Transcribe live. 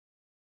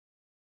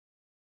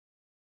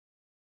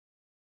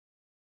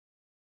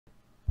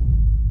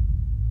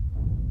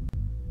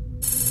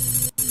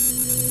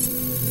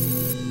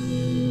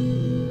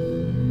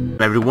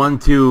everyone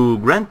to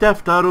Grand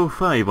Theft Auto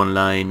 5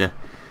 Online.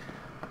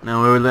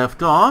 Now where we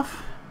left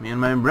off, me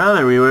and my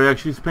brother, we were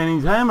actually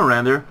spending time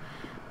around there.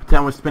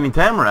 Spending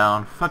time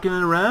around, fucking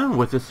around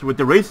with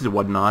the races and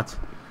whatnot.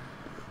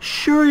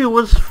 Sure, it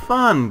was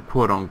fun,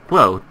 quote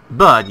unquote,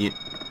 but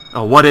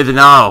oh, what is it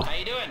now? How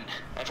you doing?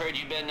 I've heard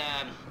you've been,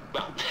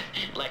 well,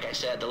 like I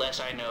said, the less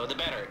I know, the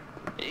better.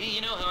 You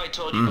know how I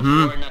told you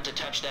before not to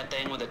touch that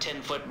thing with a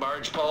 10-foot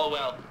barge pole?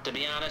 Well, to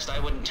be honest, I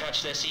wouldn't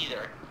touch this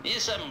either.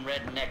 Some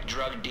redneck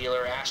drug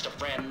dealer asked a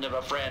friend of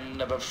a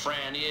friend of a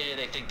friend. Yeah,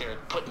 they think they're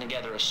putting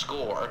together a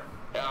score.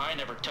 I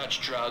never touch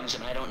drugs,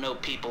 and I don't know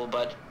people,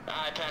 but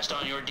I passed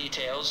on your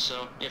details,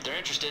 so if they're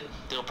interested,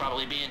 they'll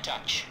probably be in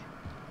touch.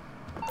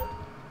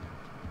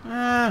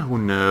 Who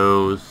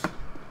knows?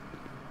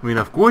 I mean,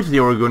 of course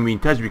they were going to be in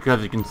touch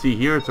because you can see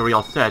here it's already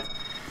all set.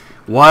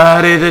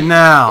 What is it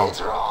now?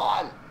 It's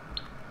on.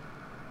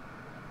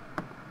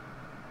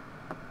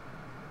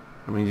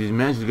 I mean, these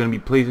matches are going to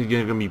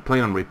be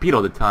playing on repeat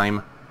all the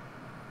time.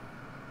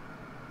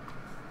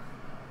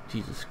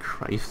 Jesus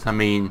Christ! I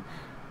mean,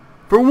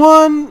 for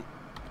one,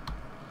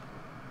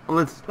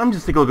 I'm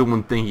just taking a look at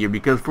one thing here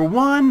because for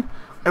one,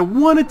 I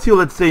wanted to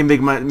let's say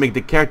make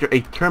the character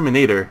a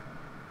Terminator.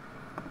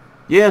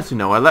 Yes, you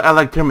know, I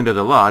like Terminator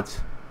a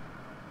lot,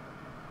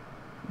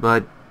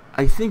 but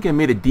I think I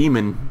made a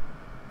demon.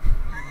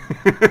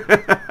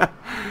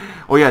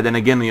 Oh yeah, then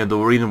again, you know, the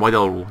reason why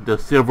the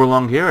silver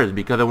long hair is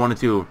because I wanted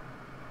to,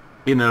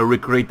 you know,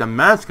 recreate the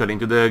mascot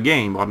into the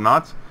game or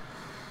not.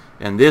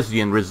 And this the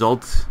end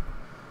result.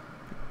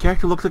 The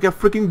character looks like a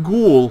freaking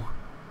ghoul.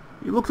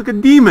 He looks like a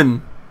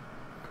demon.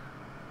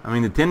 I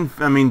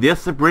mean,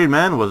 this separated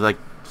man was like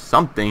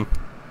something.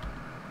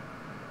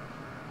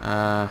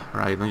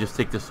 Right, let me just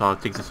take this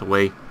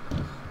away,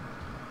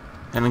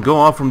 and then go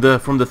off from the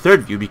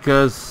third view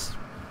because,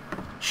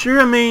 sure,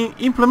 I mean,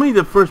 implementing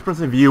the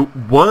first-person view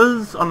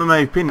was, in my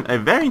opinion, a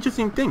very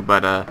interesting thing,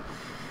 but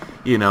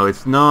you know,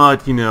 it's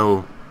not, you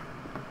know,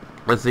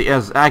 let's say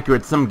as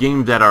accurate some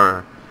games that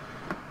are,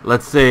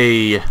 let's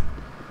say,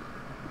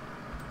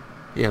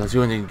 yeah, let's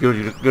go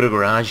to the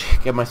garage,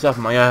 get myself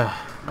my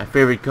my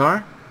favorite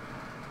car.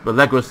 But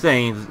like I was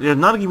saying, they're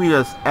not going to be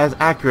as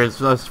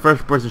accurate as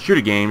first-person shooter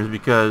games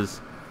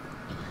because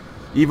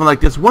even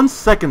like this 1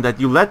 second that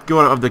you let go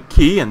of the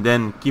key and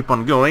then keep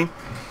on going,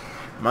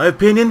 in my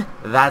opinion,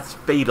 that's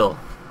fatal.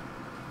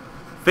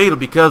 Fatal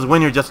because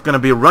when you're just going to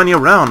be running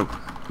around,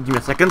 give me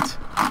a second,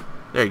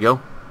 there you go.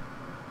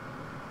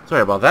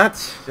 Sorry about that,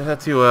 just had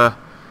to,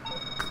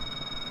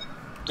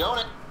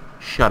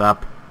 shut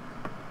up.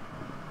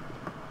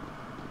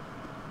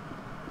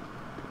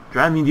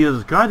 Driving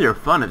these cars, they're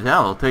fun as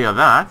hell, I'll tell you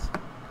that.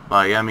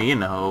 But, I mean, you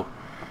know,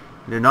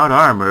 they're not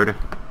armored.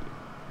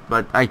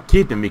 But I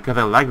keep them because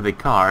I like the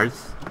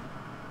cars.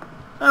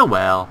 Oh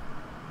well,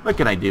 what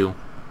can I do?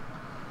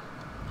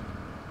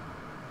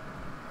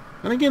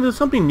 And again, there's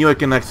something new I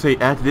can actually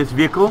add to this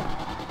vehicle.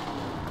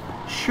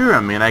 Sure, I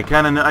mean,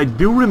 I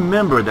do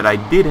remember that I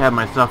did have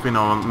myself, you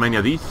know, many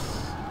of these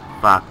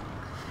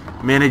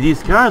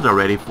cars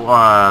already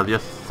for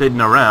just sitting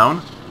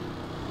around.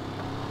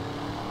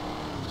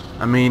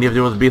 I mean, if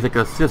there was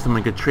basically a system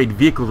I could trade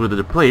vehicles with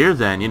the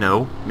players, and you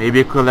know, maybe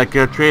I could like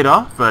trade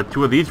off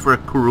 2 of these for a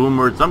room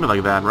or something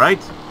like that,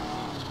 right?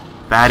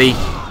 Fatty.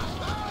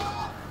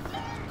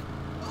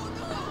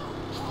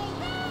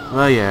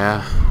 Well,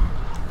 yeah.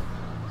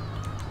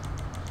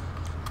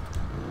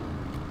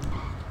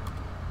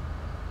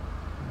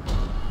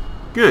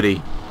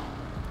 Goody.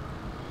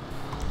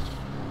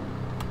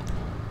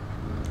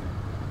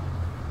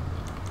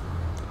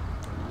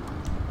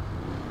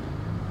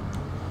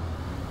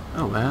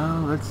 Oh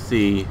well, let's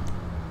see.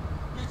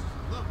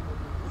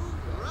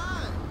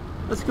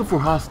 Let's go for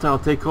hostile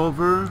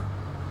takeover.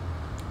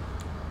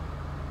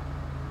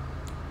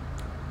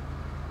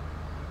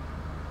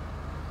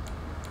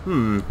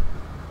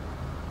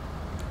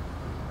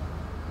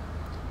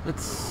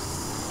 Let's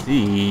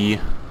see.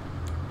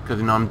 Because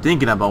you know, I'm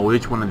thinking about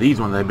which one of these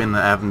ones I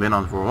haven't been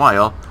on for a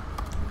while.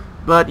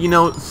 But you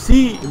know,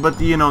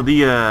 you know,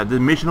 the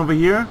mission over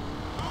here.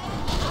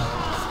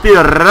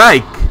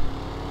 Strike.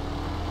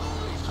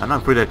 I'm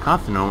not afraid of the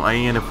cops, you know. I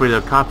ain't afraid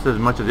of the cops as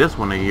much as this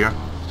one here.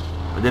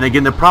 But then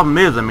again, the problem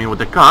is, I mean, with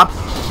the cops,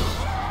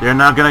 you're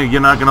not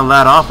gonna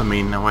let off. I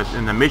mean,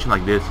 in a mission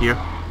like this here.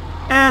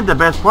 And the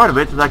best part of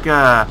it is like,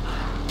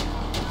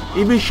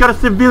 even shot a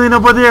civilian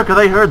over there, cause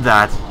I heard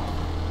that.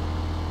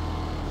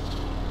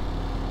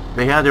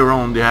 They have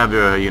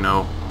their, you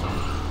know,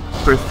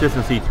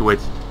 persistency to it.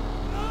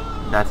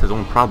 That's his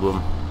own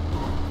problem.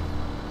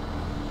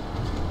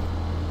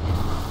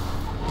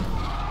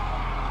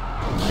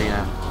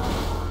 Yeah.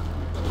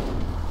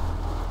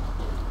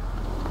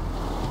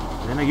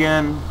 Then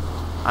again,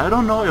 I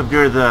don't know if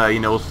there's you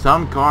know,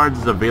 sound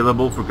cards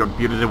available for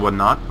computers and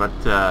whatnot, but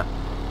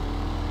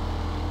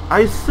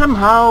I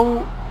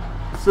somehow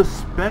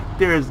suspect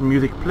there's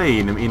music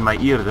playing in my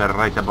ears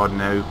right about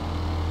now.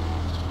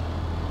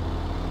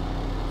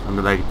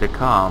 Something like the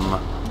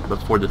calm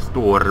before the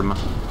storm.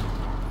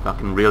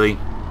 Fucking really.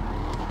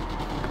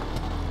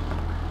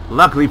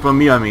 Luckily for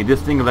me, I mean,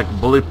 this thing is like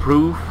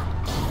bulletproof,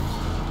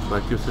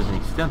 but to a certain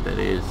extent that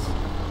is.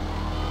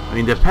 I mean,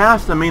 in the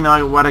past, I mean,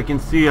 what I can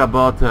see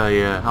about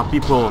how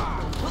people,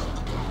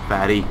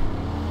 fatty,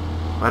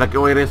 what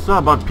I saw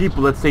about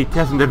people, let's say,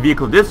 testing the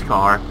vehicle, this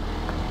car,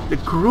 the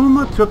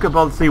Kuruma took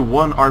about, say,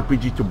 1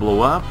 RPG to blow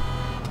up.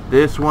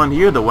 This one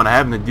here, the one I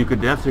have in the Duke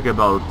of Death, took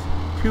about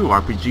 2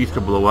 RPGs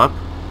to blow up.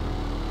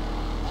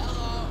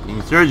 The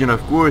Insurgent,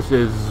 of course,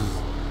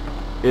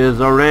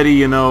 is already,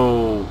 you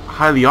know,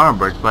 highly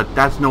armored, but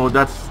that's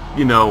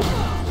you know,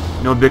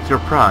 no big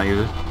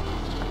surprise.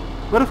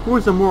 But of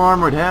course, the more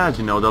armor it has,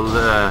 you know, the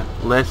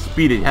less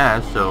speed it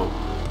has, so,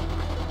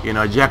 you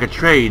know, jack of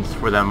trades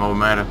for that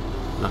moment.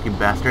 Lucky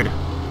bastard.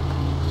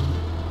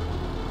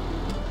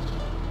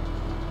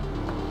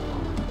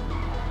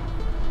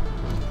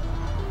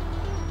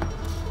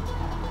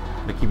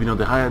 I keep, you know,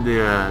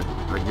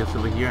 like just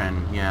over here,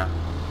 and yeah.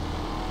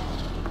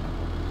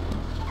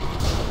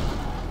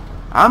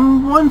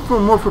 I'm one for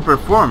more for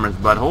performance,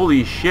 but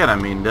holy shit, I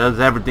mean, does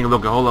everything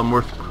look a whole lot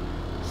more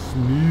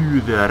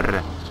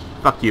smoother.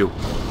 Fuck you.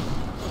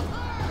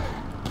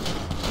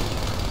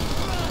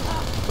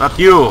 Fuck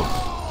you.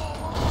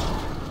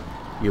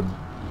 You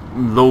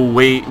low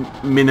wage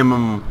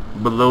minimum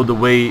below the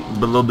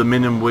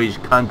minimum wage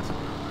cunt.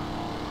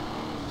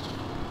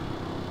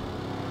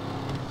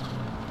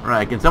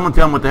 Right, can someone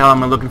tell me what the hell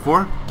am I looking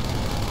for?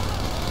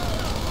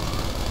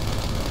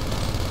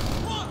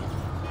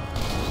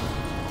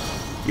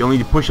 You only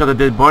need to push out the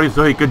dead body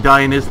so he could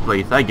die in his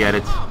place. I get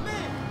it.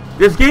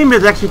 This game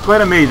is actually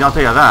quite amazing, I'll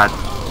tell you that.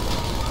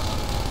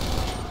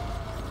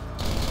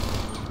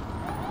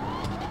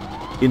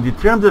 In the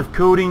terms of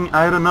coding,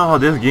 I don't know how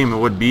this game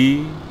would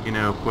be, you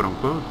know, quote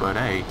unquote, but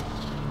hey.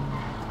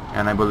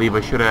 And I believe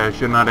I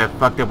should not have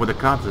fucked up with the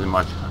cops as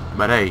much,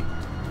 but hey.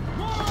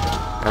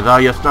 That's how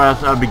you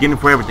start beginning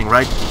for everything,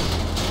 right?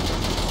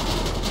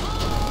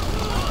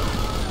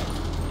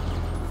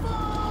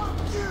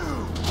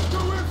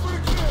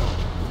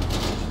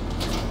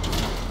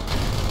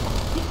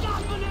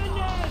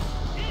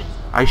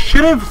 I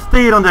should have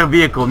stayed on their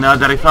vehicle now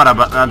that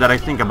I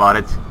think about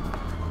it.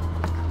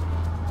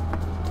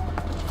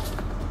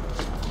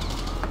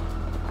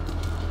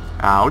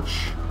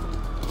 Ouch.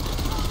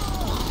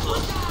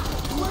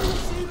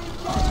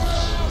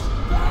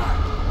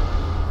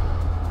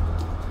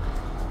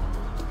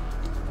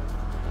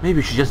 Maybe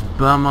we should just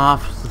bum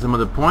off to some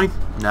other point?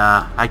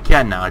 Nah, I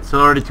can't now. It's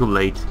already too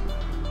late.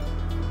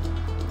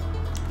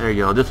 There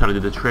you go. This ought to do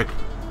the trick.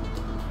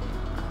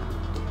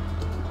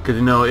 Cause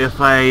you know,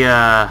 if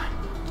I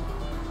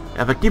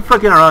keep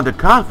fucking around the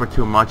car for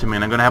too much, I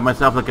mean, I'm gonna have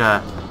myself like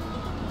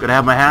gonna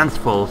have my hands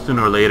full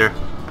sooner or later.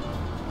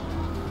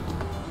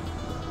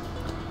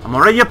 I'm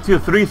already up to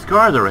 3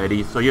 scars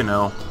already, so you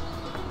know.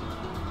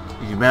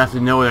 You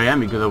bastards know where I am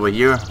because over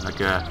here, like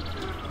a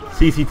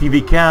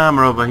CCTV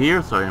camera over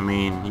here, so I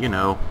mean, you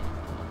know.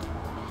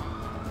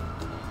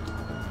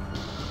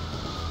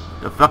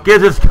 The fuck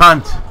is this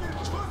cunt?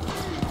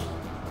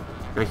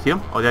 Do I see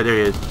him? Oh yeah, there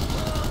he is.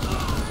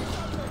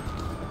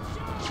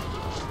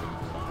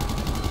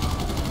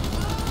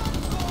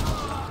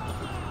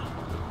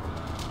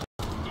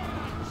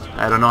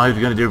 I don't know how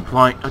he's gonna do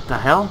replying. What the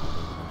hell?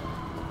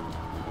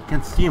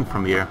 Can't see him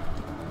from here.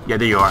 Yeah,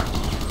 there you are.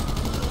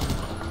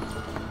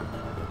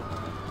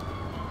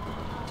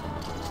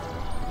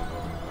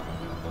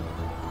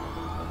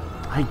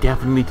 I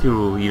definitely need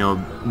to, you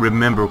know,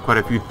 remember quite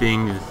a few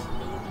things.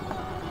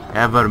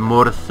 Ever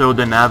more so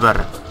than ever.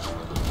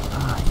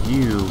 Ah,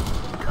 you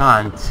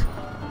cunt.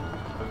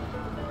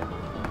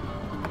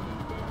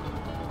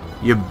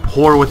 You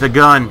whore with a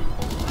gun.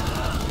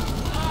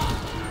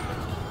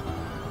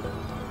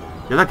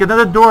 There's like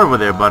another door over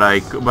there, but I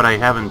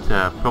haven't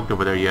poked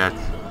over there yet.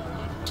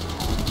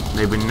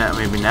 Maybe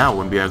now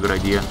wouldn't be a good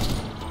idea.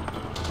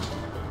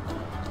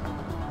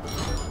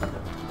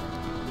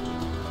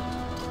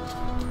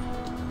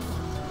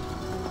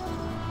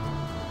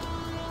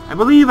 I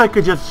believe I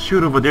could just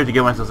shoot over there to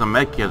get myself some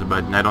medkits,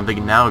 but I don't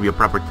think now would be a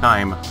proper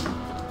time.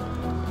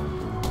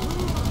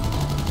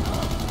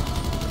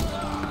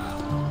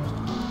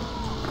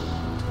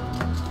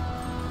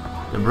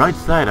 The bright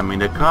side, I mean,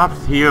 the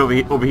cops here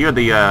over here,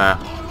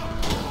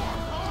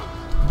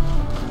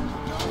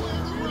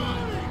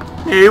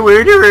 hey,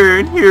 where you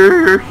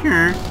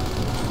here?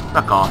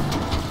 Fuck off.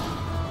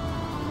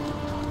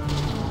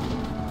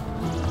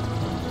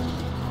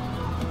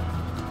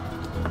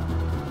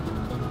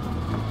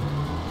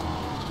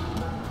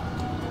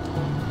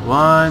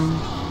 One,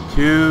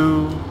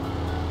 two.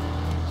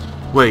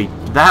 Wait,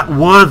 that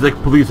was a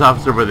police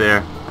officer over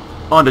there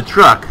on the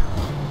truck.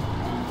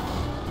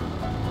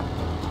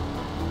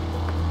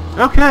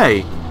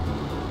 Okay.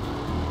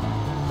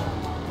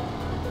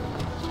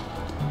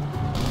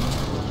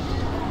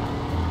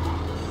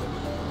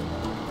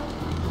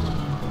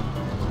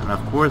 And of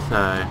course,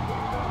 I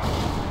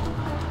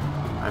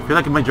feel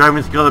like my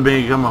driving skill has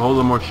become a whole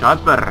lot more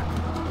shot better.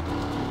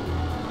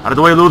 Out of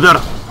the way, loser!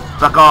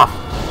 Fuck off!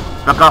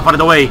 Fuck off out of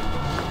the way!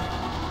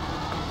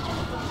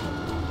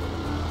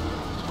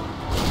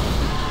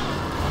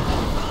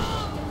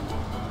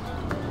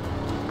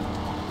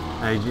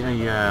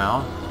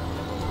 Yeah.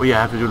 Well, yeah,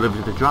 I have to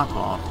deliver the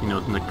drop-off, you know,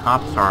 and the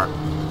cops are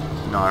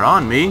not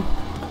on me.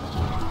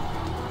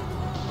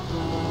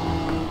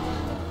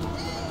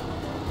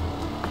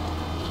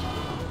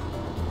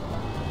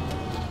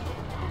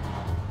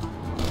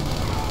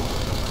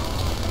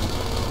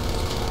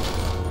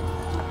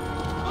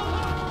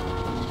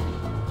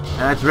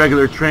 That's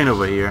regular train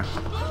over here.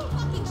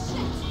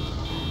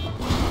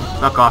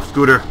 Fuck off,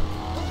 scooter.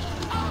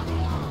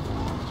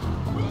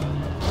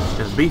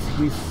 It's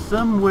basically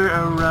somewhere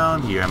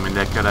around here. I mean,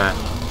 that coulda.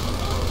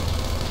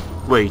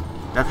 Wait,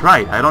 that's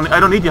right. I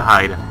don't need to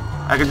hide.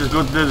 I can just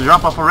go to the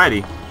drop off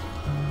already.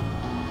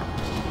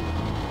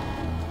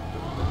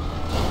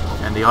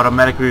 And they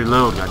automatically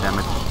reload.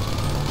 Goddammit.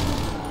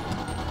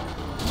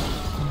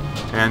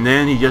 And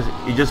then he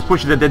just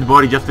pushes the dead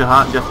body just to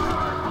just.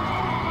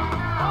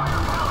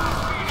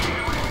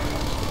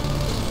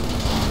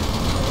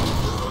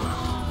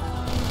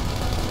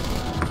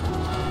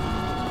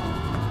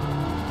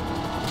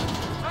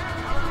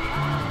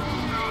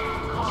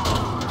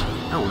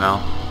 Oh well,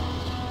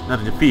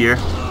 nothing to fear,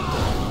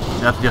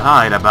 nothing to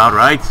hide about,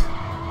 right?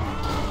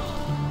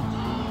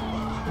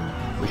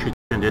 We should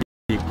turn the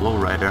blow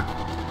rider.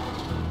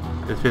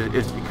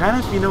 It's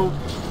kind of, you know,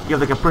 you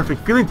have like a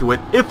perfect feeling to it.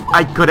 If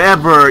I could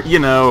ever, you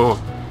know,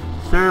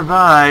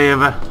 survive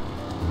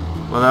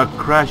without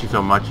crashing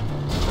so much.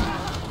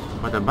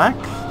 But the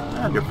bikes,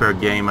 they're fair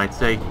game, I'd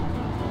say.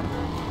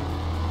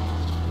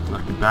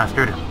 Lucky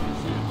bastard.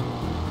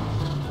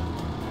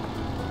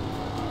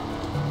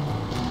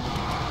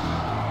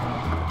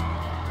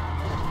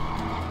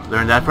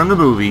 Learned that from the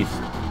movies.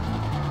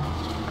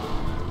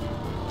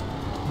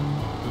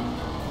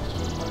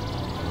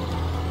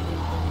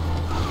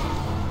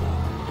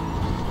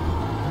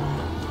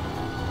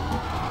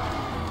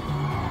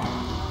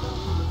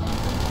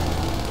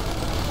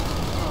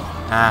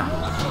 Ah,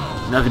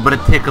 nothing but a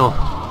tickle.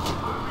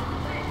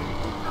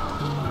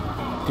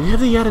 Have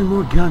they added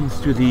more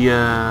guns to the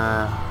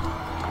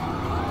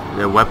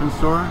weapon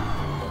store?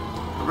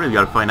 I really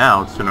gotta find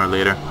out sooner or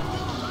later.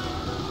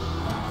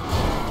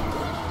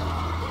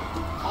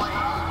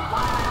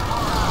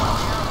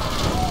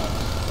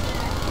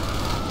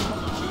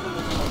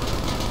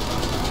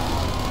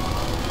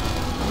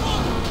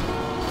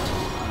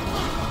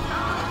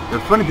 The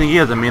funny thing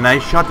is, I mean, I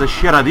shot the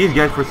shit out of these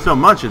guys for so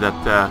much that,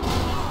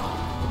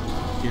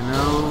 you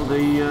know,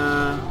 they,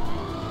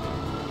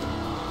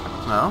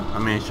 well, I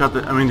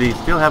mean, they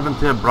still haven't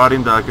brought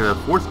in the, like, a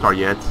 4-star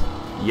yet,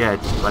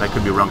 but I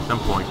could be wrong at some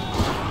point.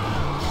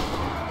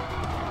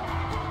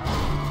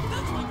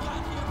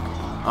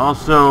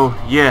 Also,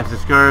 yes,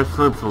 this car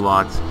slips a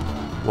lot.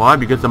 Why?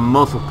 Because it's a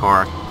muscle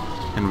car.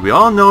 And we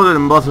all know that a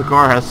muscle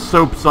car has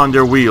soaps on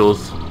their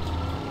wheels.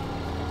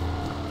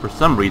 For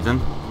some reason.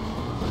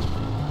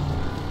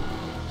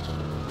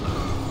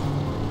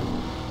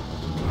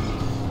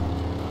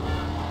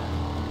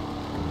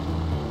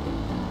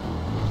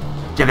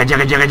 Jagga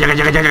jagga jagga jagga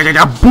jagga jagga jagga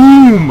jagga,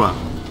 boom!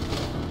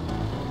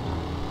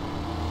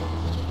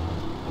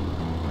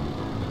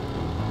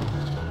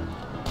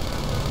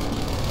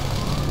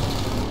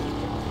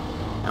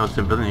 That was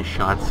civilian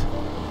shots.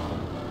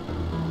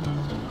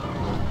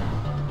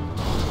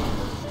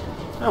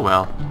 Oh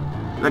well.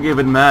 Like if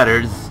it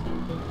matters.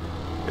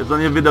 It's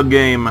only a video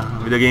game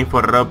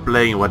for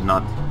role-playing and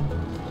whatnot.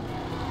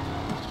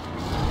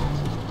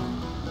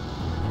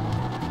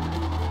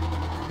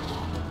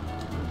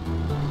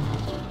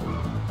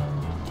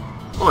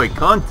 Oi,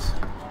 cunt!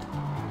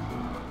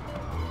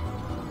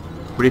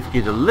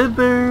 Briefcase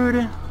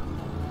delivered.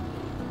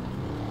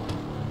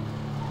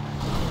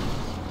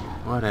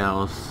 What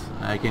else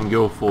I can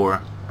go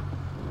for?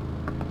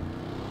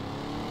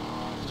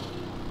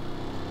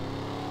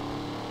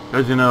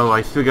 As you know,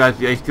 I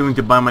still need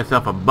to buy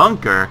myself a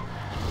bunker,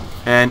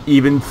 and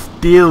even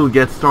still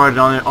get started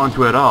on it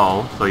onto it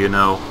all. So you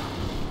know.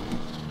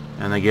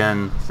 And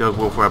again, still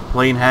go for a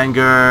plane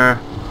hangar,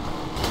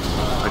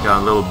 like a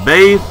little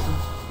base.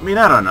 I mean,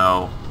 I don't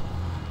know.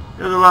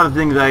 There's a lot of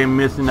things I'm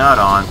missing out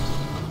on.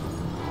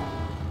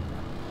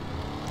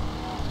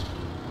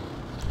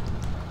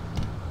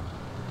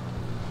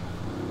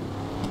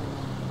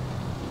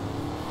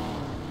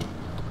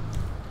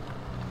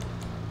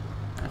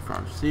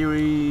 Farm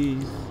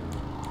series.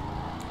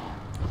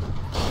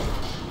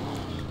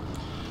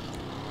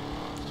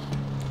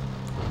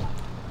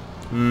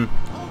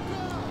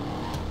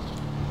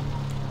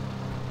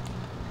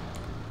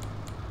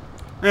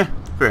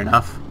 Fair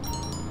enough.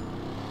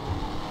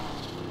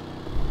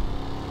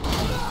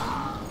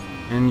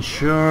 And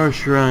sure,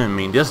 I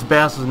mean, this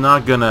bass is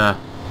not gonna,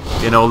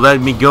 you know,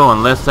 let me go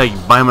unless I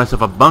buy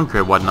myself a bunker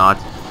or whatnot.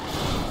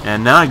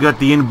 And now I got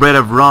the inbred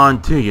of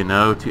Ron too, you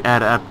know, to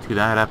add up to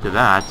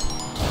that.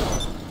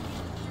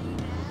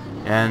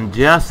 And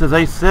just as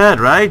I said,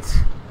 right?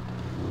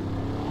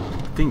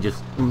 The thing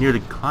just nearly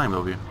climbed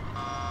over here.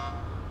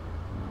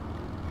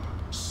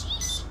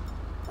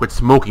 Quit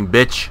smoking,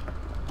 bitch.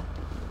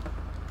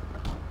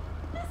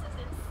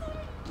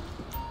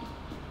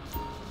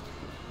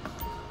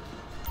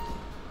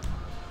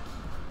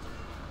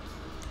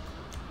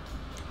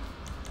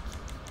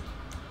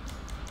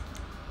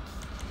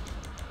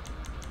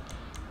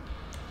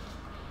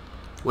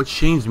 What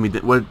shames me,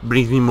 what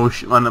brings me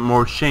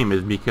more shame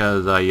is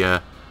because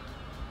I,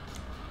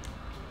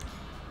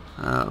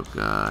 oh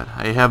god,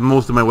 I have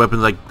most of my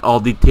weapons like all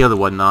detailed and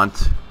whatnot,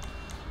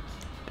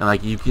 and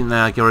like you can,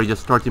 I can already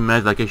just start to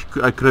imagine like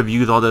I could have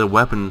used all that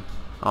weapon,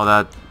 all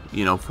that,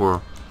 you know,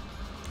 for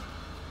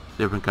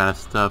different kind of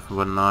stuff and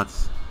whatnot.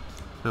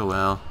 Oh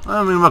well,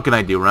 I mean, what can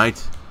I do, right?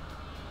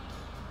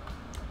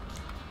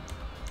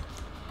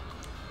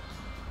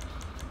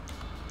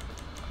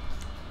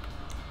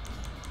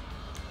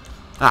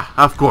 Ah,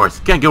 of course.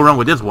 Can't go wrong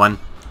with this one.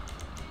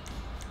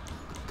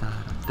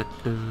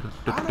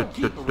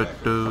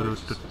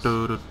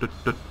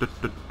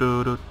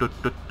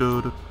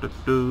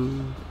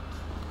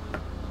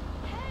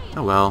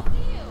 Oh well.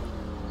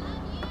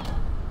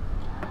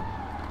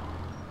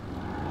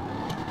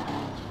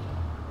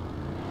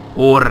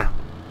 Or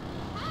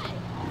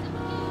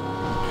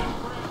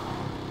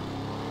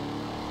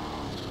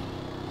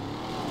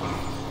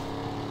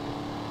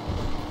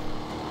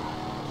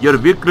your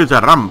vehicle is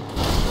a ramp.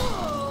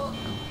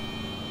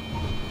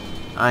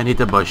 I hit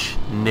the bush.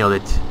 Nailed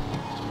it.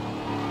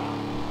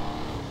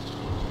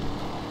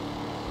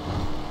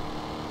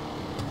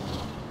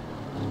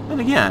 And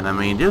again, I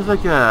mean, there's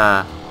like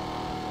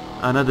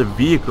another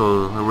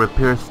vehicle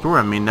repair store.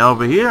 I mean, now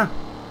over here.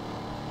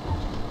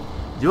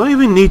 Do I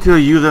even need to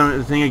use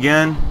the thing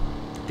again?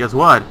 Guess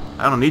what?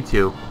 I don't need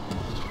to.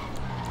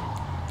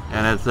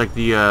 And it's like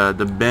the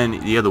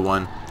other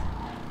one.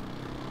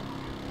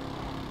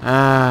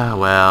 Ah,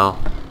 well.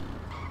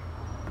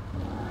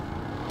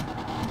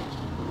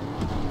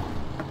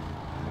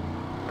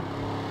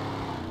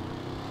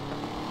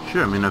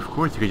 Sure, I mean, of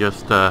course you could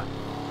just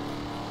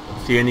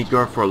see any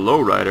car for a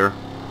lowrider.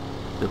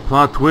 The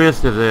plot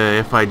twist is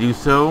if I do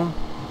so,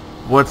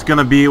 what's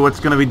gonna be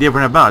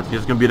different about it?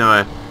 It's gonna be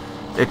an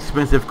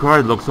expensive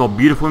car that looks all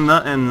beautiful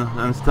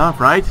and stuff,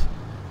 right?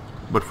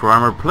 But for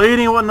armor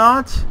plating and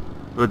whatnot,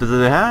 what does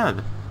it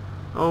have?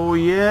 Oh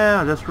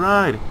yeah, that's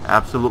right.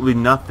 Absolutely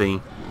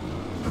nothing.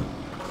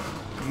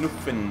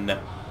 Nothing.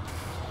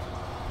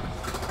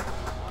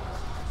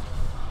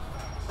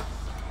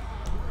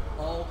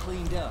 All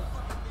cleaned up.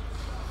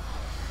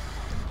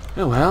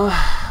 Oh well,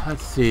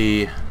 let's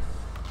see.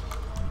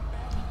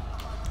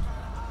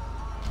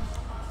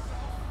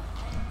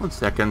 1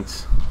 second.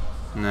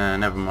 Nah,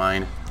 never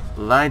mind.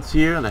 Lights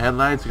here, the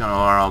headlights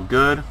are all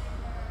good.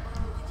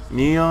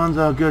 Neons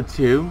are good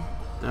too.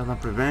 Deadline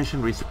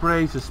prevention,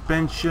 respray,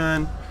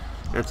 suspension.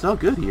 It's all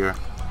good here.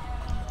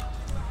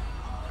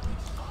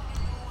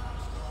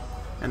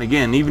 And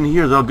again, even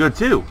here is all good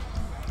too.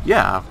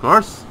 Yeah, of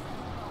course.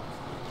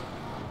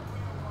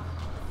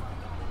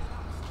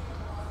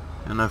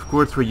 And of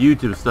course for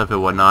YouTube stuff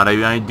and whatnot,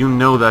 I do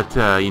know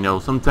that, you know,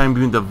 sometimes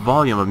even the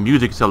volume of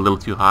music is a little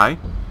too high.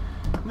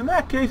 In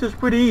that case, it's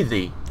pretty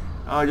easy.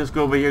 I'll just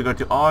go over here, go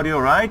to audio,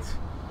 right?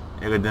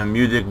 I got the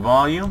music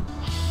volume.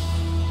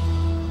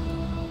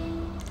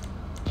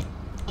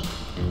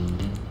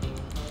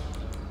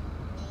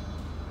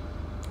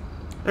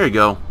 There you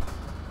go.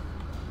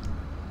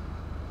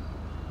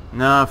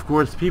 Now, of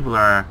course, people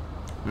are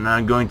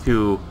not going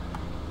to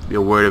be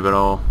worried of it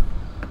all.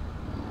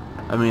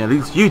 I mean, at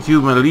least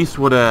YouTube at least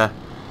wouldn't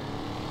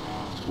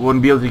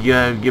be able to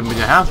give me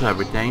the house and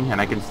everything, and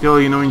I can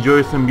still, you know,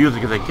 enjoy some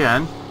music as I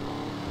can,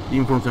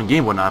 even from some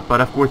game or not.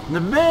 But of course, in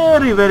a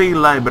very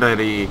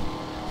library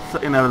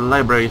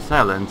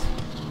silent.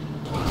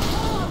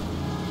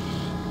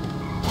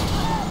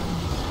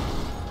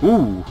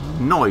 Ooh,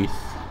 noise.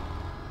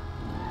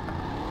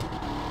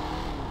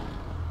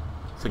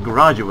 It's a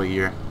garage over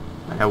here.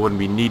 I wouldn't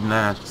be needing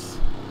that.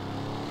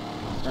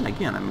 Then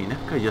again, I mean,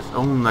 if I just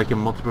own like a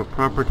multiple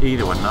property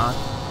or whatnot.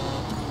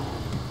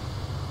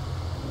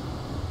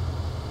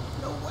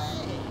 No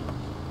way.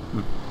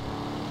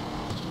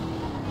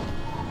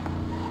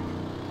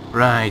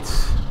 Right.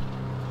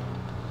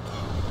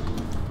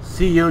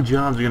 CEO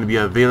jobs are going to be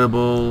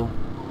available.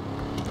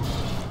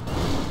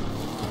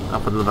 Oh,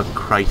 for the love of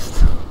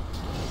Christ.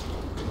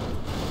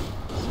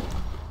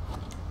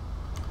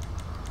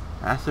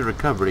 Asset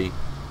recovery.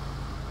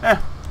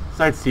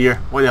 Sightseer.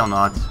 Why the hell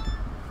not?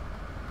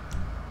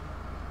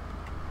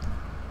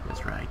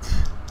 That's right.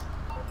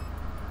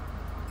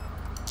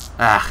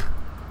 Ah.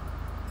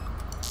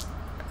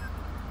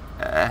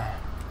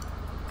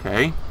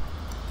 Okay.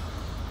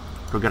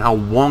 Forget how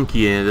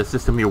wonky the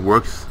system here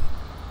works.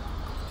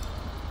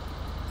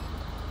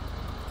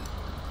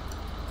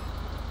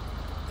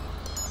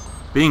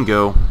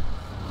 Bingo.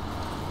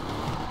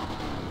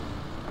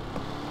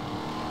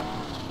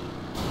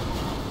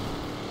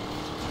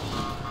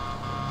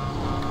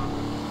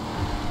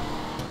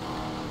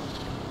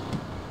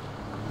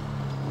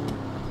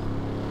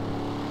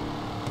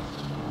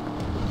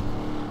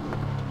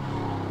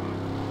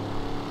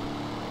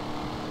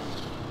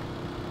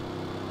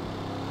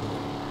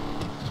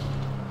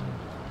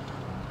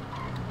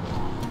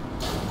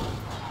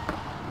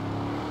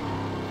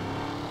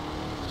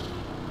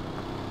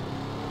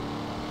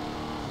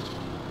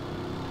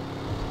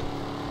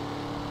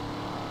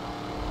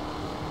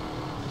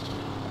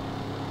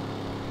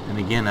 And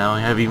again, I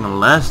only have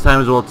even less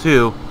time as well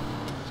too.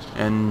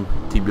 And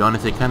to be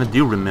honest, I kind of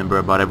do remember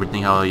about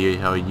everything how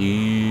it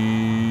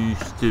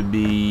used to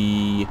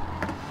be.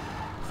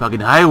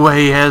 Fucking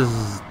highway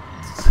has,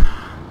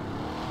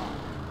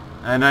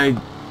 and I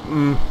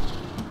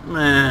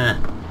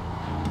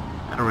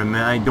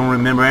don't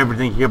remember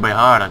everything here by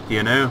heart.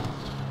 You know,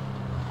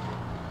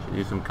 should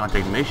do some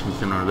contact information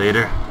sooner or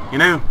later. You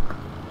know,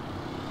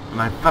 when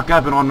I fuck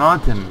up and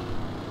whatnot and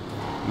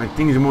make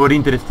things more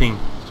interesting.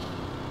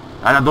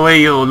 Out of the way,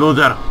 you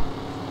loser.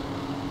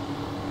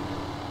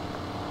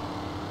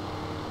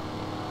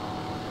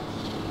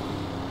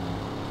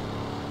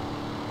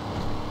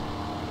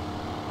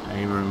 I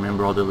even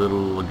remember all the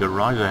little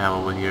garages I have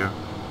over here.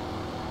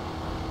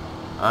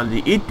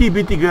 The itty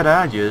bitty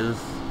garages.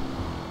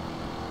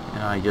 You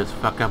know, I just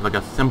fuck up like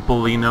a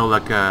simple, you know,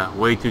 like a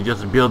way to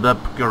just build up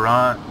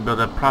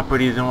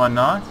properties and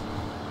whatnot.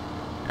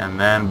 And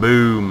then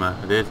boom,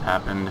 this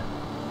happened.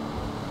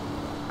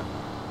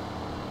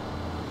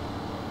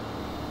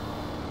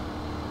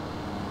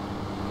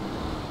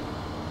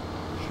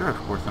 Sure, of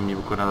course, some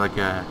people could have like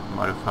a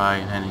modify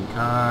and handing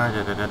car,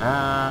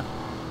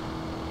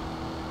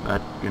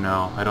 but you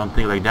know, I don't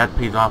think like that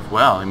pays off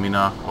well. I mean,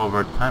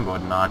 over time, but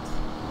not.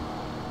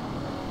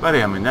 But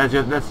yeah, I mean,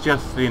 that's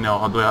just you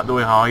know the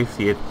way how I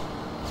see it.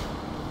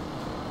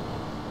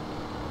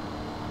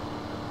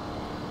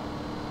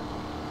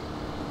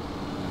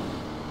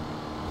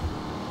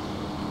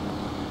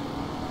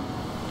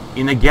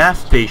 In a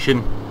gas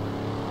station,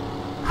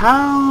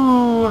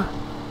 how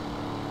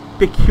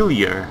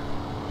peculiar.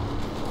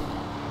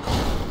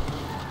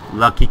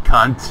 Lucky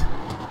cunt.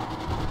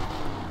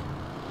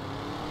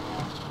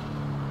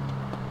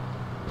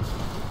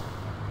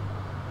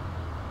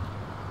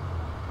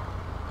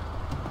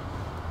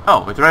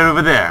 Oh, it's right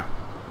over there.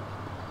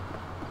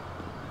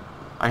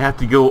 I have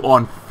to go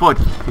on foot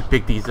to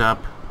pick these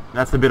up.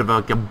 That's a bit of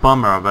a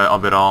bummer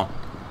of it all.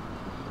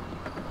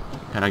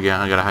 And again,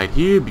 I gotta hide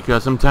here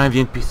because sometimes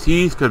the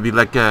NPCs could be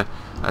like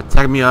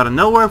attack me out of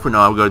nowhere for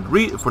no good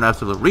for an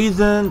absolute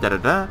reason. Da da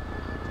da.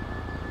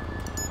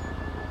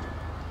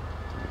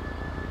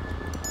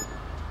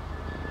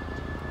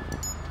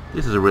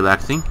 This is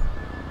relaxing.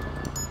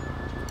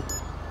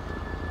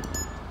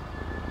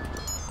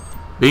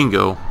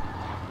 Bingo.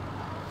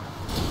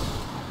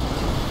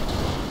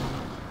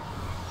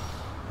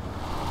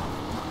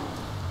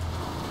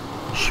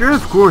 Sure,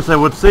 of course, I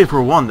would say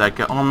for one, like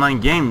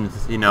online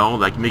games, you know,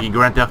 like making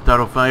Grand Theft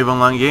Auto 5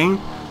 online game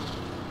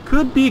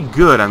could be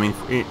good. I mean,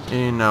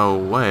 in a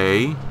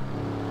way.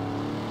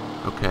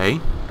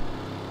 Okay.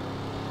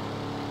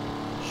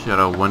 Should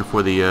have went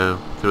for the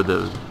through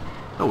the.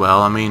 Oh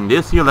well, I mean,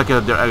 this here like a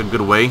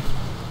good way.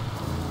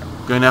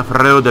 Going off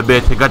road a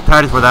bit. I got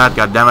tired for that.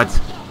 God damn it.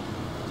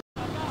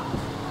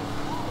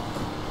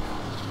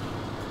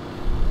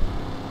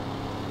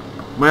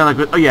 Well,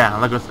 like oh yeah,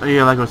 like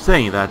I was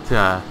saying that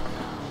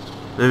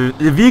the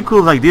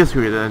vehicles like this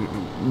here, I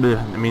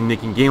mean,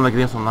 making game like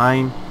this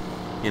online,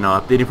 you know,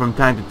 updating from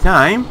time to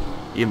time.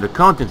 Even the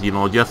content, you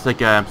know, just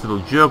like an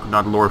absolute joke,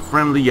 not lore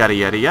friendly, yada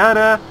yada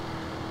yada.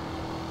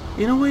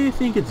 In a way, I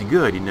think it's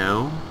good, you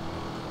know.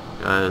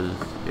 Because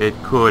it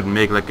could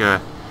make like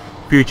a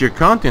future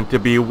content to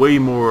be way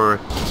more,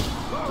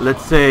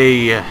 let's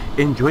say,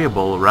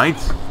 enjoyable, right?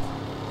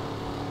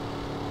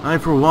 I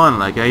for one,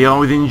 like I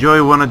always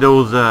enjoy one of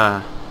those.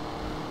 I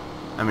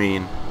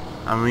mean,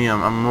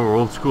 I'm more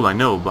old school, I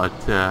know, but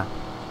I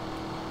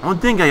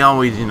don't think I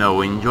always, you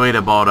know, enjoyed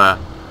about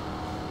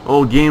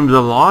old games a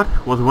lot.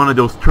 Was one of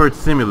those turret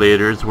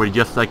simulators where you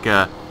just like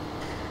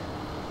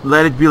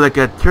let it be like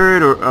a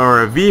turret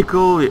or a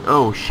vehicle.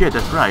 Oh shit,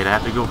 that's right. I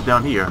have to go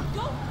down here.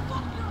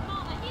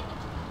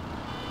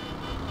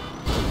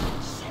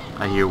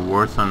 I hear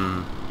words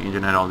on the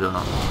internet all day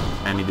long,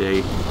 any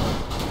day.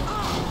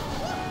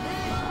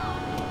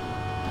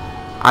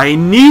 I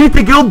needed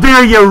to go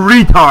there, you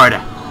retard!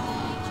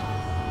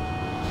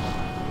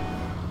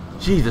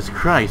 Jesus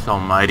Christ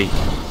almighty.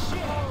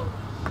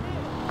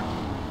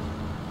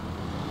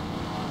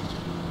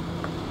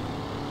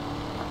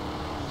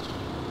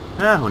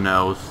 Who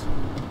knows?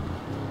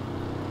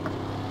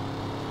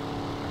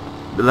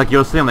 But like you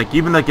were saying, like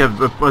even like a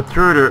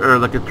turret or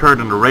like a turret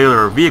on the rail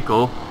or a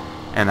vehicle,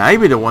 and I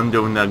be the one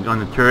doing the on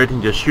the turret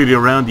and just shooting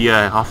around the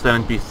hostile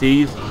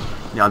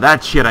NPCs. Now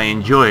that shit I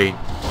enjoy.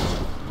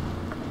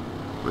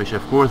 Which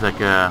of course like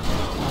there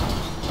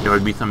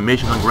would be some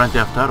missions on Grand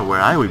Theft Auto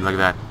where I would like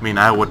that. I mean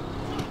I would.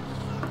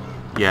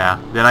 Yeah.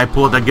 Then I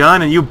pull the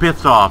gun and you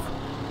piss off.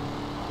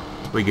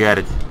 We get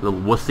it, little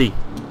wussy.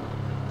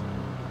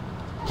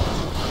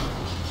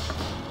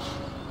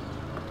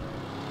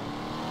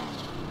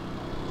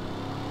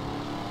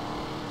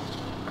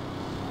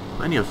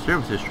 Plenty of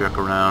services truck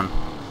around.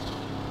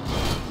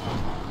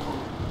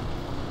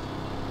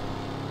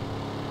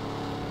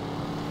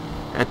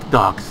 At the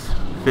docks.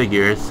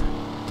 Figures.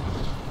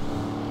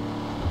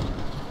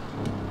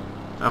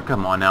 Oh,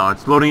 come on now.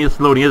 It's loading,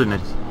 isn't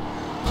it?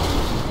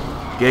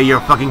 Get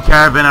your fucking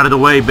caravan out of the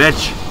way,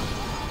 bitch.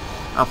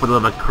 Oh, for the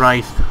love of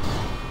Christ.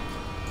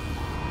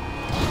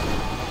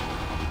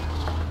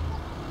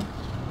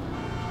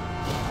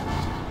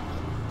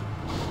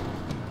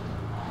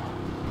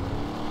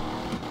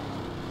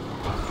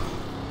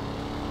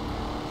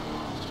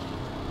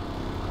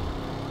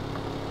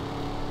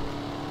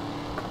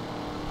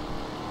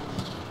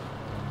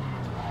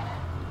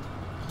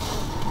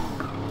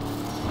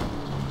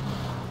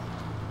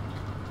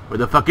 Where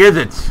the fuck is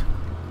it?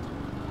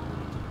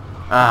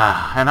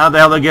 Ah, and how the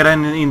hell do I get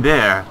in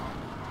there?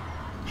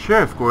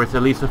 Sure, of course,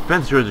 at least the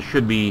fences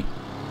should be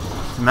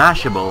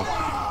smashable.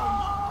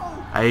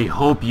 I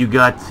hope you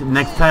got...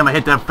 Next time I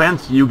hit that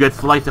fence, you get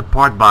sliced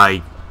apart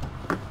by...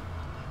 What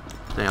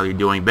the hell are you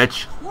doing,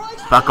 bitch?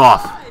 Fuck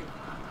off.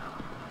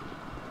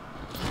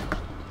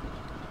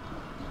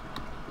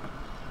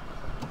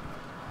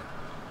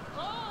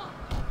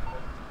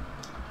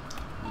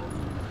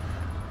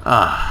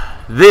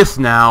 This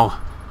now.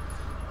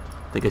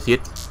 I think I see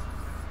it.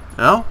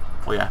 No?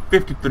 Oh yeah,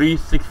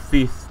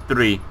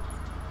 5363.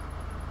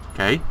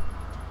 Okay.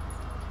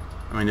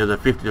 I mean, there's a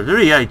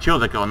 53. Yeah, I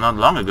chose that not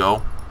long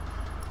ago.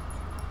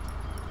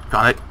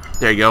 Found it.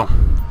 There you go.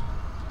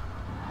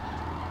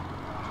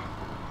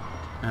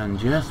 And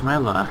just my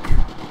luck.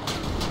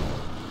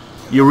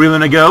 You really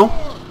gonna go?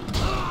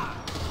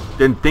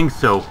 Didn't think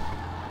so.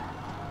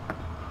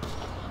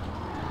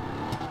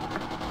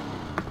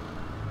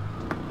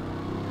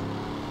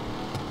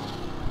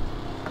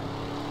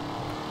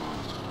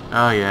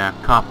 Oh yeah,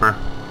 copper.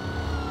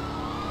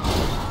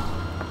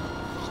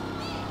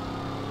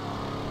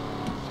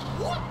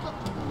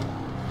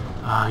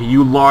 Ah,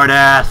 you lord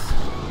ass.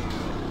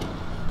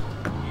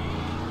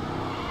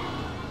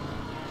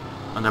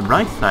 On the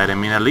bright side, I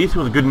mean, at least it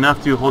was good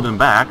enough to hold him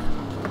back.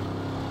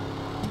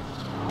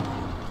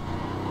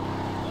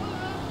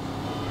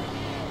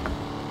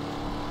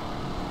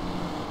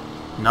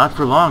 Not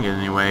for long,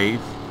 anyways.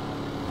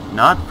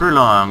 Not for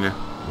long.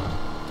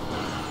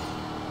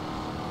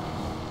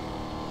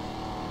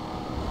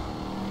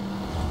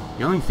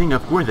 The only thing,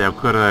 of course, that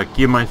I could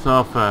keep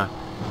myself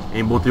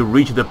able to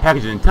reach the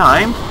package in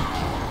time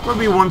would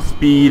be one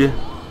speed,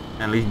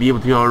 and at least be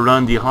able to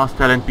outrun the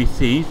hostile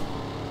NPCs.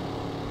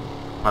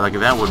 But like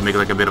that would make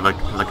like a bit of a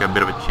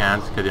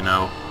chance, cause you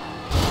know,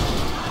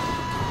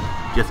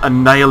 just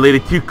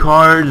annihilated two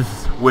cars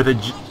with a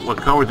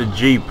car with a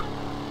jeep.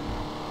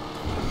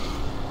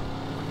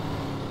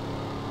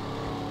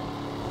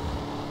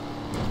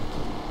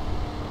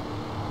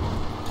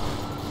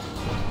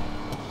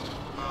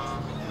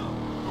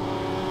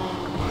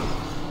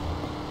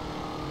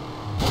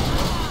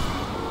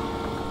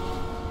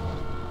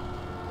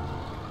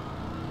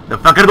 The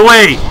fuck out of the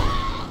way!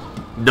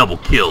 Double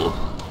kill.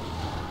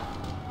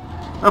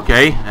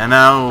 Okay, and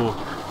now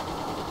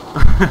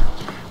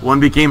one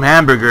became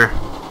hamburger.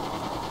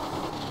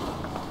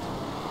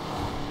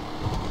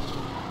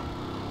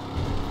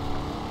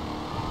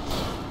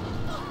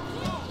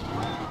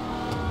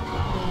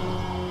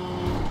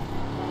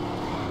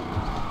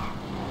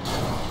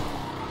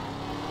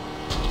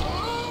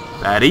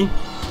 Fatty.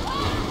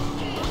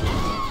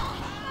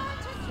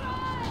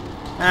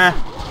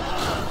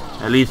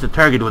 At least the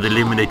target was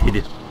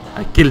eliminated.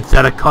 I killed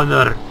Sarah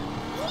Connor.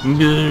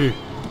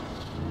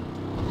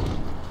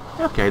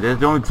 Okay,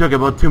 that only took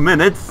about 2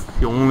 minutes.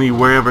 Only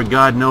wherever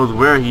God knows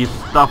where he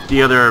stuffed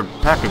the other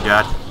package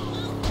at.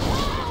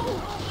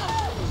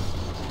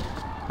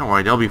 Don't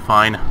worry, they'll be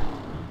fine.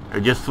 They're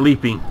just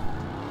sleeping.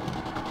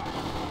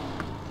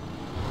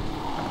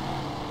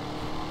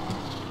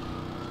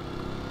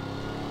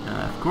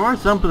 Of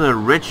course, up to the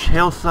rich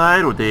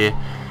hillside with the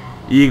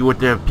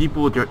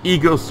people with their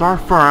egos so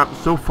far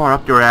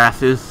up their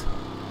asses.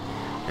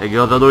 It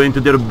goes all the way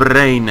into their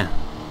brain. That's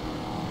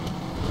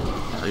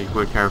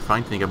quite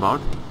terrifying to think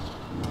about.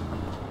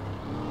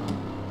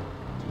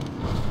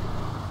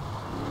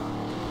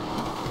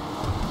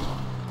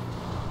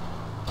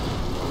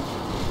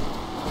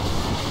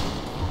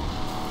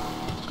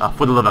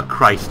 For the love of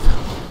Christ.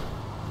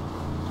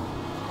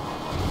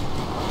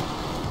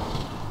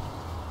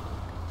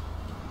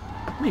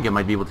 I think I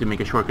might be able to make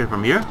a shortcut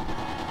from here.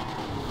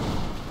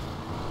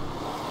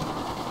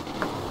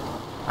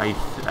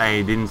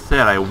 I didn't say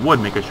I would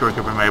make a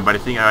shortcut from here, but I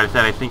think I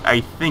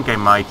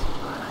might.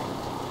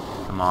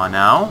 Come on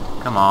now.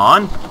 Come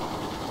on.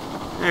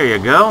 There you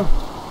go.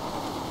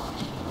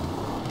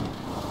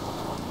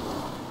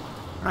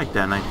 Right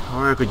then,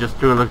 or I could just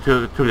through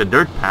the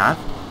dirt path.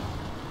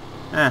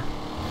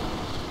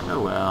 Oh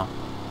well.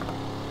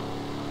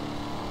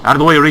 Out of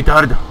the way,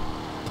 retard!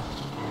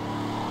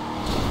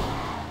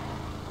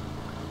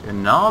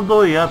 And all the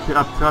way up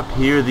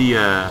here,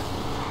 the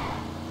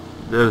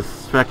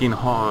fucking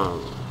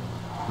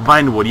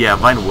Vinewood, yeah,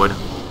 Vinewood.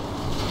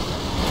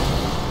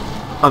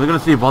 I was gonna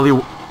say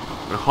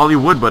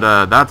Hollywood,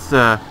 but that's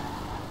I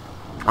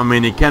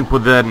mean, you can't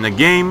put that in the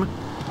game.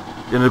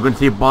 Then they're gonna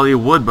say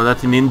Bollywood, but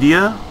that's in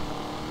India.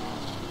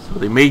 So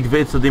they made it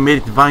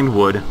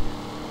Vinewood.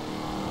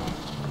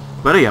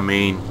 But hey, I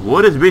mean,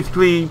 wood is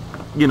basically,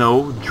 you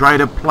know,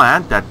 dried up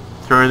plant that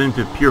turns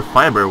into pure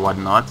fiber or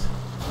whatnot.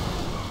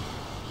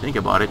 Think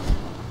about it.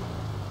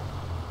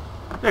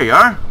 There you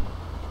are.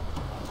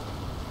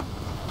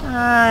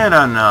 I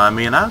don't know. I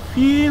mean, I'm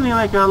feeling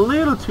like a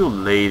little too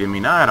late. I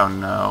mean, I don't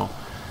know.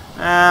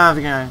 I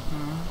think I'm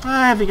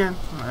I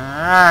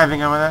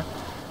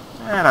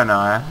don't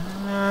know.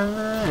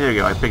 Here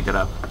you go. I picked it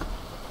up.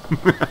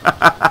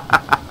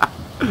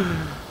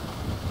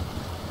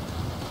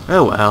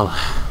 Oh well.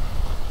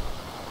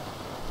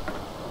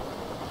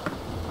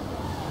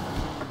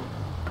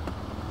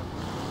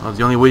 Well, it's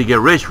the only way to get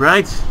rich,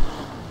 right?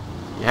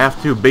 You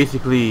have to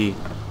basically...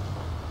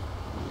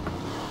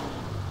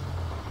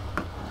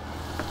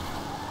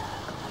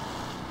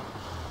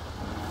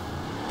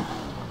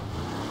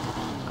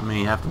 I mean,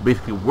 you have to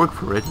basically work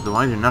for it,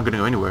 otherwise you're not going to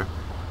go anywhere.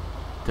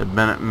 The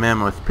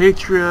Mammoth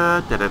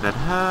Patriot,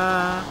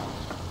 da-da-da-da.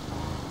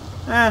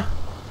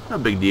 No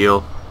big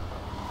deal.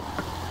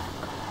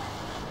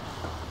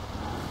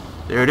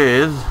 There it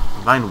is,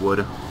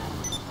 Vinewood.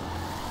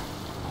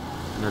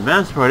 And the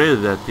best part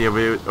is that they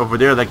over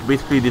there, like,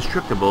 basically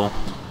destructible.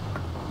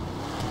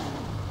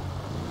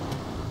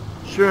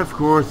 Sure, of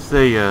course,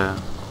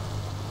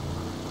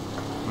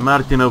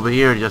 Martin over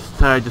here just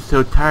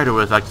so tired of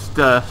us, like,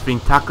 stuffing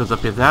tacos up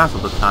his ass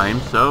all the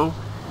time, so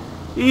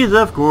he's,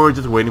 of course,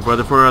 just waiting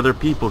for other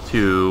people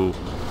to,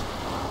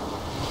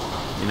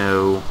 you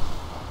know,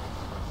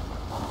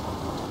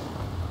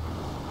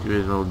 do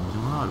his little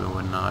job and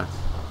whatnot.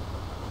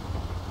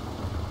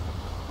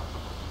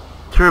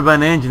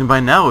 Turbine engine by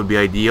now would be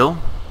ideal,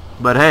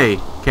 but hey,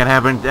 can't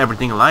have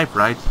everything in life,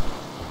 right?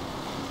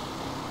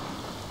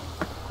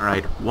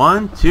 Alright,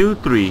 1, 2,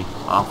 3,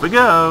 off we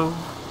go!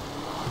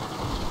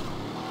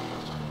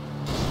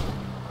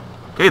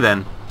 Okay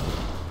then.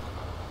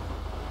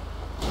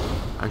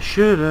 I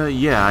should,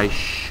 yeah, I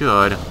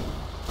should.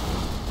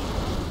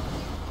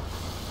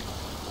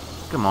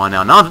 Come on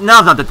now, now's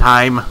not the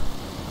time!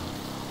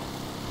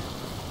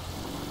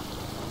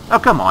 Oh,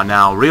 come on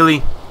now,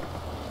 really?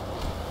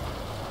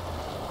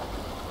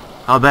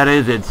 How bad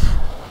is it?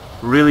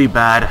 Really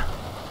bad.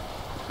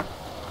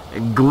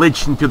 It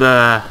glitched into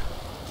the...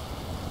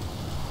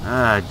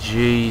 Ah,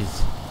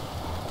 jeez.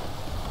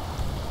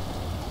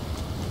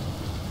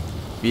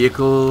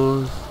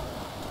 Vehicles.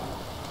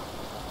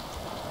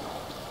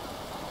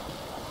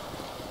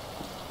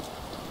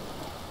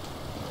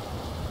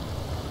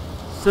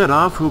 Set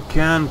off who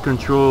can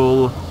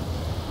control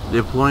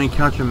deploying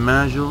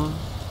countermeasures.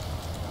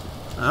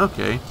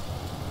 Okay.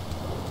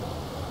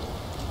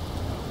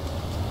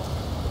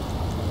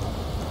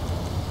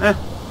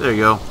 There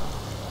you go.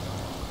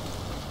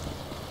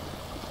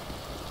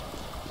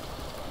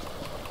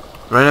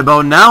 Right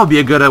about now would be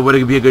a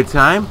good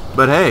time,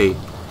 but hey,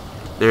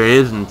 there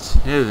isn't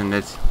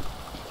it?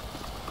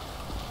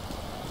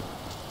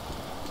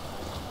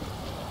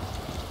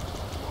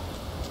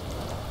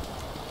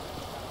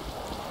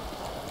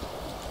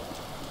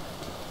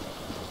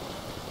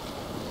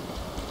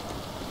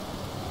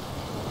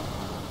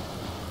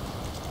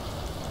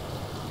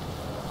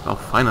 Oh,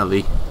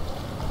 finally.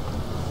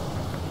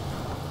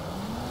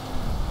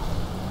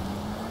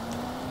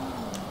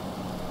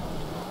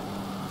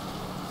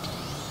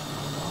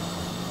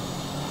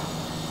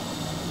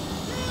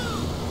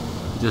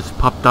 Just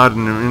popped out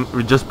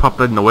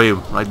in the way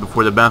right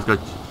before the bounce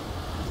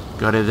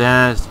got his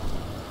ass.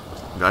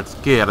 Got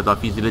scared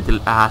of his little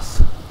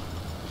ass.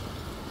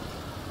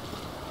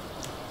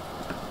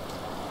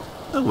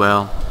 Oh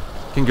well.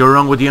 Can go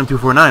wrong with the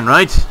M249,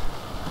 right?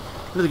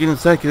 Let's get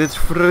inside because it's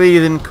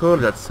freezing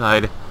cold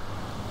outside.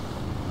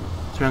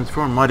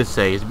 Transform, what to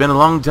say? It's been a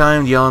long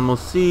time, the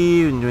almost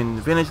see, and doing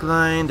the finish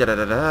line, da da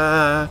da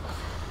da.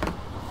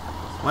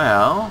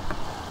 Well,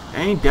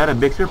 ain't that a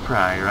big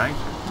surprise, right?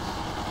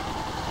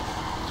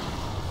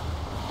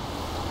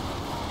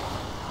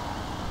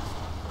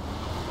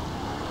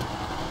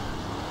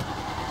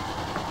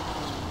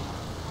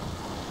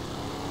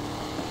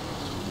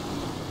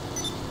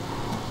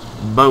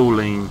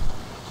 Bowling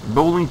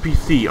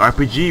PC,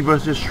 RPG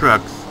versus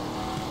trucks.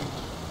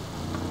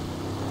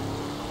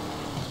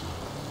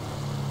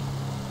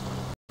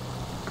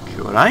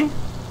 Should I?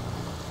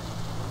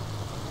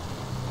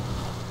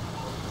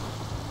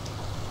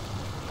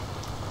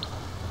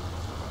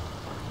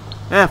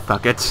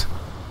 Fuck it.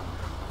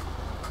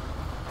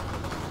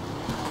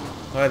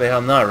 Why the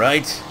hell not,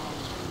 right?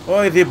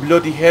 Why the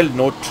bloody hell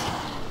not?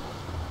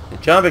 The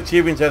job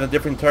experience has a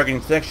different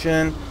targeting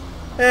section.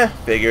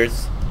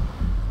 Figures.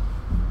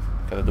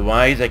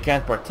 Otherwise, I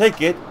can't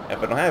partake it if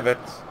I don't have it.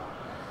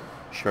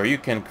 Sure, you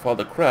can follow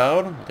the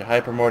crowd with the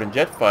hypermodern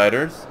jet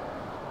fighters.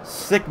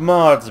 Sick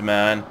mods,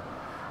 man.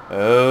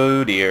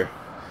 Oh dear.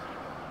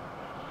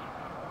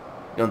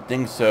 Don't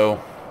think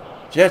so.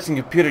 Jets and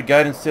computer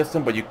guidance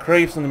system, but you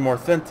crave something more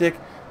authentic.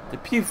 The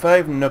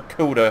P5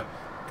 Nakoda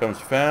comes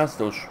fast,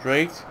 though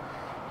straight.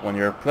 When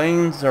your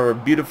planes are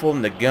beautiful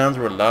and the guns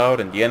were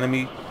loud and the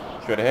enemy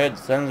straight ahead,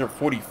 Sensor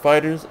 40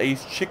 fighters,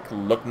 ace chick,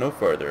 look no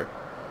further.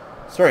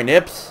 Sorry,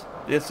 Nips.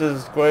 This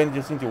is quite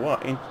interesting to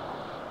watch,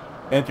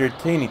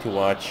 entertaining to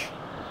watch.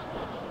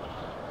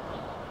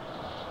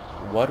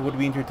 What would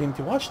be entertaining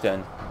to watch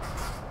then?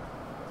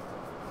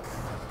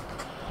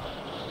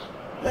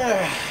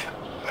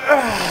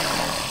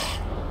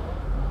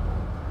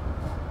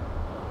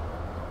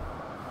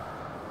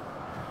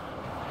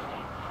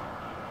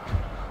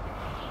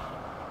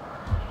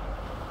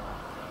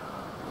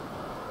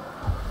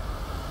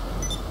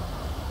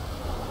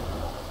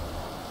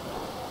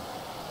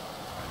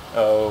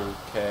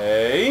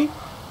 Okay.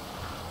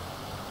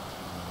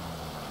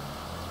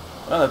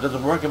 Well, that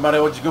doesn't work. I might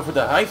as well just go for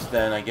the heist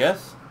then, I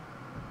guess.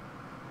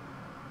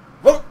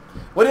 Well,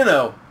 What do you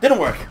know? Didn't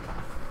work.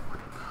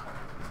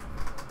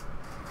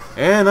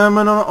 And I'm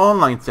in an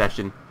online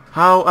session.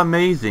 How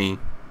amazing.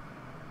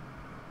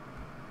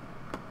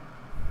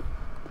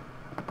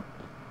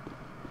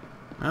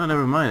 Oh,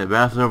 never mind. The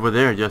bastard over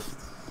there just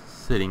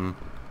sitting.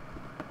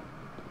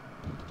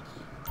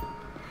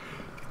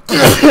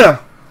 Ugh.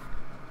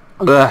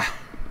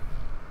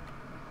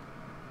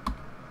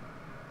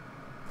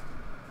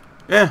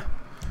 Yeah.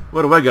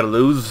 What do I gotta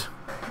lose?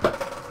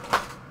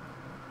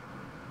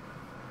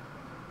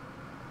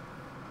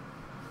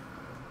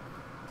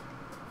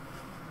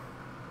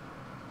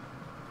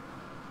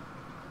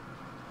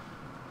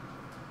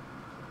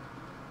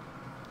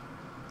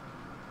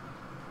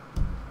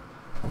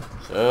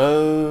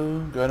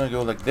 So, gonna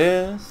go like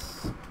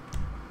this.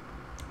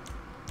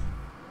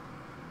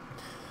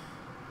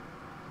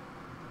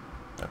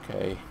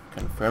 Okay,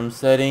 confirm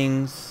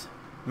settings.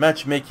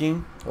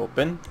 Matchmaking,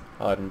 open.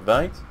 Hard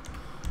invite.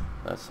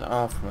 That's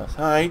off, that's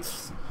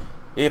heights.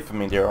 If,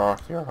 they're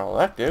all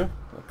active.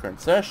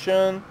 Current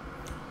session.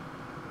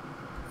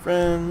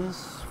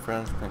 Friends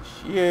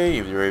initiate,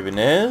 if there even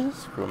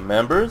is. Crew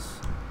members.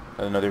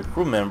 Another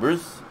crew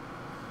members.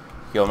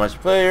 Skill match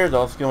players,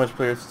 all skill match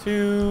players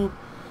too.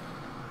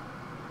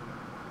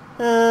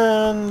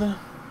 And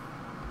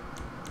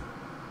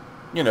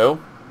you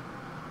know,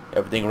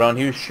 everything around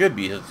here should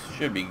be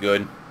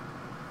good.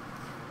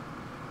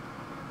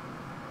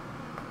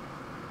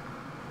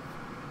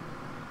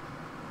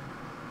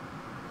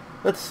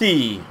 Let's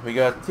see. We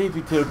got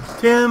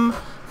Tim,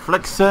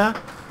 Flexa,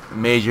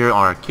 Major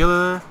R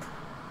Killer,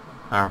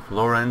 R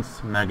Florence,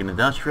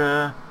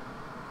 Magnadastra,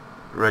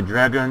 Red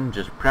Dragon,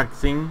 just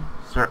practicing,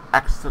 Sir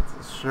X,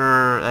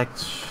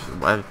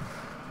 what?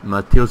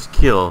 Mateus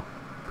Kill,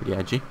 pretty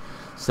edgy.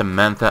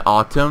 Samantha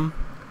Autumn,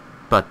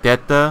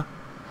 Pateta,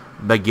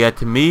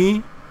 Baguette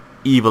Me,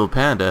 Evil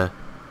Panda,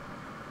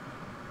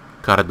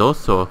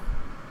 Cardoso,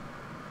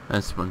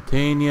 and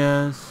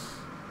Spontaneous.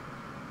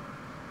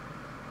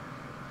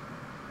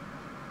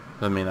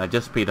 I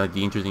just paid like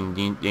the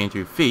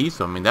entry fee,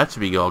 so that should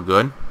be all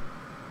good.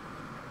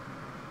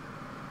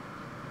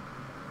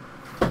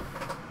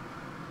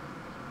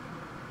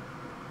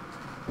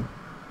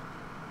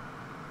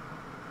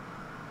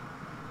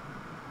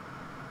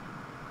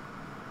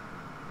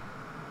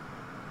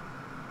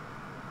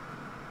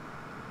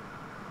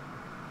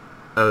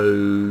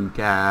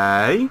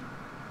 Okay.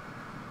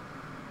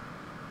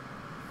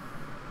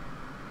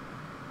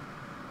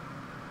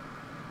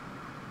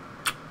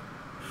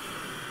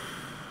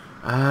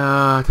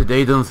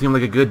 Today doesn't seem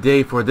like a good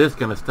day for this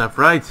kind of stuff,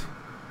 right?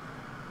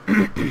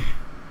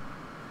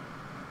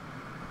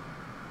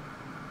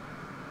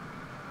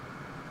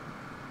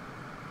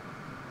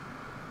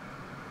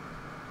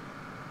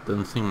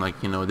 Doesn't seem like,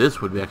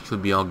 this would actually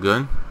be all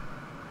good.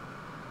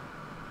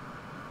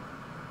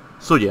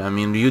 So yeah,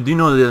 you do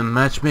know the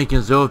matchmaking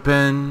is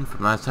open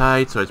from last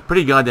height, so it's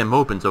pretty goddamn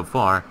open so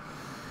far.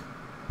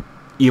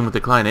 Even with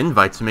the client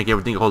invites to make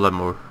everything a whole lot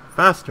more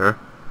faster.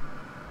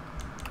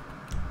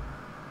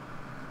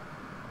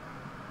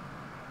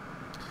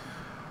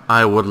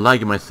 I would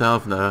like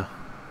myself the...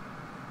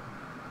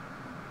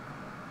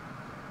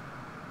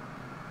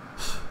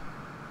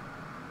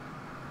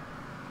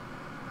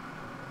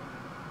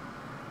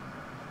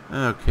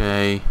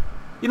 Okay.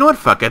 You know what?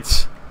 Fuck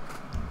it.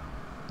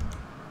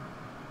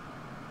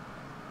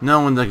 No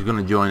one's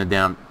gonna join the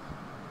damn...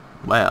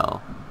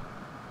 Well...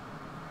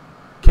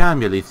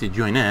 Can at least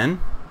join in.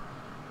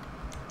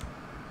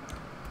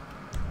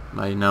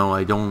 I know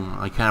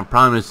I can't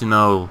promise,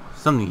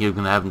 something here's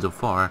gonna happen so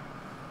far.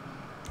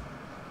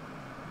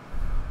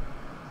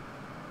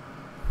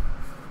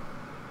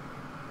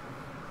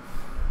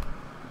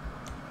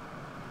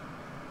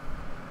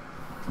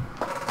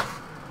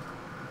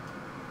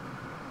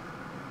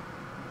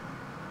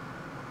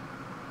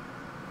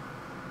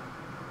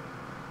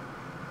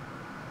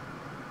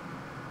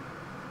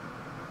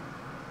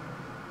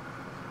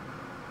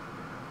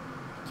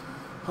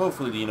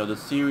 Hopefully, the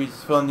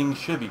series funding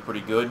should be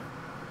pretty good.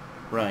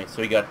 Right,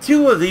 so we got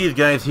two of these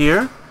guys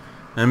here.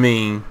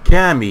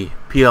 Cammy,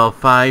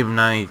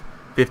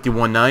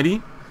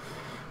 PL5190.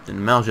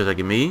 And Mel just like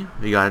me.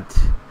 We got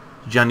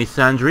Johnny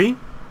Sandry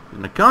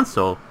in the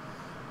console.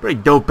 Pretty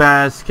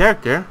dope-ass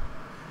character.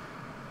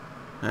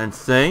 I'd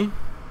say.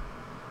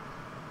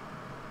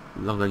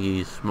 Looks like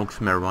he smokes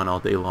marijuana all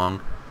day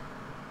long.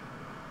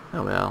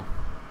 Oh well.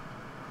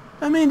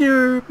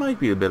 There might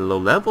be a bit of low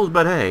levels,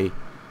 but hey.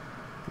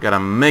 Gotta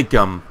make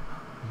them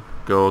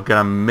go.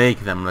 Gotta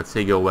make them, let's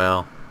say, go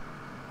well.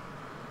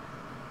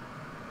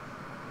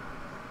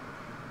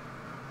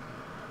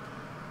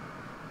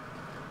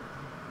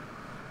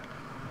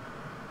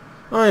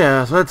 Oh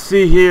yeah, so let's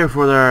see here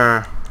for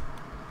the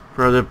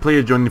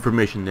player join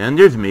information. Then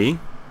there's me.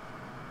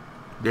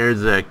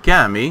 There's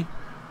Cammy,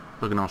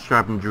 looking all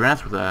sharp and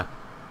dressed with a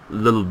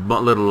little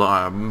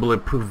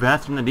bulletproof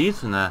vest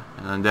underneath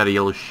and that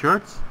yellow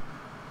shirts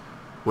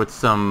with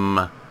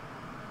some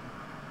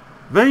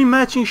very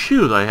matching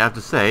shoes, I have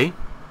to say.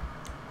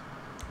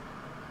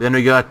 Then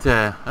we got,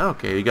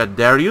 okay, we got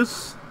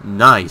Darius.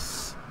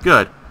 Nice.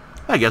 Good.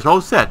 I guess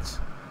all set.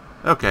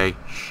 Okay,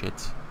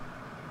 shit.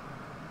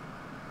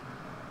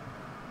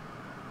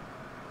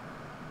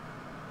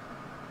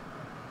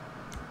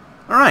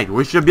 Alright,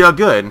 we should be all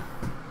good.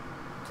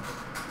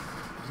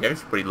 Yeah,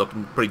 it's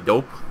looking pretty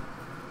dope.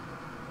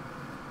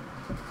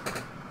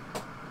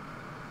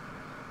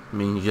 I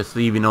mean, you just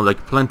leave, you know,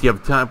 like plenty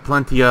of time,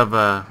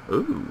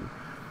 ooh.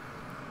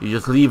 You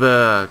just leave,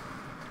 you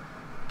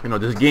know,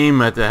 this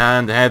game at the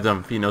heads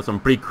of, you know, some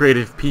pretty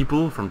creative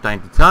people from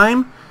time to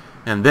time,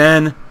 and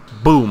then,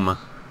 boom,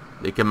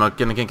 they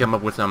can come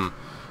up with some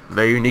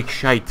very unique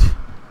shite.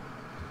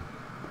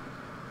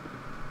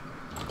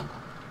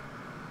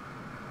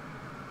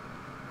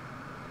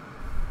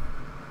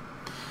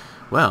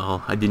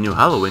 Well, I didn't know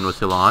Halloween was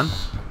still on.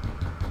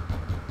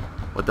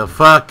 What the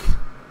fuck?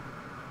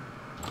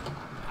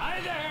 Hi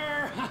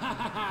there!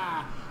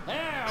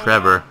 Hey,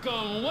 Trevor.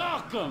 Welcome,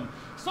 welcome.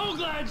 So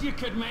glad you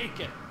could make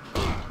it.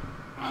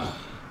 Now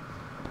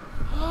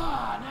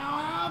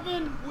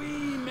haven't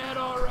we met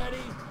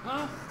already?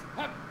 Huh?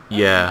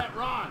 Yeah. Have you met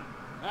Ron?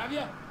 Have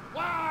you?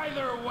 Well,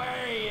 either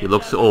way, He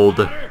looks old.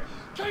 matter.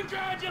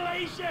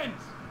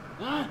 Congratulations!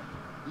 Huh?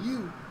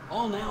 You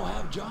all now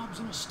have jobs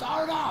in a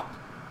startup.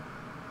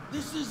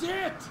 This is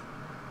it!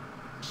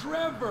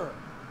 Trevor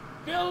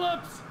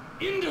Phillips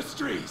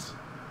Industries!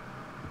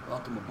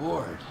 Welcome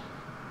aboard.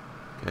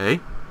 Okay.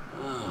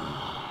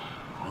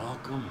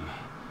 Welcome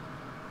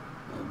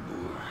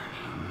aboard.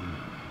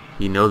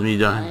 He knows me I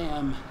done.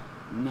 am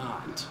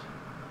not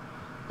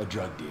a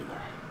drug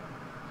dealer.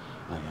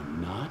 I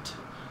am not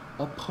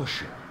a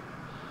pusher.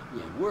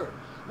 Yeah, we're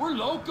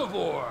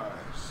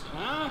locavores,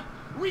 huh?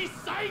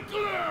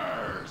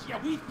 Recyclers! Yeah,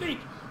 we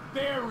think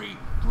very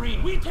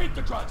green. We take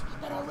the drugs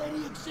that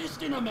already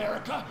exist in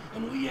America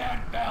and we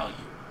add value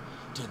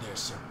to their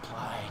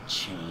supply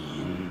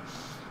chain.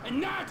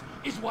 And that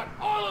is what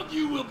all of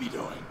you will be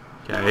doing.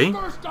 Okay.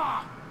 Now, first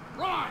off,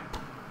 Ron,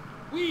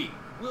 we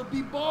will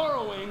be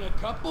borrowing a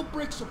couple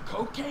bricks of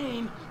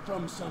cocaine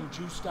from some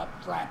juiced up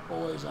frat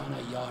boys on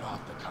a yacht off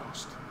the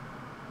coast.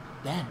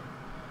 Then,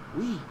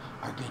 we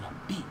are gonna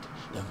beat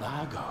the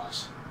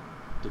Vagos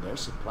to their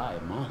supply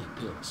of Molly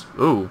pills.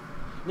 Ooh.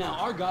 Now,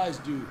 our guys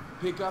do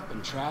pickup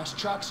and trash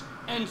trucks,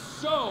 and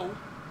so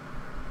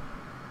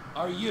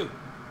are you.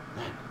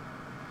 Then,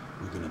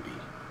 we're gonna be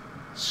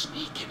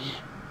sneaking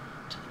in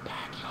to the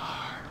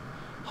backyard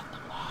of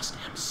the lost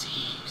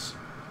MCs.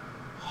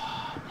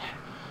 Oh, and then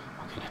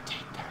we're gonna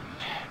take their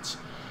meds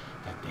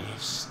that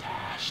they've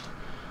stashed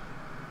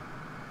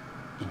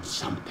in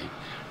something.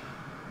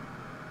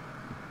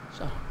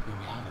 So, here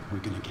we have it. We're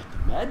gonna get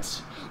the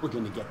meds, we're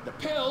gonna get the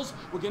pills,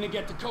 we're gonna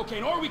get the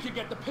cocaine, or we could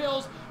get the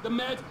pills, the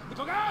meds, the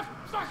cocaine,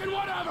 fucking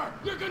whatever!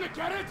 You're gonna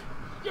get it,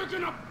 you're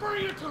gonna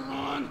bring it to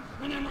Ron,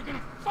 and then we're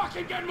gonna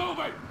fucking get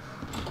moving!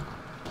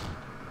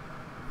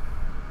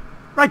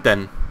 Right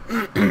then.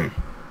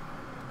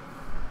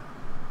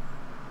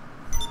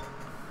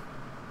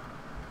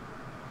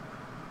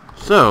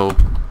 So,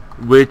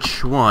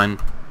 which one?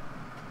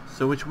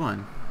 Which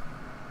one?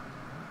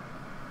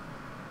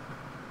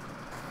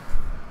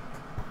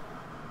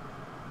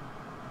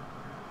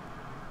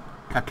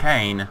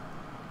 Cocaine.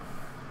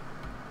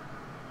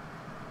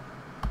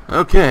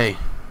 Okay.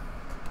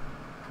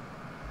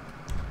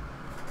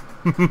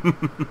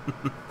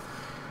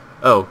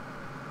 Oh.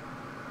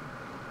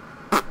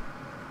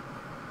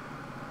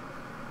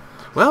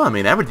 Well, I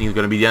mean, everything's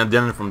gonna be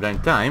done from time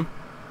to time.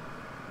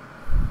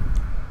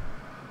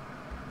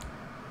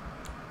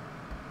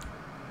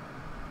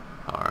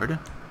 Hard.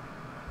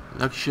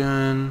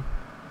 Election.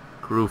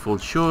 Crew full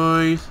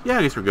choice. Yeah,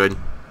 I guess we're good.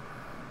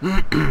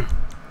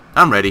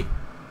 I'm ready.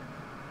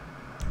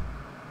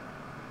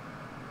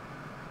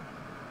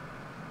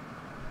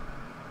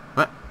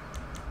 What?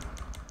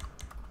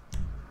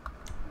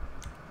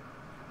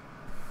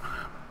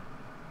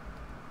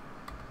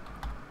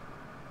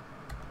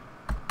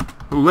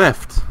 Who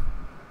left?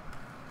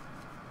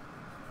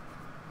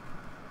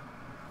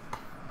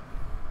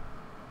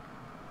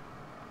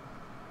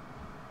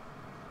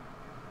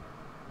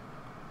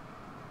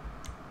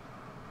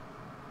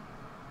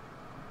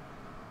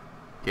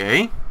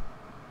 Okay.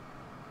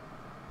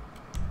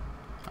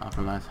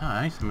 Optimize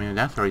heist. I mean,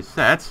 that's already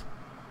set.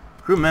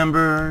 Crew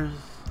members.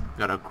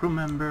 Got a crew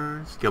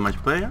member. Skill match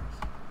players.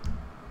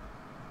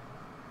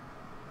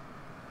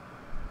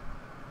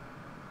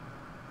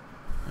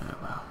 Oh,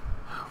 wow.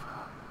 Oh,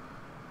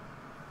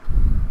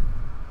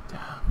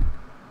 wow.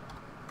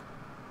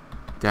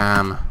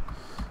 Damn.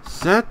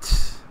 Set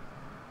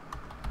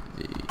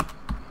the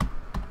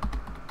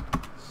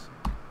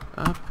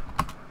up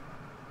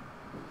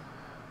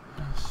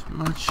as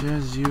much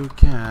as you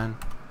can.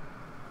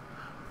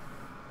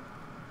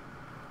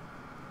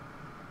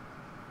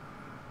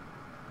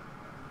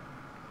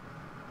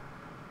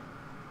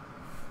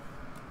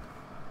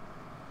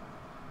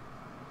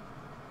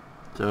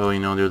 So, you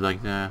know, there's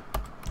like the...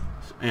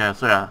 Yeah,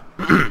 so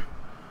yeah.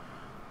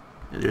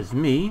 There's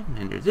me,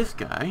 and there's this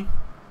guy.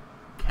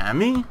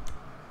 Cammy?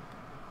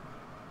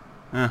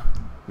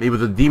 Maybe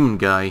the demon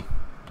guy.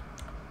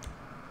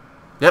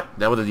 Yep,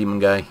 that was the demon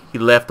guy. He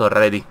left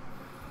already.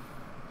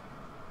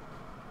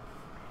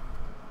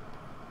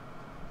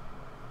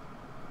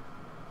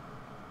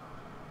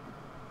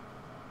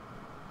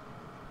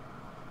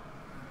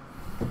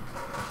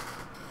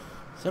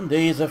 Some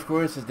days, of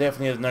course, it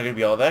definitely is not going to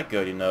be all that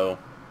good, you know.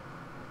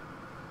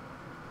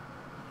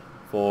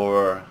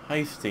 For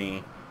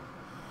heisting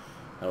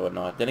and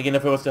whatnot. Then again,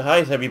 if it was to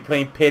heist, I'd be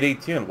playing Payday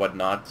 2 and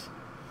whatnot.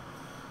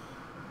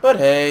 But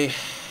hey.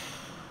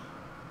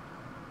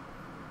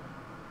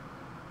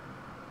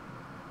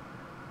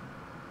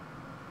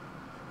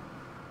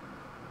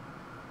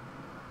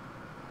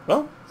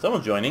 Well,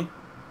 someone's joining.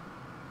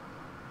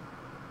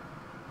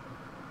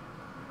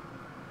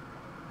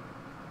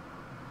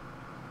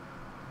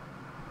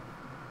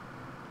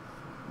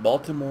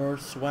 Baltimore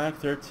Swag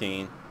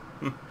 13.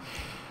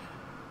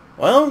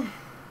 Well,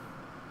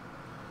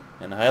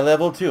 and high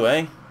level too,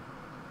 eh?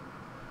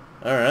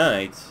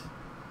 Alright.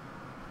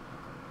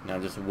 Now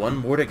just one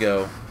more to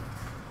go.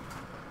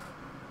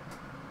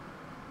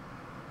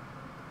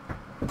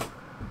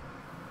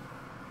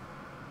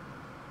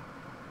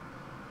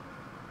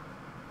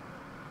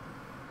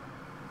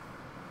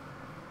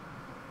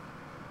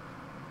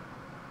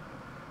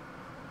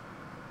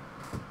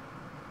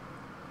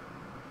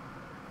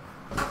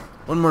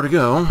 One more to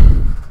go.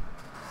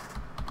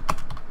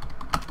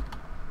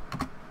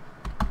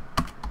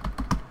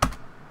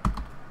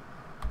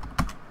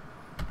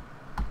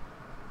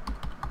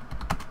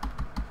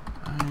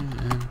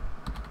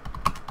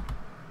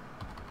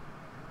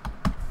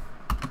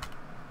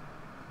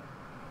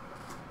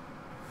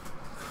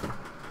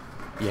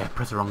 Yeah,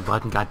 press the wrong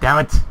button, god damn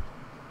it!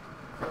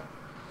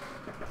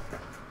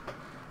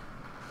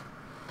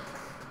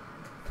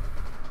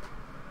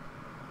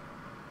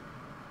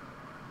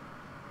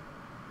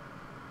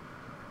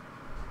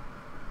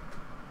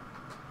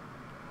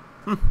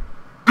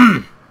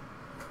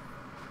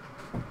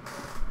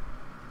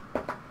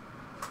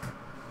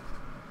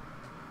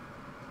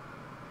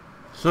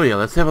 So yeah,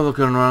 let's have a look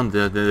around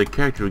the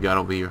character we got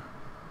over here.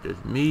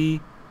 There's me.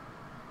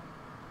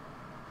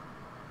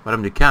 What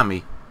happened to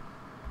Cammy?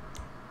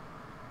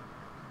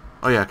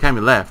 Oh yeah, Cammy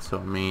left, so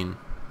I mean...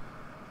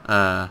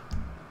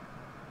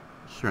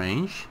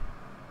 strange.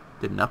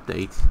 Didn't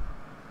update.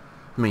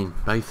 I mean,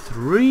 by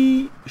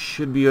 3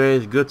 should be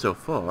as good so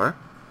far.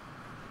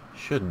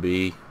 Should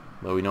be.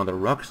 But we know the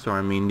Rockstar,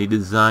 I mean, they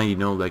designed, you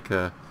know, like,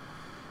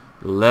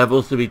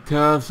 levels to be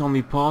tough, it's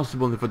only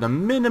possible for the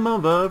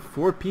minimum of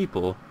 4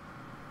 people.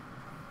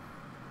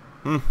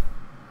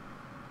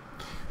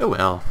 Oh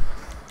well.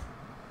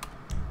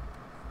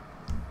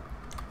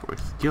 For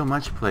skill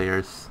match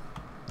players.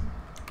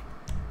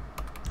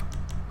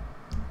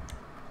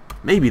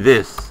 Maybe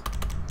this.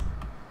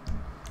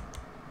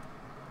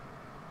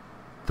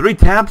 3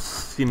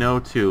 taps, you know,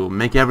 to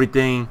make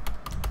everything,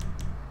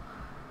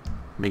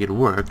 make it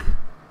work.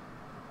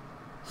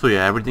 So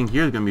yeah, everything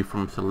here is gonna be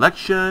from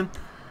selection,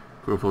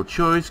 growthful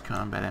choice,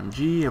 combat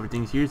MG,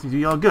 everything's here seems to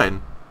be all good.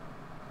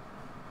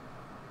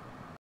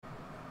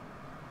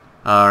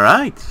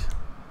 Alright.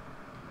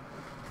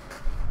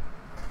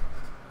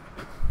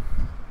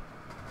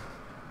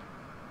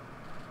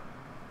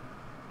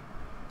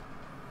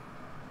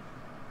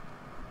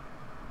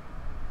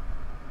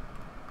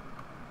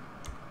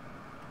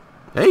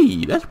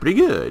 Hey, that's pretty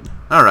good.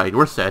 Alright,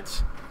 we're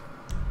set.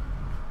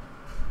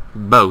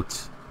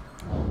 Boat.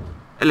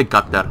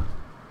 Helicopter.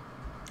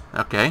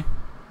 Okay.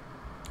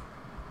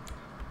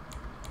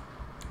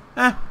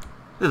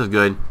 This is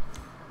good.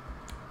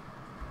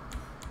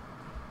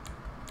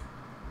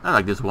 I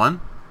like this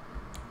one.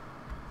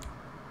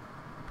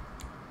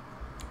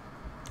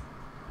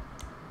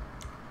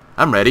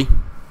 I'm ready.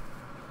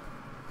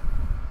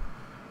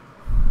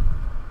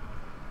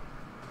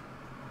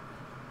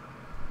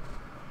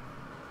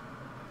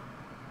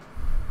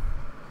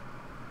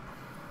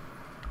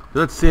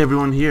 Let's see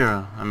everyone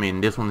here. I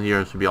mean, this one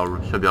here should be all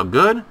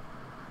good.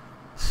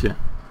 Yeah.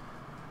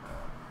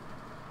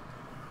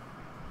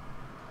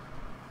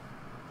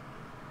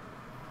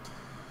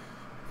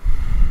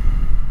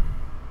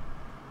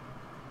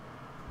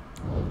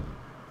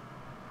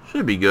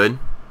 Should be good.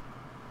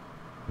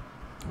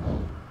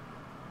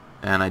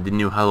 And I didn't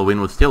know Halloween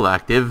was still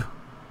active.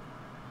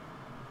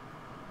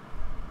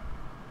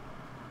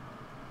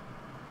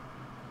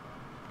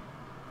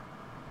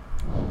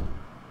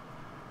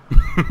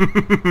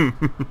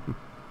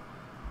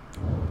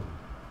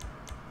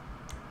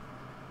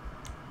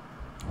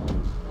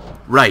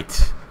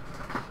 Right.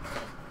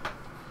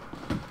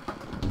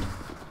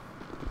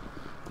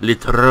 Le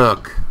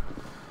truck.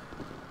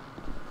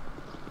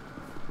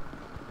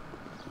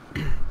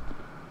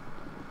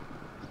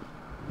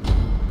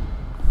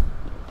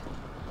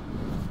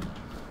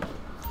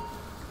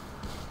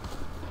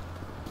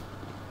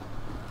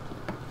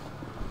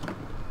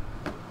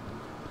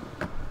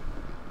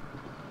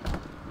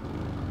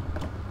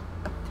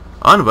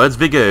 Onwards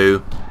we go.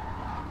 Hey,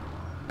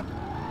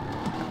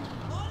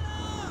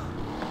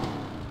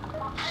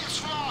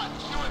 it's Ron.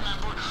 You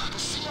remember the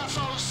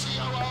CFO,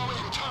 COO,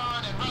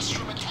 intern, and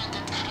restroom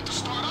attendant at the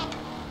startup?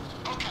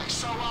 Okay,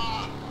 so,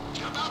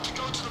 you're about to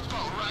go to the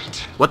boat, right?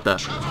 What the?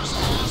 Trevor's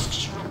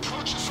asked you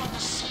approach it from the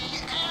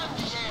sea and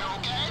the air,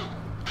 okay?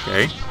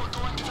 Okay. Half of you are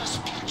going to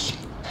Vespucci,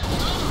 and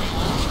the other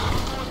half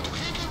are going to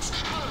Higgins,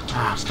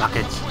 Hallertons, fuck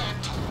it. and North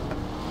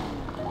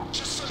Plant.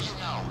 Just so you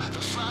know,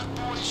 the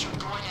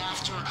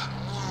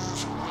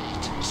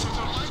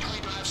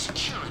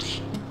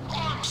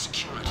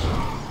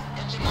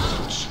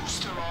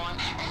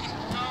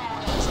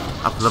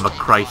love of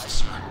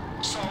Christ.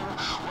 So,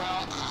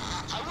 well,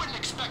 I wouldn't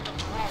expect them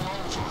to roll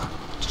over,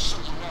 just so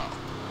you know.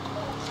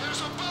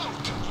 There's a boat.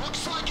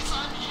 Looks like it's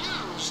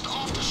unused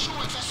off the shore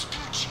of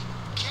Vespucci.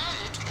 Get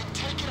it and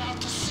take it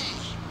out to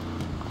sea.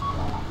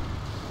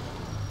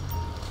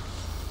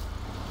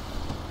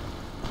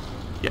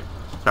 Yeah,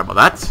 sorry about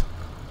that.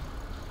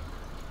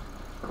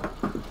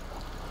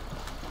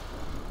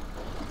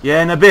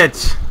 Yeah, in a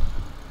bit.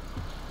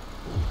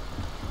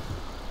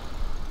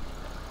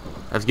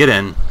 Let's get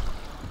in.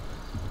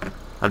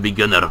 That'd be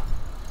Gunner.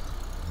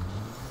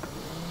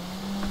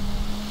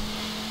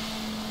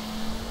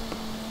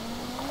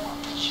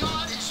 The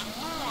yacht is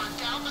moored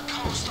down the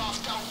coast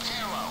off Del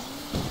Perro.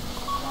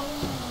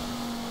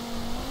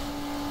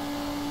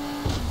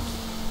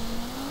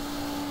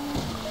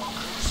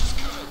 This is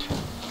good.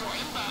 You're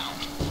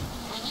inbound.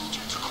 We need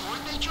you to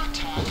coordinate your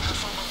attack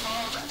from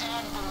above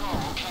and below,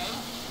 okay?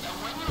 And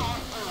when you're on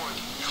board,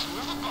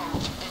 clear the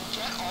boat and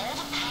get all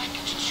the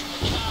packages from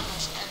the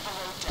cabins and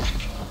below deck.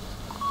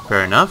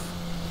 Fair enough.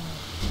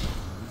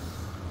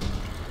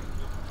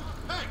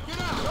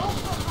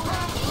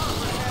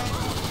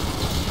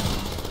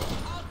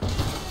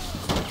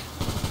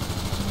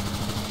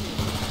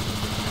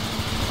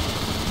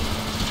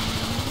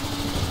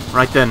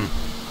 Right then.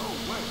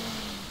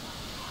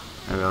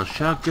 There we go,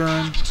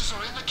 shotgun. Packages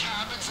are in the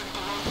cabins and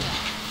below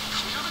deck.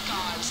 Clear the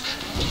guys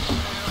and get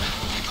in there and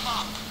pick them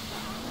up.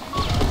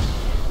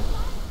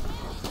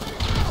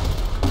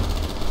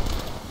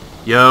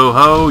 Yo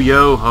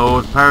ho,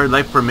 it's pirate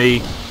life for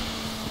me.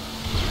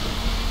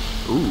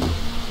 Ooh.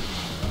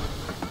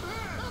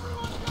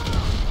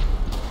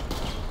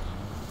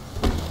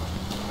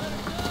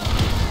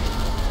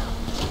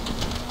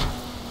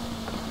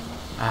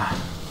 Ah.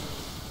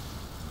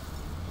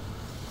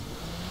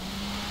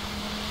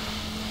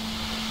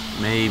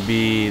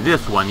 Maybe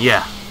this one,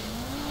 yeah.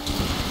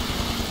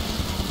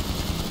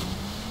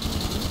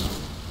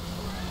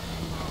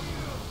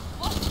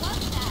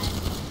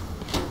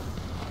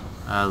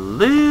 A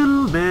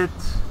little bit.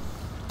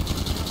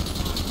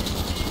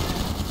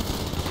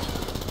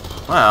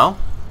 Well,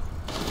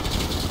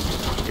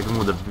 if we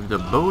move the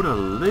boat a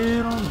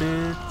little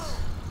bit.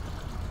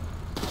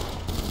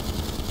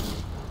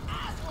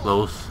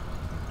 Close.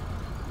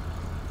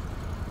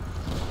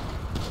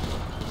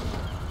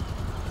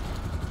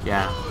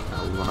 Yeah,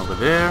 one over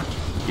there.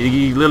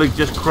 He literally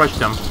just crushed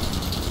him.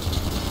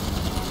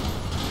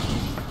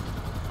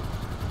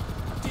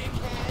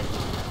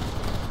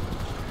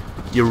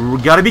 You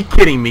gotta be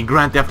kidding me,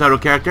 Grand Theft Auto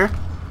character.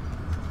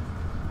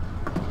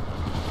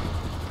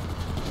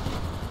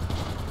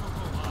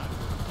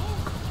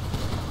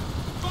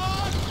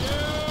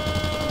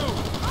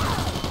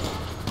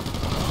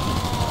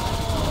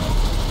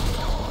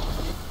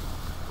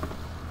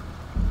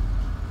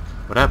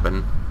 What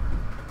happened?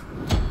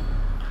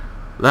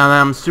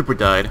 Lam super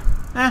died.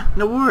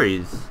 No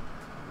worries.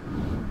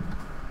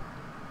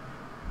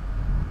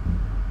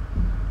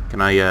 Can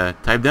I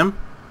type them?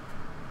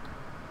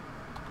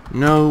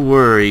 No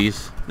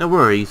worries. No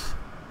worries.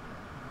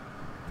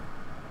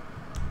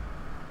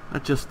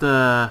 Let's just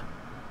okay,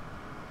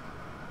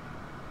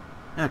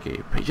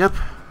 page up.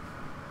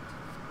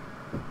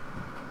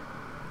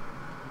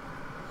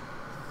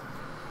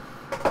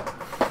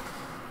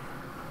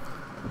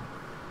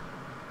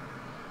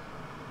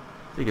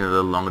 Taking a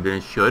little longer than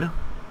it should.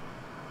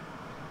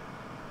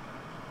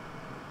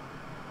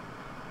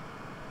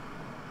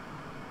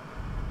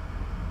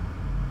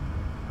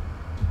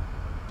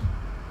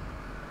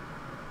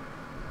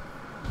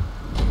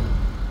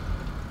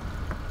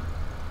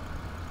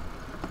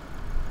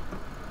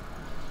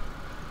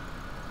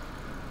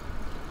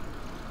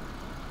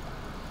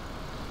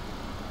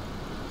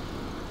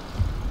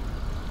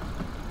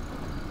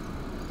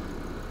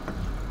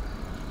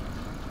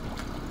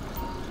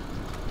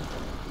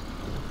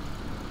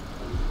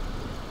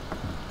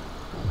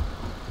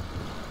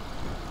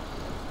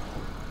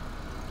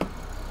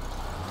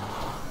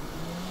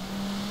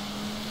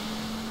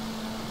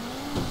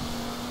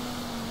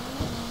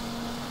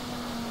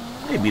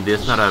 Maybe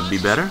this ought to be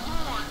better.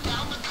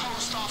 Down the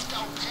coast off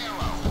Del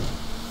Perro.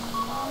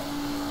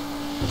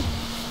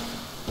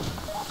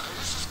 Okay,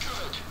 this is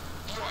good.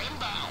 You're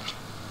inbound.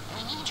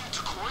 We need you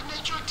to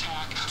coordinate your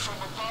attack from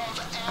above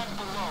and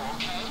below,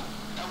 okay?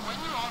 And when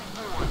you're on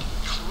board,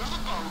 clear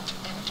the boat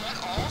and get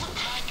all the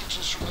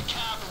packages from the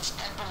cabins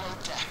and below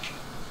deck.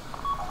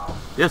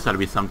 This ought to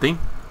be something.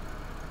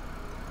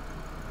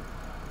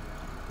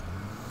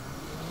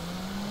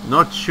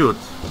 Not shoot.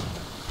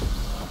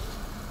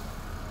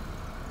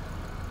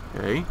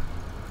 Okay.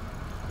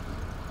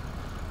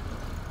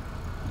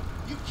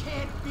 You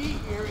can't be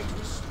here, it's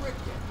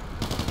restricted.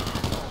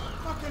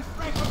 Fucking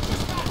Franco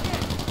just got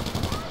hit.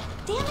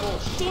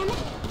 Damn it.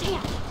 Hey,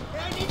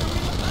 I need to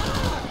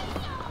reload.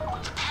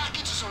 The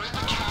packages are in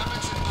the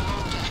cabins and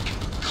below deck.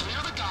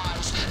 Clear the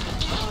guys and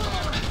get in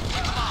there and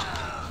pick them up.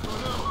 Oh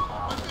no,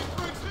 I think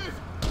Frank's hit.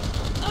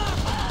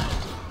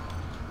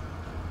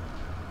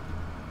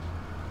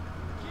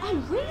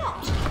 Unreal.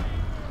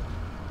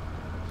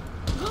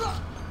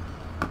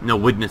 No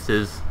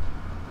witnesses.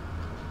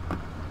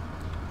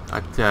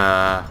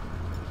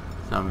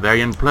 some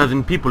very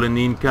unpleasant people in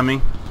the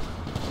incoming.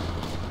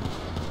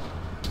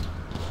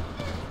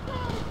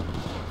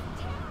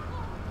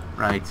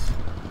 Right.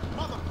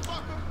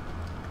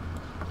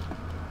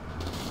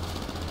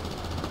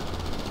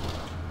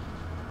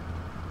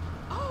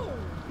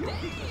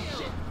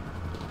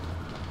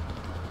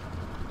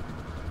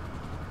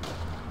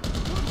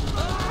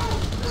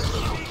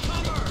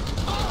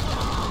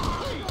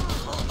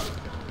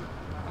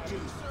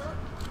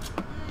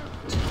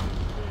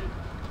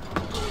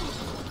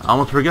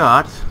 Almost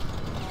forgot.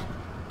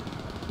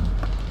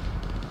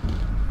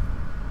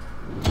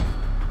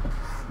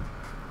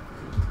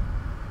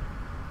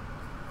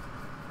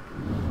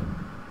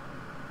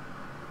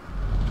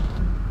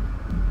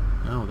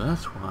 Oh,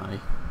 that's why.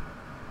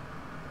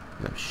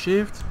 We have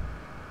shift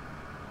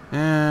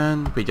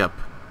and page up.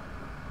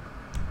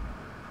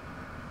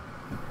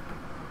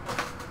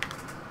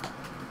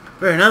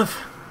 Fair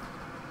enough.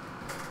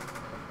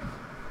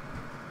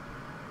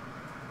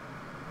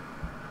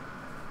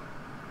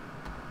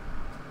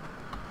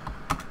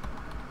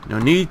 No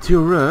need to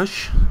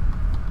rush.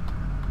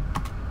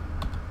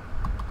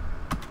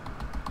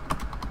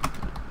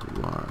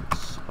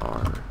 Rewards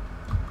are.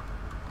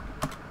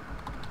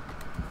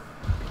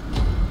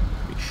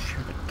 Make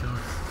sure to go.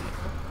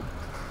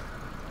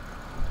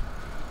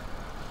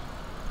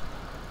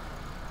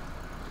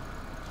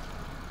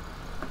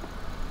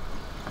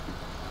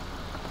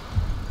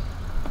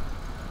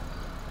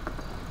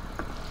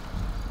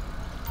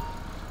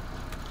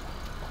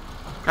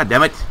 God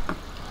damn it.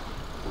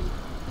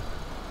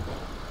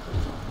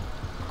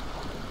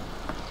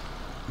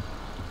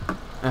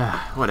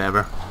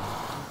 Whatever.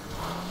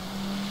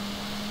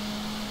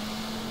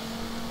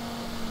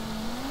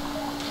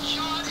 The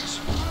yacht is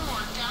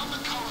moored down the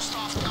coast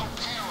off Del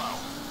Perro.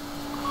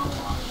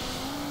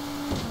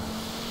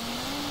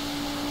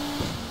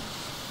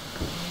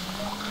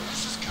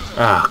 This is good.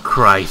 Ah,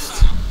 Christ.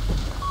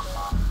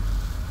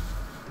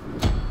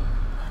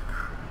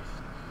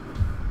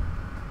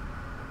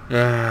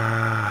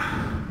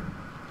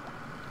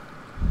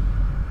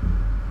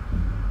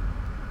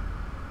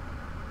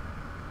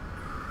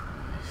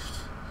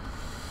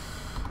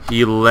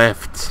 He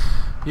left.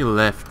 He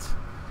left.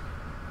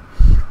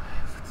 He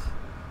left.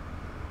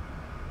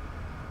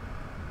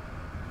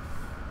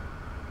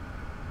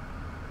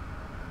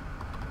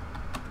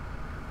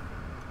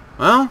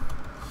 Well,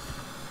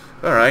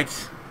 alright.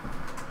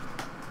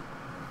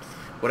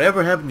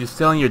 Whatever happened to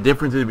selling your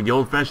differences in the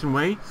old-fashioned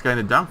way? It's kind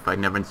of dogfight,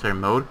 never in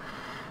certain mode.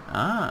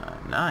 Ah,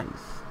 nice.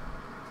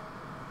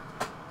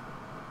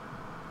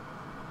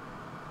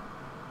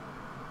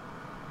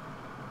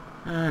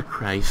 Ah,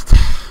 Christ.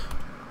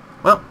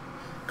 Well,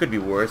 could be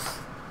worse.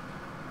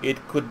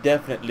 It could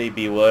definitely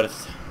be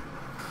worse.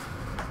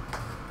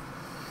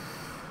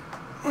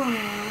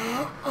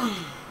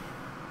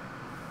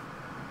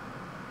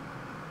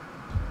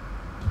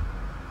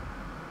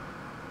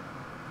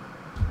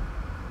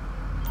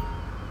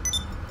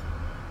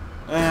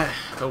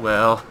 Oh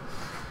well.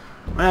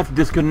 I have to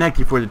disconnect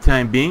you for the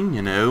time being,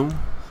 you know.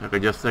 So I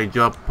could just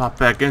pop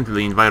back into the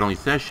invite-only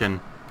session.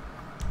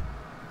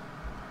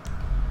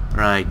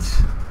 Right.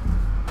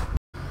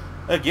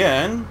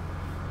 Again,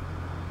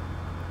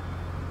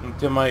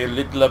 into my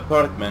little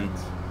apartment.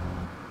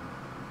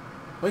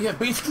 Well, yeah,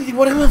 basically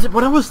what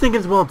I was thinking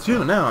as well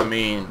too. Now, I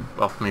mean,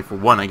 for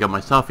one, I got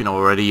myself, you know,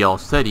 already all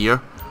set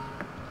here.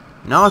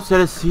 Not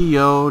set as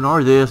CEO,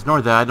 nor this,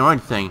 nor that, nor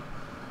anything.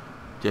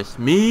 Just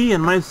me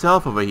and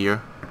myself over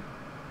here.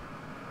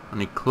 On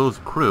a close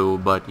crew,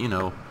 but you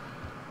know,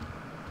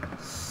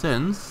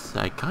 since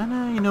I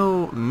kinda, you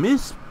know,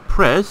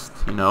 mispressed,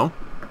 you know.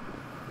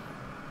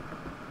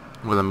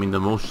 Well, I mean, the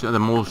most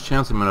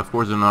chance, I mean, of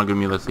course, they're not gonna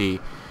be, let's see,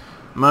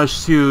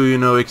 much to, you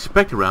know,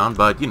 expect around,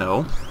 but, you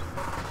know,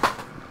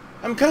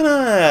 I'm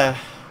kinda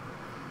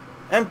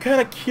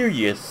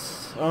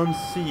curious on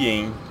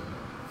seeing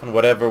on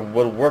whatever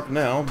will work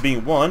now,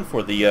 being one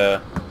for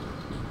the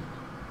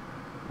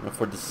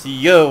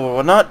CEO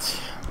or not.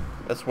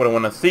 That's what I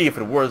want to see, if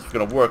it works, if it's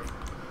gonna work.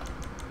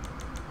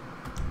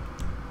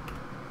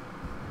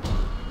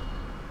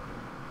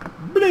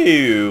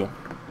 Blue.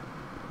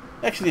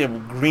 Actually, a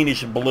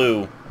greenish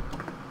blue.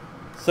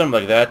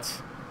 Something like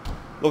that.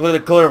 Look like the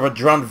color of a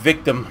drowned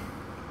victim.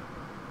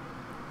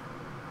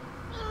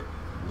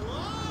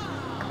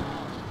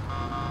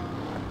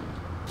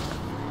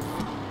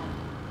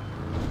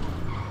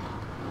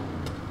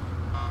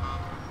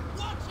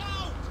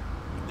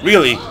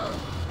 Really?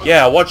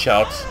 Yeah, watch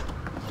out.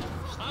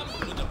 I'm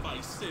going to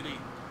Vice City.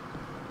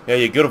 Yeah,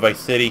 you go to Vice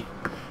City.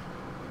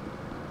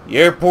 The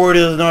airport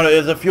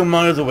is a few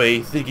miles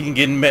away. Think you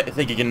can make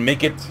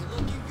it?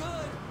 Looking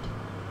good.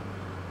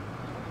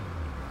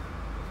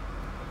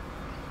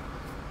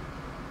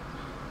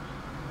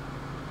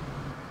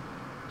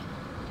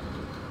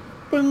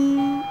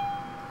 Bing.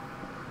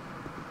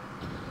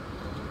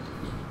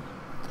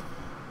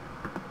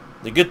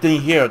 The good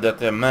thing here that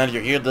the manager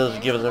here does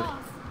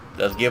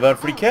give out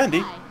free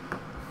candy.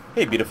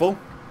 Hey, beautiful.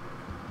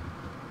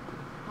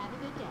 Have a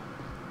good day.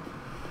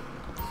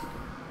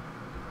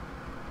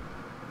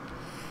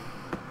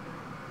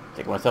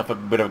 myself a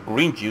bit of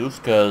green juice,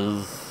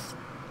 because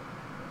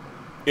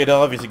it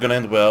obviously gonna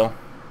end well.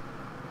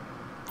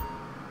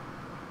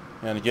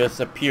 And it just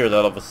appeared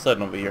all of a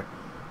sudden over here.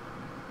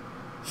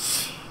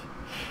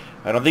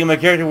 I don't think my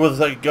character was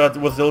a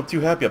little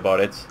too happy about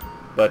it,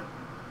 but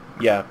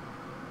yeah.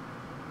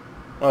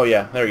 Oh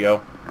yeah, there you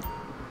go.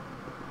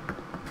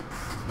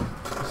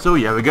 So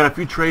yeah, we got a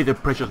few trays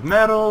of precious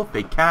metal,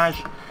 fake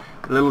cash,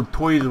 little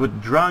toys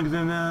with drugs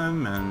in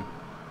them, and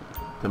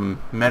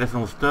some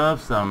medicinal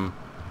stuff, some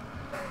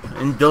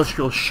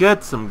industrial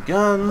shit, some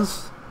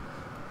guns.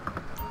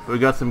 We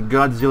got some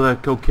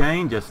Godzilla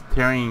cocaine, just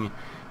you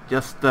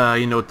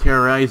know,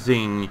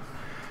 terrorizing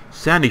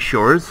sandy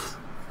shores.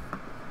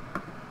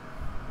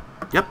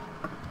 Yep.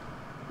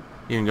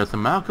 Even got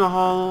some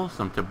alcohol,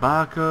 some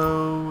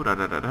tobacco,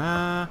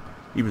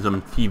 even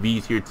some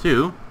TVs here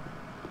too.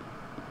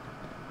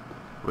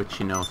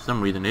 Which, you know,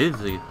 some reason is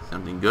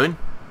something good.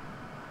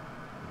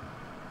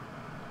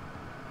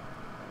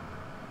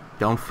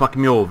 Don't fuck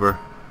me over.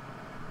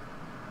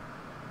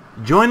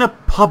 Join a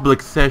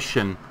public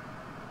session.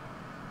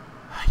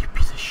 You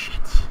piece of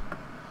shit.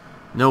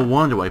 No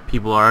wonder why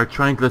people are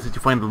trying to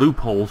find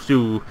loopholes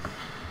to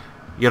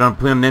get on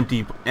play on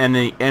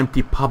an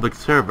empty public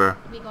server. Are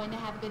we going to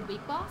have a good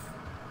week, boss?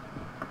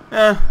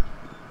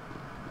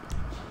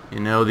 You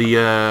know, the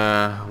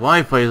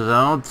Wi-Fi is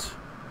out.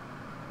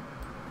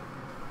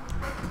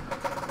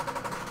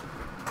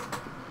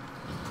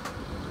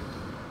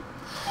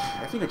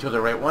 I think I chose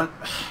the right one.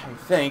 I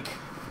think.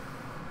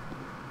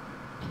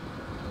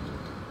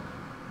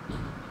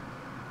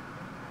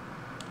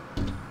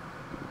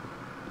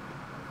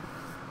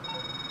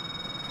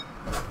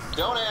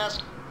 Don't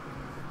ask.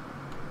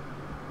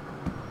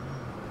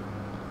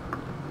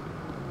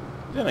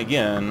 Then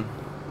again,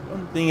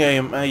 one thing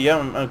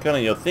I'm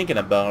kind of thinking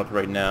about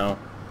right now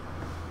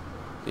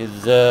is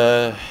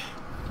GTA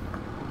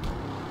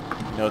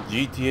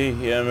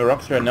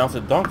Rockstar announced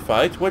a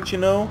dogfight, which, you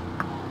know,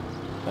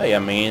 hey, I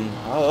mean,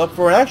 I'll up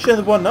for action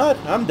and whatnot.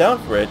 I'm down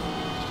for it.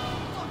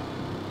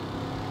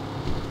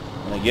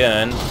 And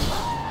again,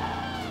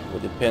 it will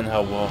depend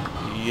how well,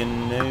 you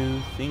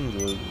know, things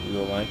will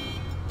go like.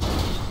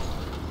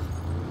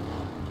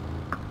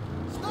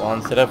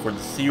 Spawn set up for the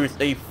Series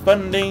A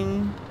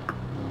funding.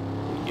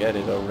 We get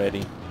it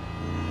already.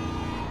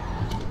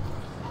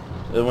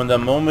 When the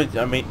moment,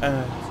 I mean,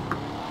 I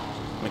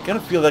kind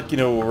of feel like, you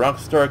know,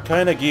 Rockstar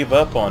kind of gave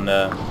up on,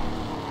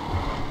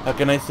 how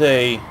can I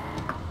say,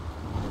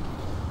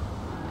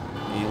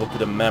 you look at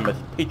the Mammoth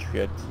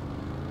Patriot.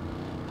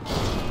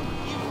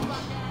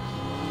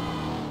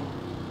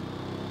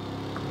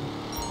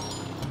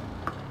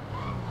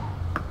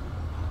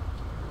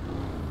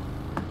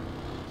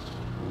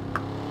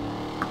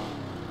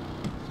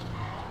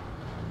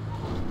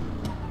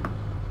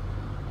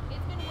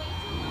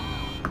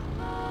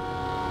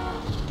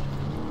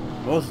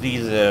 Most of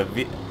these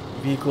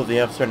vehicles, they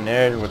have certain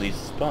areas where they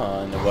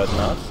spawn and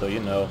whatnot, so, you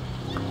know,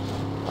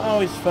 I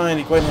always find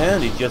it quite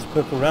handy to just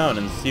poke around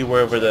and see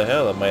wherever the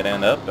hell it might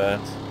end up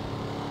at.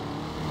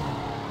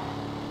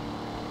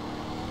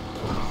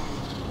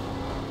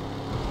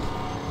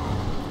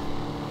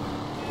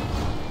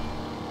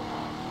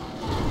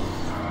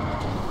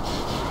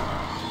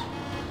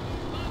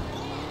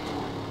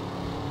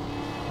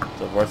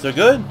 So far so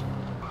good.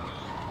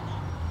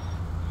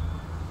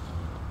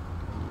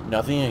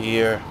 Nothing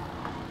here.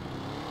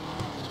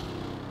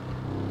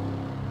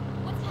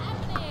 What's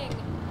happening?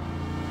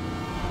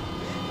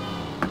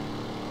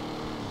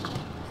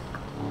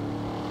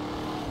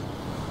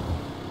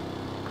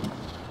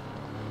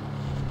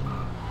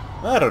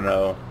 I don't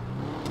know.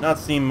 Not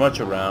seeing much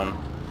around.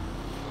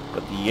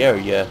 But the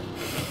area...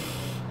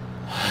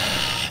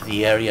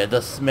 the area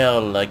does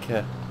smell like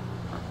the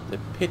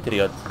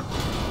Patriot.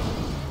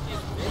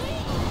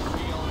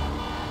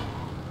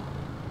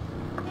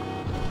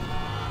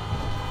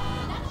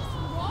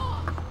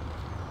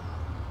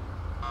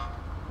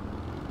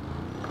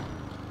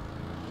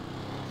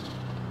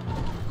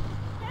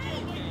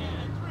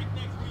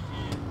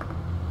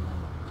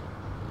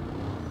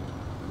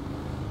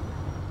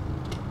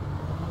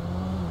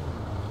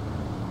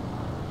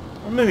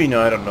 Maybe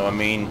no, I don't know. I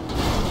mean,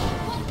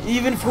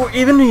 even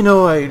you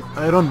know, I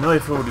don't know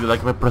if it would be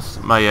like my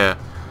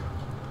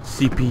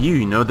CPU.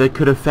 You know, that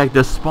could affect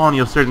the spawning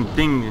of certain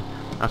things,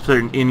 of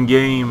certain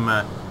in-game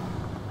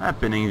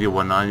happenings and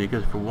whatnot.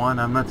 Because for one,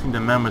 I'm not seeing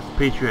the Mammoth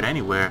Patriot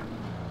anywhere.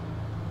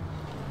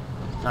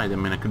 I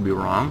mean, I could be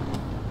wrong.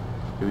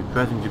 Could be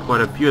passing to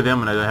quite a few of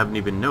them, and I haven't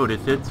even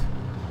noticed it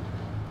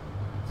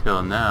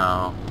till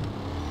now.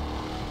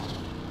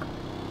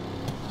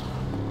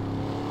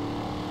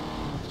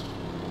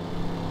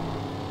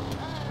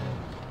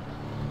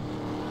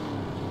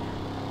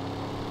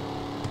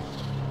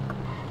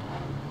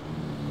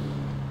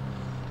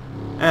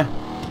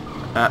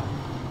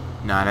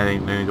 Nah, that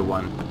ain't the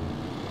one.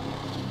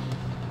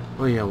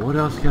 Oh yeah, what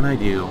else can I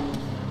do?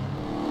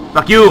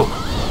 Fuck you!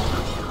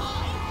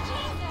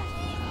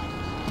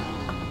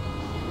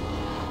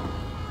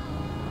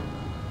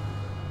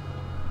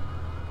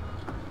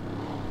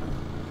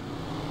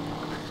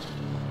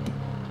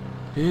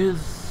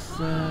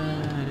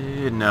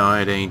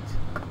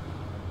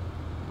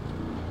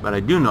 But I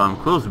do know I'm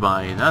close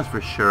by, that's for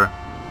sure.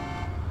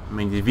 I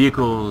mean, these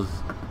vehicles,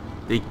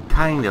 they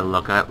kinda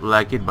look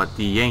like it, but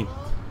they ain't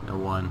the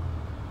one.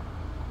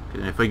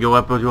 And if I go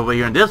up over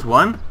here in this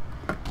one,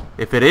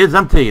 if it is,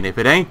 I'm taking it. If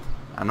it ain't,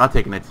 I'm not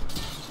taking it.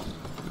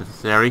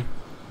 Necessary.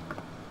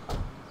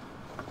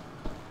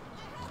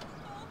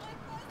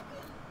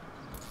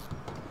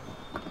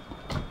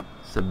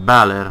 It's a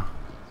ballad.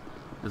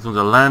 This one's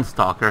a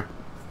landstalker.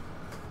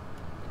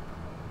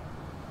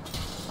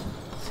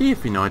 See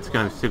if you know it's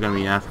still gonna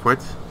be asked for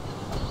it.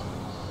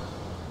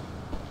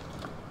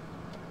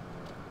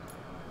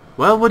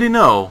 Well, what do you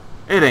know?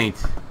 It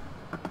ain't.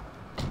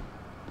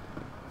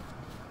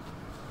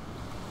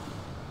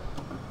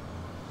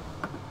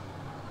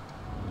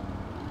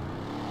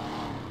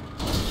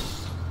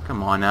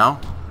 Come on now.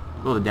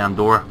 Go to the damn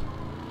door.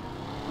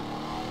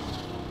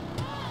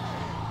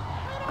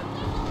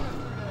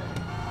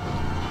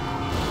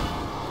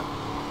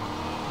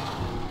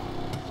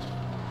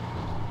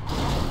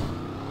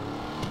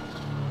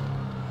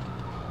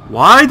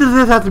 Why does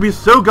this have to be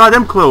so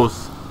goddamn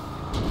close?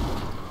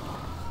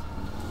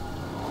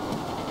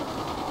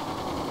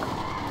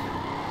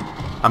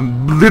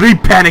 I'm literally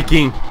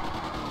panicking.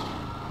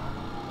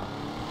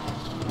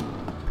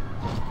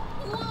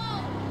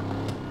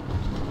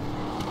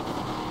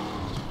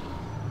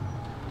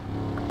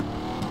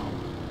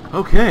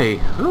 Okay.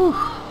 Whew.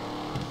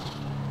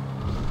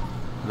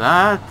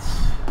 That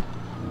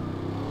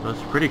was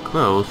pretty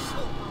close.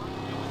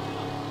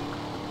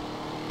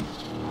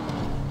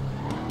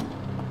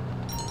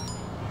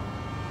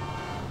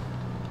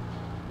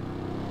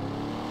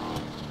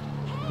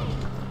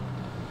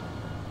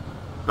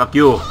 Fuck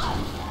you.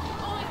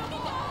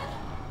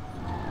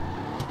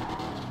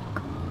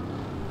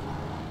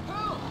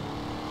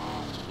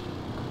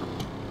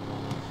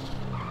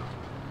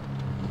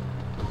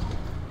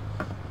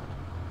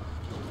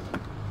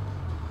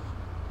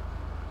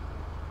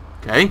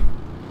 Okay.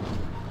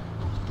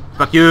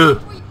 Fuck you.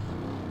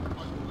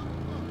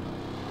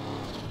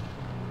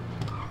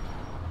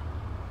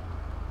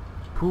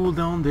 Pull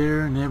down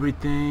there and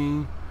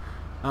everything.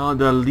 Oh,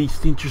 the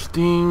least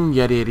interesting.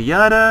 Yada yada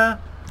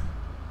yada.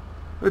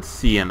 Let's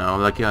see, you know,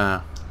 like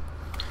at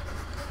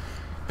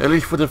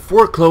least for the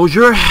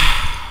foreclosure.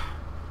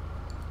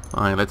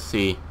 Alright, let's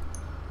see.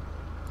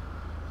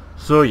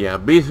 So yeah,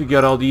 basically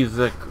got all these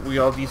we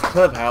got all these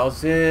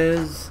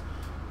clubhouses.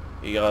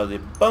 You got all the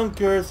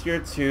bunkers here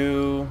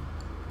too.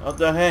 All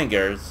the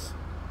hangars.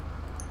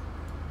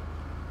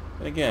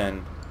 And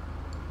again,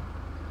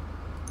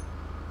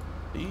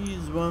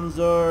 these ones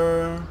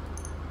are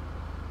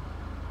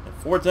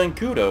Fort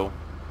Zancudo.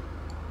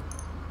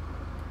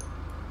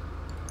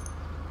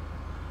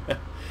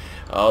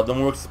 Oh, the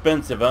more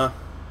expensive, huh?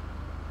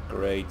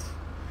 Great.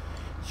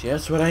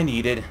 Just what I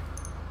needed.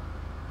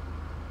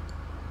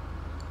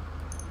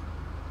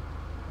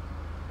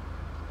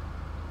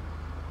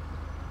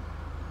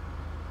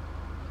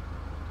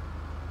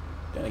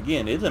 Then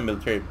again, it is a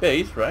military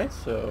base, right?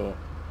 So,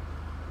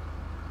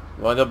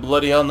 why the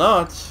bloody hell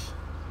not?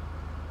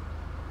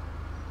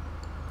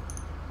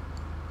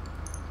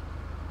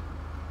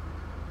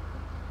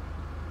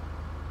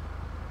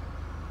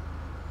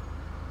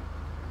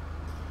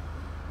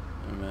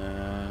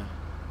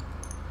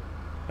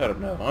 I don't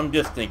know. I'm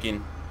just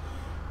thinking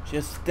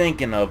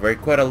over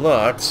it quite a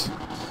lot.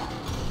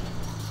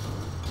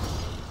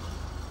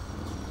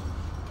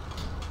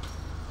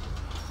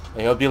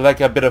 I hope you like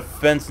a bit of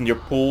fence in your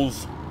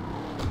pools.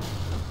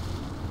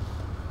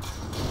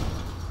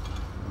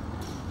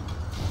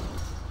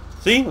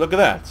 See? Look at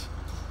that.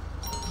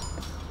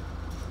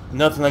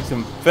 Nothing like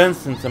some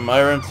fence and some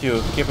iron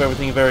to keep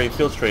everything very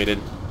filtrated.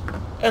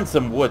 And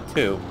some wood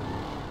too.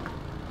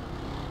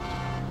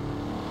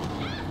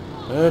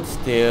 But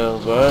still.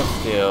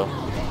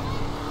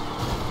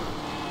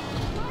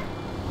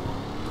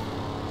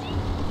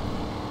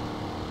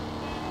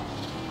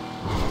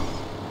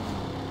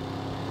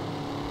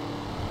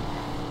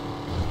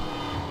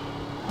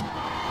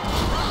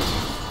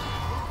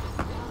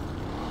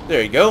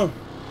 There you go.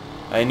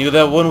 I knew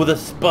that one was a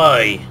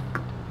spy.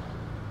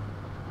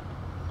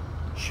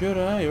 Should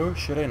I or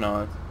should I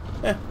not?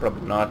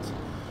 Probably not.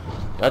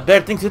 Got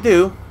better things to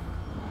do.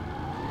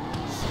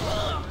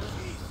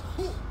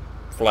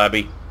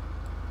 Flabby.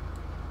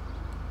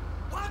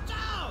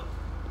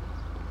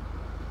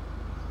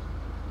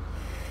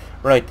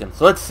 Right then,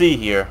 so let's see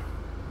here.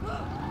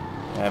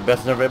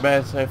 Best never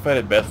best. I find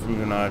it best for me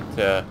to not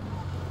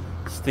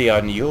stay out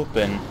in the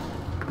open.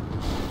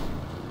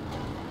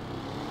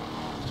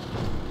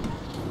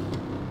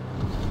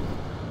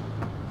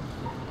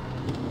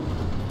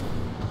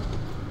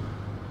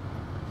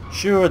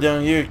 Sure,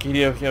 down here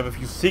you have a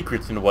few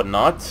secrets and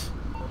whatnot,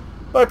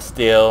 but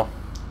still.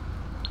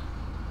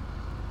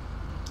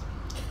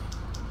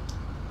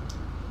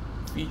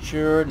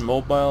 Featured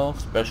mobile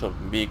special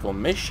vehicle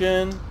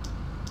mission.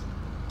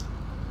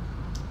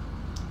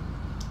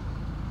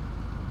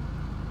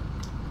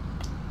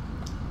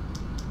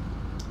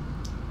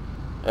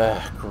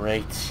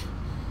 Great.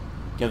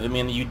 Because I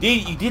mean, you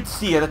did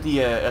see it at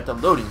the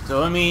loading,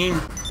 so I mean,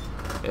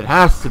 it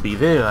has to be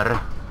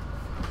there.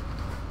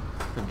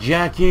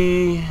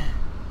 Jackie.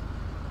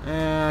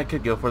 I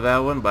could go for that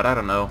one, but I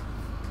don't know.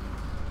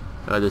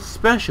 The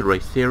Special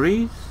Race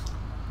Series.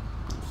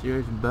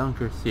 Series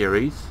Bunker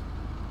Series.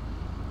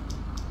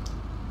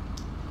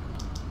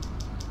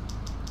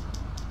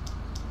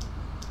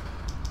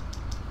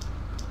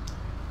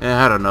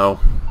 I don't know.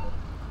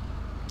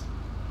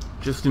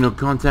 Just, you know,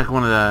 contact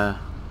one of the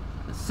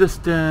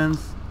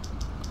assistants.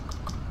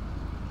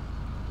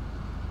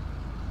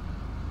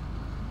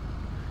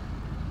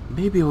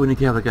 Maybe we need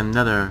to have like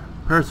another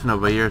person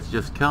over here to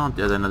just count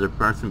as another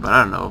person, but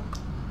I don't know.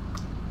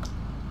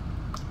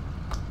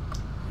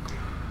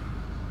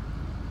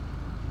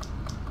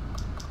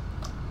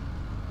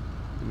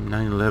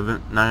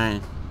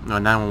 No,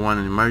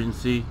 911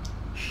 emergency.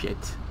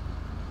 Shit.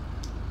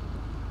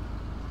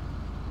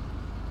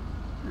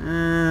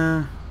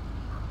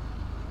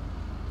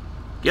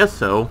 Guess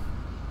so.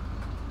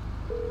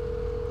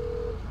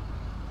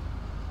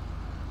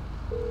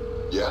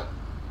 Yeah?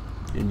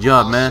 Good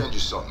job, I'll man. send you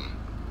something.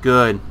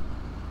 Good.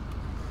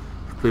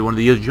 Hopefully one of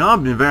these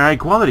jobs in very high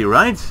quality,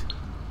 right?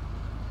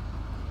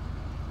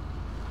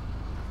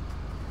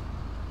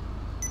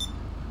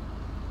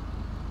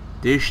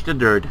 Dish the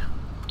dirt.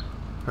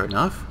 Fair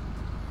enough.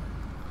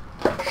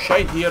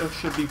 Shite here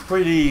should be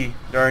pretty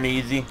darn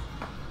easy.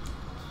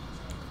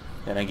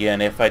 And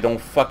again, if I don't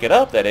fuck it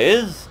up, that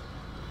is.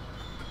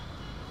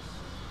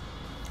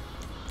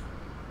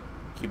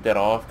 Keep that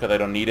off because I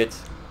don't need it.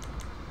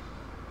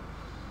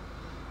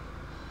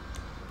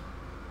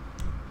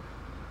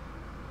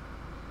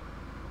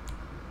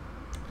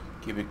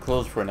 Keep it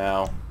closed for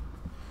now.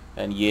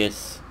 And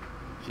yes,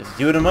 just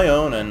do it on my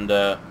own and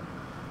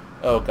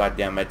oh god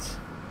damn it.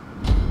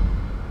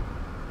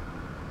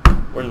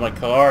 Where's my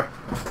car?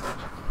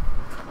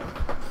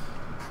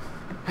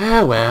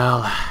 Ah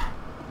well. I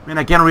mean,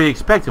 I can't really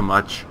expect too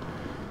much.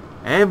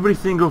 Every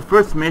single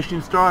first mission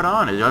you start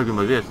on is arguing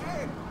like this.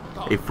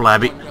 Hey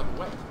Flabby.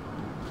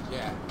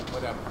 Yeah,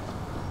 whatever.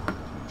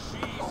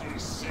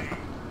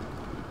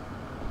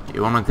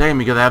 You wanna take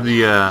me because I have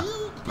the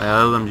my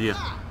LMG.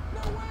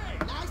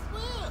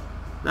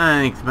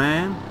 Thanks,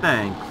 man.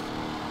 Thanks.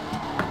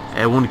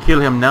 I won't kill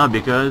him now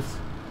because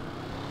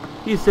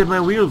he said my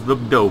wheels look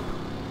dope.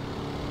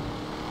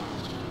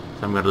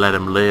 So I'm gonna let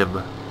him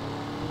live.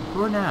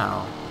 For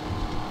now.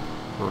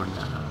 For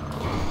now.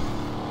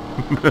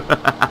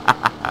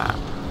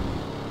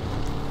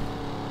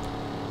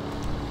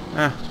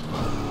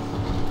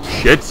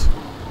 Shit.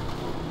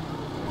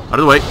 Out of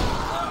the way.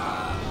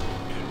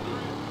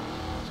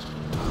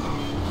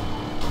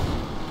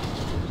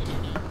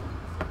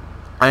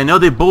 I know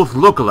they both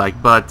look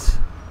alike, but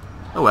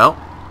oh well.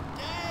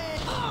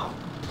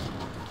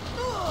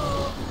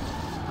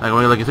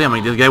 Like I say, I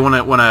mean, this guy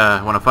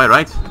wanna fight,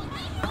 right?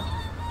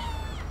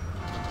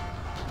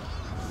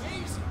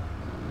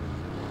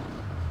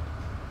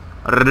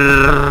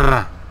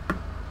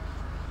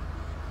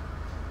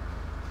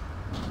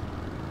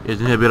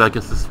 Isn't it a bit like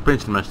a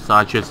suspension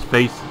massage his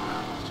face,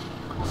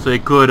 so he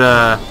could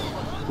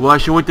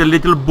wash away the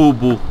little boo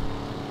boo?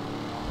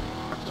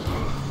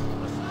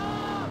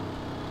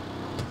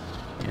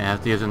 Yeah,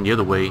 if he isn't the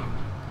other way.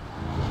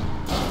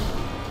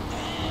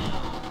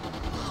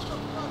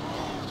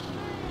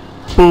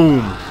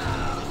 Boom!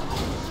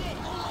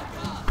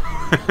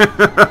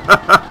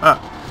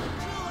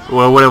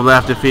 Well, would have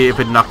laughed if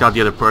it knocked out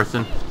the other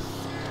person.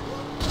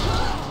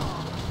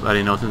 But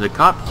he knows since the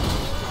cop.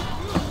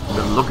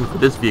 Been looking for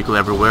this vehicle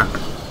everywhere.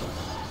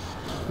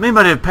 Maybe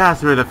might have passed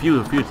through it a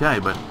few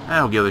times, but I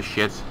don't give a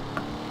shit.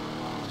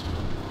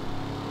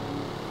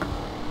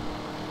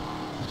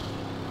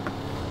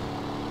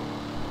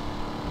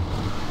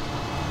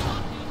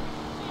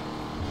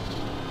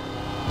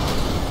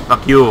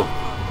 Fuck you.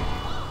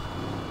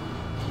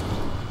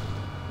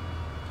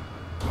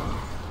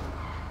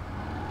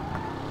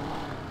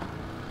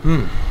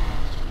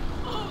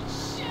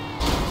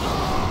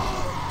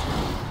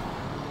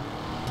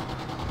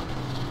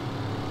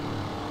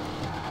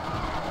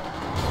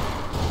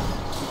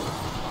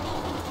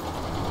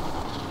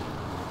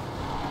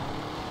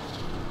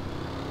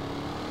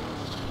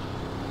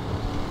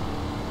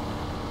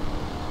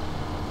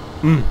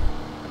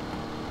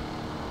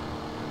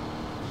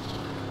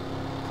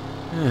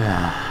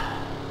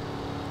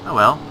 Oh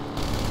well.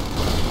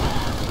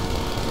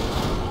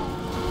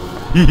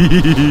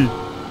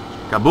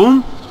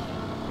 Kaboom?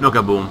 No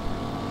kaboom.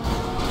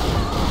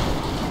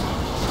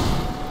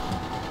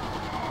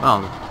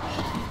 Well,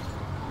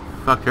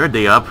 fucked her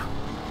day up.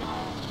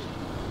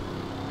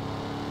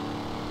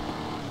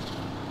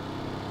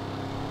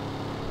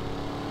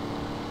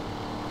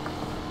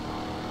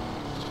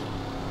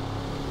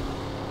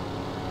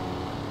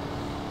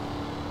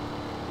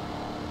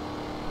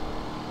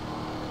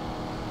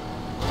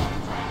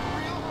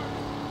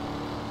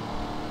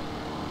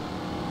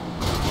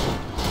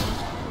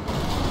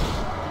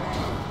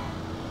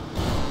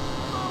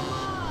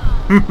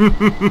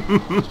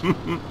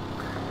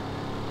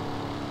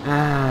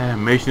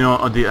 Mission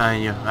on the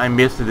I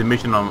missed the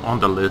mission on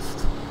the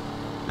list.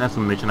 That's a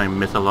mission I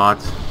miss a lot.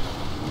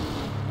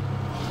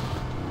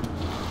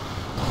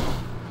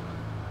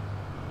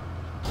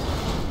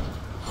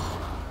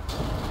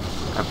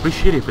 I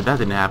appreciate it if that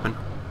didn't happen.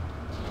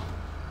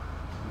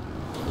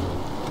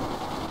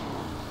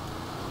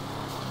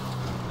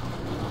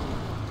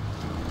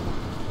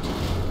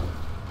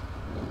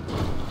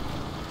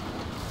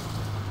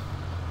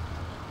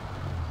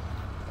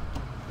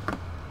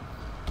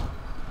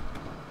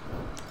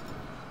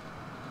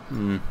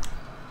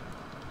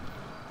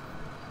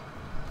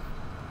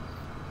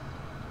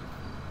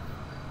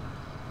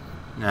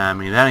 Nah, I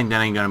mean that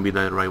ain't gonna be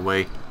the right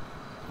way.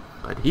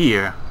 But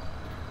here,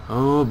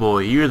 oh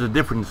boy, here's a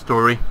different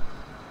story.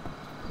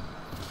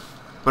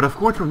 But of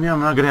course, from here I'm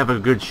not gonna have a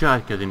good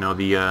shot because you know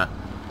the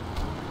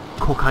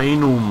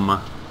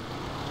cocainum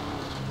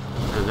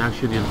is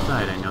actually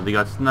inside. I know they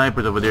got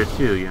snipers over there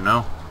too. You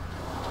know.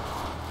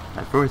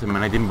 At first, I mean,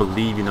 I didn't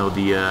believe you know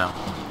the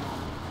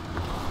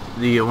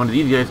one of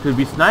these guys could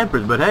be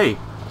snipers, but hey,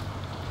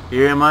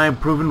 here am I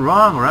proven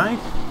wrong, right?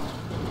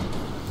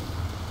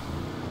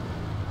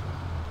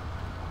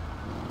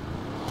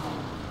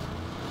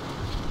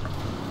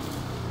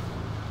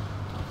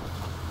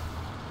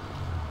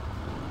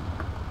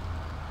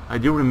 I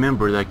do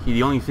remember that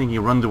the only thing he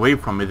runs away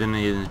from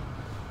is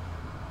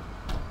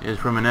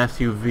from an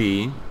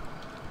SUV.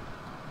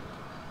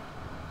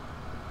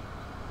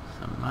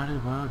 So might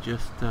as well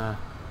just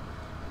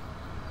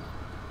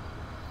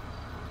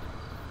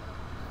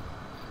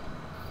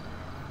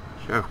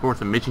sure, of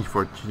course I'm itching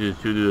for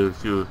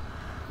to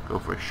go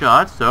for a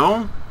shot,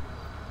 so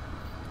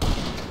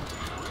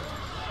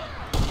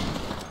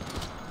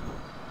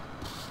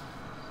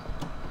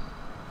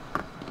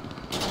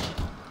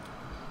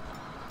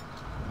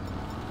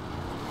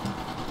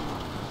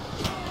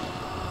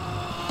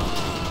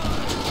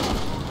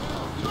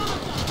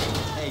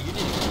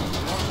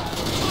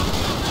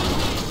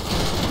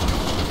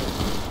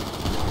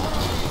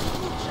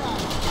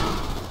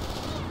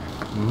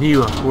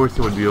knew of course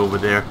it would be over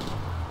there.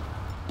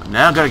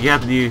 Now I gotta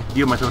have to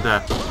deal myself with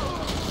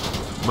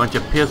a bunch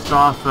of pissed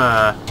off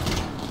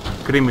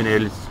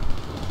criminals.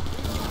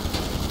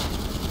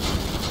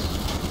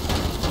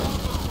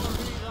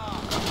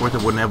 Of course I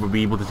would never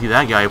be able to see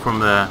that guy from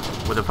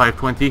with the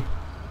 520.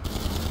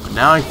 But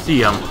now I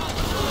see him.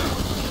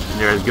 And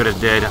they're as good as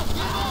dead.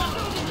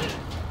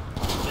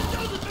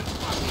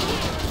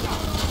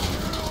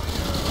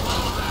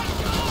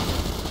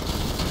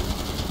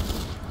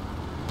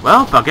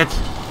 Well, fuck it.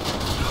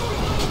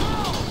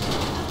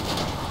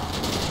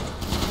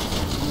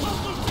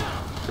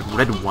 The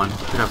red one.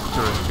 Should have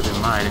kept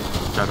in mind.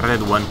 The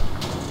red one.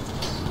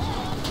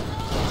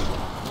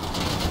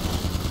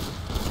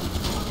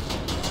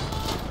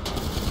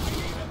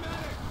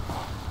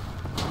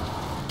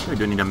 You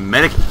don't need a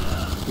medic.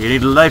 You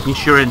need life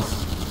insurance,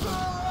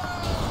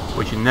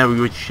 which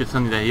is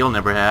something that he'll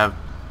never have.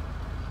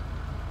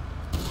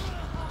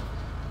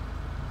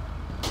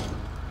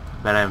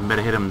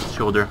 Better hit him in the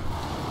shoulder.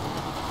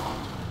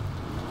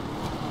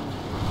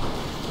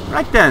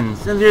 Right then,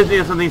 since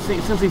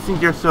they think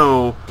they're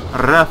so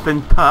rough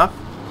and tough,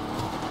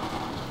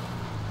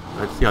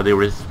 let's see how they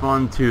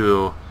respond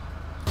to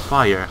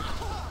fire.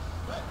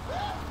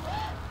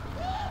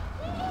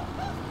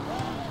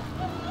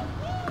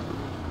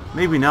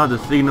 Maybe now the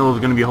signal is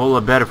going to be a whole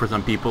lot better for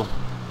some people.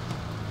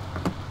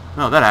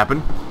 Oh, that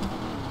happened.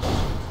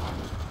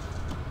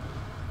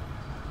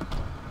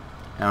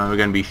 And we're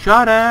going to be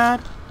shot at.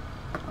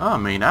 Oh, I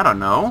mean, I don't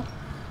know.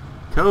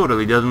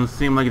 Totally doesn't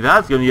seem like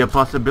that's going to be a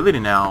possibility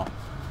now.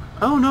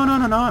 Oh, no.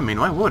 I mean,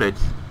 why would it?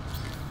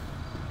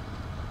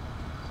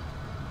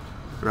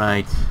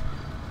 Right.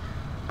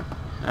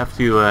 I have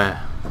to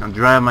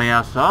drive my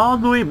ass all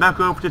the way back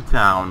over to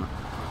town.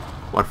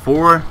 What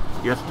for?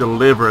 Just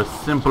deliver a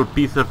simple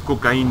piece of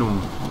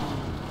cocainum.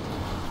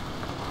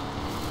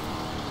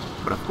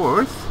 But of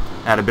course,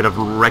 add a bit of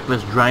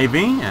reckless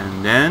driving,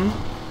 and then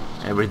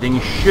everything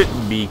should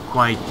be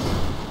quite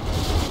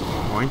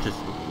more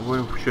interesting.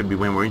 Should be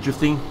way more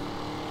interesting.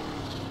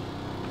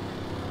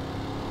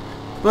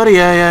 But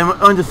yeah,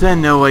 I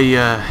understand now. I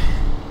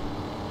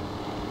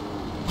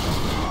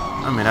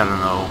mean, I don't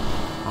know.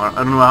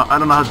 I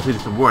don't know how to say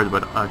this in words,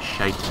 but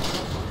shite.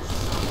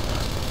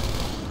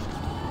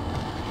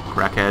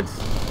 Crackheads.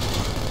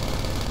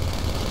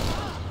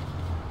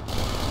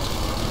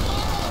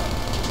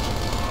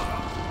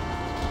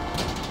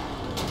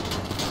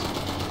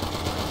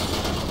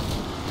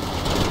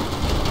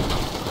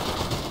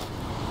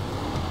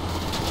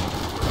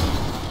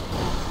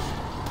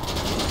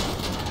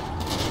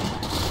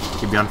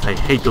 To be honest, I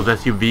hate those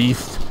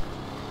SUVs.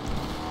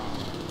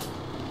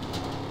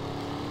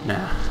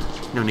 Nah,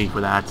 no need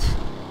for that.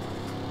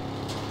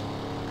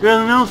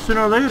 Because now,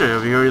 sooner or later,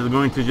 over here is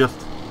going to just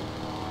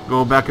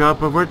go back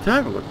up over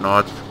attack or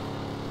whatnot.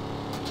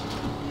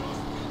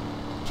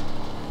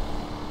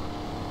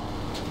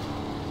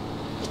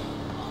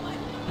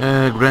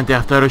 Grand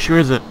Theft Auto sure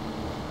is it.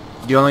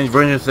 The online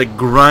version is a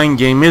grind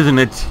game, isn't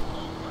it?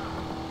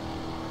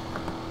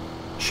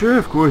 Sure,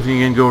 of course you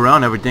can go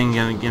around everything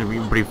and it can be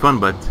pretty fun,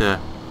 but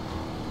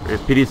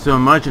repeat it so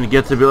much and it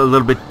gets a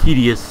little bit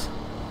tedious.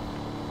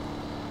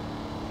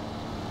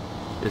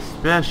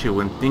 Especially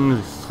when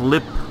things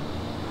slip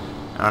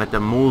Like the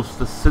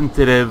most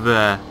sensitive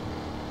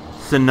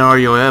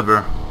scenario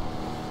ever.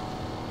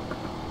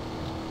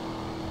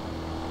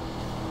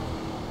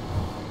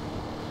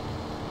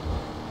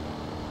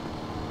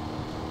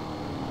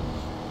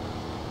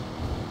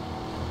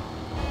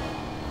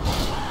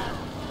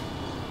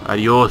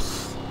 Adios.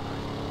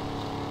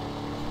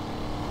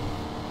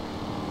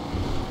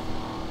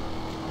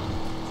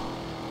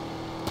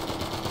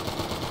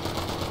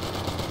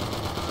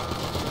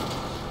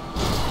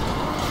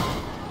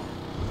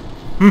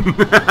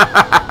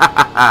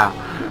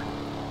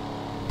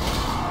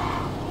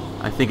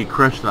 I think it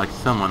crushed like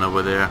someone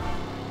over there.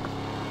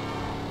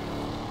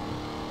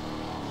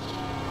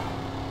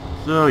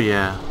 So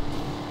yeah.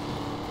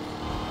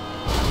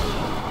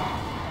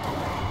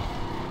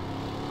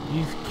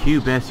 These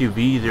cube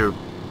SUVs are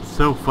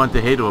so fun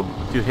to hit. I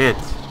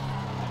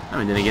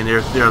mean, then again,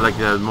 they're like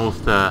the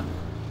most. Oh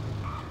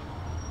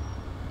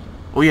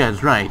yeah,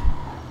 that's right.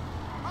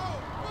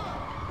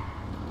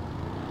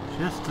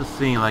 Just to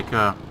see like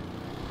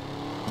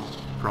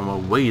from a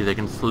way they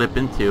can slip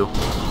into.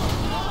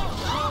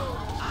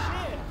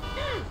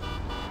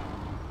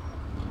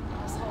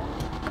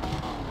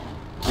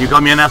 You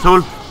call me an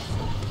asshole?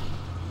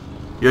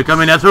 You call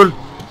me an asshole?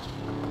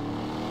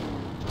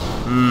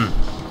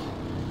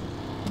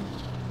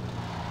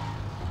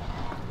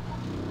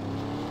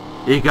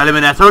 You call him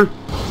an asshole?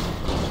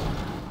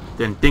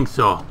 Didn't think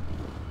so.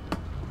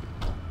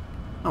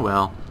 Oh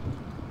well.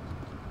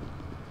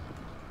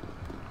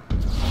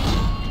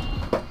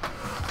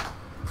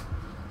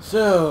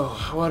 So,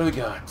 what do we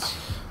got?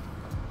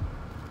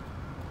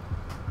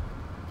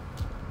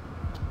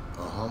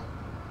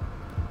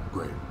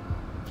 Great.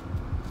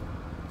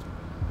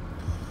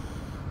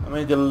 How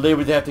many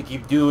deliveries I have to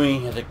keep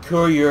doing as a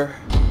courier?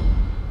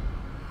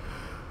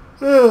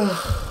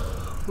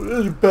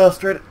 This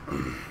bastard.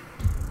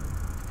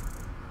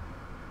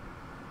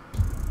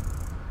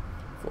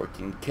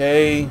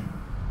 14K.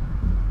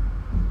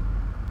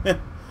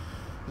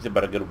 It's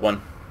about a good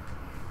one.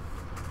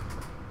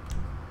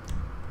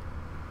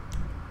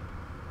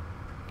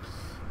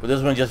 But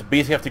this one just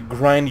basically have to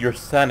grind your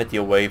sanity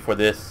away for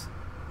this.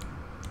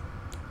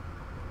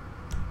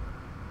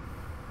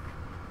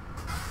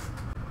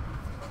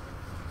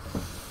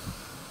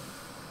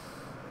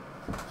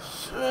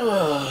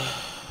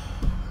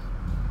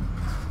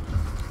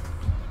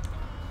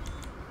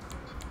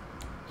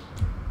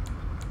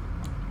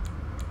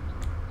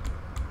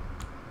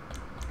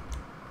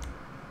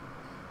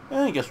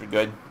 I guess we're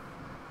good.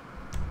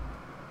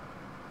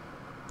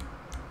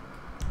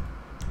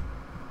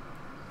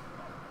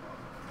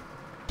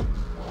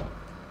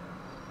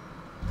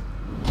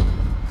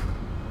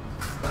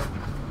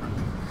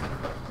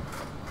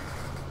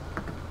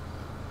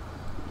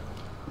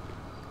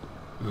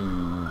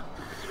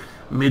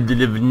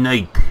 Middle of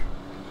night.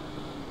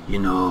 You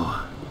know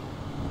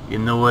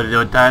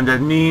what time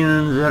that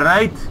means,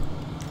 right?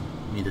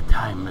 I mean the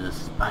time the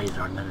spies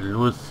are not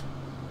loose.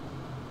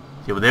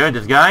 See over there,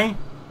 this guy?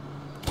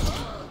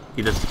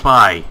 He's a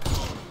spy.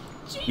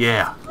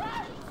 Yeah.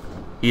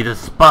 He's a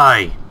spy.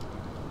 You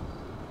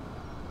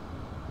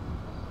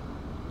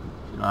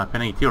know what's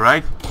happening too,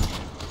 right?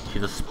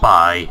 She's a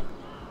spy.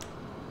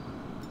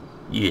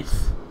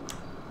 Yes.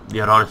 They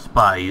are all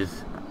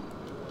spies.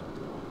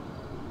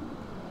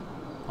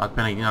 What's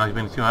happening, you know what's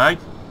happening too, right?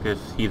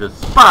 Because he's a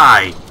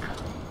spy!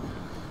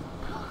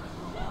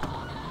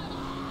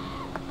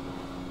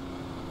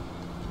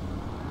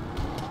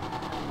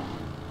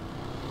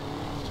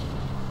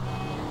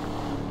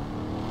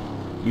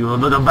 You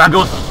know the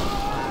Vagos!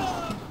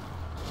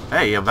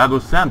 Hey, a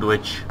Vagos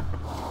sandwich!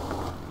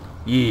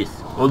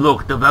 Yes. Oh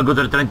look, the Vagos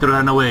are trying to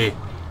run away.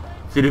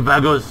 See the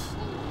Vagos?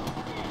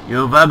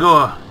 You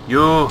Vago!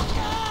 You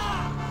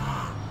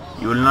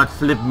will not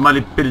slip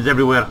molly pills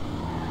everywhere.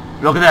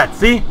 Look at that,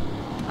 see?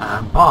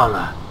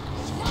 Bala.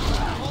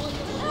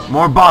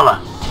 More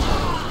bala.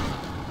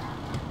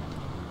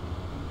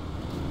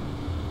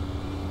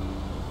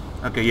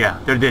 Okay, yeah,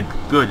 they're dead.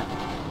 Good.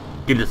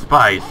 Kill the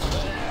spies.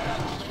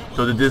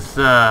 So did this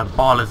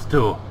ballas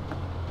too.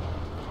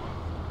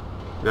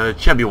 The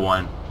chubby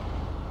one.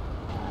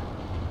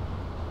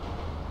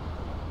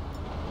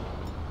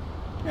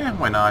 Yeah,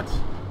 why not?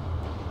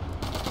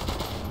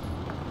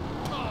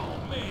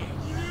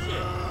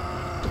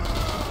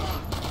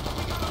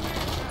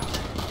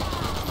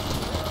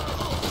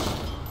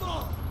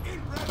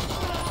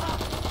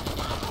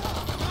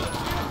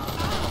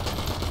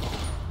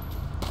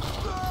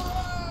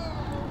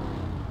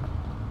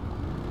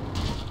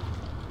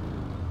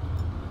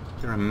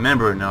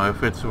 Remember now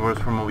if it was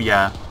from,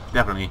 yeah,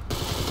 definitely. I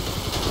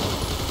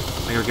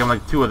think I'll give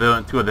like two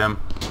of them.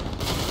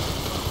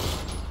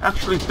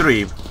 Actually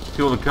 3.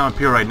 2 will come up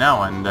here right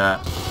now and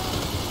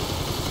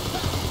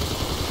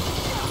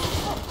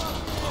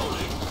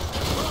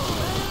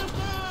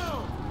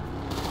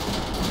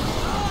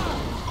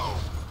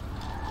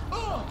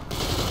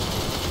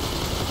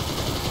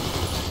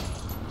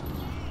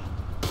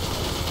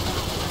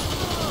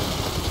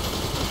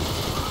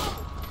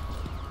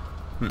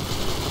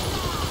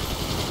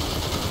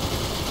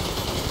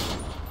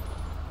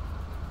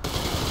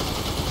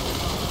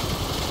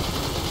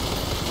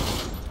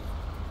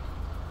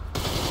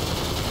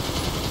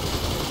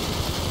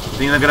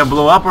thing not gonna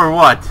blow up or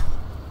what?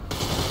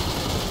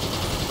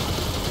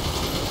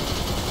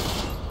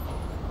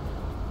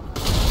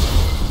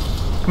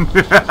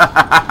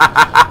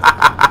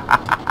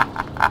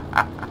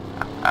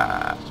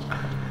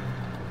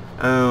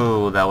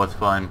 Oh, that was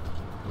fun.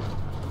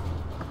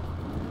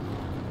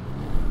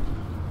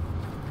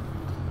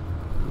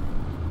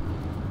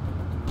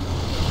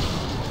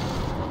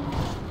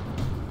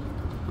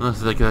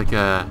 Looks like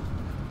a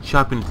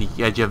chopping at the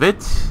edge of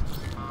it.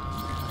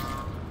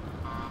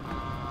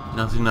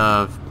 Nothing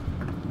of.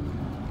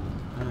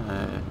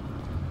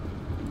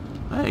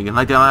 Hey,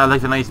 I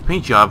like the nice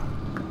paint job.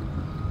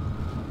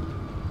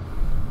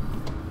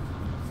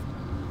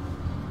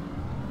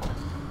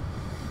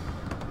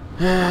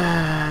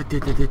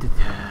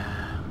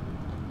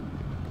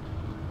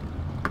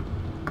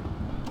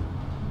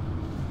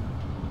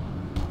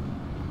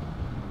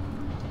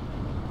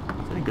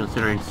 So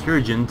consider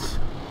insurgent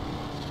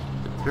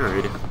the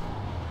third.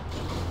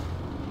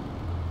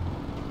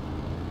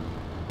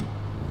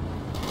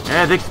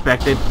 As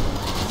expected.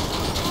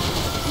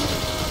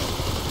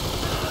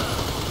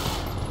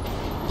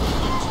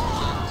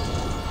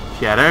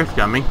 Shatter's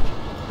coming.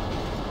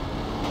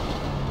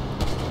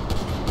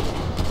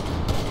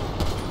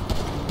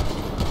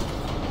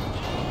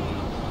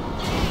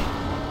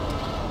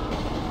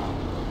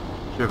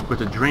 Sure, of course,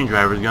 the drain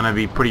driver is gonna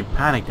be pretty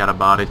panicked out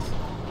about it.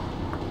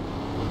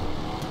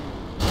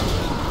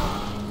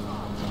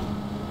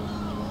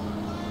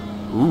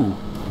 Ooh.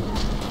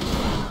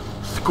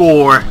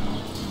 Score!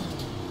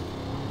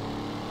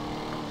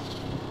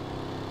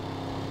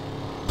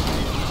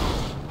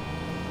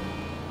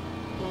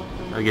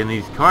 Again,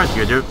 these cars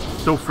here, they're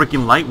so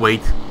freaking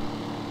lightweight.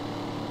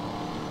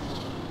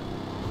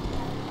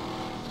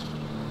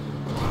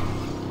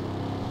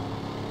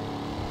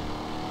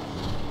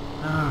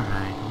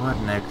 Alright, what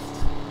next?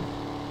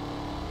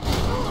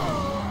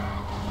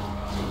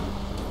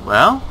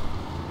 Well,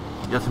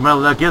 just my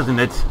luck, isn't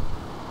it?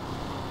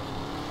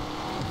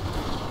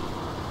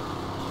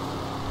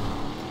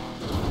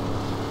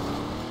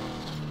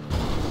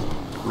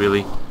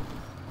 Really?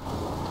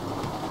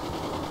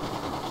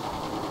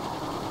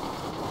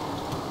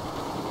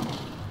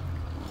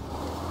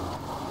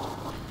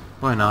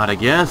 Why not, I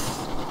guess?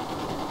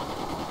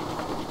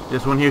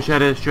 This one here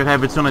should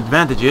have its own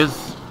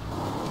advantages.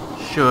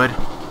 Should.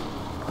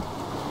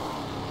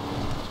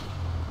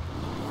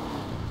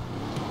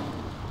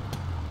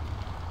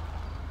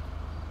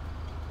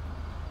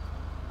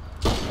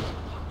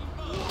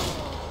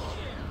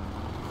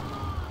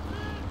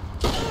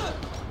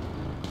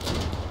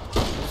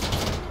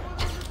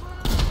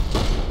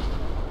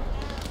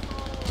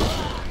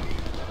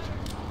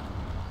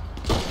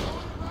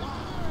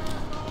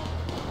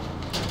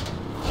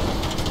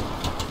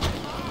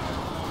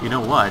 You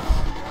know what?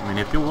 I mean,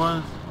 if it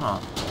was... Oh.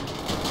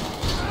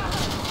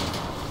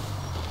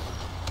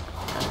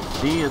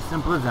 See, as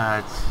simple as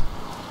that.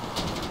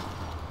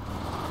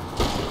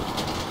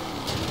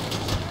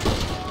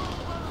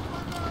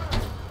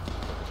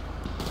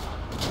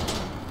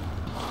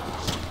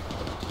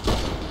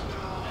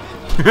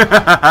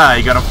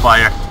 You got a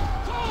fire.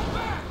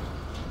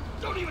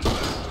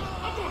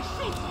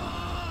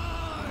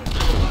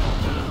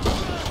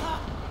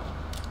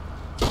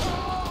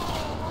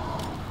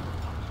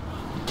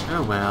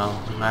 Oh well,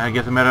 I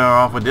guess I'm better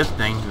off with this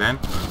thing then.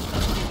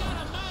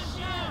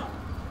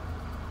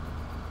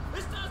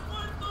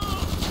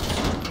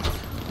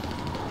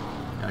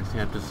 I just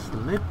have to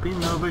slip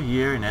in over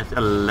here and let's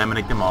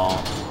eliminate them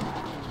all.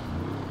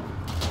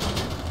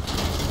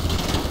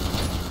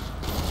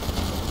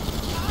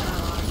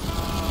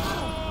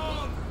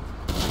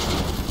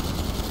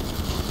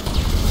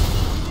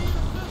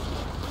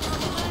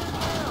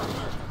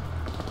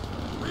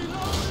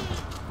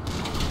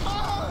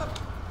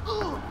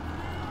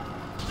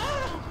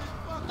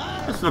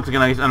 This looks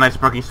like a nice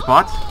parking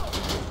spot.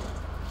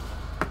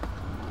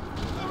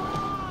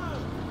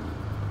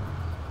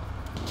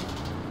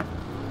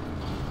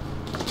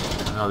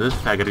 Oh, this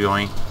faggot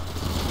going.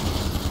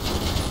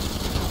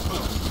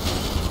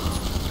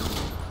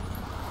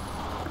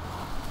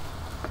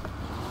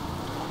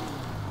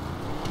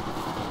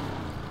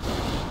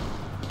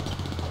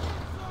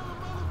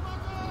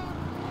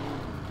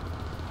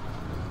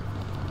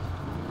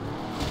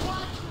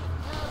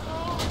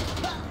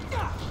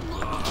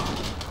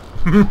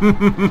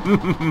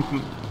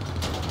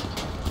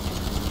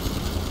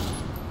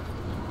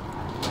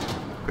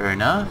 Fair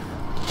enough.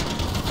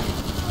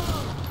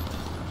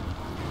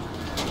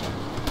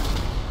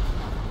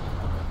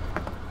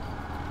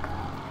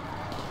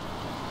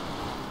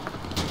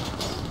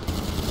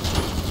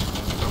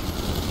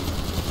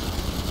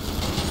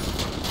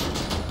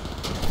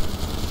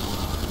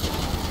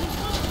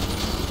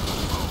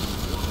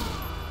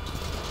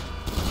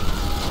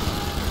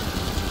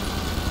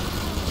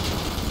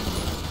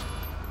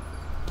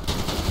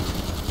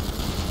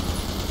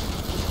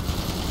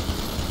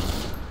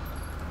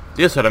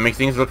 This sort of makes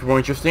things look more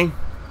interesting.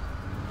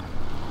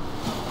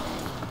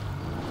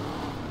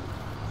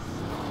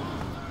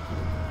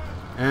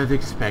 As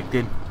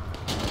expected.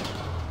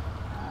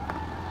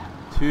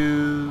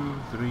 2,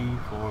 3,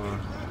 4,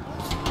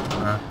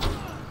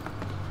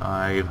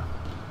 5.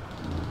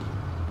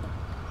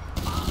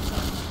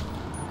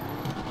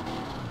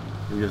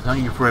 You're just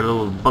hungry for a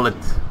little bullet.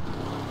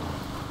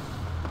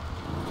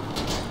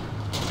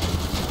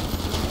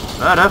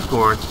 But of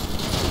course.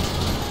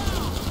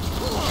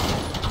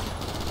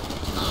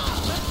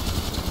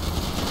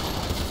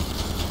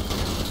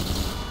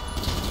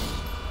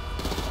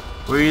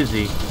 Where is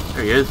he?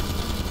 There he is.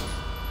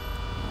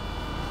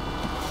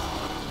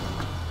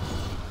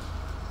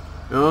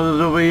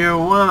 Goes over here a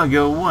while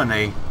ago, one,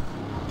 eh?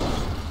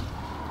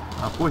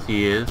 Of course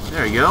he is.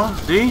 There you go.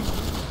 See?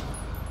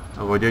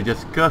 Over there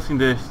just cussing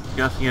his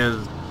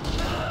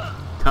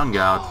tongue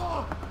out.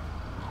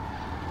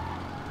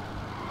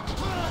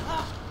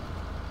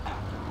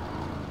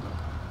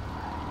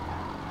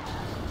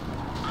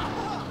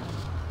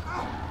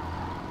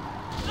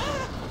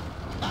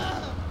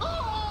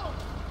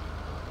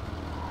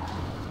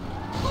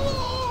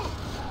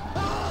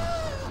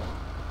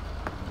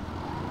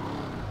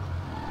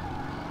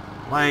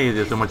 Why is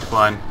it so much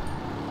fun?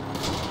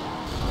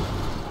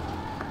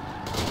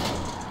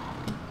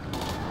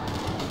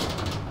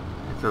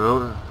 It's a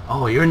little...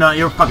 Oh,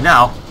 you're fucked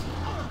now.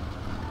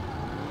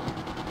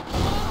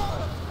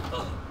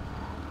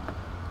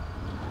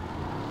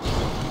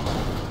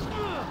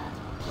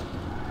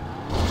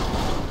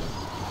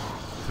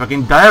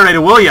 Fucking die already,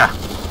 will ya?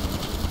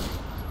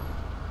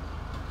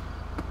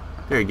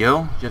 There you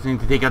go. Just need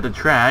to take out the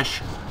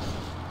trash.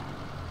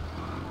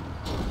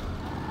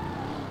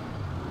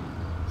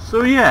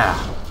 So yeah,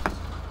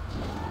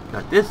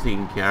 got this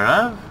taken care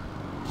of.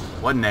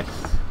 What next?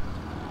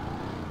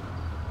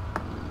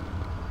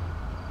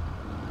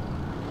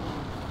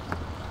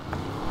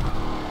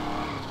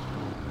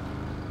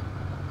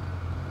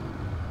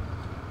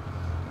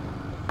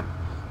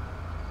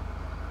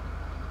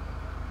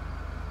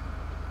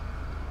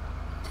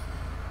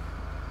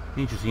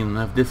 Interesting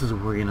enough, this is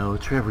where, you know,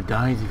 Trevor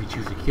dies if you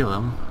choose to kill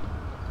him.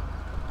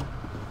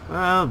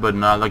 Well, but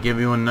not like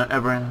everyone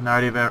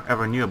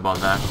ever knew about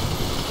that.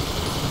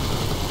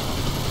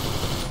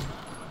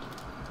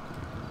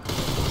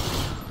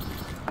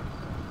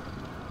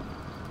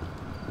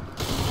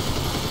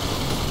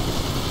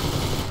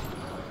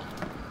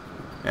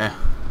 Yeah.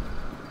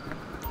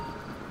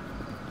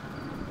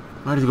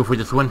 Might as well go for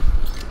this one.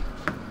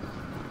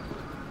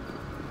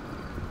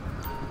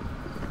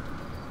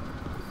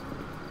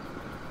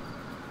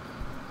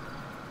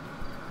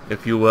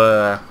 If you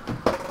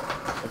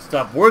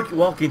stop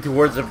walking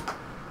towards the...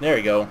 There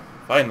you go.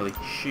 Finally.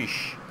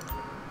 Sheesh.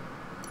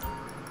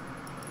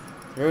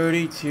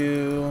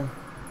 32.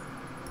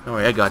 Don't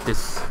worry, I got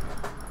this.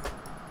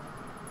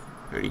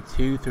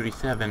 32,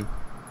 37.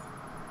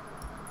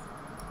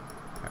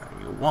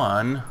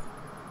 31.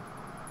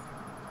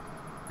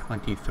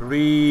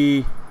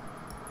 23.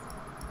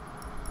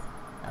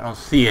 I don't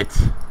see it.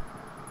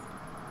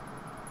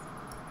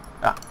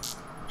 Ah,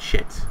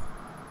 shit.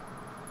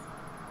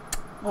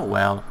 Oh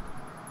well.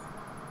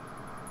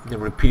 They're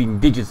repeating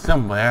digits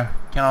somewhere.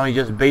 Can only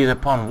just base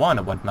upon one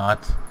or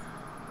whatnot.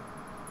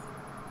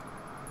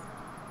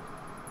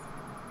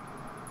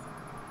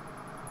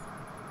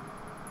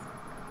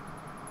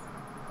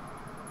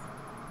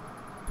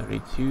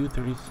 32,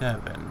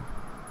 37.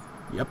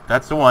 Yep,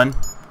 that's the one.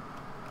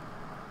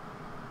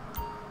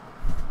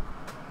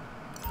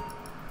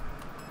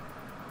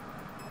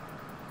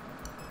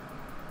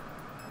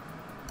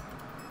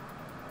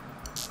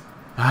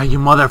 Ah, you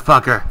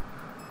motherfucker.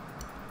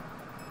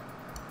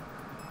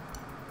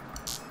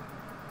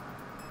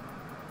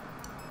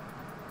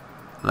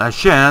 Last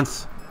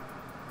chance.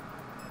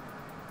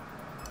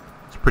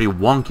 It's pretty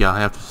wonky, I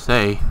have to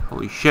say.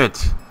 Holy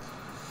shit.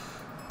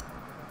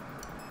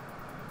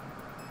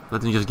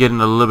 Let me just get in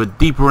a little bit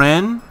deeper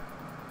in.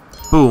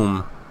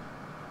 Boom.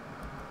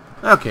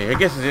 Okay, I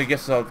guess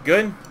it's all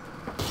good.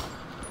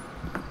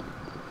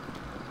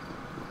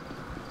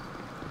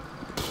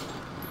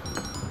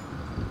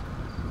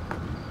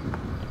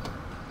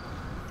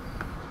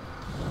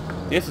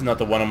 This is not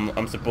the one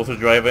I'm supposed to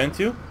drive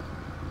into.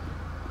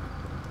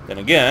 Then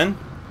again,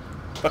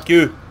 fuck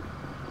you.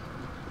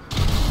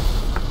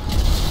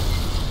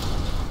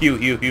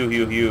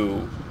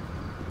 Hew.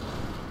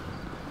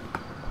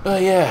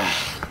 But yeah.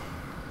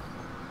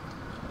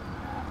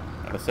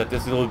 Gotta set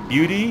this little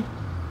beauty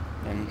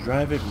and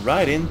drive it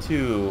right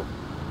into.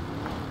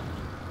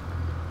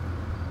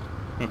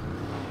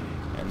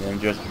 And then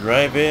just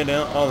drive it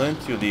all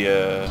into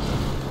the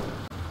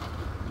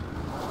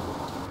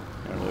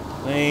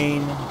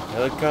plane,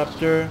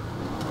 helicopter.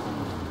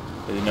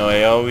 But, you know,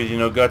 I always, you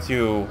know, got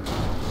to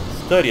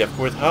study, of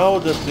course, how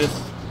does this...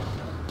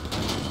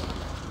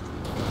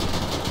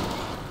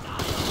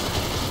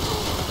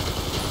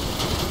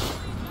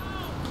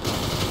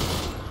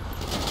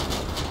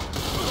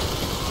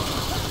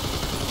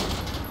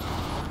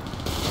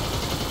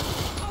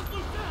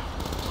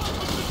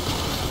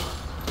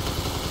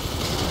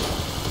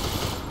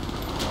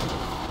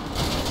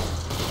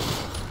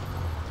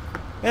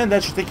 And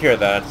that should take care of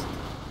that.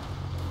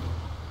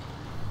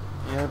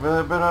 Yeah,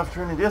 better off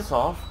turning this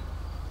off.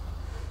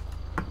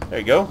 There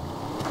you go.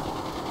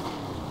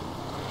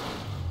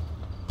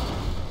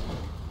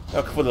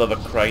 Oh, for the love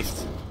of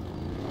Christ.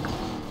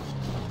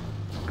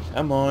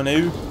 Come on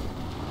now.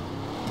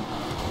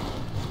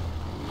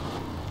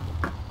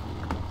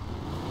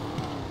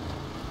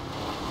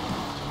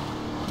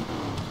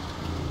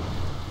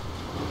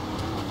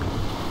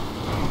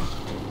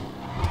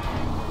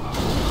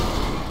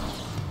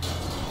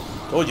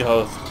 Told you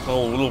how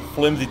little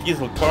flimsy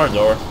these little cars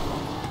are.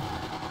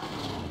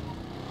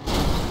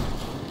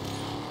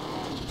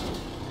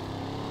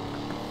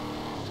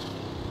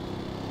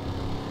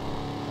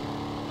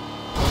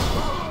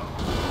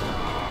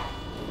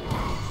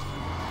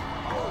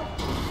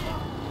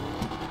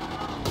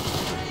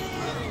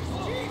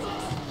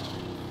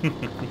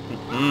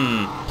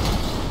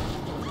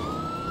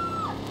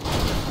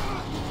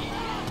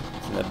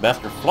 That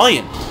bastard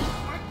flying.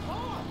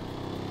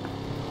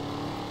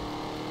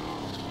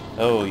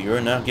 Oh,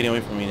 you're not getting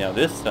away from me now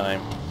this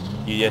time.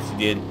 Yes, you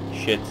did.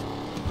 Shit.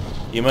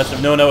 You must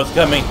have known I was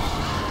coming.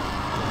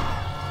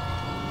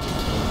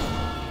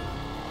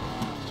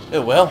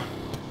 Oh well.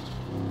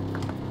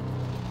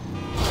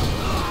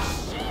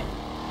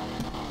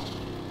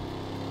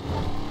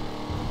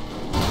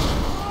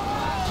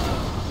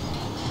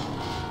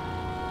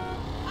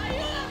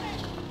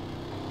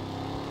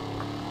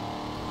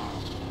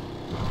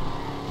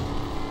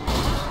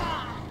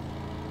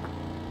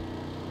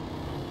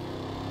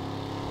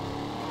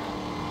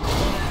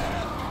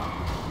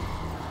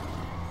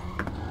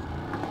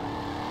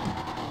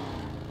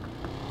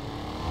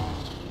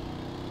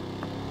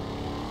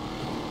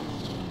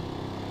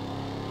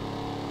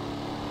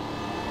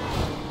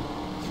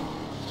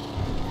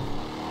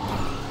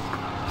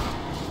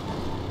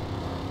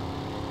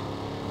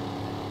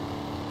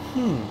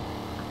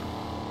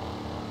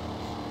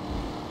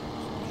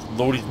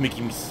 Lord is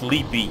making me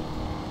sleepy.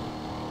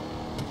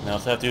 I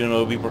also have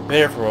to be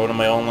prepared for one of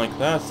my online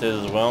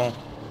classes as well.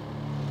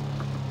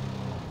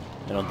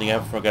 I don't think I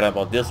forgot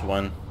about this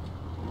one.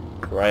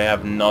 For I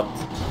have not.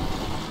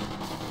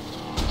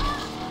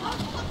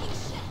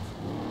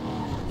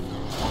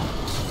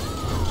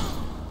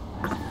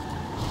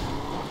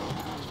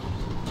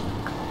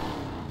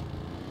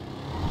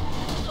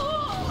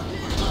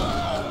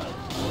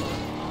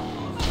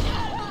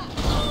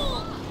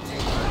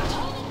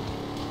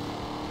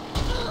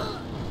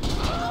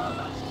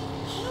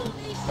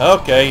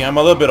 Okay, I'm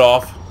a little bit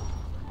off.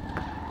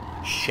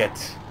 Shit.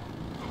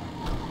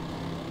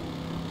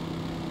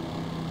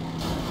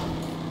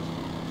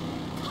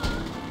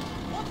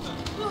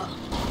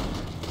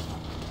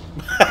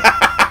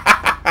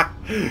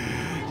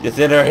 Just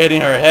in her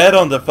hitting her head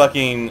on the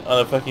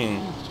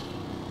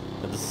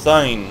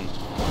sign.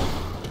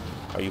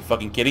 Are you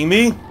fucking kidding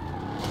me? You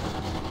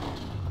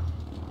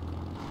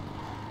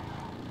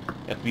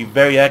have to be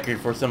very accurate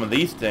for some of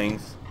these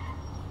things.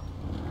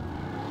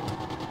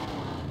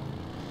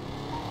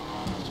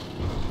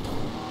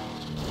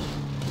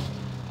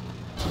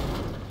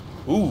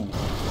 Ooh.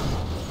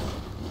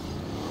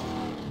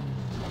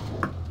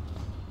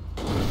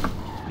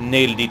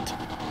 Nailed it.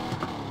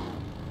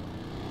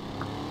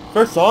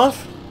 First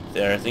off,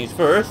 there things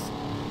first,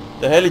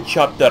 the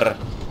helicopter.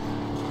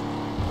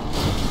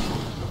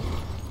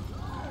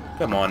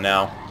 Come on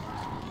now.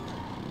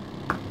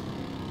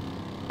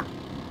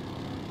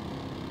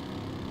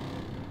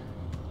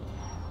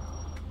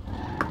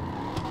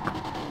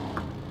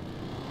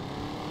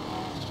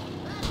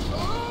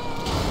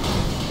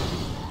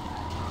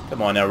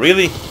 Come on now,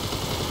 really?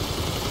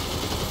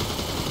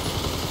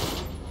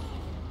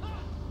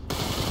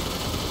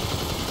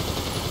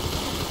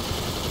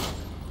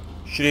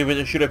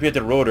 Should have hit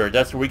the rotor.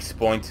 That's the weak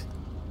point.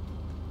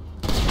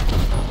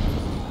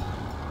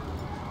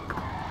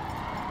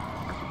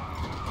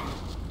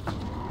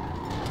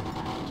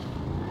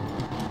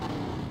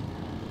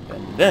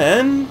 And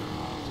then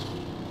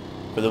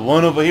for the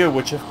one over here,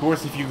 which of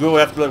course, if you go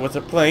after like what's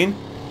a plane,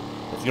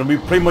 it's gonna be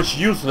pretty much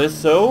useless.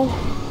 So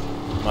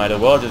might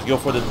as well just go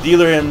for the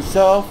dealer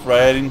himself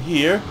right in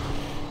here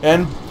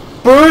and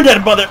burn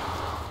that mother.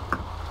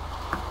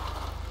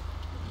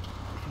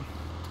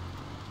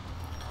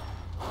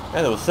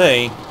 As I was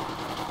saying,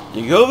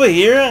 you go over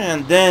here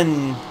and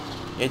then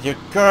get your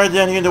car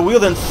down here in the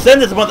wheel and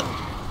send this mother.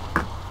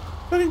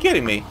 Fucking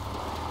kidding me?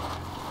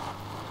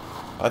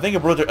 I think I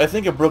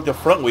broke the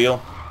front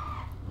wheel.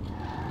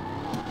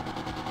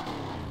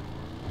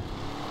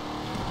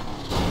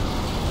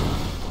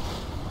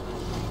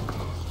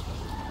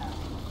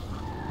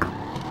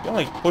 I'm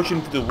like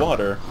pushing to the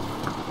water.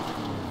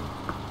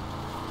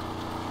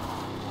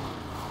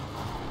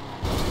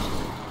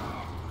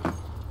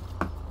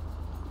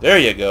 There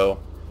you go.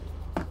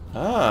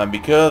 Ah,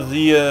 because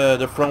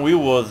the front wheel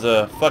was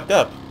fucked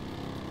up.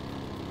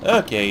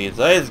 Okay,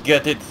 so let's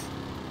get it.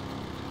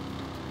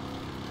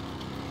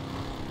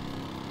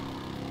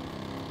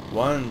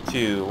 1,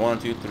 2, 1,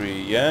 2,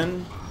 3,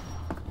 and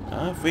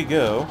off we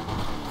go.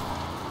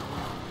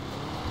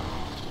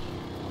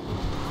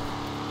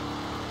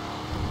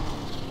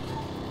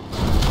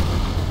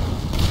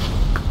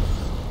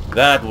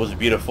 That was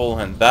beautiful,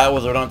 and that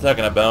was what I'm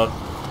talking about.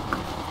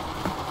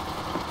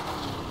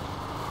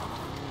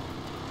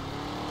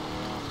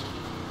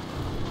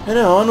 And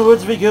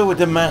onwards we go with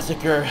the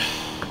massacre.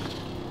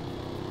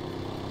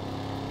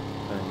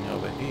 And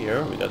over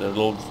here we got the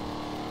little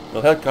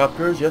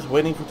helicopters just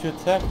waiting for to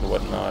attack or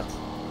whatnot.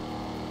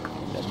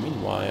 And then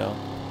meanwhile,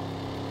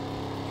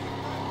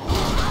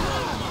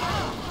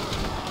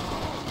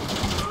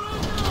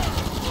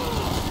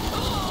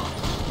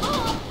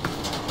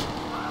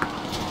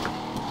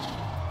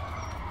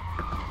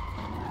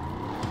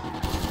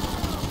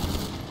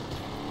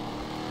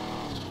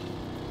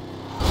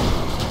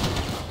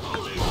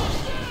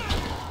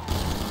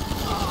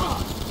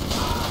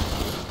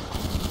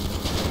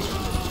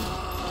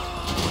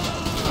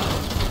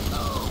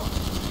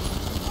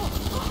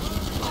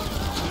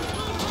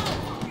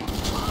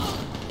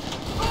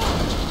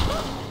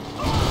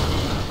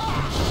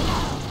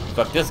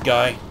 fuck this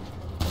guy.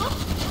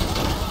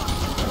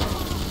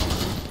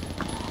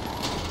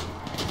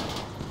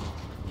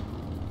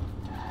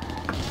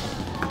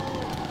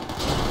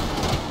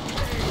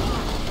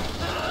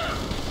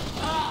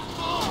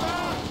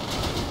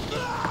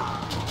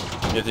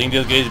 You think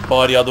this guy's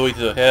body all the way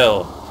to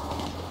hell.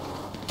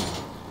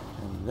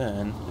 And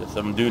then there's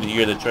some dude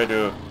here that tried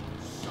to...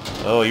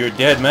 Oh, you're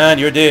dead, man.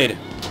 You're dead.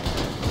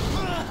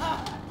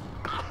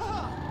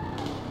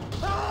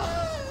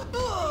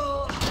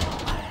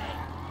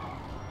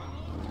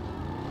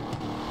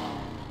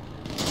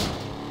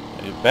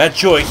 Bad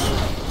choice.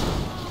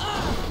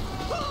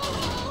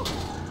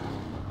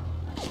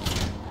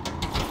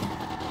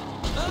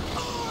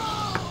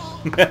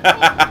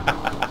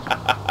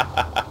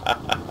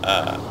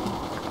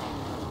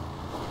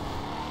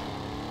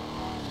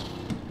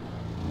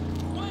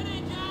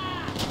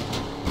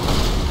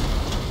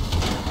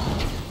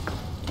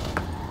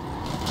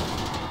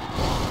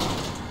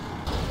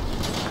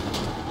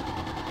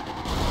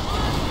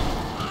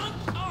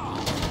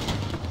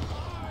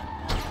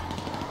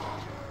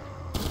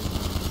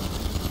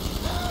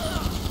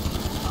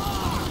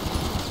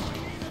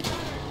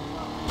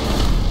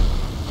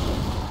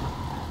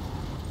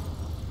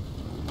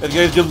 That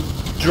guy's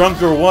just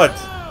drunk or what?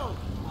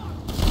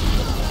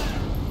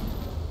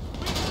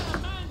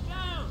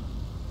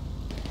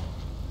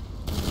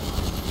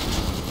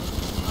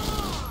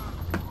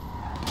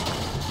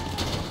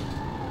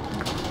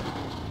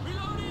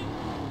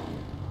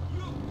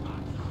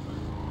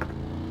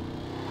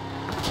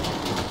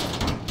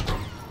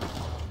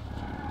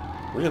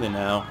 Really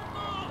now?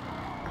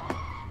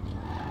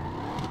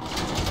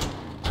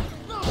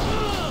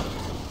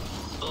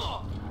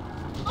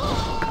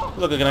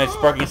 Look like a nice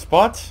parking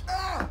spot.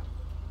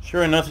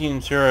 Sure,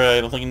 nothing. Sure,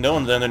 I don't think no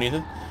one's underneath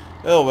it.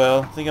 Oh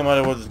well, I think I might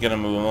as well just gonna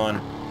move on.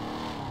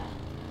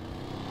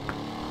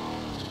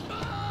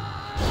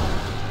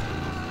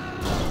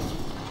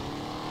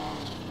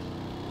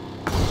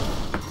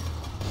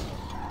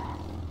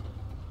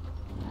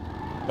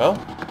 Well,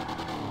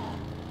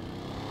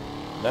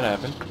 that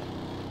happened.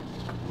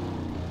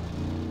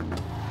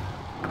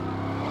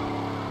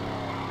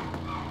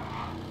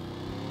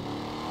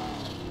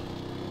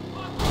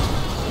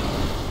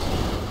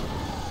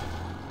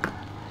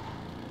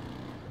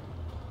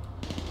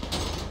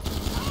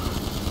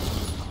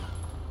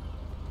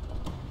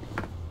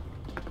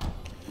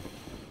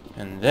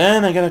 And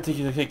then I gotta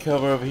take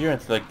cover over here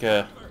and like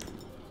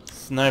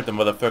snipe the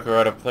motherfucker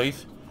out of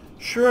place.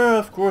 Sure,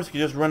 of course, you can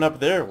just run up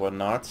there,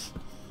 whatnot.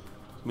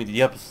 I mean,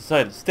 the opposite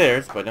side of the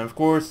stairs, but then of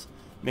course,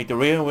 make the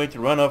railway to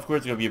run. Of course,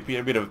 it's gonna be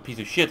a bit of a piece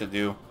of shit to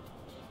do.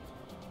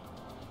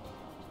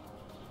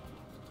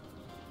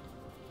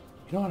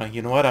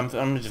 You know what? I'm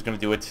just gonna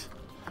do it.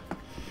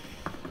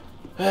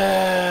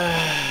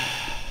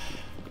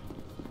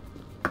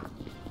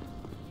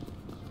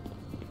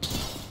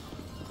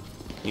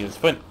 He was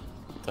fun.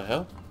 What the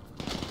hell?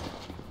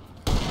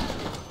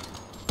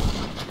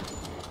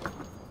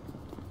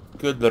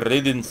 Good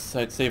riddance,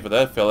 I'd say, for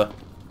that fella.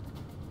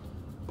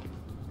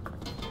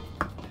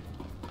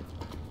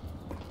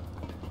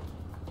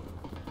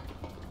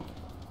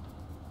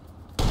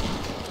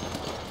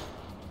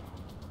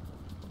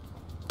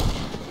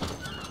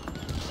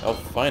 Oh,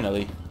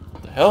 finally.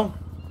 What the hell?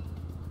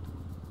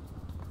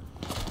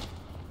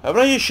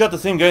 Haven't I just shot the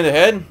same guy in the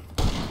head?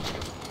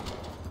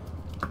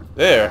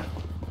 There.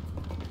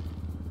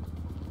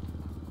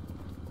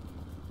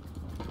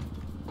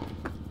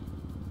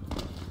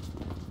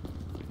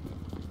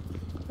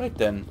 Right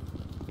then.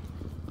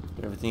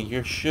 Everything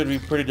here should be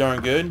pretty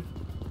darn good.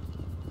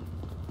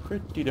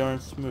 Pretty darn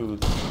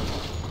smooth.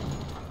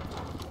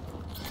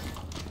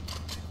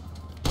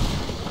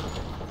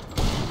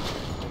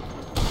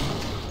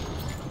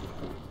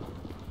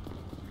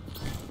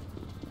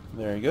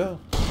 There you go.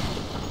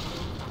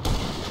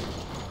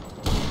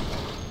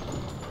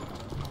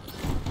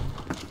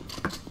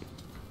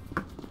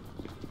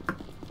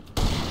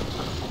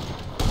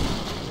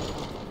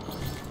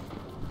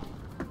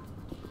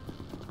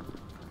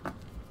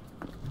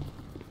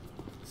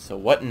 So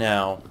what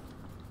now?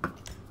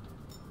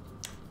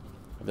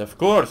 And of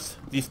course,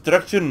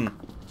 destruction.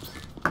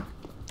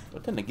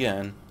 But then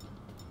again,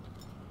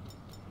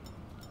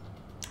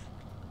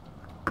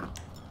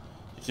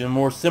 it's a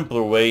more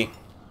simpler way.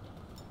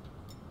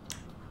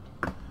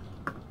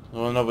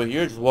 One over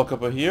here, just walk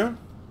over here.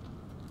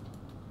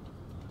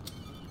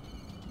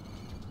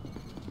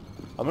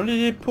 How many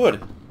did they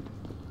put?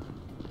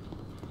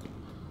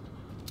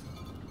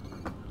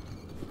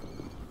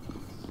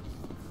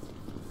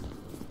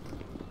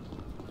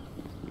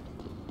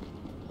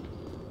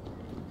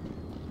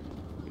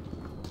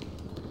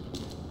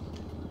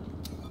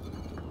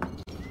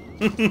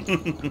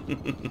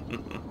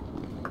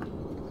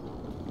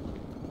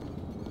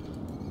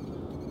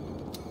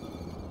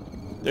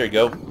 There you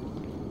go.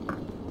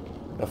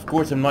 Of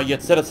course, I'm not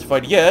yet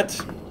satisfied yet.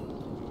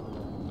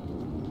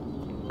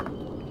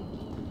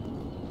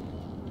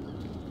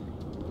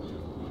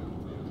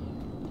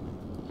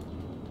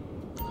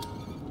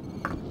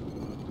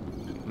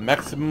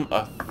 Maximum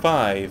of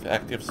 5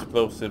 active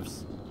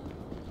explosives.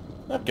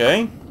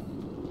 Okay.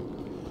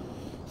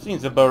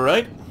 Seems about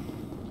right.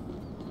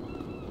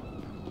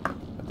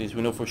 At least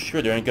we know for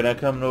sure there ain't gonna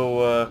come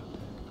no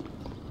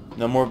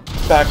more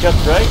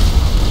backups, right?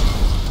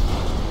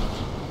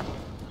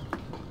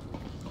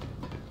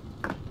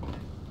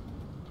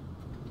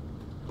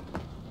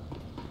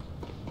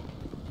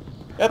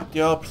 Yep,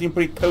 they all seem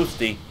pretty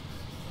toasty.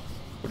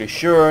 Pretty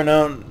sure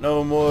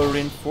no more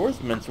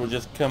reinforcements will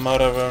just come out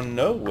of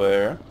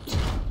nowhere.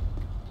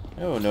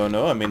 Oh,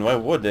 no, I mean, why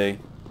would they?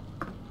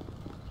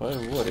 Why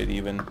would it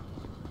even?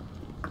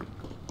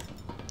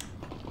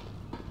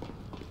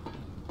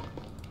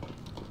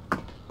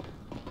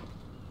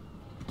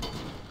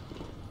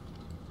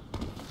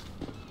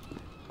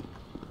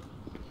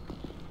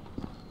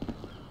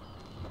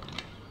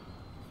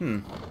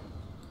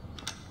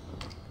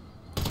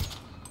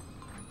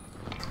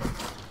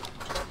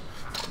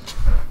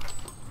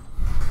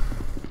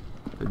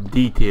 The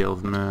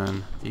details,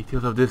 man.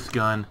 Details of this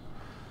gun.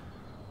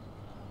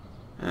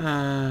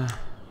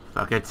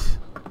 Fuck it.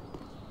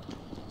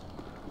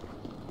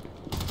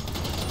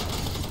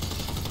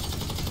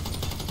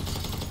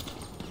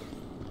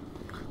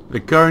 The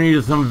car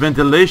needs some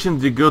ventilation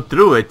to go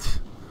through it.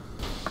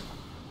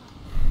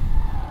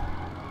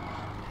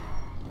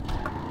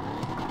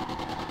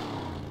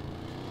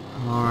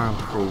 Or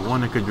for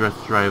one, I could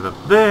just drive up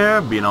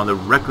there, being all the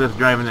reckless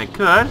driving I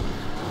could.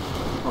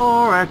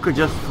 Or I could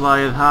just fly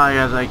as high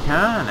as I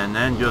can and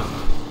then just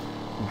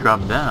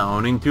drop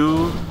down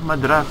into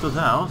Madraso's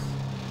house.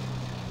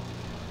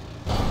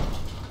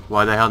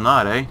 Why the hell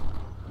not, eh?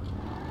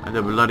 Why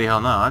the bloody hell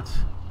not?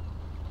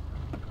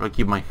 I'll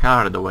keep my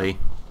car out of the way.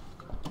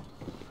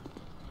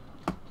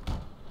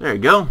 There you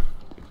go.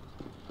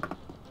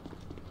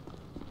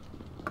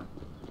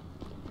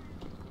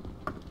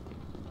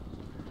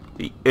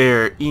 The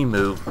Air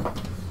Emu.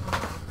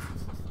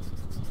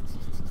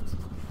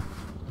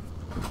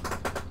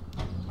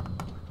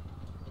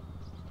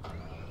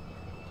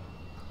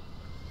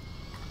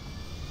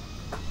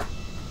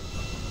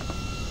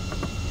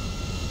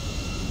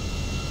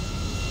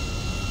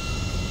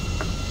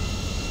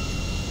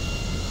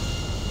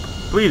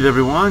 Please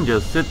everyone,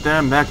 just sit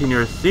down back in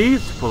your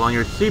seats, pull on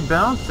your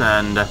seatbelts,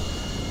 and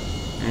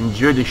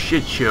enjoy the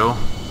shit show.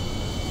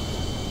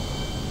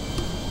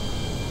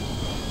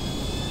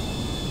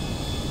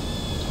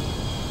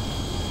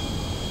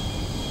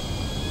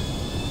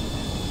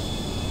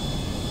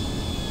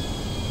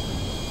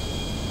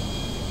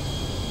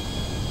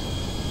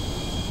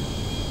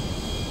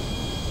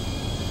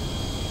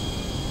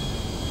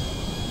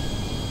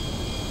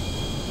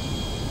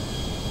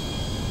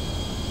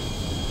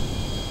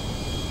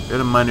 Got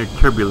a minor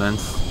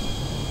turbulence,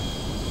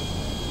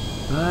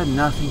 but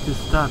nothing to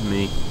stop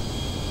me.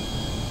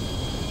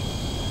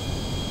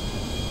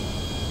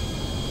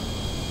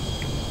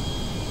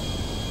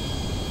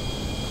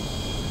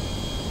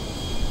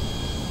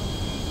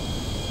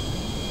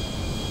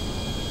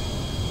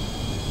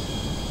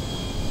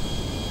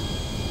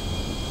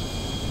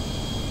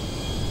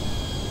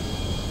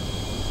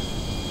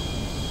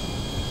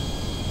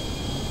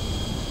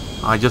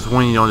 I just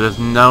want, you know, just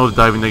nose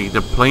diving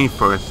the plane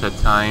first at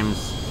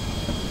times.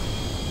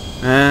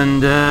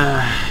 And,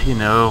 you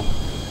know,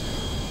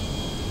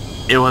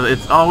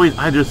 it's always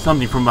either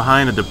something from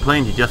behind of the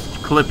plane to just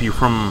clip you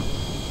from,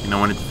 you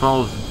know, when it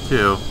falls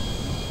too.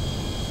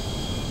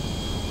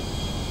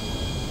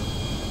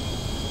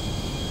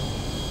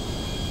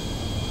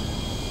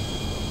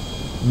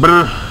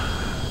 Brr.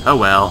 Oh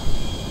well.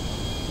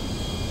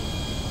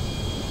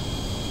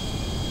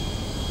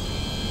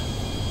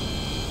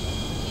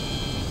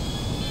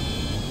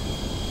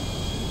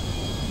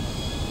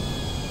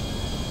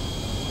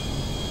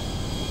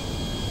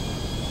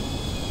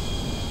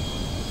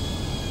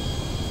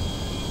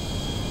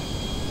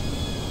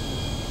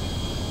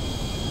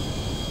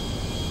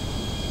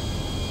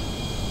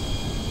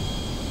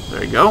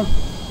 There you go.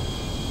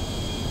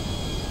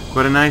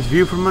 Quite a nice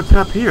view from the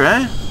top here,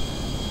 eh?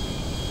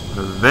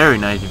 A very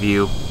nice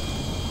view.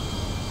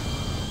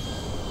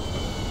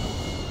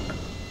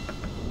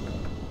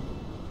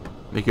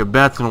 Make your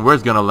bets on where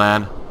it's gonna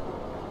land.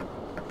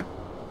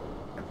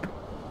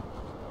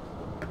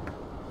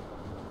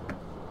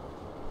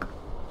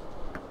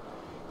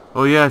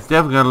 Oh yeah, it's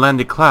definitely gonna land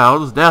in the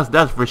clouds.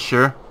 That's for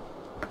sure.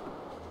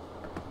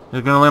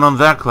 It's gonna land on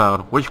that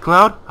cloud. Which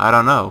cloud? I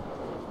don't know.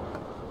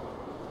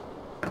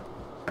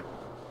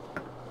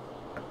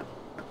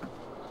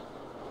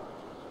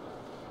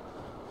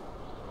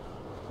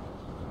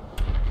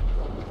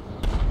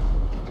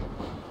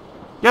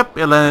 Yep,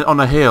 it landed on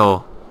a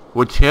hill.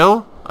 Which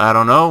hill? I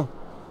don't know.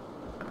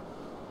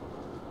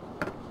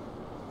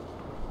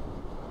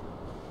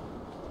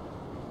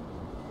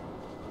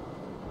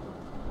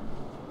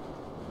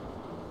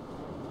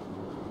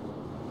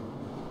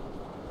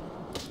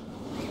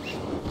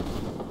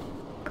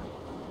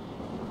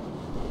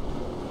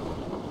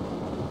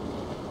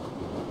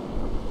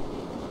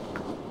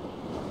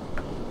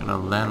 Gonna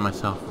land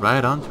myself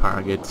right on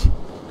target.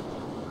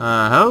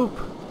 I hope.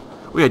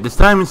 Wait, this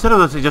time instead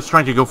of just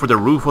trying to go for the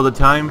roof all the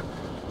time,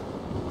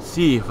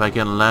 see if I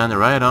can land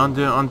right on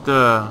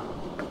the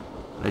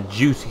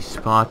juicy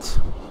spot.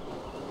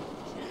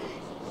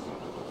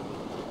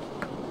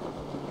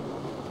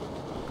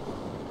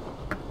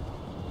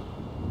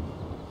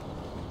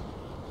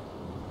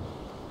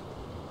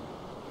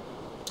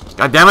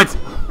 God damn it!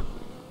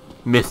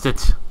 Missed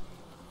it.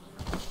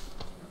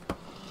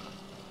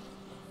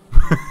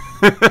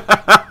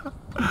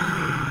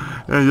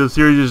 And just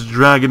here, just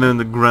dragging it in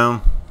the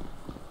ground.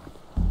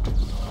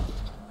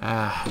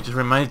 It just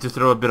reminds me to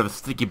throw a bit of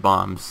sticky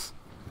bombs.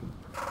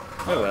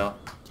 Oh well.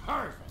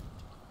 Perfect.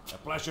 A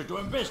pleasure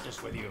doing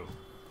business with you.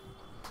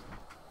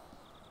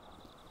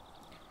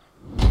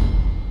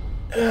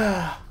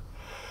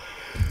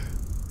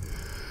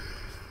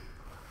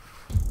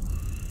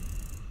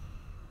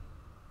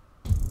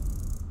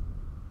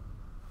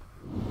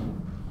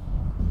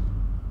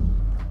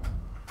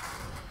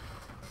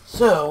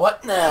 So,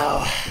 what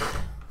now?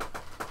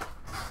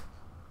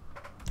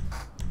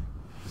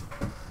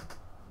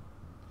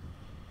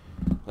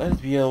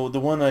 Let's be the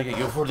one I can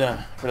go for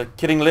the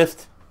kidding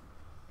list.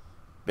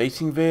 Base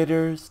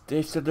invaders,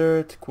 Dash the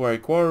Dirt,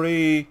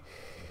 Quarry.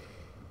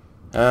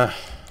 I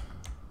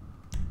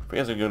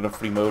guess I'm going to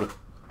free mode.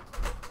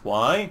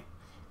 Why?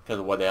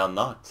 Because what the hell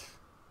not?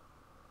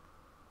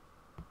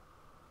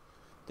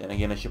 Then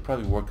again, I should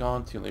probably work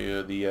on to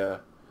the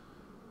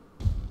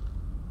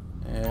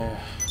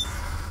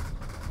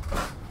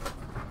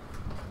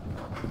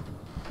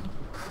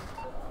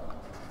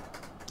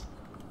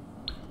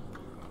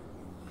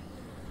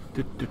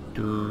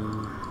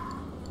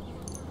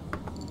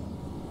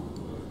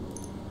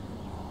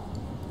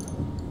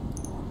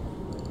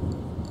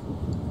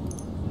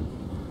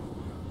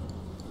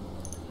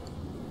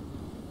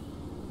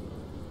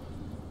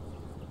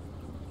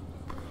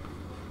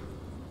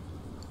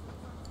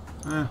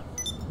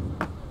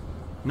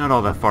not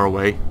all that far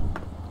away.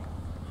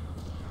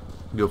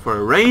 Go for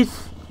a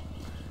race?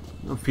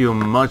 Don't feel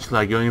much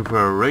like going for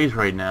a race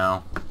right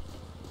now.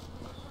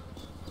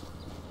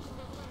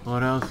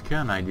 What else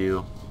can I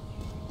do?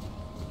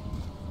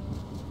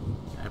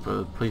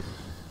 Please.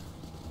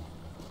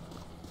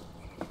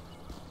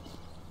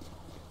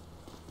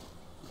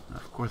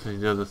 Of course,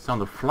 there's a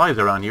sound of flies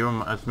around here.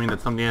 Must mean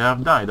that something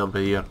have died over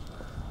here.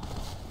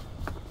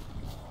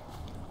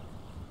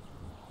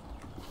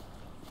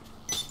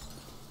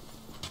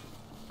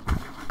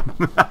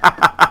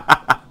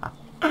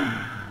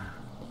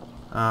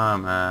 Oh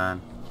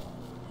man.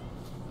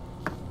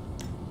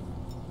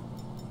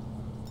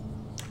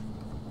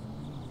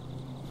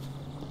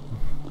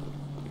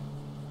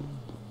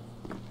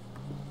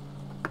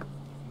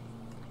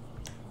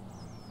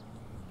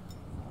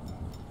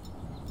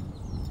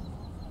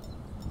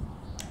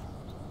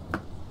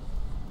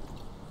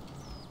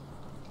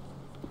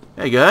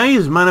 Hey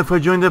guys, mind if I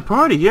join the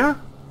party here?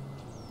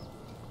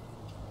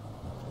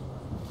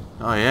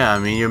 Oh yeah, I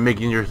mean you're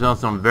making yourself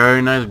some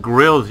very nice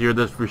grills here,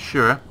 that's for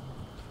sure.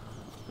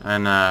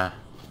 And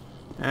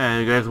yeah,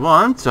 you guys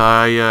want,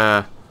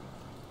 I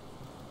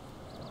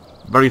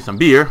brought you some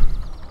beer.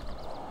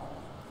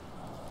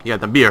 Yeah,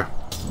 the beer.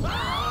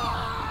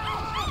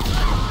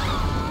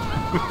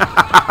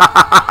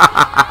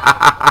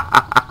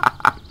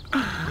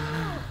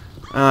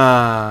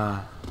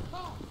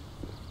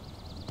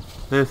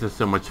 This is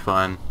so much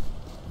fun.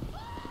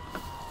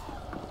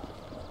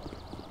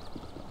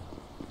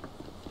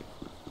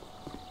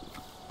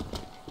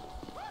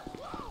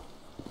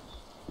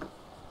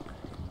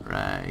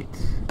 Right.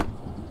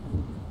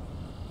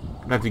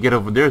 I have to get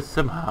over there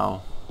somehow.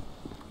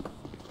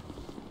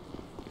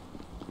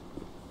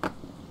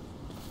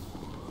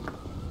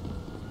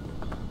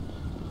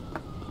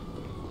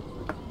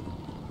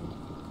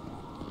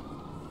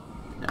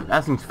 Now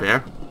that seems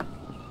fair.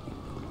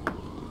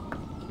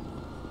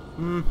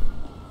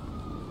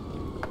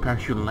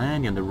 Parachute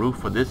landing on the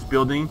roof of this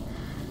building.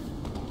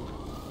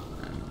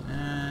 And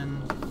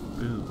then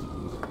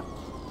boom.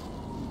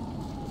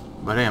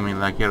 But hey, I mean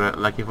like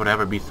it would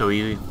ever be so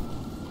easy.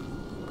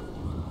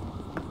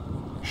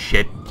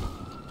 Shit.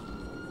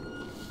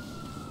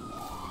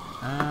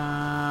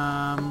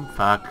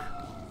 Fuck.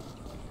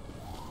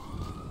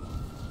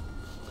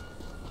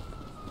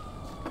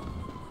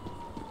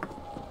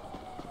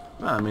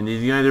 Well, I mean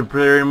these guys are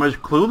pretty much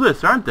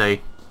clueless, aren't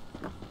they?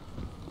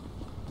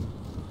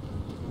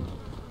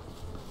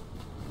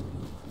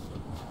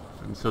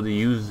 So they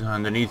use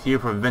underneath here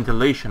for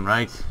ventilation,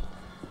 right?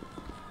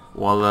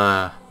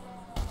 While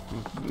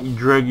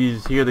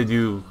druggies here, they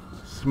do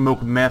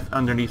smoke meth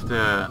underneath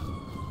the...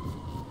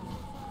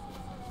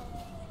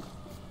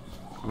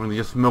 When they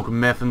just smoke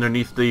meth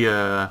underneath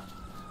the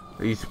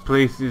these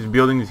places,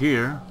 buildings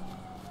here.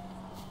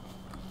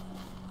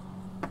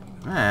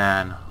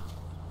 Man,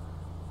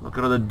 look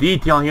at all the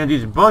detail here in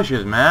these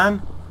bushes,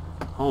 man.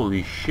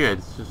 Holy shit,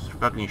 it's just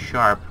fucking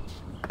sharp.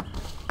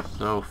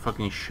 So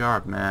fucking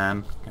sharp,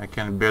 man. I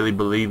can barely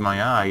believe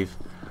my eyes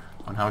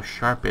on how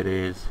sharp it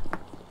is.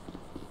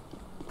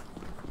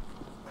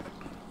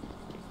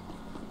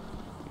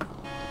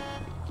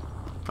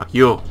 Fuck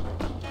you.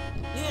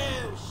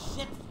 You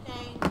shit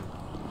stain.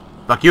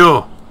 Fuck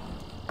you.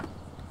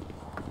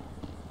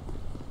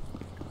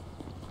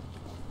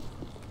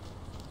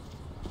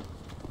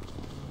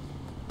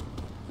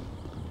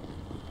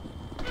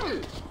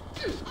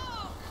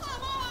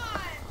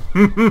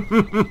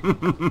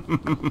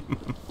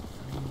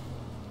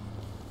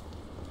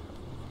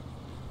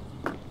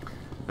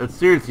 But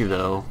seriously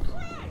though,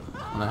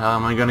 how the hell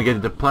am I gonna get to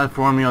the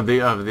platforming of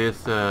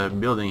this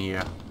building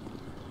here?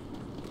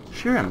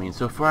 Sure, I mean,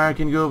 so far I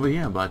can go over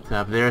here, but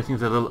up there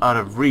seems a little out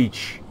of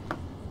reach.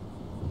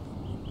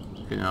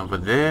 And over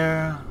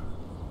there,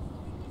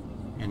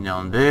 and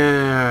down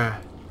there.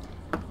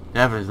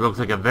 Definitely looks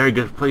like a very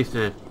good place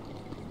to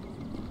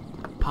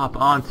pop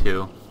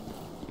onto.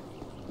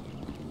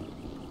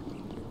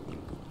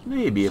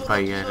 Maybe if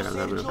I get a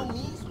little bit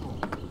of...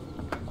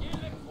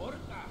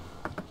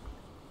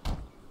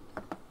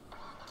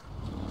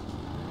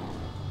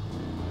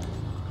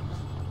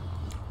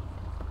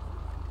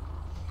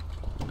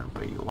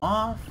 You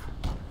off.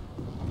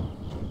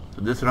 So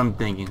this is what I'm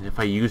thinking. If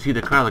I use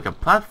the car like a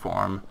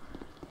platform,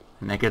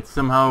 and I could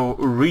somehow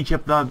reach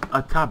up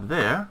top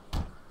there,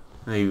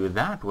 maybe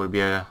that would be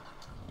a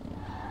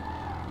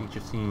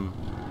interesting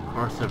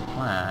course of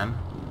plan.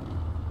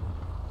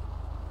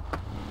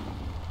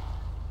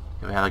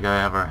 If I had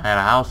ever had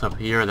a house up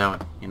here, that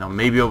would, you know,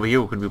 maybe over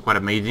here could be quite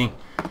amazing.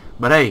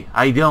 But hey,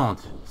 I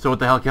don't. So what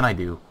the hell can I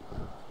do?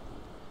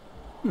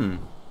 A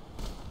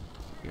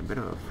bit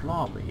of a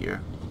flaw over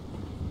here.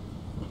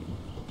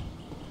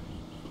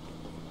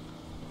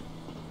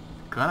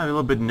 Kind of a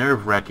little bit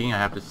nerve-wracking, I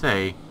have to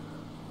say.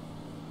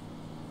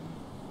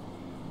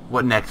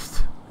 What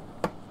next?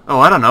 Oh,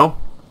 I don't know.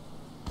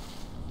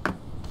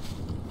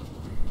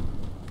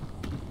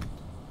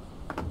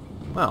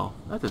 Well,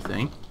 that's a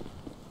thing.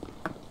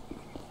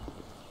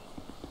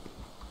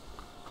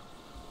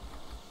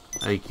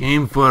 I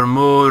came for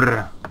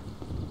more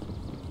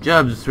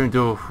jobs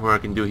to where I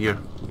can do here.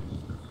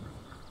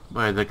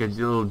 But like a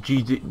little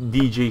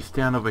DJ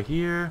stand over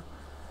here.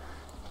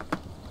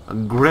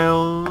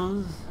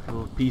 Grills.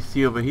 Little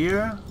PC over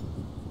here.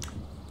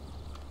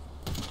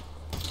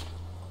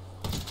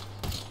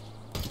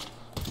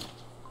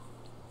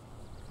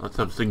 Lots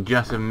of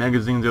suggestive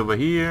magazines over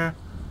here.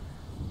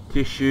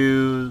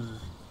 Tissues.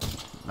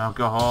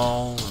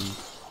 Alcohol. And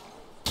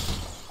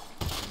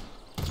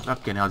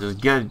fucking hell,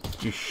 just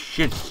get your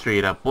shit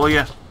straight up, will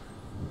ya?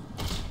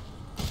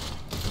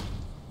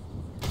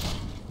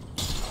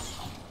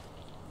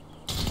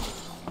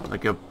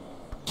 Like a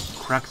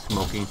crack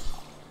smoking.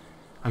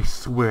 I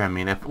swear, I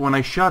mean, when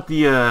I shot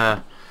the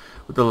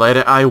with the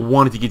lighter, I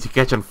wanted to get to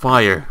catch on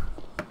fire.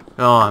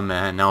 Oh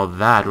man, now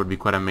that would be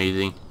quite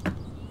amazing.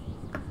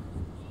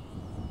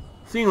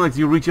 Seeing like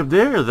you reach up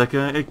there, like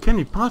it can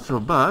be possible,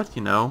 but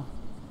you know,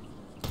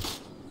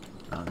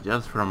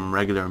 just from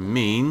regular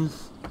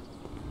means.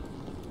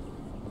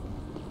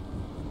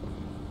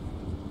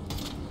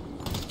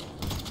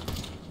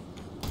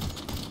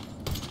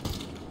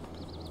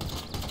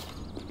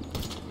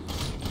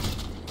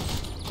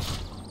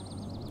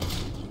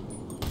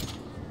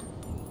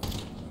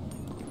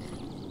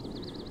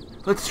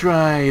 Let's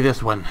try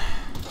this one.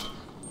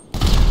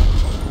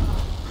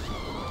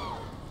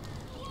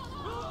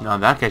 Now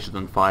that catches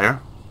on fire.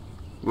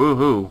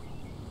 Woohoo!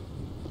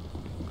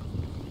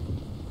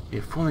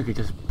 If only I could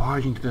just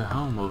barge into the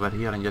home over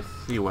here and just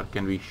see what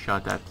can be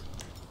shot at.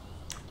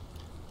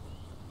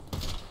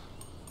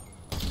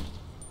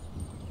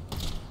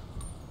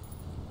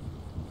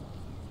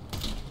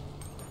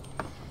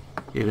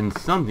 Even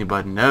something,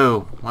 but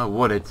no, why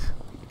would it?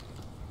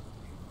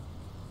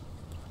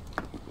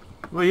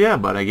 Well, yeah,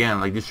 but again,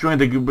 like destroying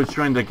the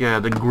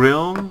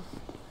grill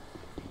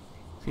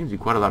seems to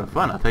be quite a lot of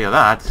fun. I'll tell you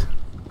that.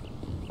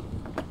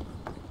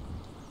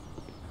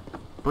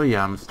 But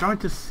yeah, I'm starting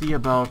to see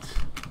about.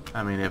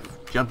 I mean,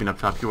 if jumping up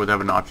top here was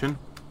ever an option,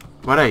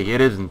 but hey, it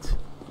isn't.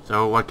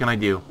 So what can I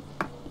do?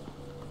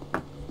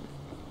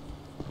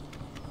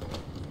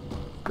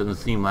 Doesn't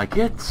seem like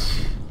it.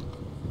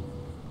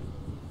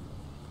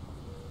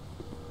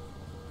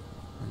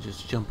 I'll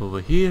just jump over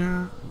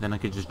here. Then I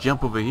could just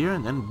jump over here,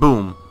 and then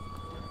boom.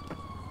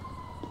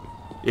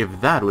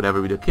 If that would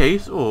ever be the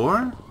case,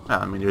 or,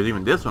 well, I mean, there's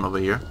even this one over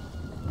here,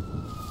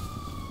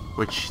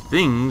 which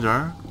things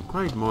are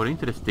quite more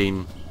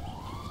interesting.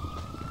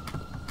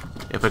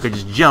 If I could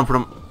just jump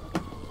from...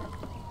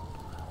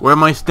 Where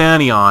am I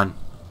standing on?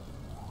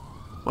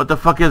 What the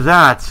fuck is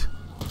that?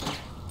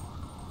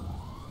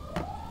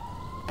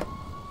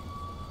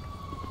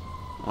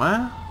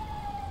 What?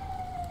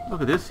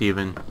 Look at this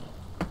even.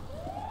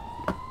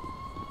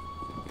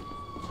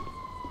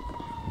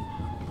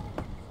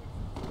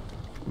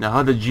 Now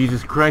how the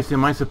Jesus Christ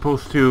am I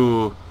supposed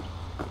to...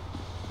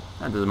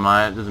 That doesn't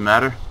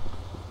matter.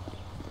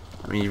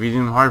 I mean, it's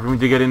even hard for me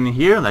to get in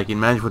here. Like,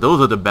 imagine for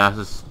those other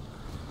bastards.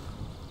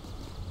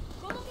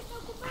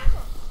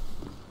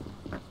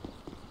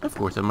 Of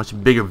course, a much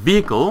bigger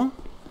vehicle.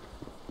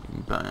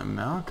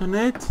 Mount on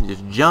it,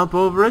 just jump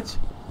over it.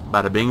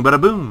 Bada bing, bada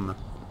boom.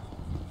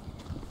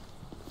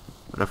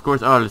 But of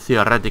course, oh,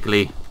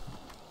 theoretically.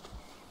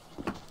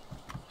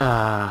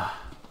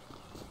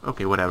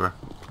 Okay, whatever.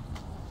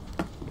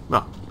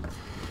 Well,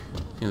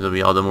 seems to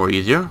be all the more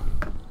easier.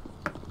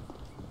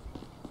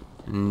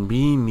 And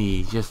be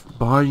me, just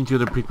barge into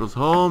other people's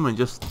home and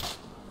just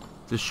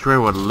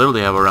destroy what little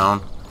they have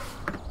around.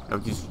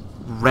 Of these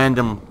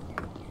random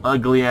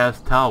ugly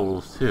ass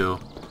towels too.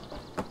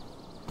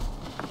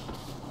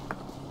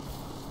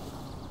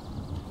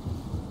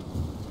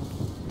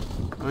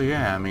 Oh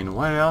yeah, I mean,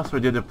 what else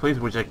would be the place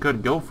which I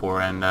could go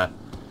for and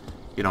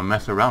you know,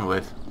 mess around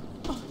with?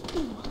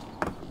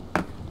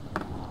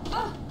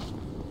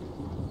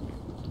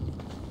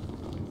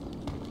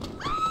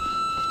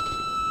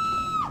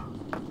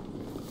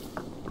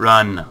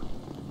 Run.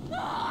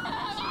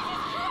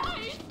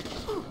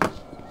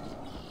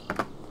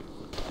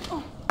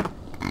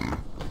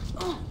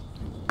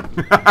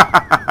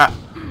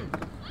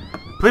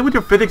 Play with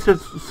your physics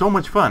is so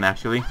much fun,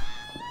 actually.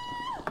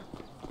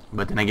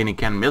 But then again, you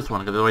can't miss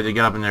one because otherwise they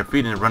get up on their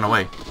feet and run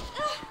away.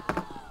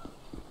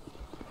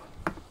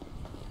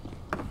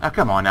 Ah,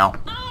 come on now.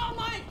 Oh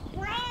my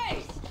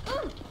Christ!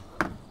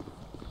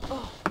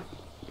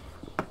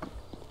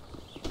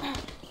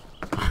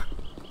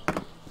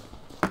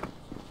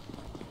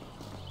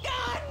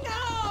 God,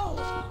 no!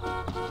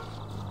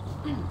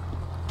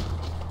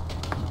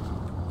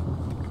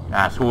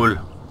 Asshole.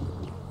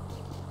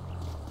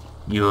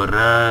 You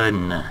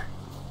run.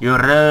 You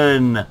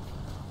run.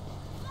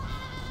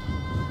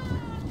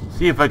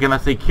 See if I can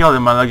actually kill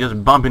them by like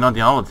just bumping on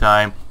them all the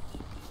time.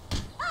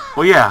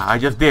 Oh yeah, I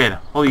just did.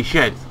 Holy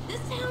shit.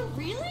 This town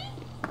really?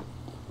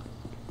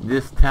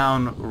 This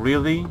town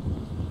really?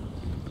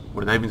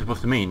 What is that even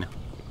supposed to mean?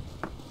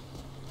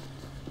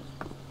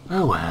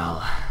 Oh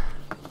well.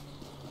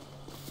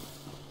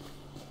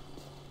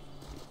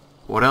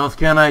 What else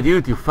can I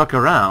do to fuck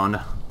around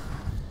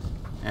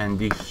and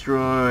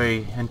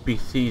destroy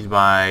NPCs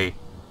by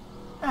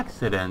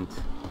accident?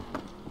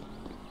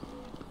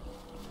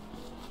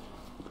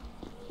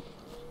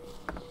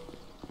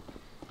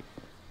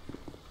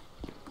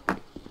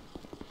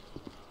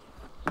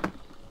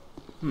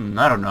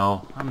 I don't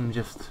know. I'm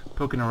just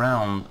poking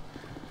around,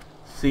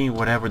 seeing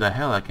whatever the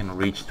hell I can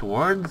reach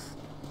towards.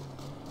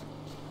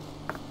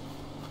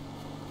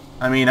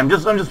 I mean, I'm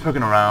just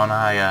poking around.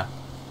 I'm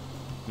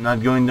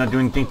not doing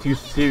anything too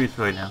serious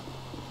right now.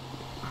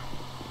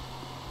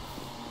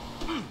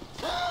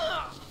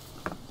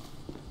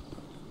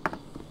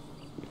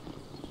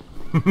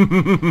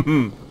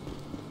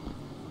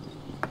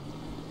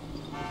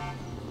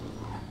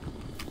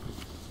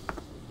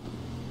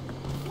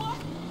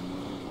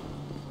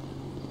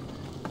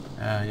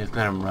 Just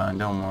let him run,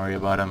 don't worry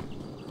about him.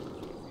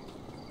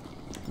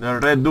 The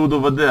red dude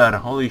over there,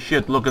 holy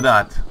shit, look at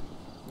that.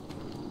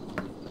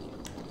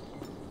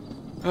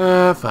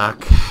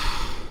 Fuck.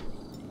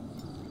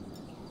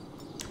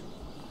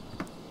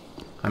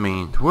 I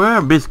mean,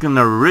 we're basically in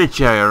a rich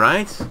area,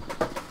 right?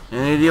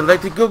 And you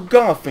like to go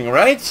golfing,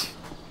 right?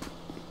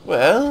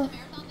 Well,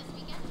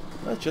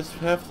 let's just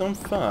have some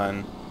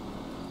fun.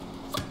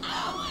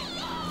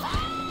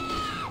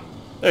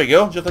 There you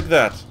go, just like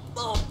that.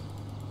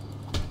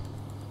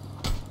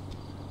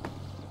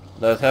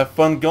 Let's have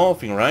fun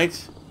golfing, right?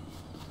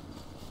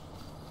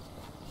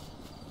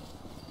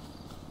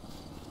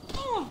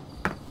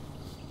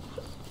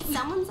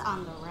 Someone's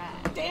on the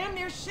rack. Damn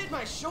near shit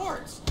my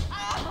shorts!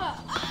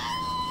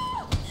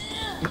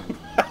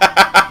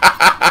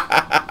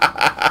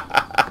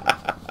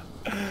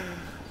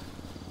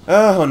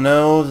 Oh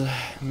no,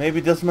 maybe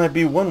this might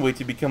be one way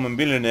to become a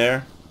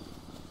millionaire.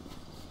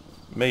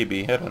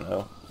 Maybe, I don't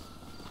know.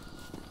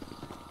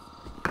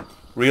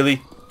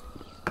 Really?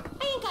 I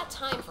ain't got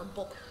time for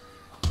bull.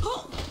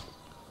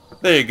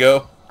 There you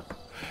go.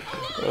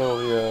 Oh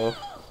yeah.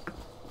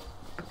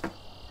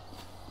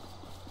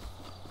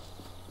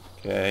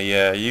 Okay,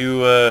 yeah,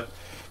 you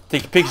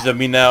take pictures of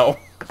me now.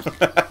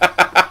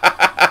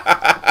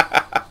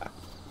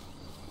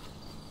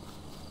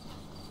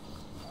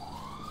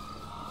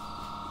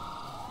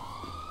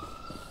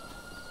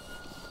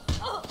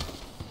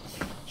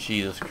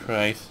 Jesus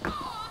Christ.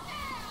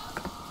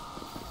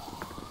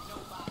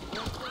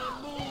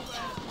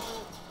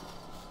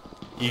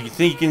 You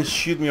think you can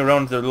shoot me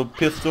around with a little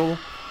pistol?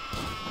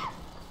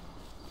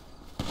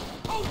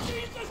 Oh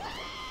Jesus!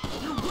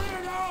 You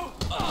weirdo!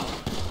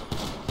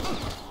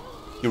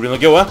 You really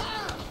go, huh?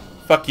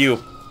 Fuck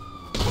you.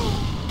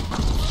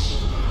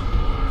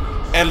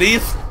 At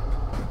least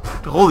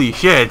Holy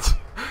shit!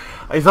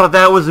 I thought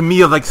that was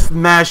me of like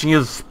smashing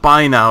his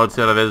spine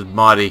outside of his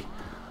body.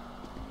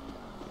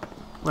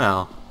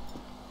 Well,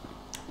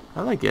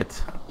 I like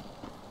it.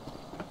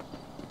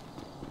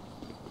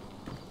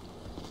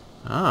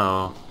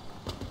 Oh.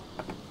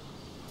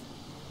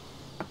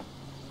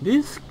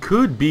 This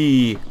could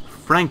be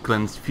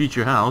Franklin's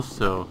future house,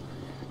 so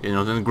you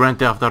know, then Grand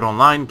Theft Auto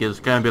Online is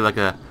gonna be like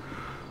the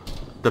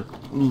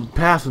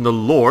past in the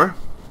lore.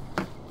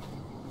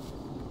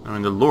 I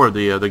mean, the lore of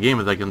the game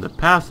is like in the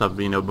past of,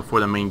 you know, before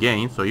the main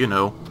game, so you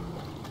know.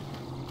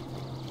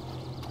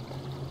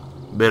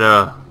 Bit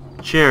of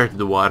chair to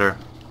the water.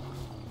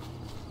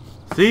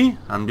 See?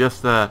 I'm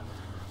just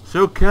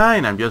so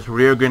kind. I'm just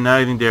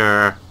reorganizing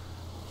their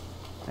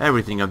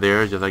everything up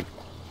there, just like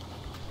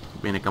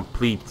being a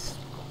complete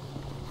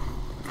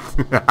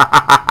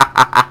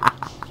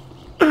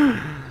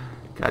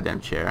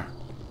goddamn chair.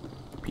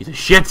 Piece of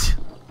shit.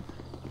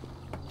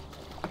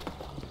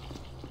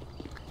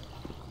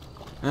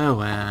 Oh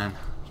man.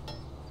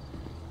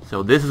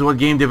 So this is what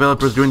game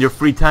developers do in their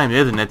free time,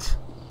 isn't it?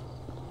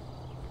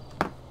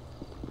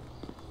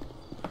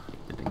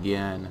 And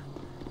again.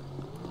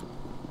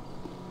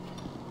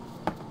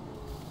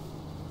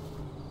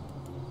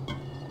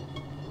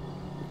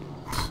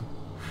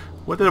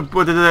 What did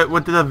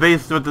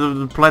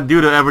the plant do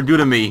to ever do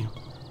to me?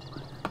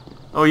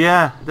 Oh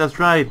yeah, that's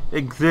right.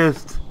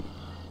 Exist.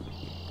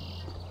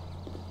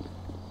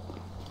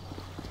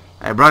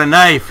 I brought a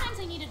knife. Sometimes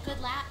I need a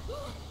good lap.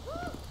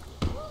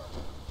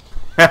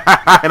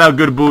 And a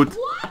good boot.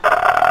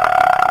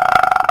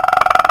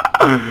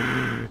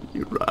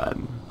 You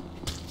run.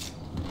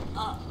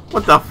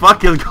 What the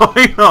fuck is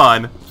going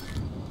on?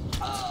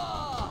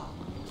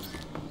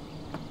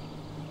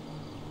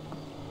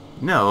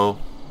 No.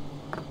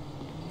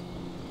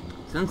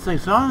 Since I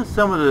saw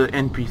some of the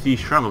NPCs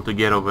struggle to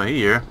get over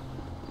here,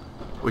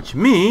 which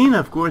mean,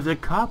 of course, the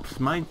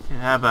cops might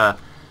have a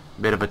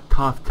bit of a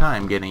tough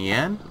time getting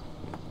in.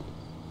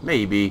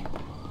 Maybe.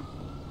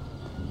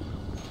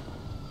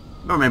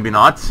 Or maybe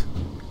not.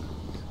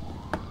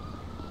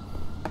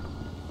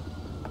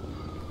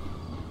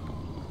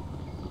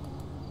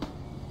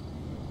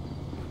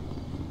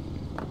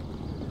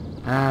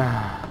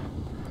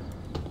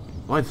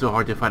 Why it's so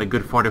hard to find a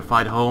good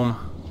fortified home?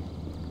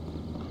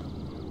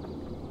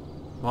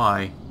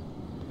 Why?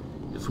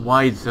 Just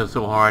why is it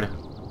so hard?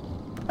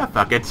 Ah,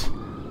 fuck it.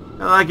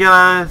 I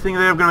think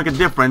they're gonna make a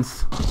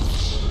difference.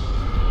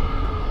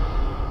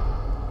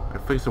 My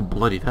face so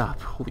bloodied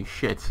up. Holy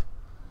shit.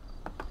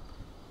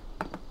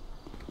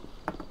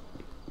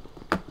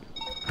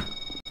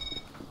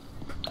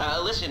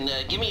 Listen,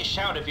 give me a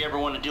shout if you ever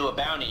want to do a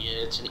bounty.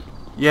 It's an...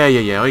 Yeah,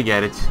 I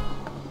get it.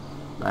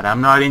 But I'm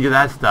not into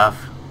that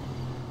stuff.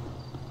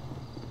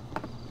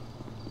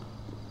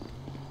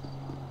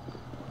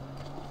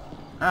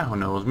 Who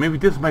knows? Maybe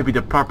this might be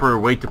the proper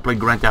way to play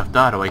Grand Theft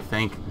Auto, I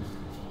think.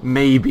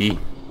 Maybe.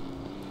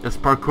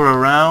 Just parkour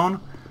around,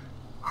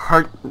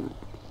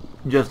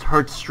 just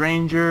hurt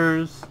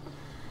strangers,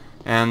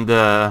 and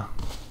I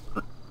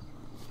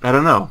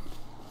don't know.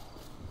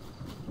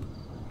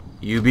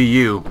 You be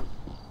you.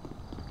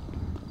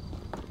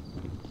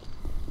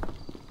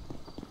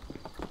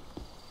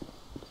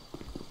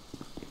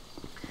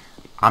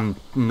 I'm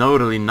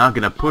totally not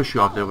gonna push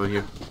you off over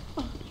here.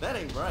 That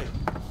ain't right.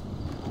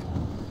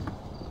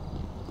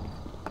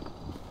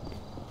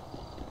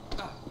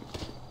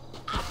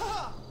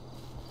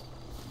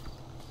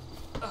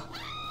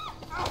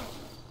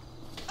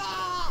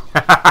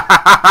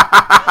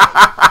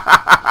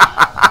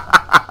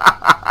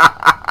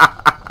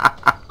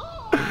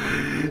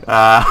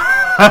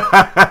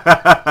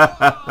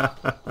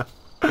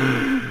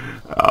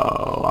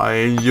 Oh, I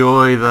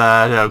enjoy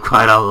that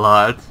quite a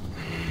lot.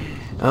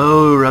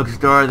 Oh,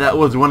 Rockstar, that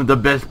was one of the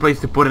best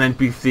places to put an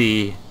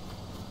NPC.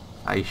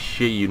 I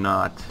shit you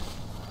not.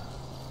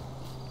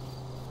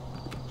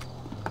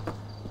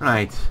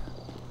 Right.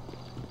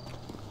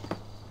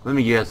 Let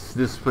me guess,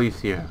 this place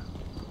here.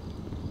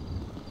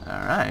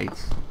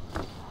 Alright.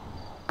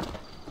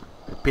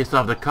 Piss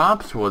off the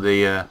cops, or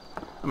they, I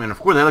mean, of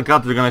course the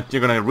helicopters are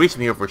gonna reach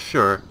me here for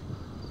sure.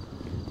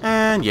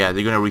 And yeah,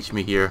 they're gonna reach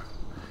me here.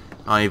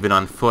 Even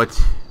on foot.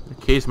 The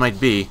case might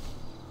be.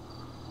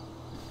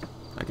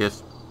 I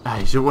guess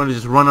I should want to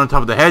just run on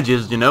top of the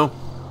hedges, you know?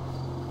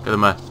 Because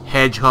I'm a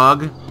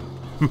hedgehog.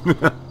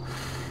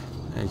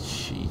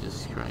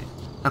 Jesus Christ.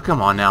 Oh,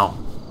 come on now.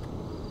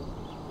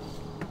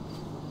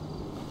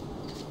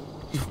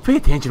 Just pay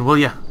attention, will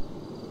ya?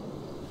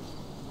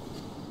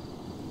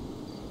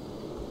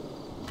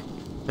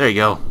 There you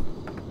go.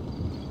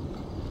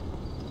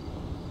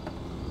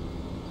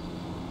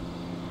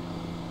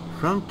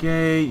 Front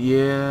gate,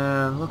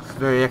 yeah, looks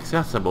very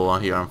accessible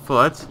on here on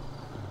foot.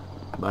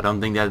 But I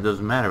don't think that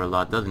does matter a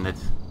lot, doesn't it?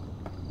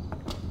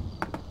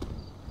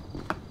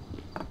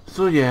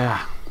 So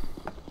yeah.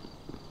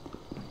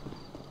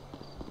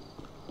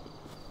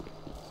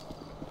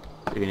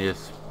 You can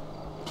just...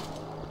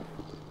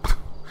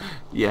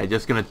 yeah,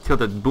 just gonna tilt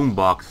that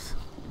boombox.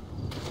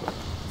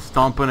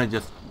 Stomp on it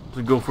just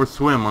to go for a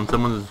swim on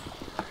someone's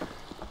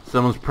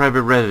Someone's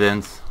private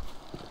residence.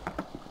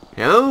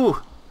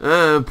 Hello?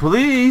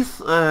 Police?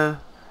 Little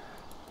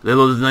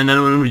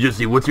 911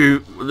 emergency. What's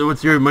your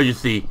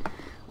emergency?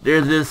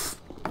 There's this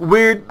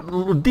weird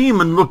little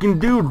demon-looking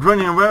dude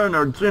running around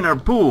in our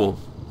pool.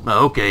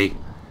 Oh, okay.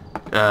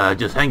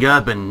 Just hang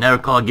up and never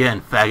call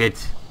again,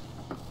 faggot.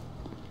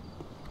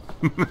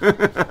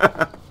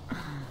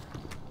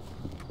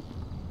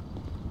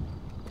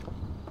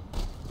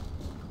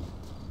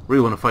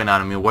 Really want to find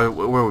out, I mean, where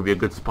would be a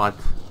good spot?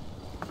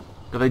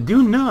 Because I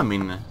do know, I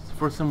mean,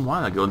 for some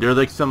while ago, there are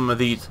like some of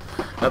these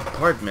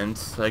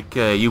apartments, like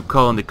you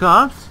calling the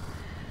cops.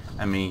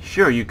 I mean,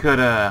 sure, you could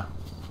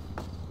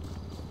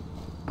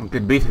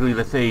basically,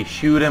 let's say,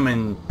 shoot him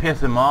and piss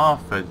him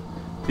off to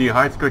your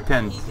heart's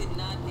content.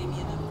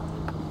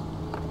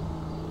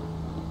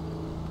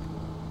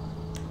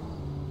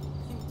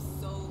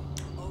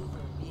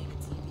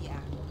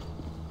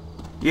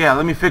 Yeah,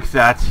 let me fix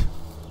that.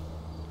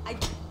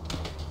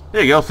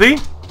 There you go, see?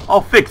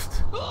 All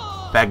fixed.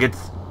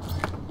 Faggots.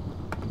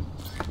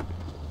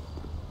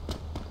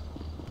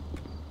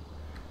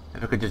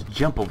 If I could just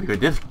jump over here,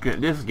 this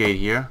gate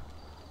here,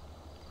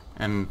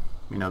 and,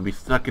 you know, be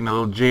stuck in a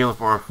little jail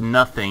for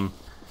nothing,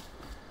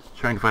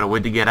 trying to find a way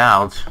to get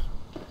out.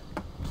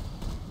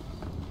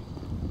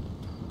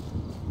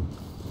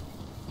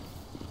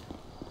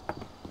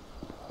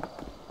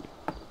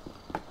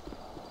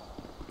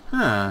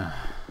 Huh.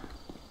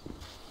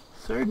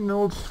 Certain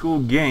old school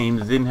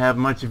games didn't have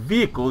much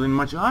vehicles and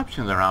much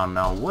options around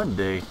now, would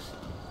they?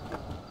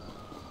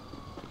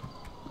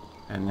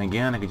 And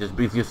again, I could just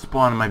basically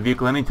spawn my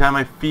vehicle anytime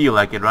I feel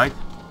like it, right?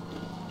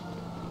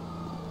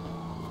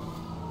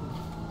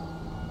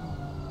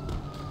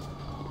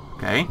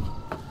 Okay,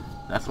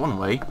 that's one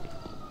way.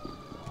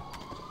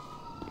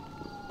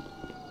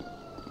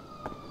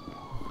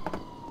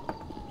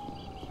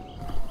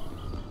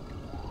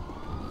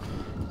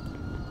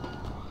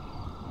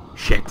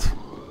 Shit.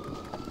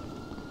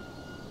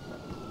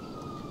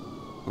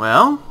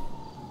 Well,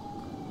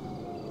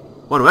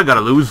 what do I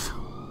gotta lose?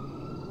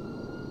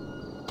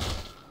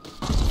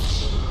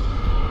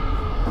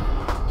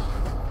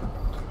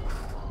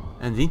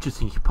 And the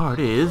interesting part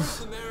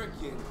is...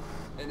 American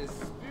and a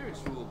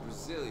spiritual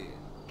Brazilian.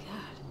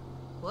 God,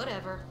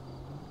 whatever.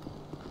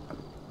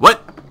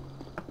 What?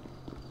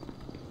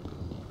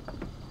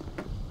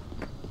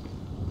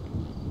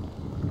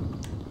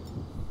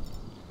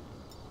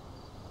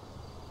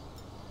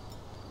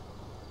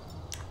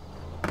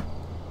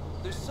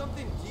 There's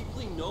something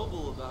deeply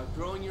noble about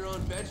growing your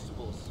own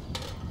vegetables.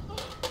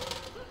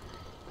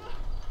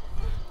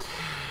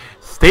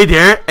 Stay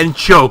there and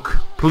choke,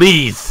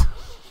 please.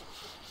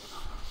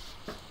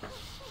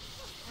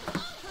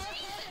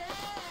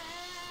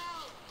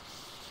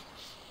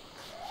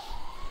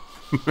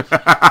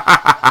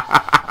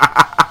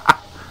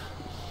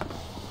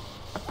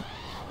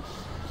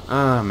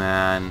 Oh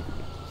man.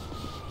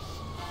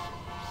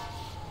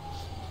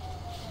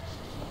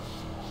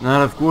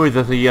 Now of course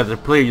as a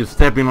player you're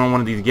stepping on one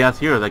of these gas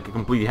here like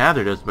completely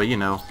hazardous, but you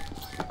know.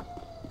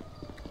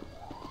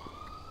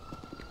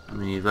 I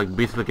mean he's like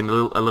basically like in a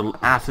little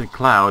acid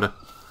cloud.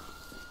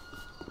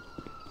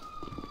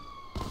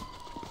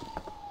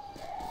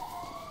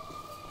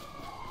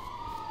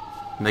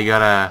 And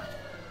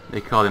they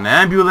called an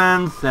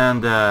ambulance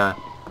and the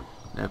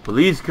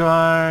police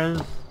cars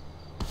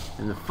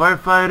and the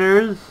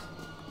firefighters.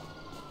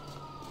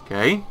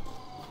 Okay.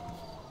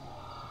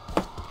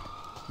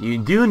 You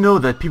do know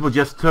that people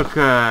just took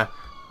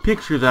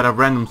pictures out of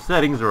random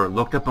settings or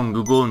looked up on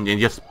Google and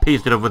just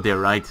pasted over there,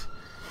 right?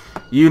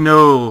 You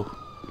know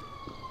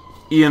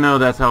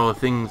that's how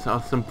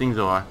some things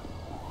are.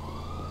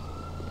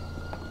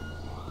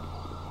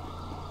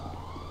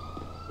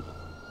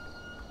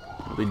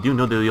 They do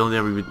know that they'll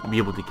never be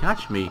able to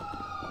catch me.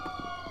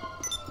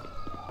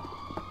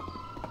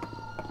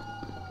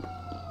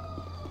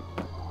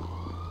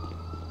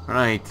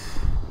 Right.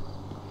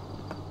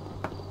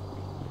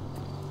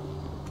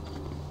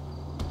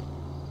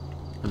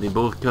 And they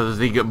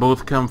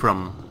both come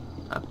from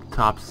up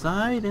top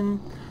side and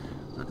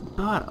the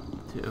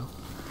bottom too.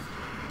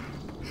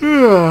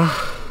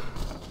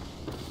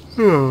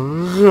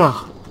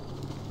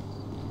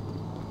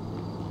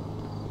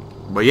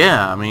 But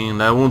yeah, I mean,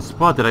 that one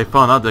spot that I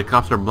found out the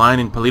cops are blind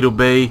in Palito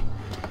Bay.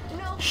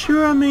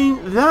 Sure, I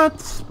mean,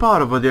 that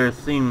spot over there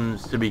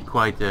seems to be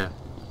quite,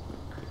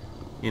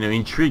 you know,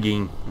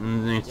 intriguing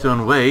in its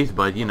own ways,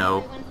 but, you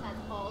know,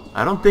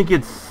 I don't think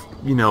it's,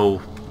 you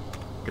know,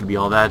 gonna be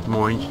all that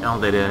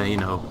you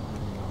know,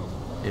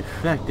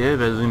 effective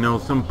as, you know,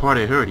 some part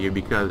I heard here,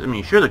 because, I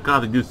mean, sure, the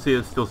cops do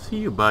still see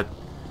you, but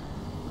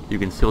you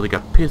can still take a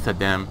piss at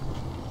them.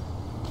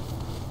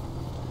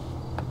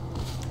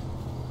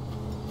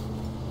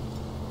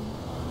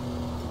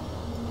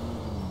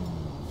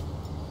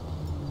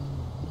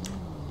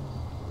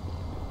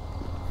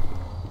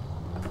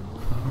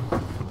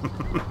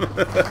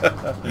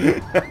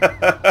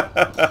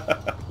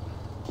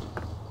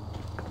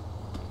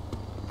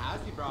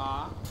 Howdy,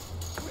 brah.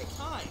 Great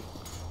time.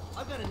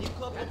 I've got a new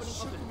club opening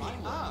up in my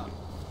town.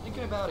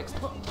 Thinking about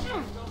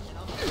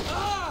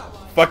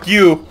Fuck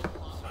you.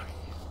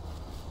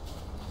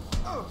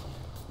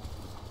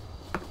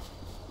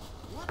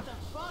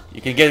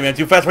 You can get me. I'm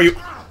too fast for you.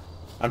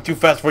 I'm too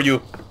fast for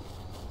you.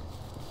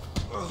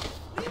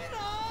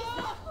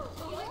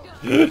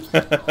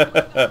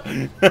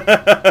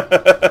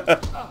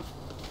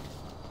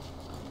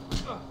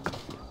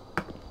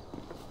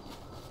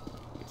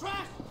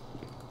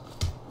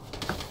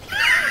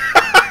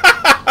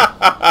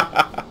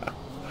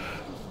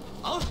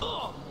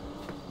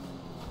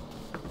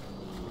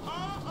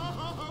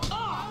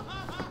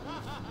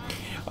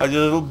 I just a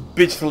little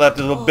bitch slapped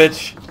a little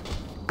bitch.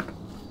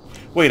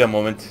 Wait a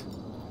moment.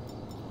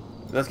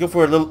 Let's go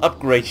for a little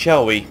upgrade,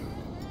 shall we?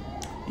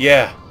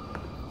 Yeah,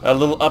 a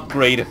little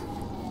upgrade.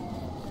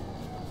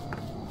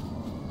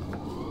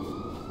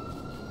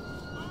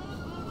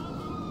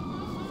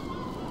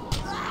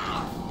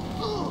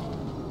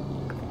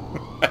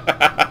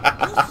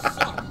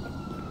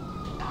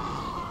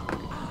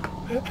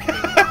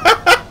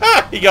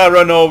 He got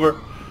run over.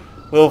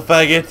 Little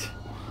faggot.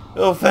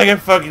 Little faggot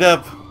fucked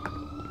up.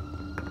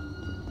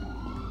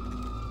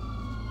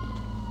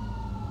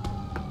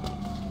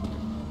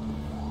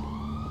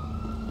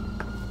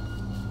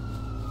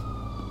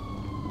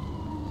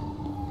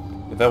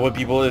 Is that what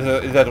people?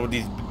 Is that what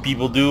these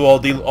people do all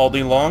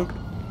day long?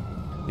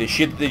 They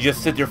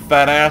just sit their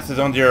fat asses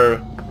on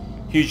their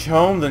huge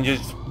homes and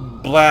just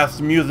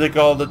blast music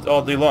all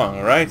day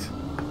long, right?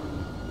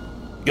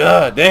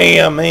 God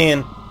damn,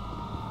 man.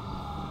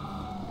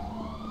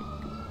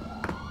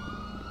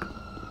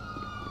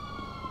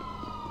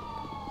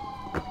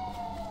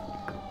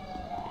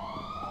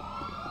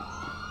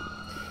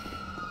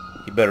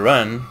 You better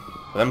run.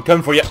 I'm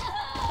coming for you.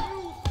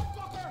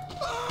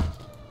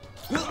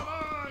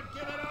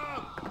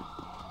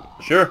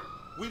 Sure.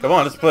 Come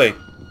on, let's play.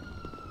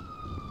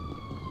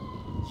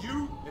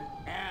 You an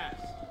ass.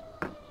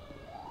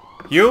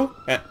 You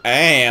and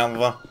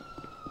Av.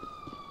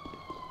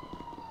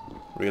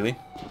 Really?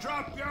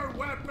 Drop your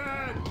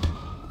weapon.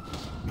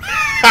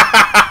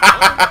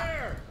 Over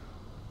there.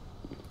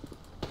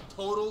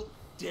 Total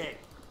dick.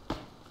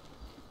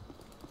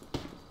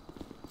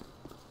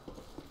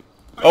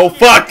 Oh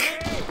fuck!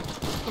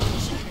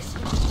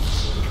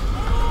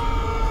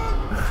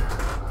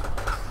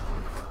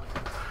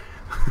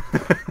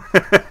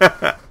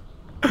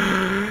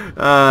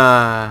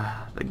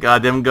 The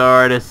goddamn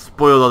guard has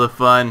spoiled all the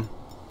fun.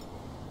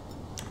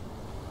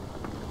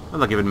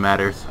 Not like it even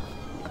matters.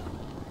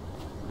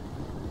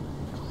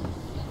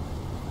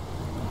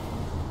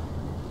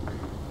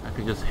 I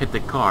could just hit the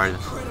card.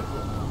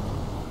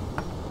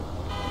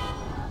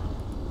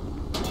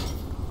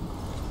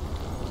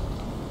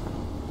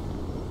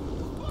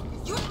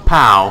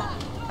 Pow!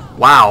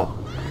 Wow!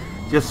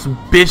 Just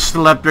bitch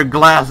slapped her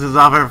glasses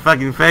off her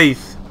fucking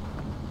face.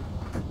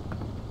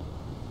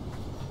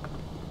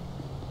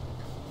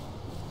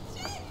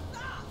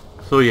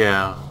 So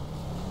yeah,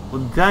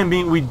 well, the time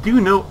being, we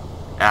do know,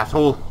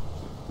 asshole.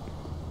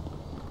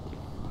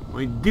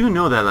 We do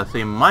know that, let's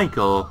say,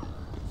 Michael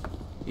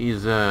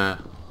is it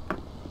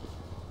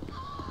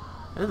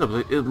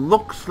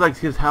looks like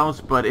his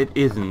house, but it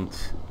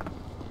isn't.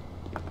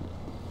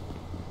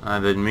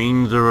 That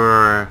means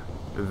we're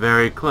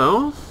very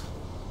close.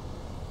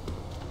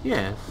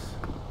 Yes,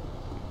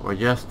 we're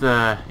just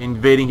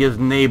invading his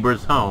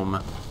neighbor's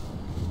home.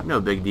 No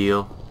big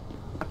deal.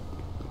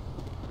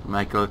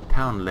 Michael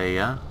Townley,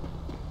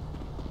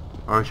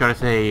 or should I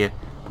say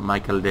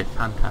Michael De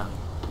Santa?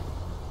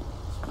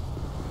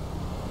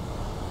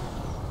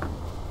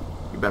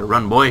 You better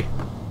run, boy.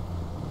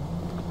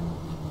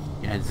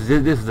 Yeah, this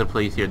is the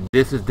place here.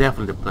 This is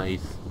definitely the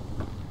place.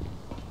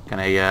 Can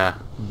I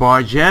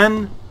barge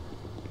in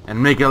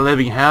and make a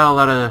living hell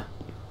out of,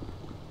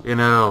 you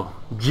know,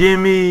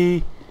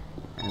 Jimmy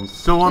and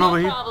so on over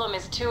here? No problem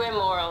is too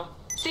immoral.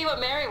 See what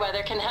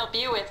Merryweather can help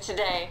you with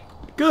today.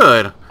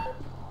 Good.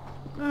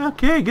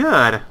 Okay,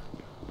 good.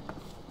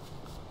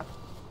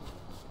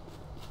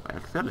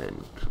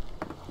 Excellent.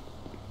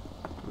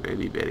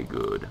 Really very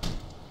good.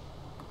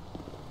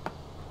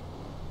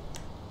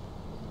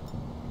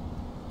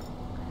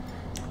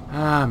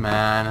 Ah,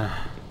 man.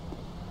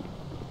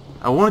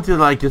 I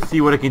wanted to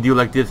see what I can do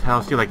like this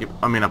house here, like,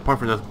 I mean, apart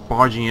from just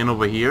barging in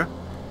over here.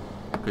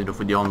 Because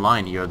for the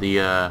online here,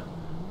 the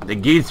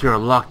gates here are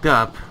locked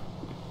up.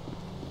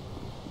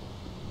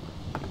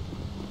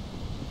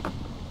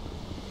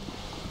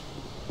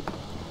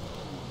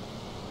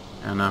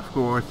 And of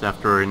course,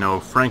 after, you know,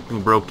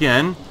 Franklin broke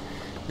in,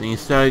 and he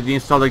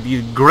installed like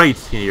these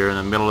grates here in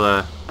the middle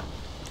of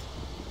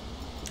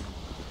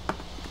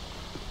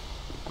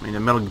the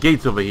metal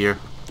gates over here.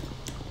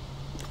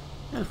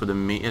 And for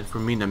me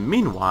in the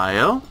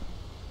meanwhile,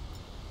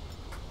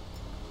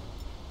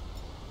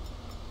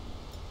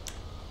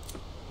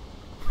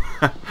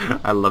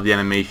 I love the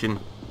animation.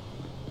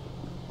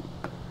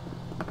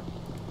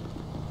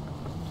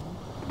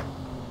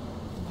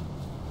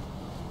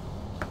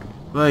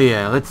 Well,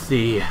 yeah, let's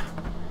see.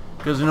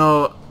 Because, you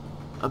know,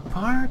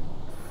 apart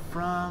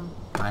from...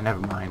 never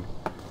mind.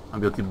 I'll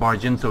be able to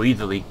barge in so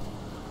easily.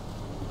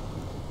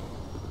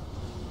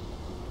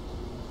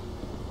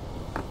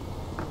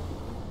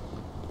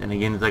 Then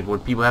again, it's like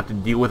what people have to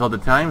deal with all the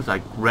time. It's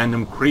like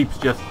random creeps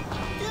just...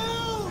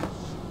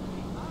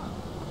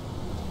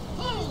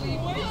 Holy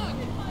fuck!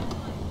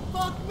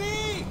 Fuck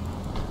me!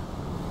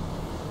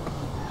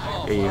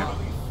 Yeah.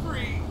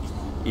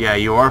 Yeah,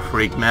 you are a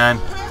freak, man.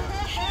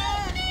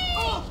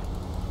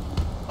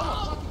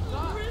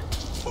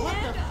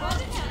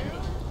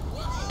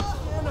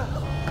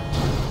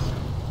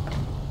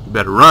 You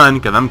better run,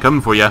 because I'm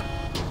coming for you.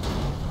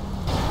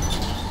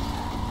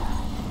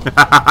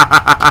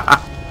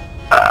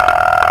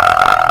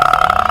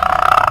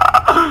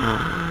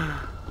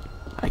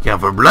 I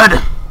count for blood.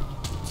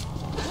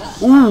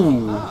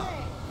 Ooh.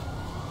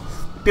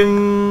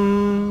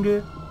 Sting.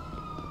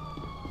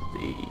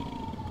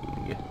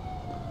 Sting.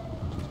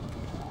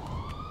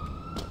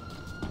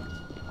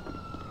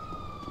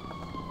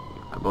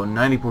 About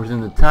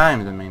 90% of the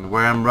times, I mean,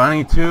 where I'm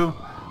running to,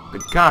 the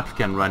cops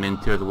can run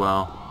into as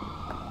well.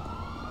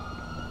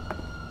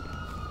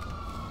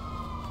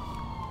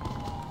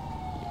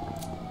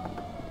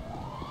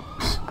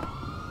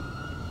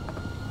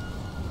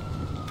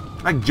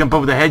 Like jump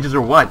over the hedges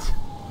or what?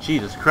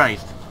 Jesus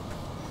Christ.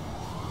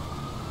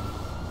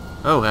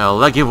 Oh hell,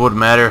 like it wouldn't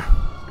matter.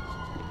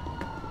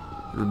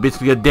 It's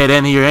basically a dead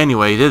end here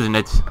anyways, isn't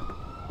it?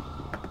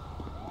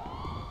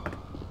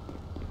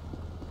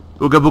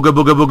 Booga booga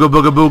booga booga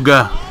booga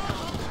booga.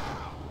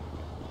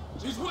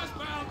 He's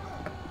westbound.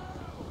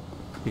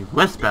 He's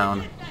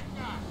westbound.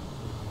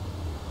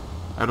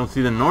 I don't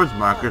see the north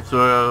marker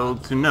so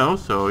to know,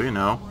 so you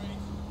know.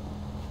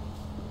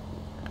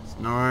 That's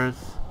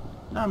north.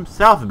 I'm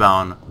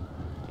southbound.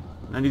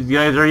 Now these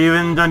guys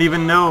don't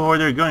even know where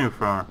they're going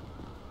from.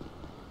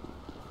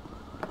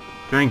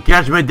 Try and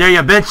catch me there,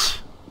 you bitch!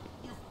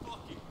 You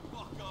fucking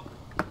fuck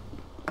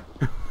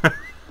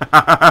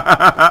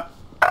up.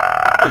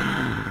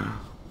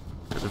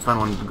 That's a fun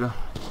one to go.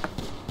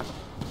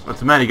 What's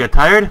the matter? You got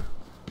tired?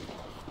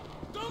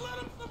 Don't let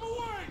him slip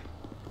away!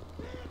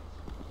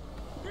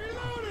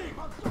 Reloading!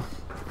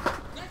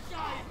 That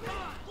guy is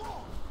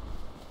not!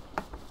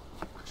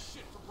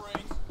 Shit for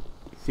brains.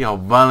 See how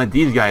violent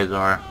these guys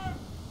are.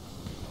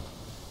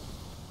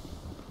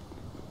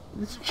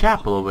 This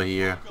chapel over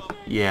here.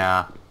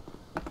 Yeah.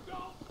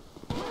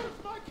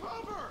 Where's my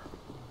cover?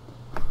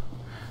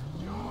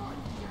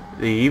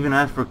 They even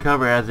asked for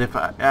cover as if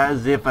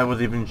I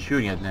was even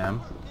shooting at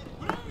them.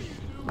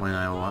 When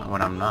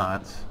I'm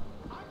not.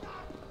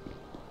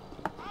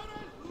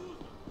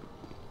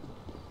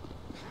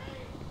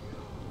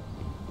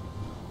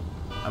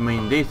 I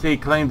mean, they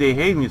claim they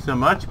hate me so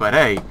much, but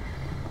hey,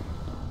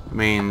 I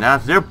mean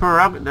that's their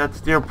problem that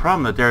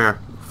they're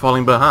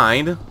falling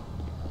behind.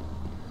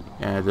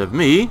 As of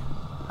me,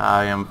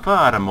 I am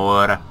far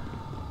more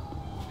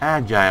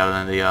agile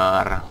than they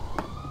are.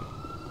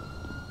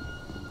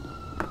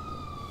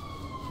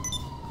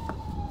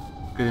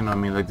 Cause you know, I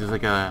mean, like there's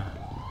like a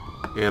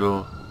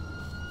little.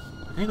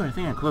 I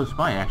think I'm close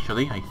by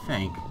actually. I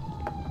think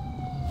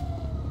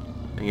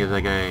it's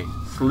like a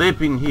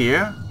slip in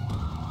here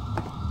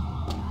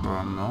for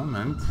a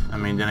moment. I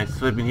mean, then I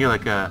slip in here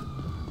like a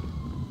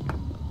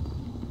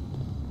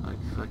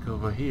like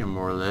over here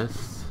more or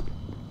less.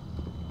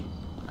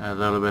 A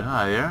little bit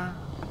higher.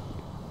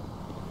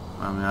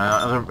 I mean,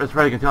 as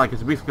far as I can tell, like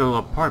it's basically a little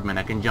apartment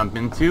I can jump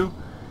into.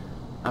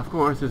 Of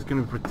course, it's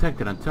going to be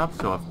protected on top,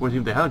 so of course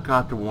even the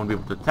helicopter won't be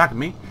able to attack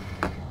me.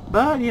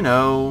 But, you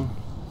know...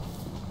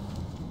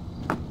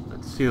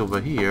 Let's see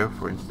over here,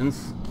 for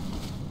instance.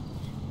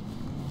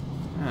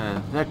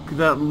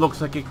 That looks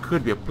like it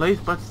could be a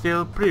place, but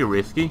still pretty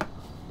risky.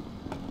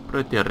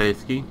 Pretty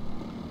risky.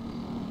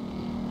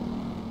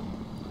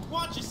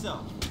 Watch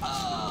yourself!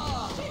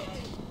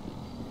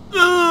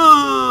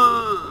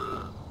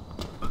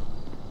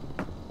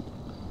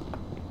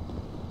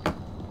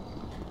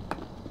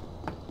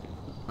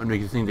 What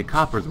makes you think the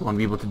coppers won't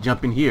be able to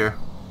jump in here?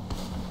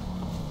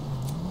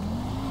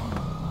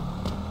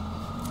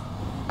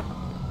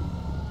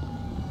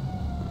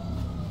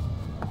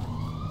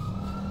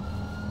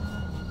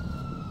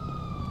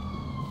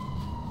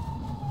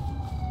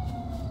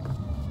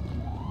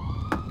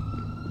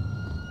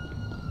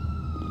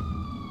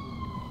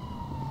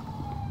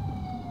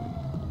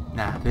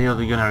 Nah, they're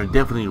gonna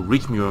definitely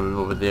reach me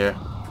over there.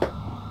 I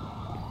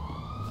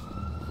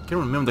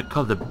can't remember the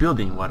color of the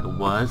building, what it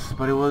was,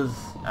 but it was...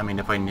 I mean,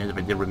 if I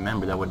did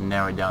remember, that would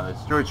narrow down the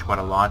search quite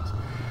a lot.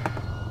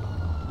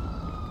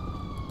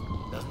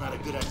 That's not a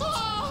good idea.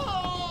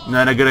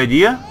 Not a good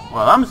idea?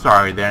 Well, I'm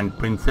sorry then,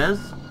 princess.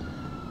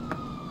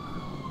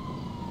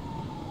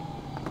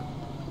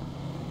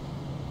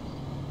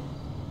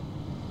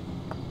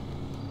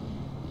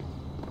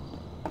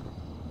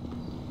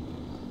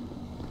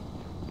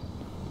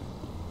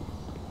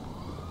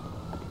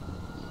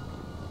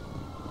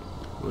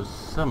 It was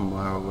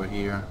somewhere over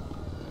here.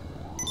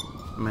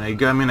 I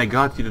mean, I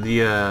got you to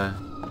the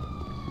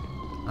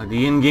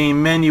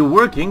in-game menu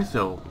working,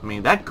 so I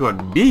mean that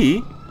could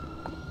be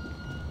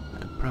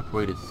a proper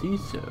way to see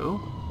so.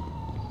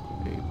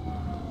 Okay,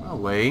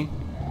 away,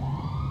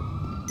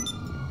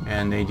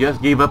 and they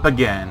just gave up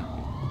again.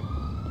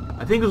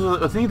 I think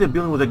the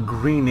building was a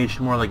greenish,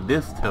 more like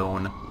this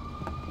tone.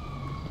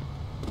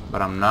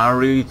 But I'm not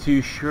really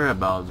too sure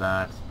about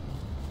that.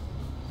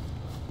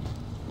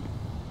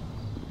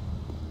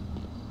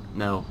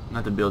 No,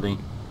 not the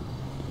building.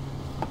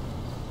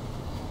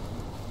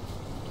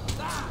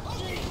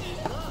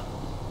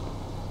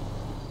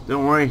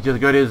 Don't worry, he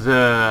just got his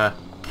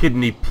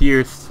kidney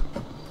pierced.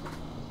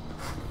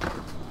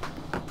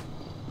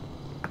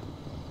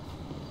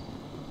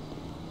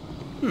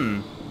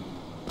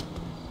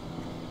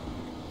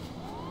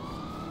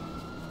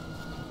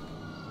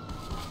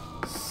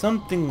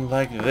 Something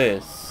like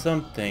this.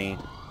 Something.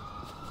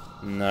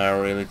 Not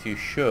really too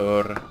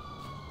sure.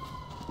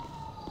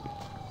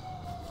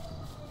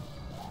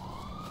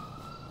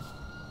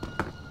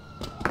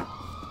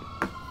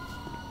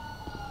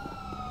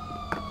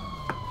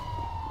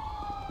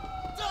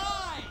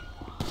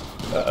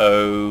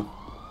 Uh-oh.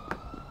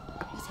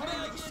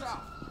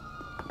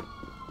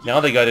 Now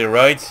they got it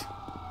right.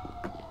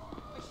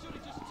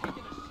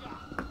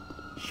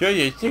 Sure,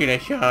 you're taking a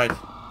shot.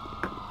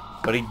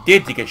 But he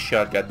did take a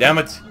shot,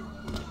 goddammit.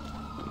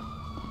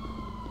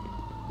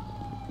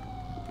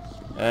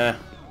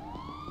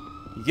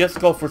 Just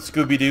go for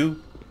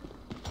Scooby-Doo.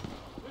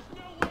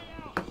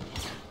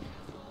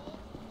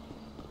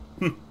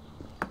 Come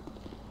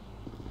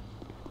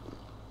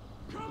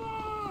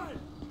on!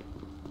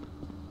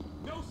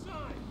 No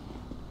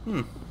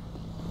sign.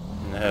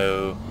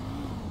 No.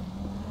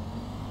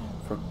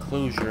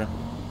 Foreclosure.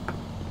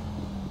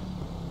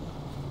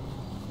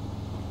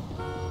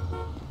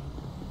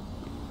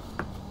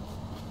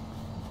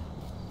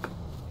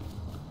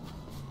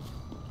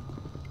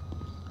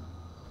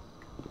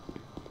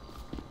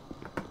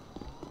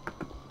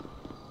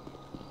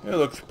 It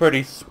looks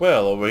pretty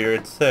swell over here,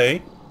 I'd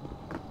say.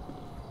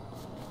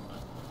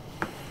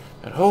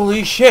 But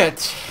holy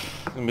shit!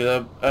 I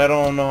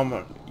don't know how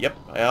much. Yep,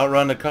 I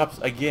outrun the cops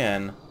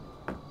again.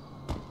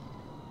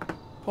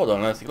 Hold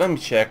on, let me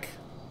check.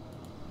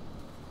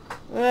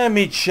 Let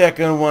me check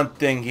on one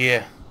thing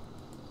here.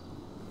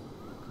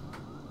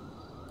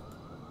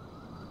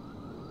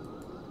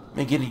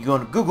 I'm getting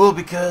going to Google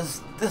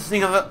because this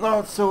thing is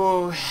not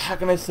so. How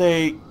can I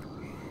say?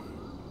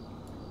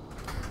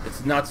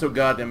 It's not so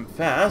goddamn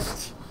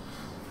fast.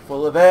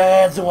 Full of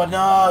ads and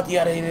whatnot,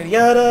 yada yada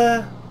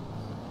yada.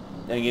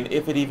 And again,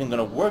 if it even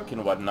gonna work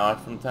and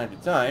whatnot from time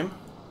to time.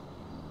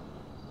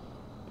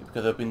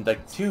 Because I've been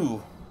like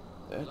two.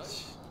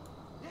 That's...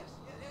 Yes,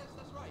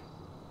 that's right.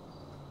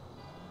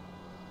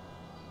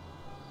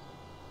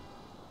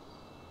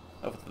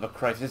 Oh, for the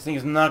Christ, this thing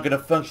is not gonna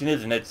function,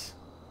 isn't it?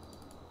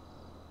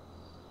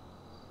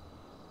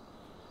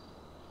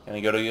 Can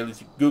I go to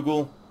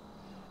Google?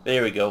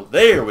 There we go.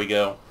 There we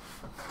go.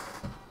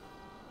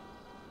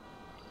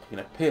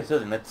 Gonna piss,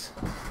 isn't it?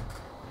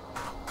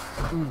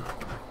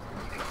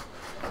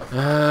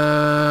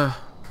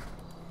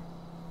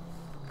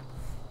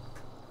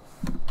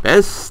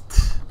 Best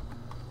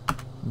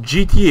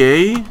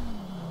GTA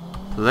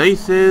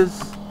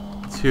places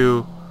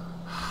to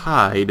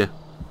hide.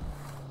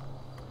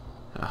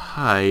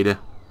 Hide.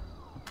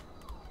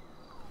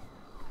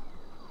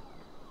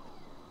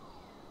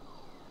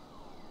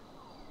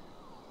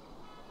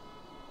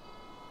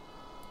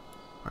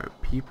 Where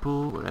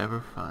people would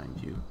ever find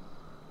you.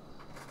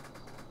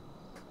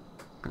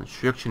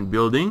 Construction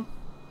building.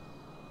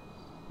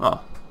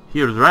 Well,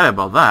 he was right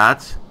about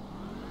that.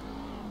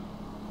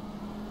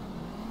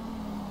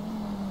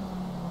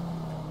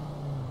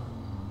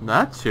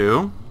 That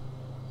too.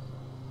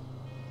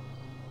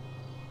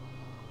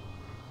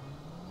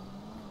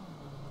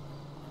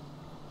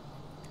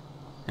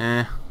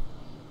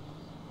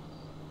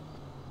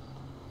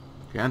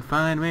 Can't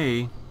find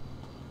me.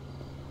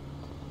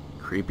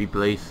 Creepy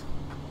place.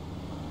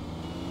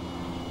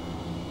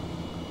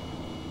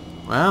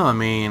 Well, I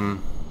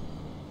mean,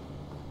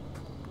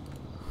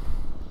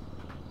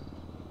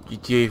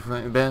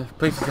 GTA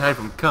places to hide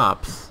from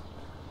cops.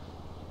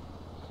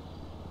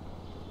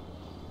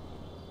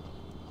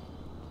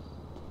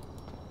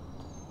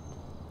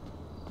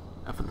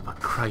 Oh, for the fuck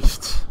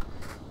Christ.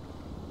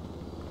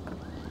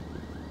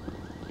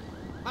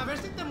 A ver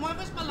si te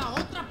mueves para la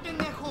otra,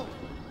 pendejo.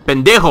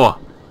 ¡Pendejo!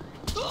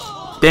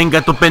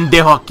 Tenga tu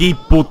pendejo aquí,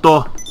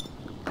 puto.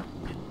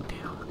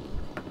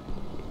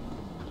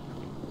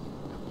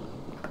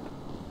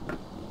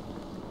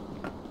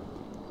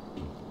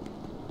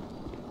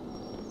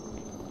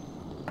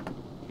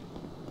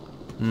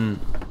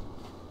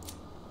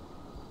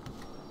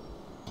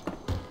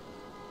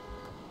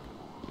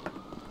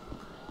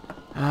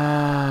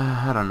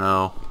 I don't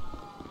know.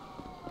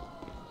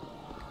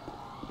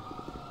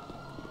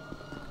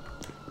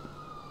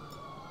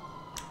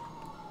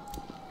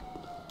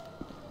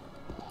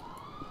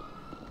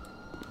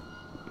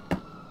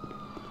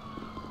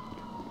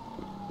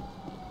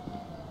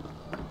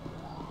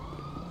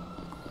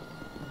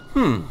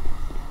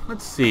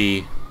 Let's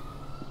see.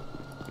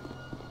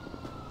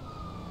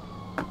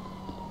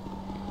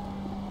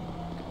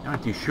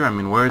 Not too sure. I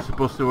mean, where is it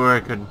supposed to where I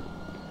could...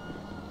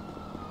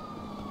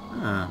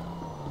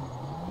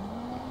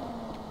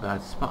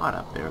 That spot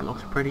up there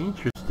looks pretty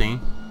interesting.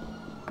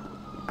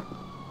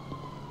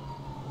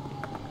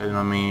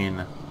 I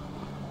mean...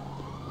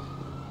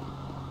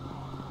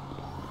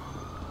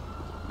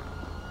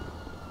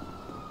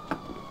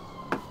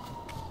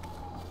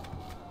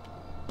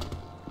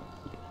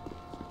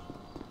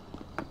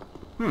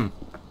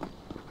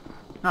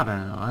 I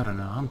don't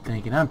know. I'm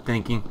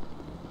thinking.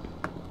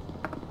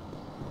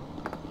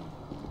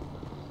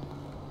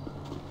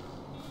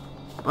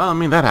 Well, I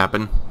mean, that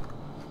happened.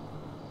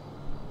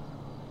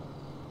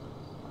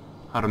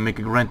 How to make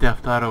a Grand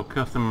Theft Auto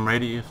custom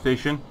radio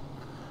station.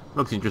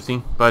 Looks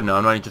interesting, but no,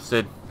 I'm not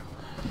interested.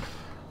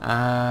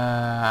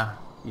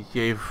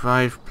 ETA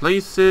 5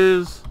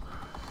 places.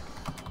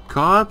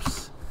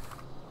 Cops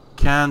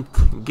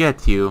can't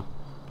get you.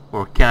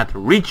 Or can't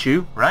reach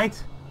you,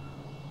 right?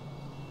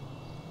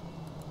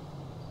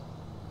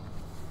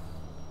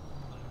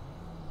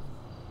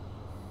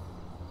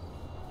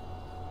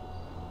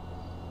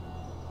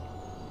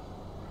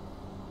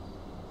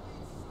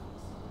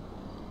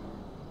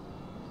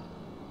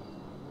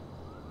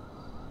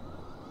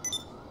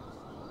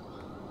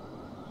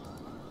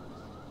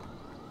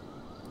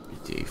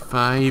 ETA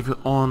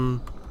 5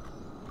 on...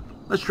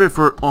 Let's try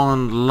for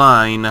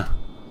online.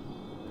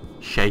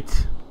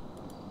 Shite.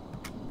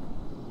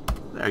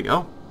 There you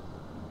go.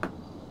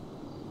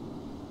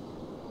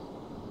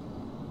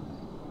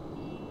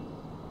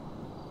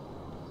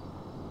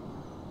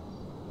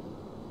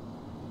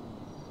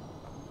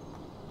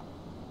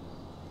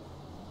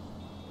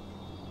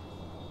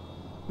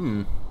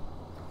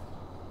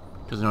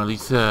 Doesn't really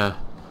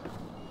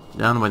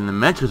down when the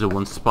matches at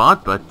one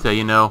spot, but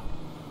you know,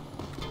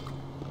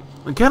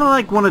 I kind of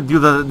like want to do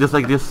this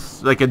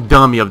like a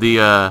dummy of the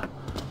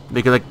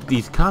make it like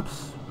these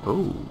cops.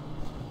 Oh.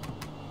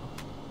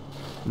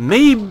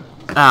 Maybe...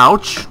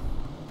 Ouch.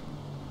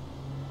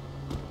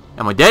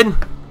 Am I dead?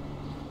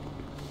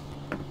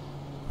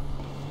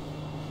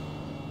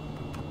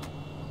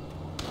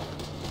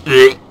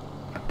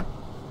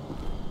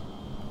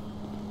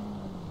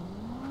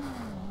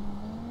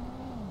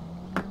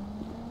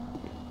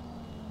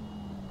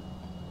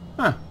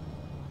 Huh.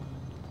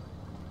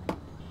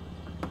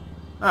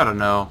 I don't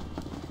know.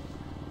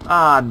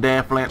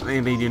 Definitely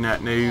they do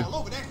not know.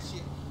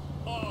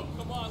 Oh,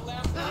 come on,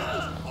 last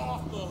night was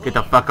off the hook. Get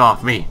the fuck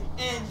off me.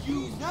 And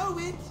you know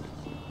it.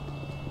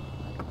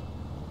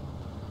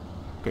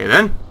 Okay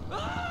then.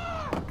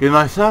 Because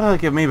I thought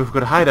like maybe if we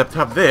could hide up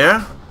top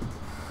there.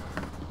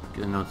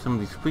 Because I know some of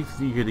these places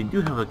here they do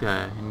have like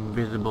a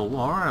invisible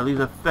wall, or at least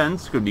a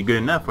fence could be good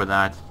enough for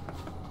that.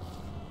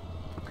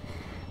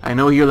 I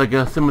know here like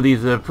some of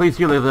these places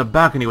here there's a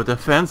balcony with a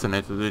fence in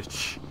it.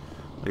 Which,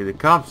 like the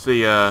cops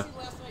they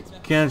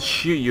can't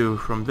shoot you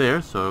from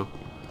there, so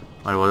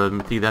might well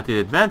take that to the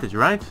advantage,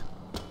 right?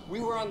 We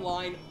were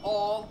online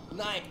all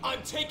night.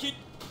 I'm taking...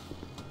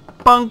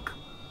 Bunk!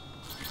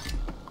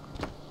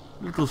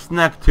 Little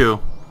snack too.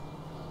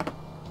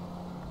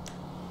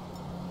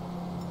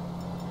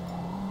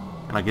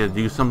 Can I get to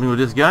do something with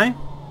this guy?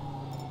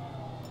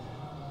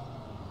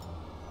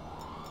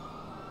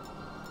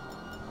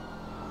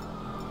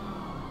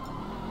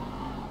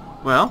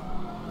 Well,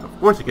 of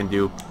course I can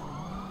do.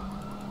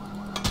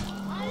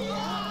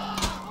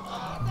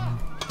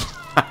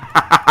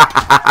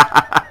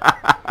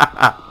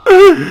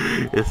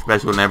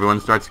 Especially when everyone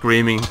starts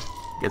screaming.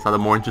 Gets all the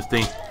more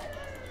interesting.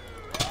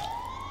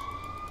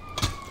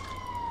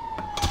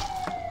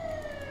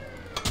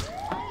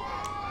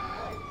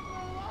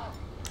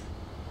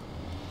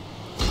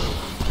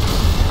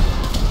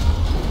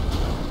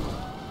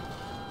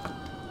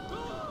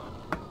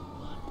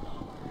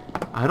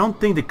 I don't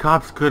think the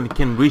cops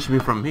can reach me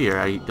from here.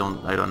 I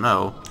don't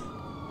know.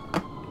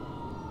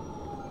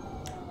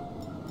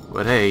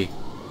 But hey,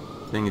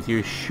 things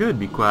here should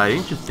be quite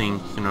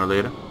interesting sooner or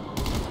later.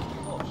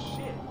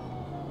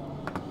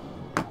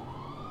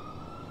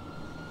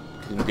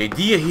 The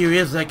idea here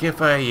is like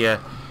if I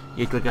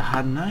get like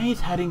a nice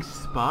hiding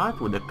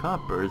spot where the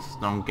coppers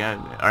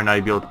are not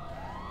able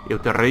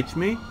to reach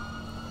me.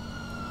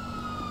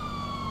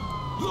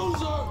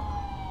 Loser!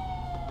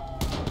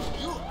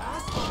 You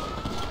asshole!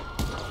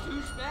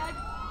 Douchebag!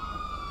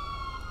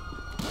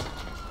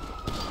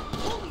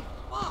 Holy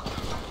fuck!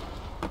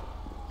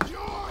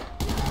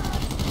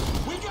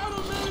 We got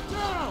him man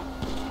down!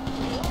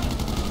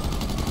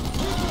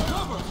 Take the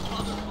cover,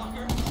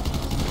 motherfucker!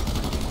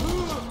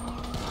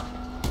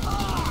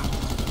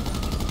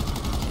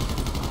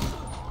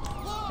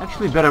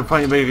 Actually, better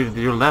find a way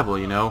to your level,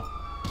 you know.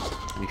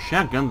 The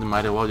shotgun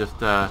might as well just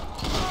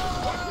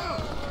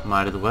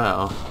might as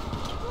well.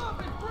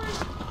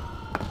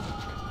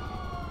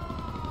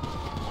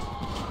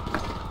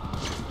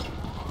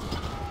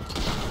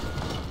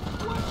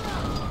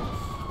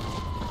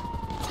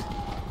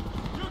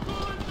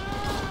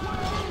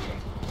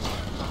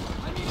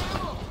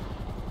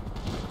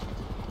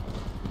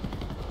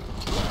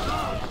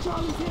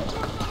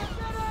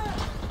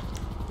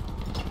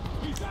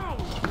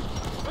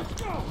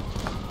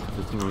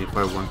 Only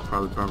for one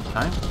probably per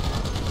time.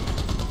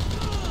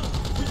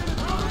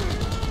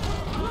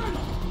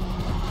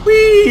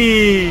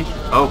 Whee!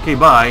 Okay,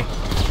 bye.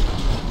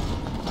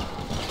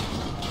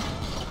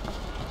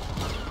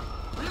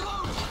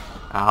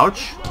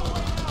 Ouch.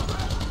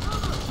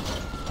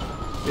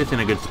 It's in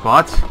a good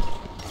spot.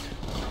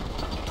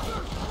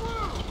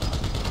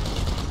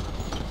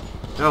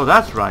 Oh,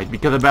 that's right.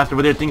 Because the bastard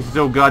over there thinks he's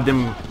so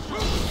goddamn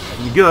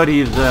good,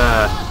 he's,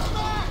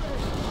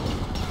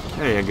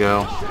 There you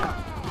go.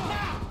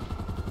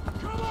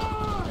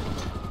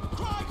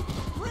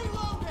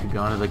 To be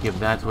honest, like, if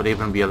that's what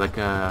even be like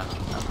a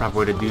proper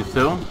way to do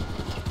so.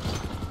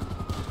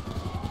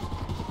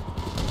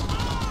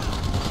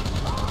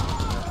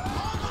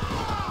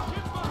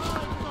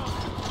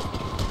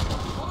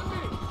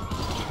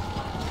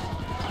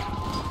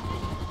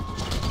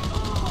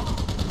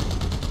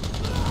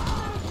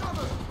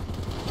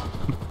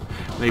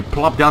 They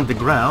plop down to the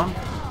ground.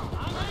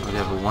 We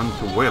have one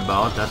to worry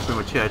about. That's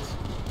pretty much it.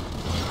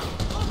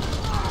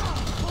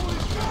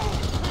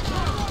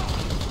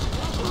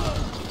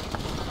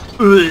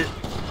 Ugh.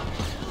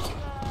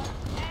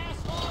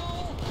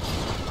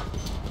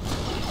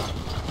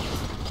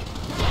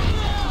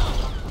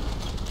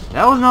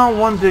 That was not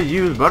one to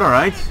use, but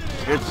alright.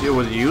 It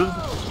was used.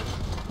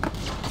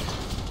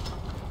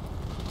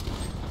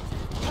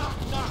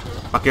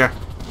 Fuck here.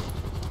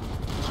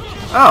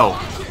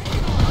 Oh!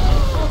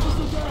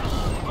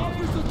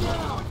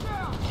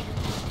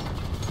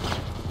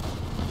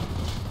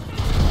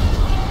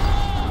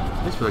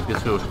 I feel like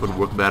this would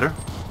work better.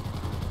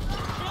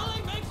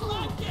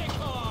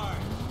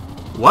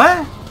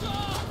 What?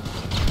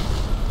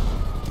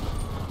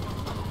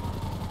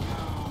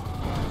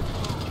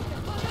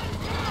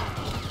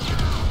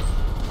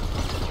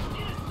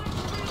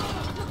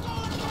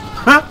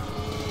 Huh?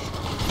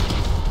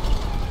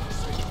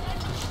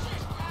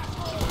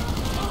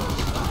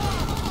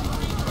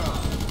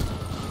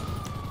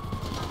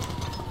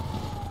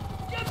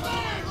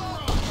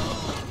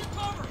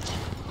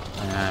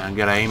 I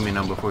gotta aim, you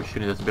know, before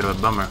shooting. That's a bit of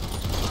a bummer.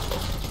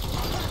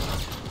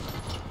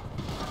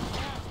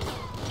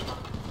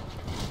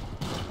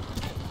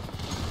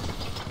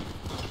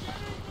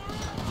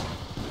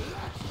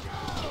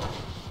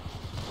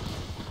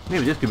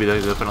 Maybe this could be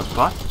the final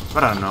spot,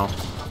 but I don't know.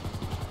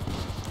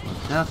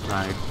 That's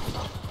right.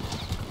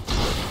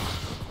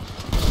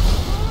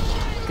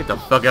 Get the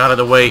fuck out of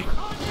the way.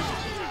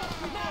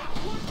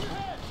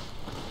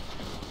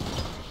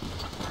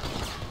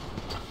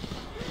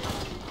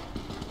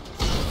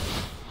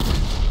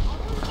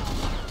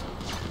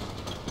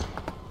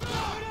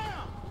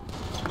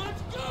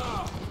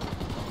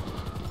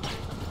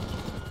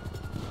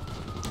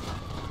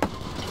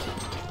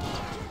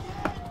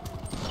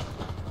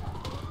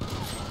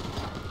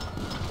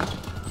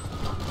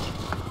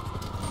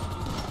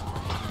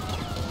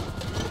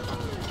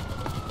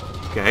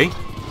 Okay.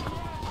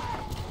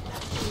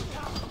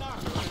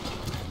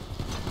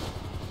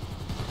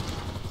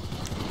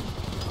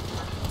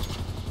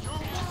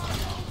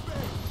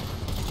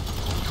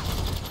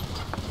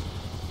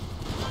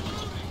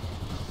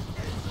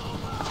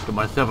 Look at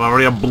myself, I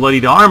already have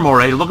bloodied arm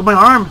already. Look at my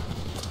arm.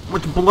 How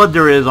much blood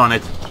there is on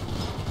it.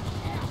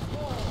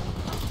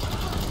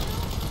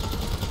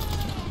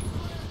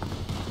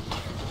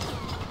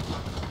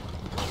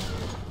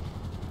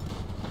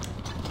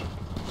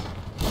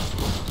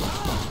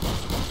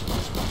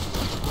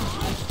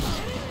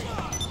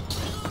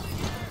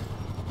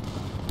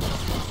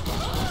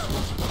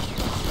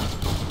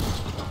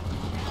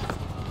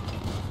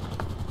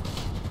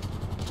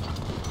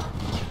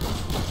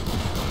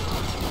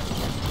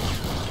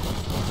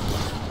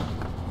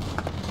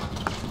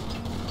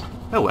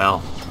 Oh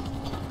well.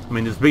 I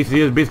mean, this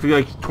basically is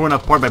like torn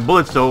apart by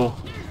bullets, so...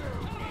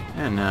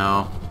 And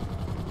now...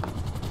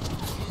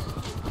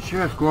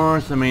 Sure, of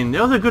course, I mean,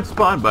 that was a good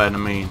spot, but I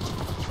mean,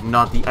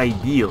 not the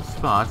ideal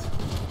spot.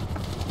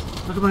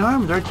 Look at my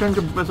arms,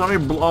 it's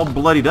already all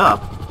bloodied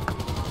up.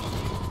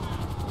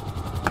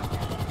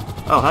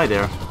 Oh, hi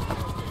there.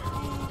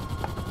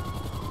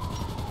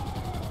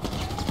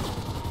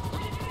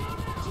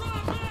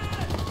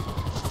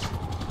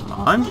 Come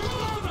on.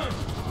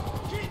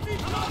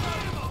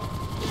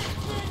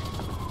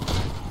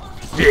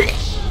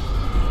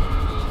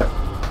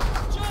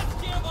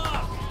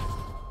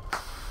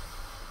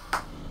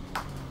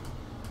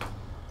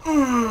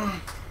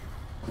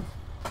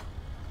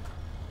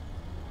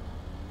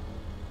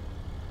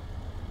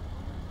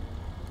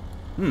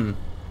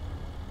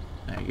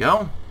 There you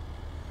go.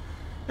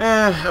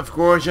 Of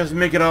course, just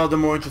make it all the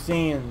more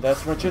interesting, and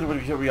that's much it.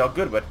 Would be all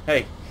good, but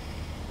hey,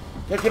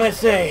 what can I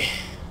say?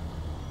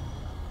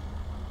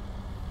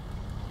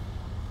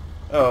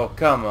 Oh,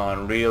 come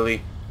on,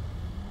 really?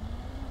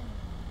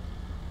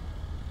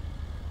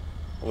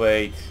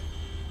 Wait.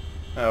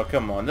 Oh,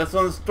 come on. That's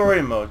on the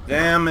story mode.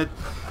 Damn it.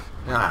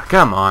 Ah,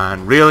 come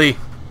on, really?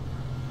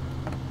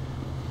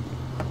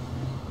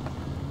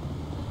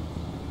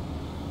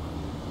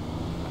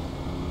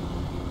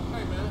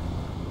 Hey, man.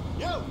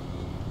 Yo!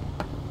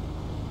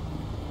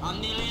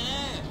 I'm nearly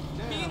there.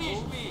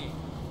 Finish me.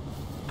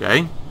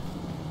 Okay.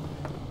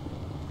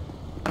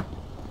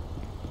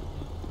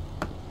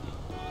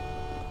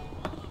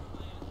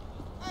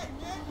 Hey,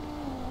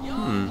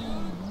 man!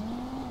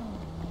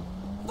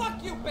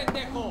 Fuck you,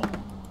 pendejo!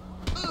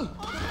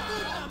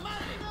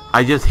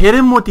 I just hit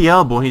him with the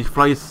elbow and he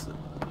flies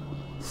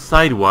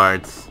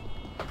sideways.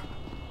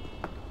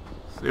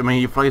 I mean,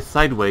 he flies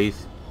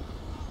sideways.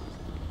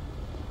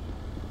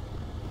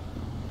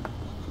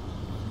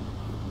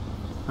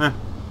 Huh.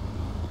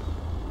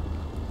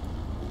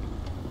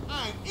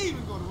 I ain't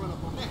even gonna run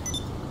up on that.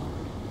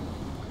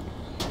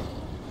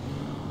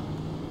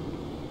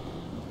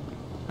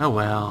 Oh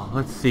well,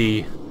 let's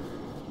see.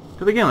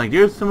 Cause again, like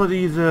there's some of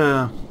these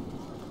little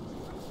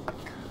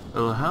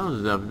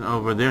houses up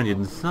over there on the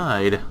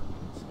inside.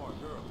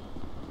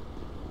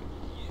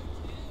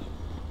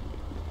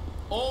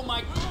 Oh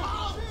my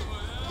God!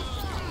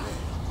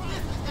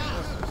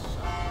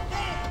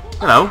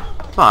 Hello.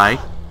 Bye.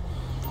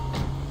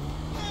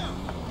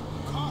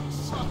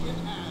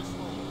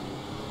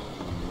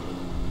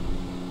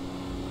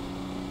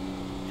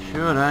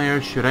 Should I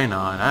or should I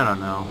not? I don't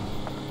know.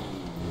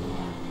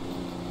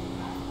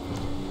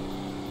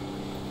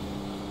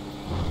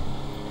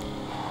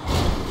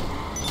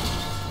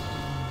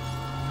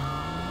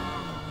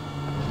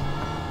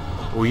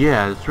 Oh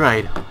yeah, that's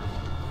right.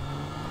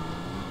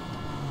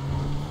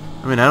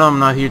 I mean, I'm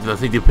not here to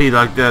think to pay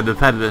like the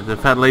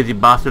fat lazy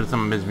bastard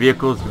some of his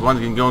vehicles. If one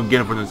can go and get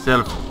them for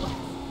themselves.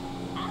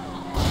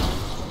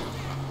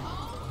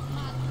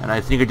 And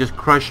I think I just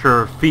crushed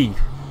her feet.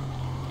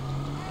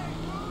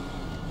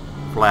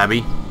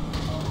 Flabby.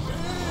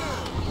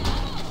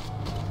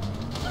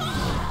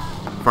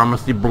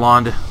 Pharmacy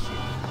blonde.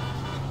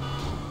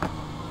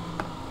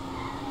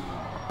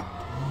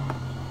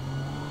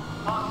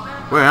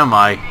 Where am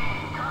I?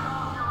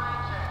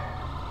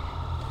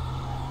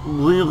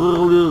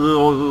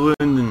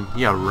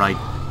 Yeah, right.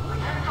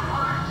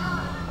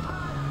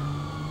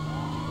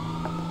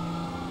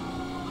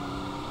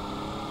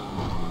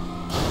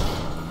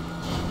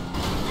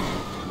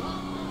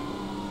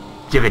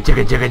 Jigga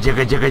jigga jigga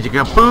jigga jigga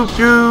jigga boop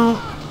choo.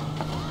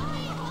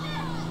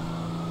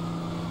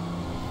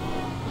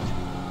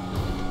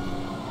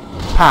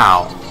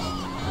 Pow.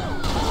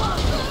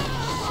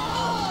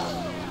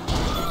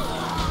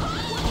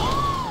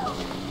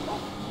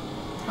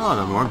 Oh,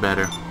 the more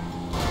better.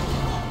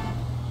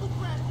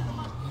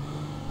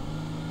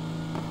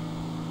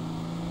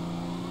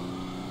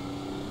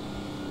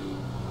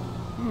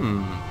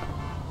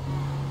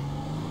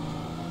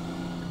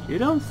 You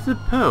don't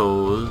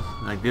suppose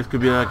like this could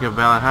be like a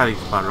valid hiding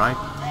spot, right?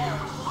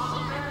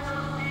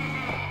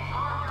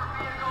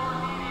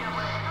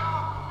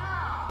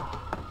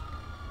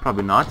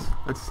 Probably not.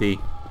 Let's see.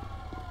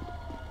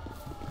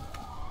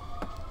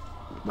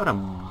 But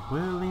I'm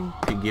willing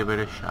to give it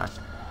a shot.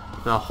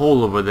 The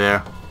hole over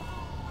there.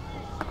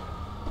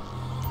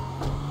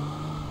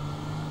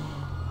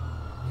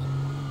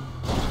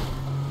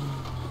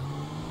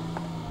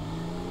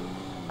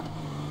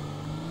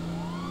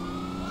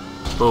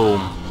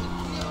 Boom.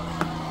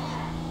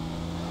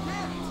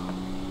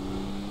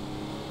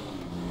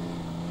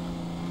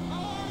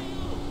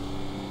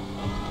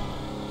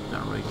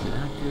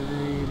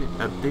 Activated,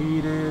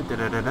 updated, da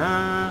da da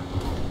da.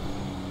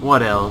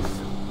 What else?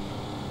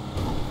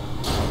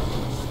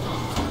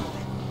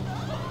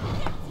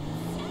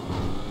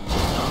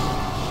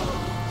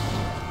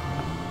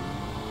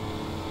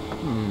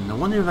 I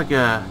wonder if like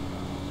a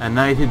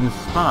nice hidden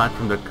spot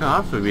from the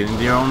cops would be in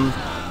their own.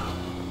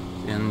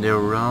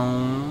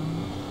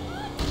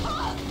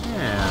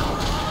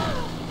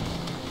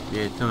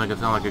 Yeah, it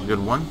sounds like a good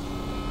one.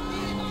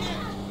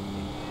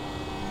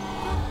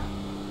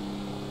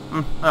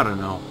 I don't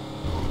know.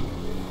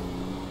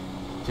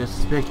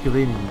 Just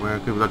speculating where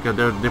it could be like a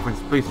different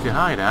place to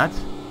hide at.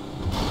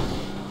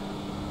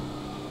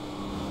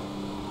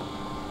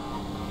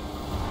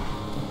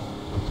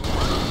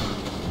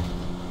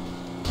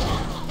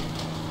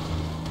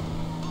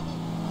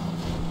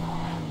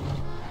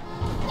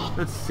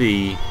 Let's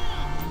see.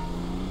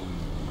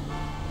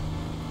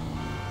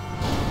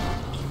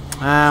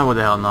 What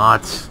the hell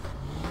not?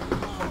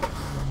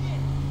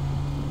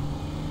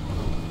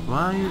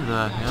 Why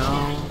the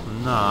hell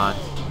not?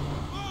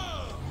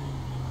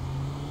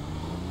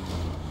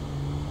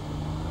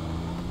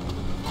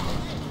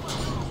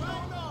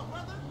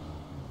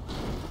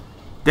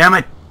 Damn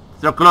it!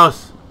 So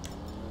close!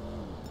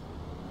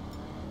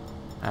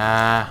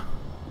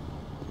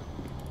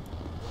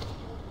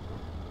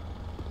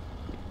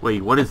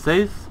 Wait, what it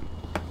says?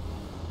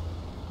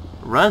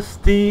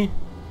 Rusty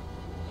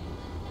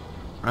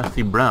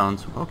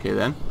Browns. Okay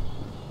then.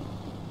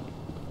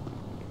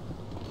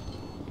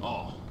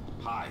 Oh,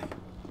 hi.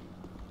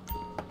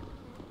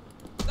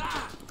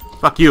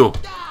 Fuck you.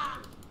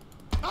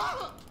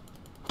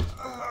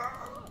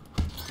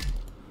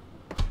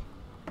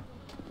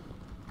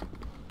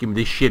 Give me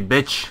this shit,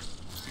 bitch.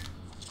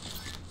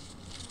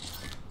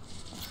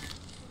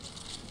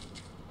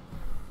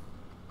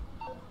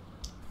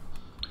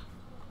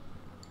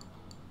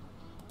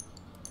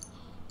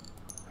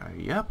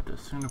 Yep, the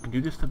sooner we can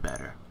do this, the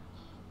better.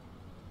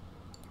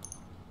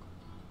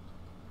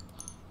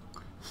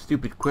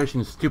 Stupid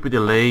questions, stupid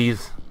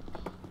delays.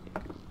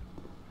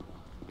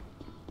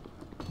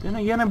 Then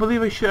again, I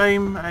believe I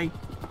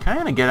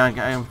kind of get.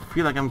 I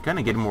feel like I'm kind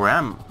of getting more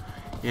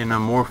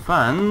more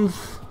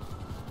funds.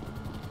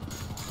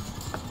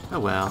 Oh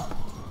well.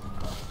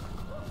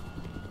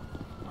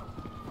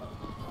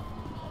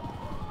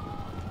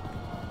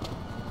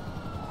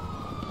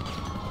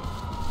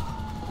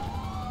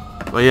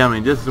 Well, yeah, I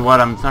mean, this is what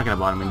I'm talking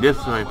about. I mean, this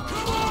way.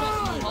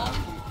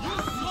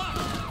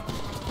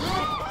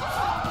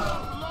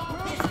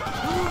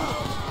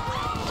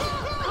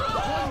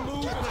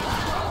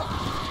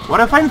 What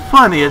I find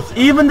funny is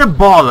even the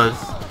Ballers,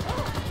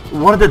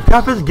 one of the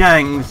toughest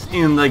gangs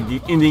in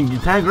the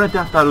entire Grand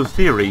Theft Auto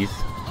series,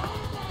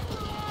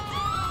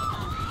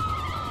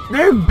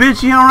 they're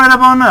bitching on right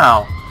about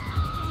now.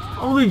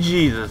 Holy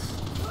Jesus!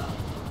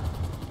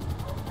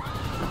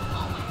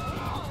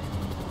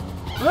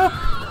 Look,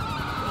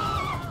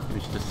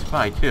 it's the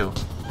spy too.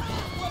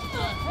 What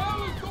the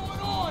hell is going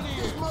on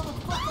here? This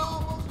motherfucker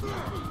almost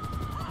hit me.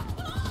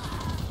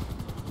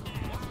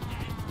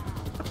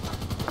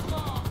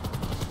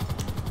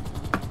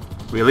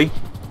 Really?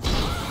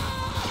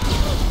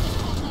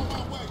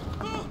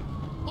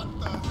 What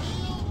the hell?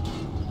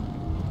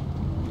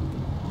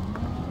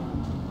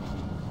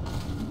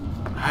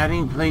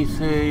 Hiding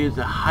places,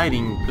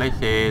 hiding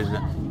places.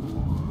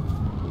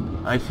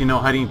 I see no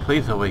hiding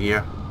place over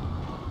here.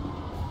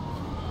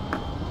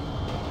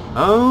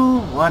 Oh,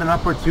 what an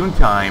opportune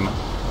time.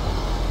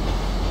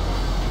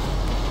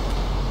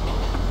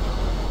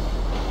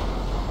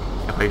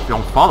 If I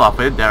don't fall off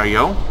it, there you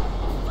go.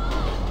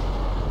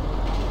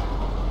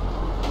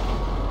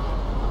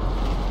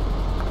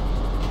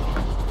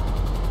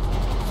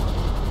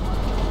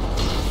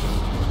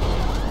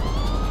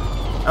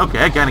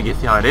 Okay, I kinda get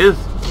how it is.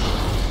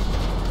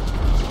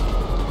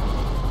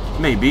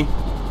 Maybe.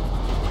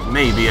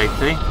 Maybe, I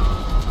say.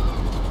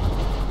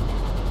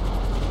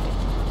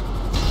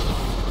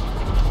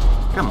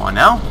 Come on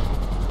now.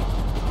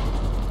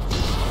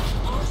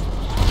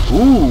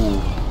 Ooh.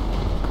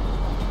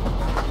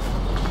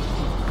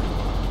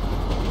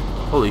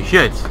 Holy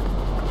shit.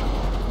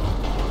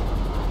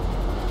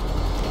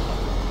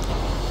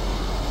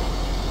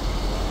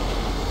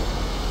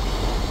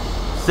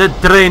 The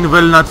train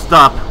will not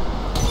stop.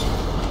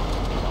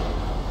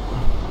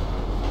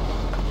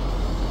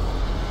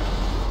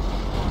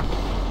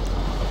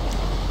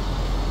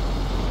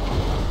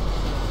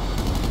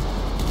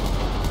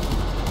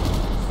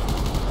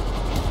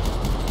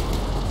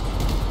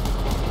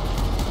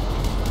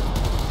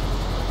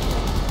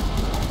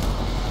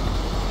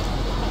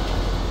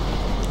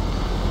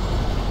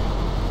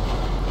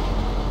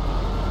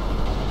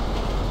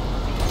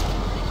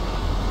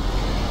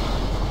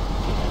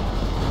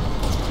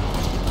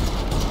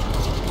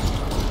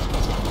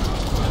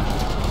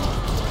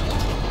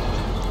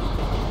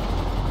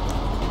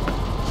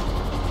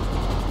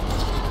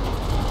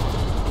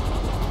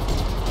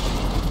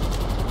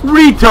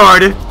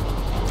 Retard!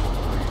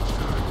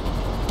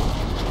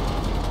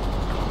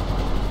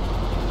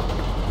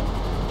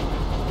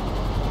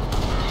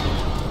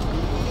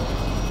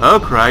 Oh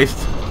Christ.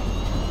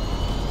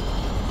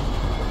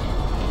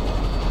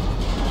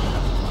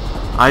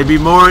 I'd be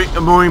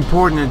more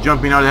important than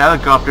jumping out of the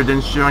helicopter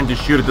than trying to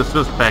shoot at the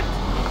suspect.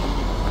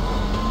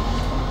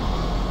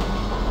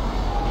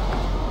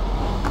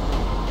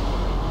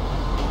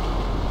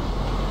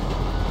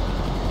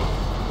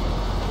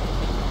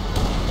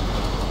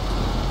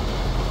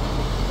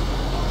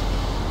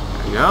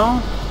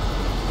 Go.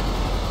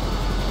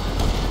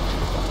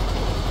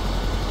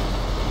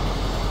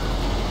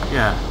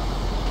 Yeah.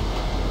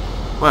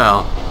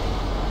 Well,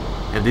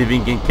 if they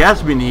even can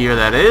catch me in here,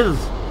 that is.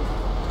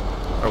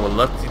 I would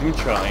love to even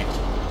try.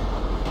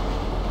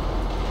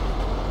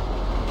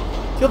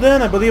 Till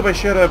then, I believe I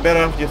should have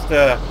better off just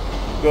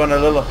go on a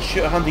little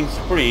hunting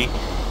spree.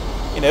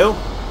 You know,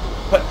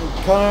 putting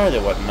cars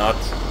or whatnot.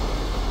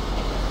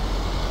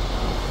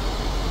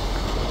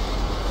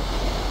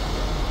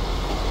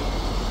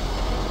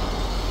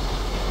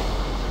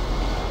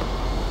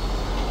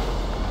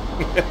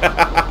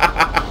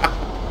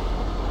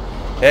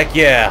 Heck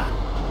yeah!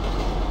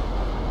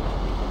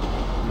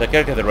 The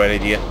cat got the right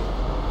idea.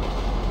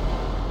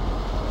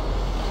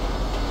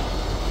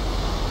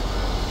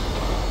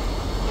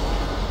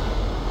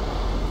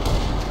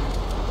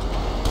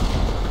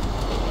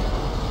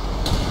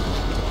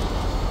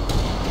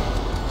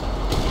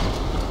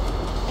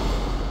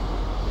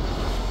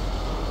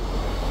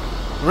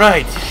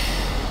 Right.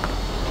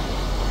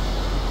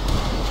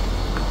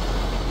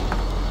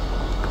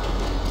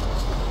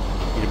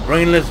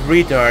 Brainless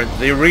retards,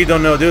 they really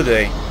don't know, do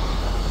they?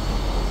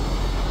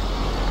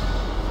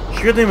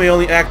 Sure, they may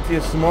only act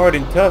smart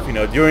and tough, you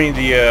know, during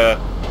the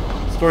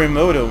story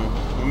mode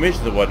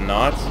missions and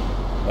whatnot,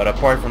 but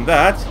apart from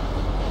that,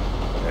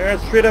 they're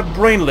straight up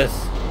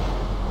brainless.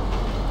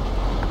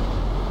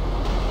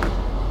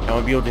 I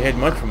won't be able to hit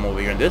much from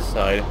over here on this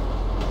side.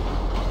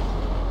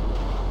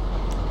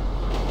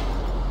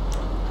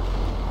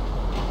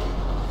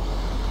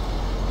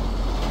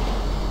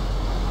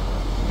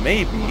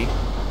 Maybe.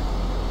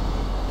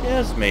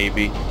 Yes,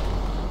 maybe.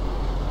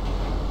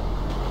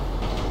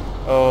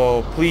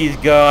 Oh, please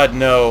God,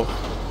 no.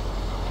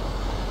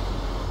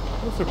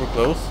 That's super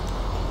close.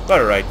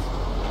 But alright.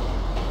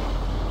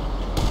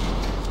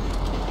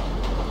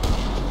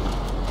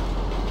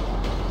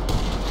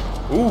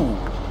 Ooh.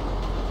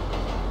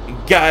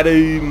 Got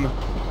him.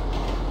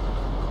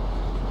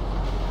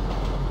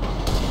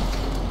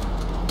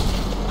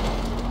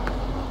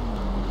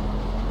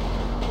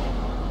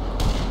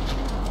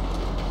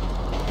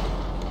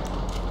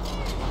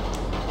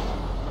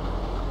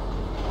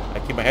 I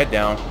keep my head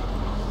down.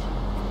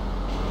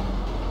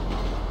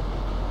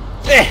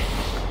 Eh.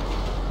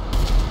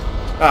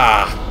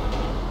 Ah.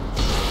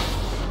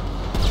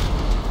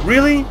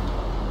 Really?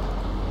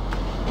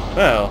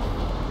 Well.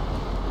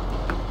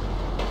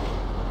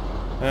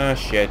 Ah,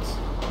 shit.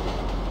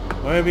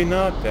 Maybe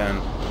not then.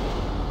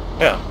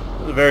 Yeah,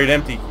 it was a very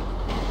empty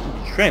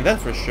train,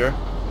 that's for sure.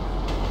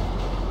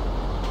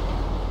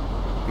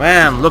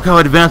 Man, look how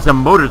advanced the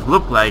motors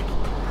look like.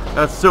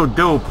 That's so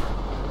dope.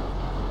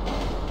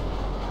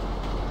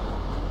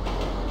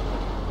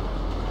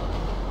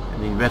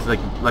 And they invested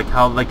like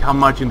how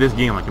much in this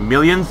game? Like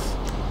millions?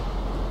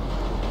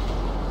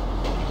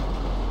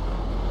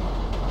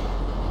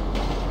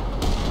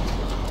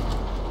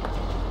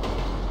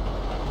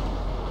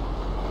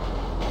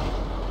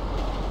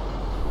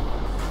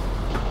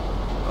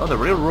 Oh, the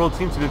railroad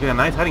seems to be a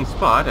nice hiding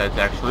spot. That's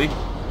actually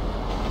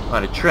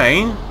on a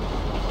train.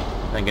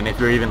 Thinking if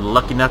you're even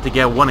lucky enough to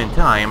get one in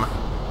time.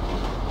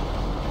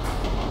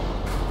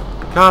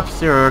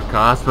 Cops are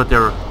cops, but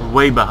they're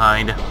way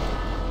behind.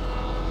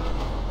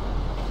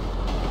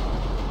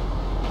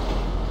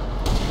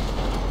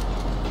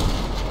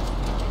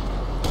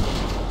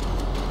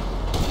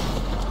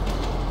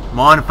 Come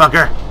on,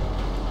 fucker!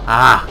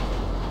 Ah!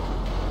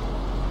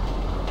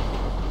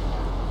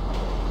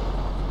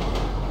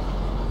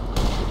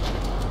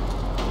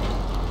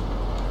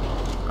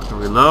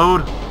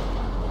 Reload.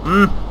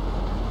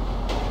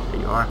 There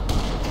you are.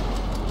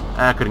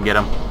 I couldn't get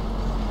him.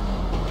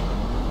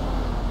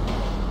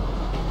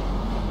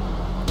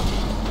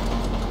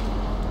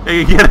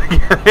 Hey,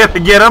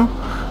 get him.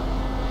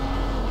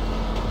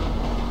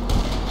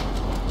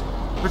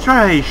 Let's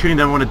try shooting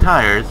down one of the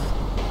tires.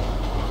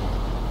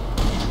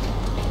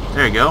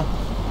 There you go.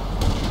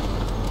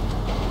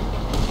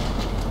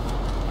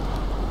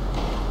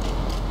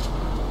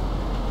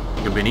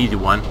 Could be an easy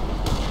one.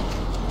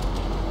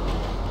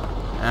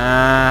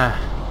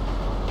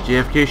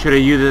 JFK should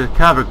have used the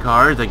covered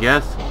cars, I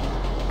guess.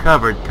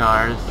 Covered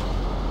cars.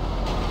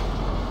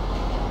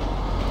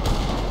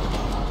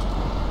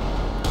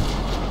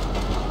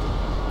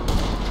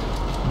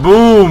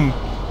 Boom!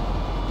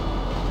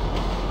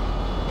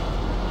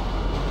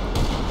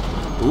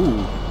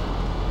 Ooh.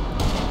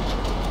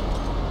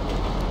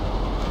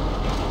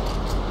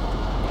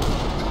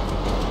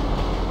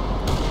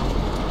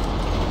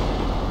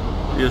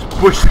 Just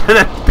push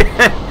that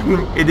dead.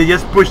 And they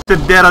just push the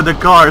dead of the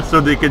car so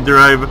they can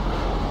drive.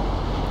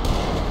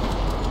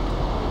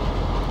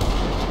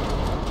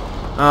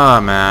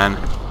 Oh man.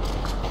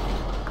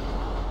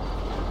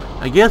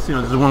 I guess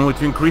this is one way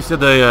to increase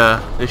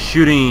the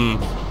shooting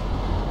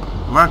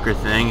marker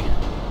thing.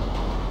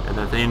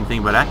 That's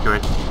anything but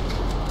accurate.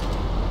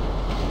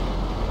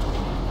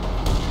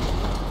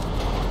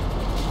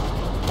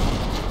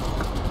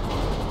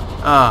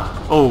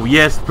 Oh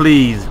yes,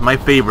 please, my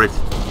favorite.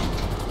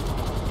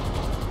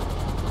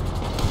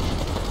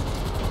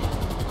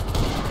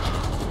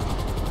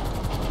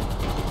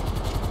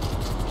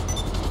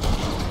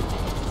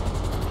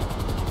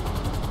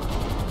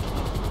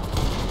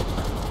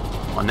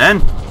 And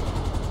then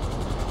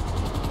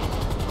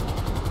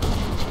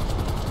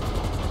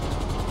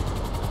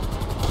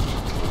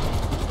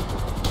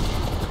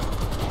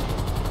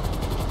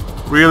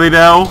really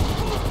now?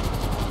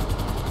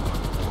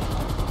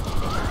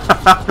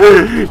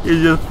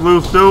 He just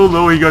flew so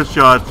low he got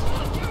shot.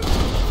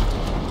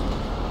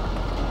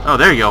 Oh,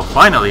 there you go,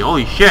 finally,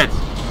 holy shit.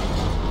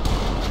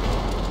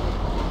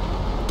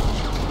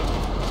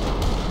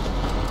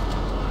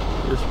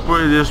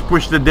 Just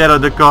push the dead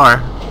of the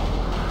car.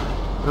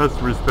 That's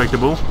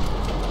respectable.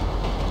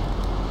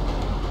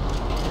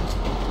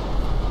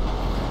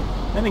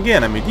 And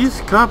again, I mean,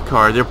 these cop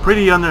cars, they're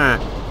pretty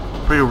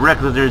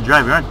reckless they're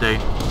driving, aren't they?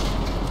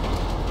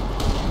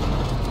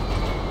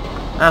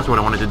 That's what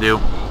I wanted to do.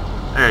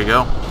 There you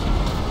go.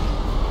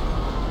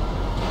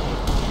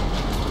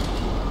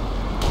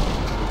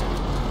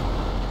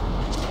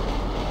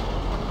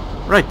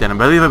 Right then, I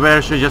believe I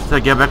better should just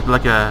get back to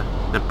like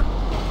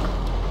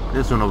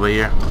this one over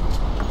here.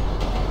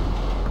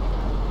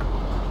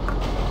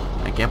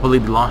 I can't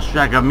believe they lost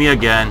track of me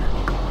again.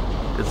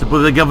 It's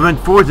supposed to be government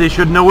force. They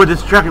should know where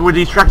these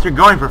tracks are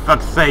going, for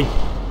fuck's sake.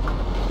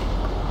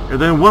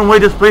 There's only one way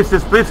this place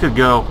could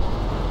go.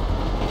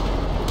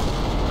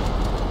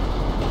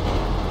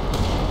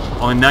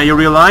 Only now you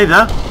realize,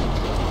 huh?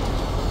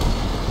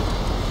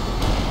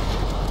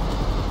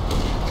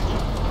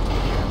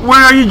 Where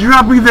are you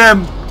dropping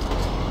them?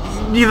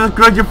 Jesus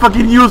Christ, you're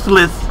fucking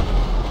useless.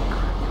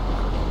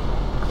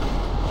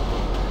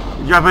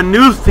 You drop a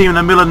news team in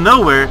the middle of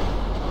nowhere.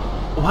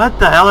 What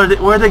the hell are they?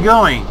 Where are they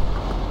going?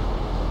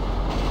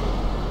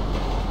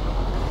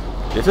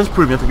 This has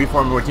proven to be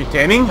far more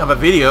entertaining of a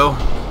video.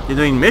 They're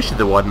doing missions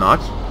and whatnot.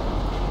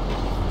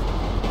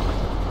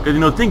 Because you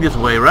don't think this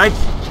way, right?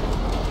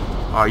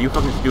 Are you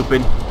fucking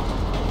stupid?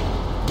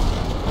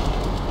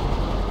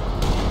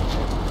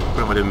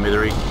 Put him with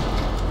misery.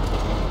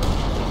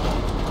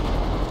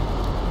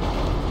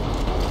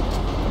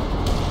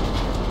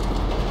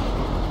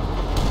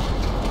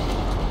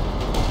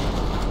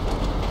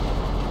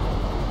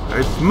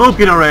 They're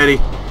smoking already.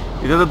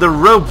 These are the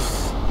ropes.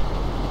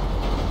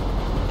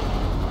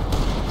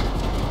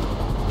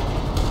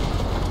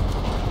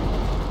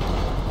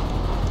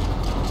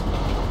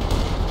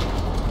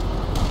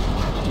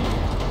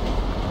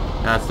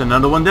 That's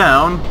another one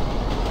down.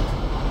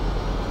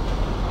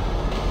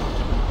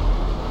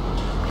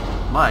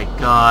 My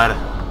God.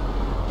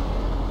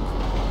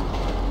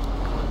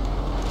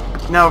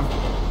 Now,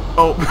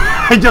 oh,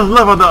 I just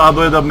love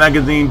how the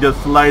magazine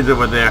just slides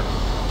over there.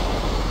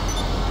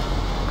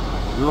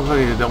 It looks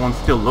like that one's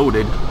still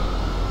loaded.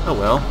 Oh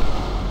well.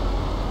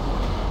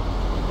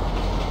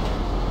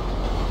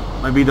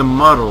 Might be the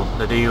model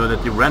that they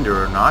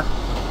render or not.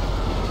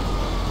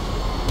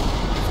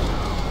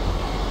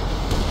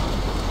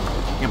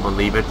 Can't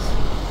believe it.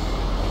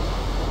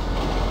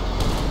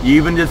 You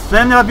even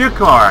descend out of your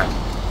car.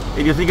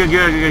 They just think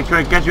you're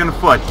trying to catch you on the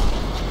foot.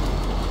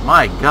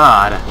 My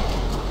God.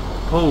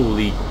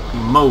 Holy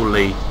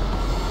moly.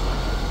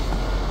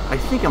 I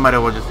think I might as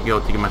well just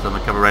go take myself on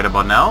the cover right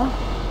about now.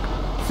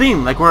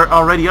 Seems like we're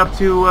already up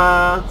to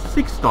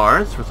 6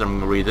 stars for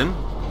some reason.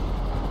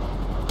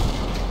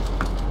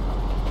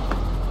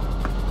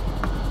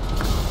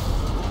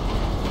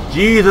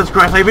 Jesus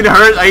Christ, I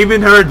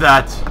even heard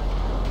that.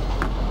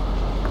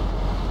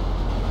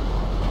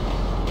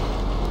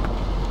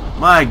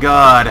 My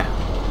God.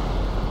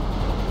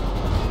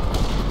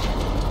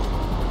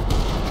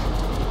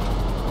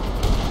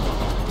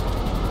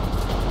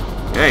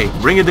 Hey,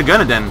 bring it to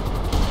gun it then.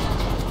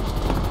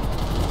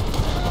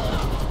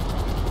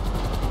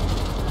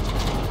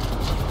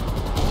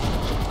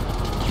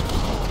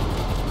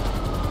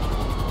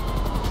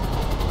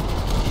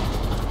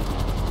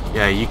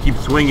 Yeah, you keep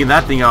swinging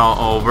that thing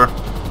all over.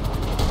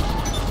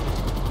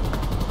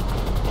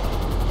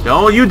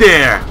 Don't you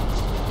dare!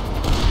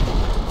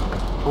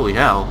 Holy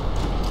hell.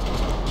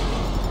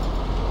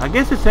 I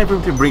guess it's time for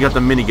him to bring out the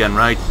minigun,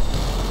 right?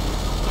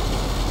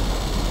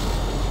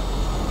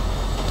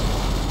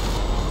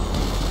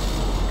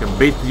 Can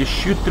basically just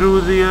shoot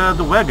through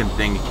the wagon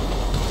thing.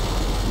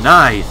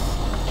 Nice.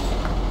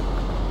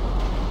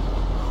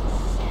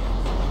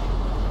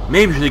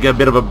 Maybe we should get a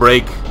bit of a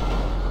break.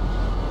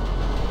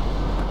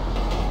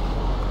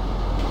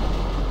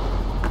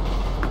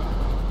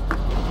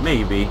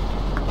 Maybe.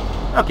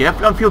 Okay,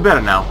 I feel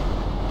better now.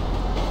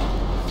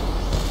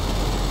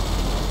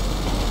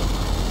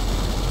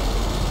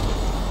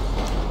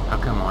 Oh,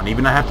 come on.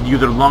 Even I have to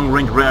use a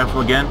long-range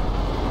rifle again?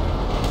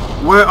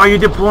 Where are you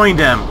deploying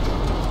them?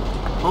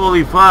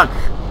 Holy fuck.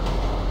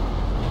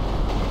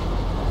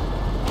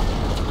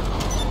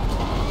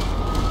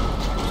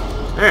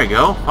 There you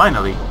go.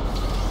 Finally.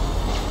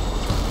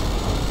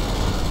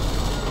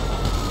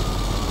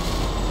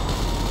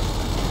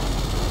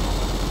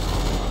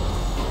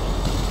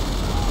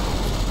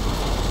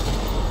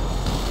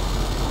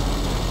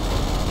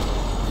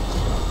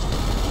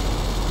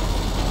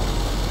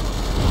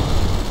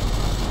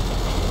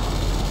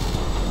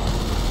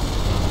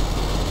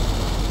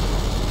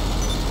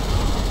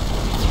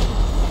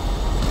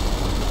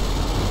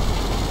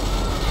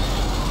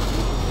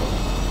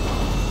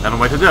 Don't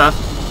wait to dust.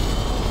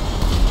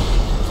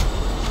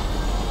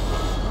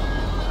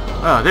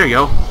 Oh, there you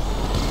go.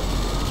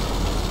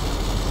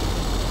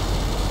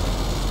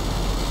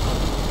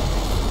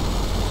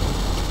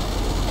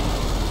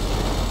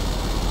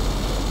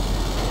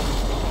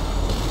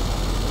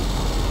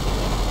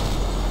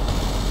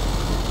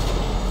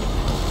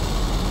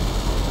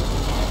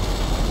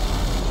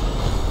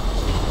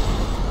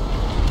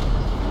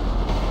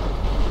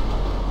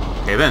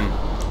 Okay then.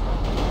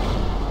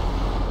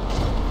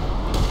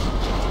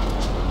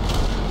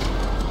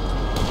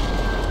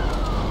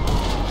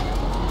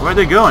 Where are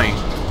they going?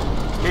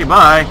 Okay,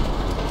 bye.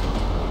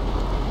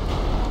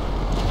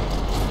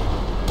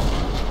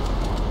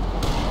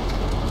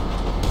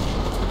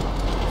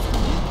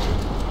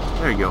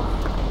 There you go.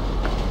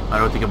 I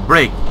don't take a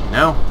break, you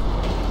know?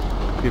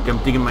 I feel like I'm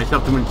taking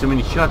myself too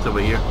many shots over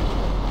here.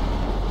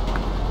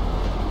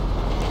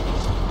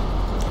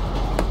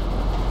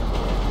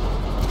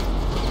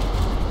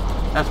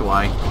 That's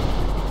why.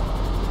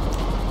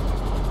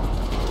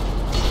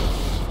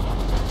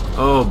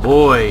 Oh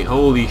boy,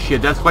 holy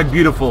shit, that's quite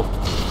beautiful.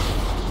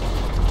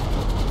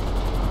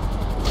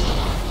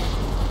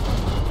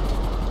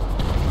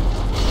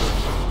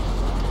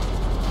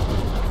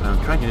 I'm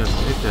trying to just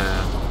hit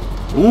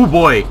the... Ooh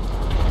boy!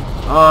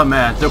 Oh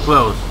man, so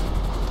close.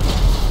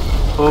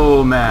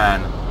 Oh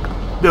man,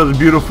 that was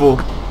beautiful.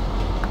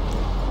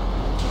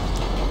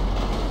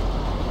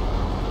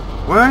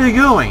 Where are they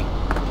going?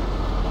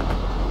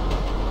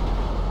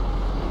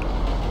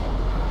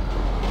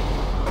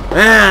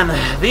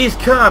 Man, these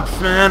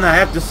cops, man, I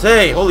have to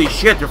say, holy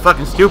shit, they're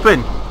fucking stupid.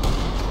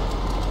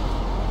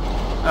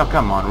 Oh,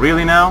 come on,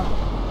 really now?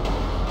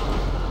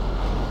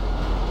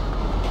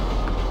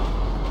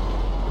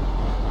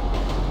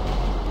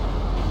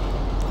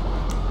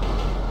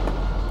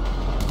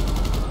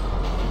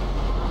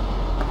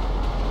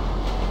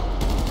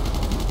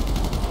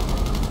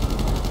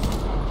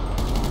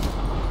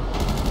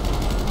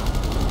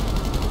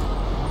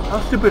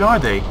 stupid are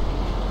they?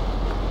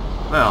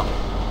 Well,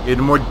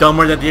 even more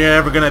dumber than they're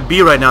ever gonna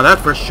be right now,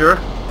 that's for sure.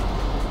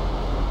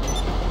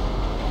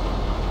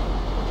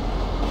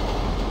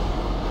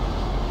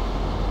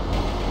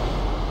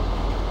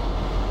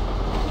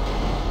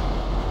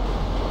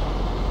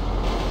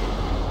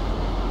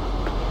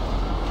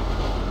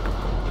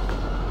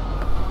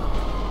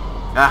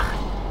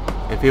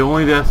 If he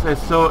only does a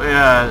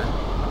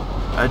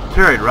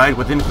turret, right,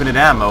 with infinite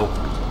ammo.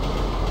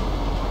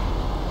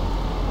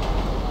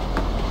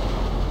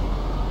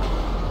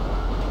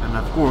 And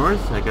of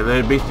course, I could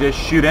basically just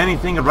shoot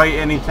anything right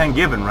anytime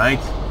given, right?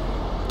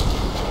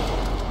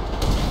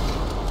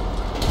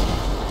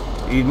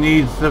 He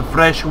needs a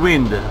fresh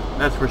wind,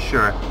 that's for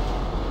sure.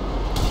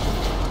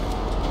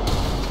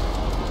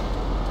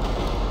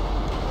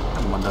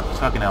 Come on, the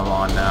fucking hell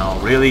on now,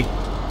 really?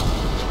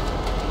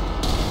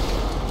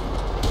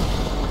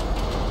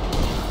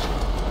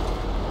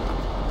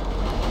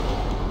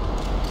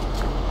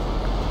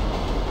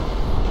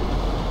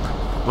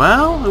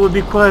 Well, it would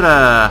be quite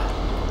a...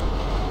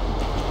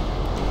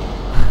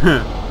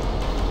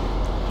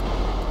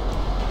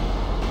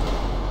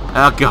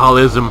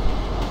 alcoholism.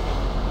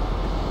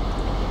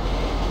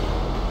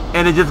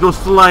 And it just goes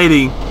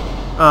sliding.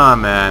 Oh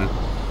man.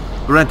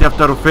 Grand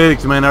Theft Auto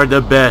physics, man, are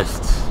the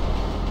best.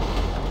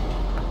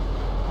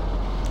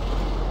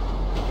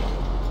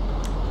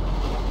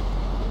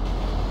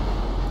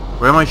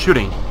 Where am I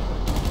shooting?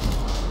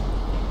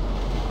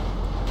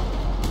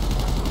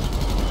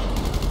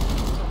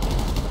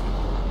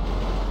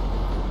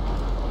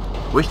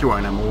 Wish there were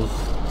animals,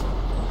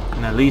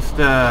 and at least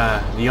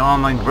the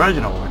online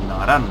version or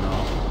not. I don't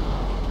know.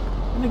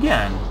 And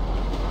again,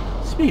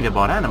 speaking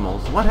about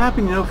animals, what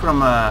happened, you know,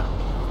 from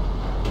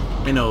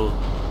you know,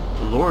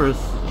 lore?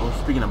 Or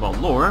speaking about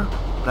lore,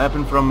 what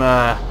happened from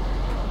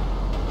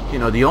you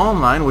know, the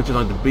online, which is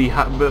going to be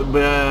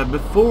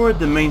before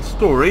the main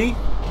story,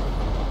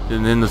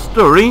 and in the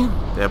story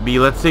there'll be,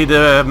 let's say,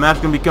 the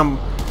map's gonna become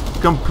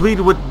complete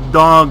with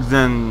dogs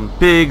and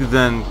pigs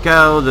and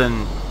cows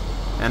and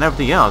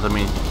everything else. I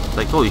mean,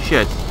 like, holy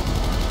shit.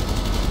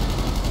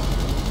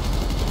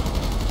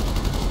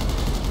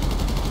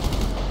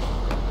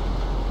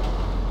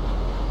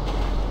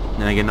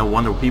 And again, no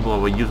wonder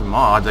people would use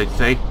mods, I'd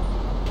say.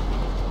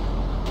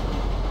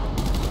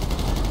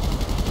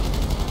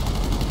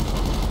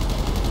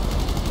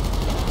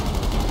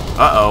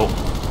 Uh-oh.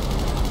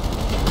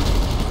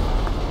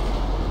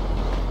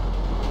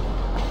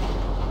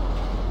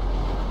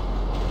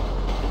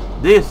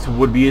 This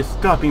would be a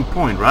stopping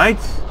point, right?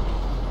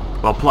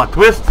 Well, plot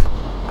twist,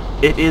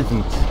 it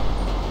isn't.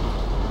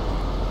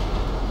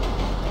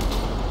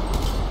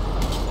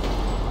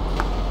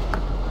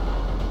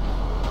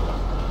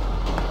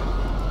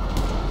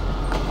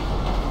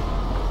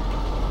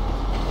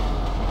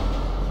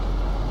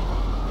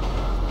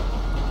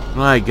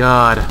 My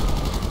God.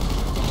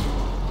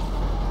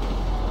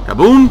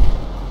 Kaboom?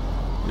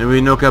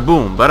 Maybe no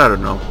kaboom, but I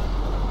don't know.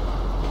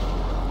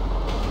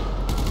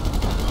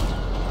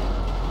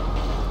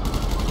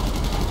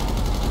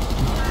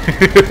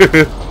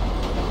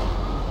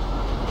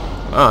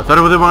 Oh, I thought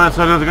it was the one I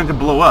thought it was going to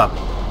blow up.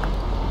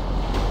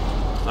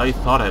 I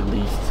thought, at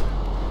least.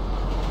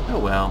 Oh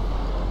well.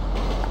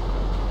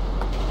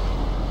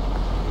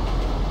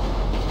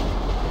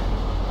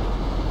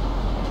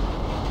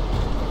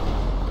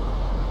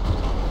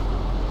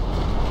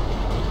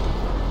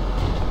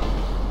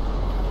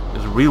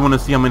 Just really want to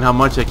see, I mean, how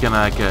much I can,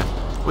 like,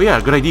 well, yeah,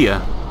 good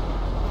idea.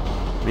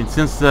 I mean,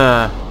 since,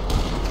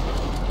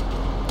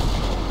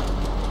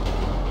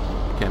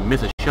 can't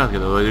miss a shot,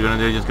 though.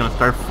 They're just gonna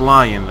start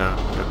flying the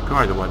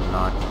cars or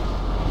whatnot.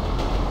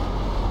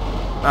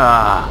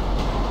 Ah,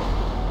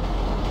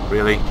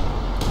 really?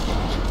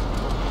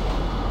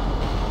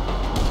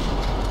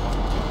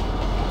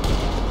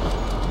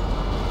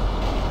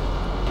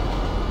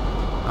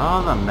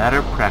 All a matter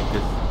of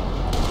practice.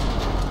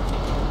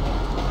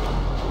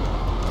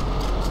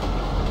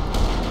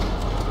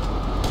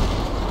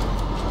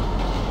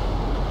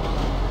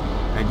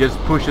 And just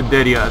push the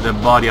body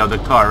out of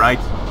the car, right?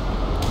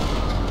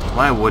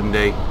 Why wouldn't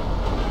they?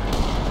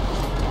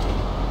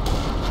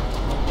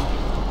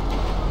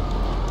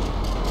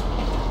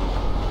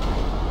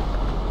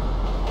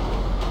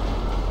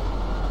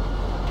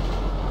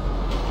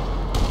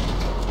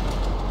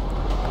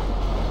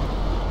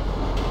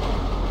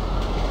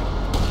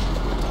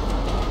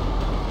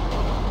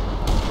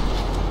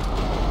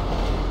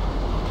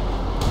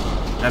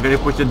 Now gonna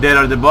push the dead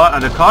out of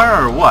the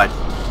car or what?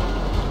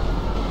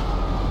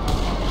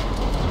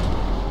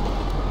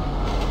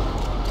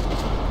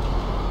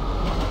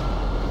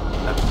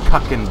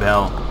 Fucking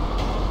bell.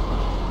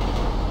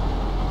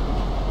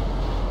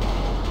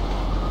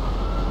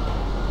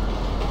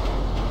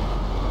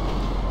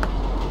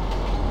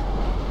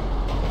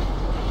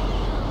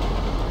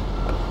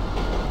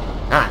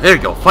 Ah, there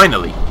you go,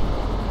 finally.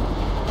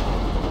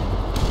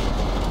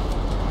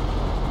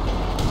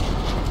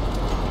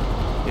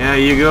 Yeah,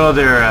 you go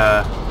there,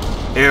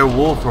 Air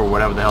Wolf or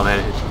whatever the hell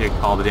they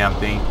call the damn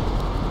thing.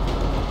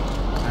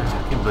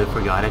 I can't believe I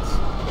forgot it.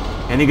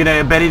 And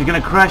I bet he's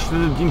gonna crash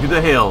into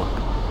the hill.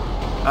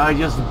 I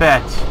just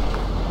bet.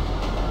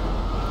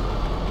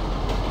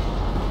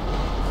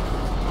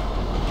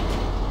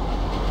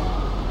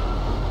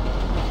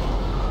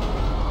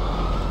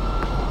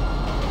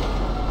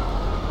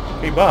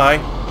 Okay, bye.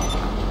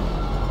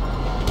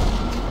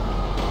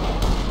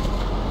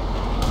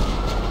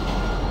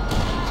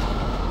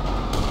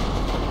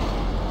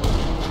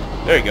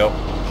 There you go.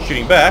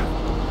 Shooting back.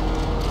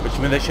 Which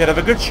means I should have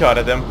a good shot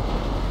at them.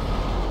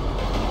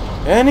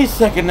 Any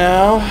second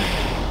now.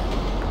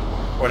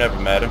 Or never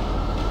matter.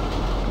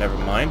 Never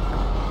mind.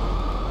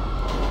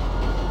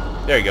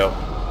 There you go.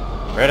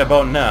 Right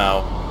about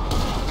now.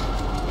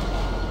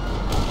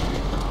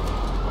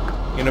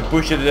 Gonna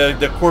push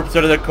the corpse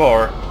out of the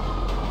car.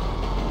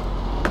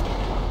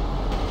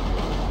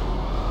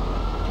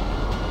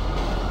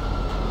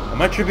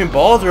 Am I tripping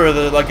balls or is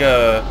it like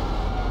a...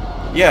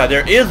 Yeah,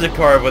 there is a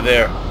car over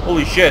there.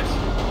 Holy shit.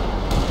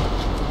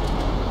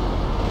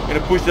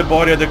 Gonna push the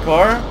body of the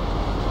car.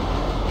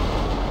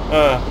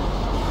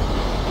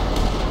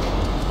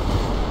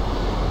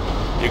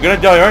 You're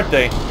gonna die, aren't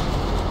they?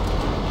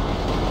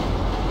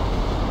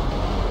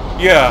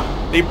 Yeah,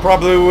 they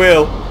probably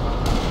will.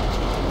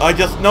 I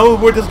just know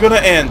where this is gonna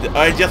end.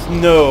 I just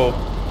know.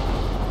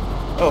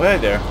 Oh, hey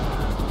there.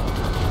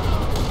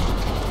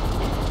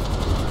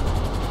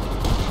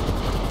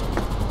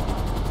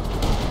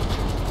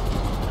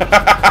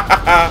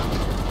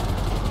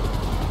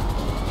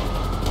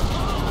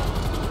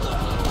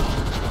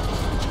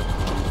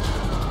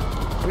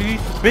 Why are you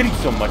spitting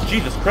so much?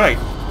 Jesus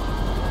Christ.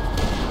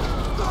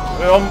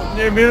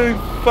 They're really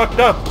fucked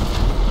up.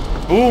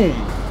 Boom.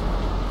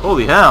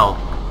 Holy hell.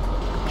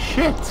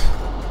 Shit.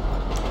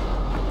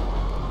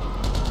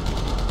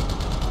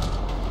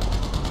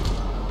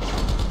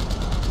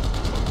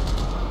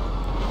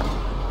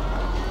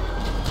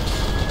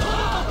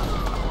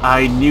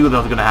 I knew that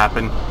was gonna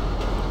happen.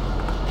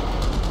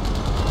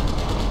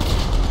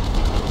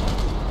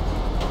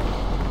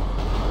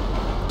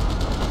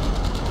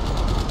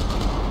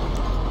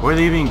 Where are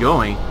they even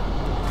going?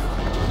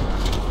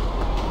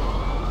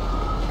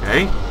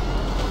 Okay.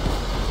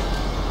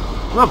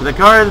 Look, the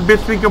car is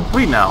basically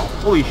complete now.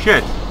 Holy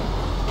shit.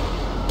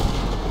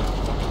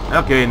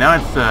 Okay, now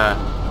it's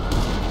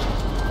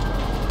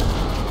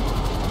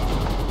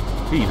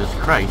Jesus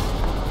Christ.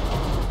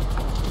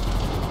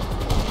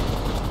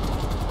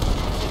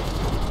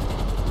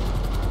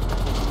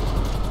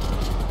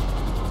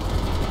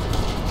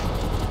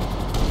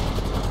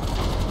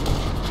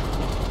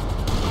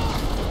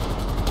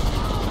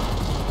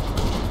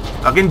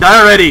 Fucking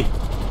die already!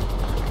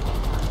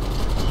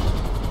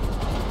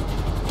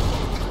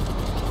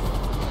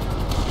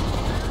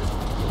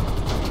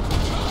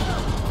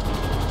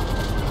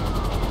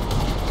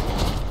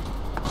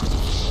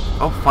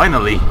 Oh,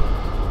 finally!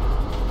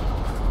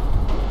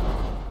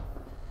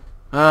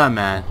 Ah,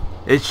 man.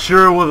 It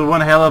sure was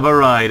one hell of a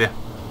ride.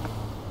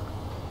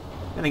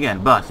 And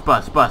again, bus.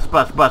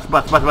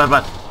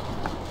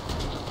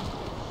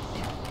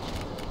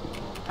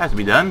 Has to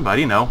be done, but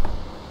you know.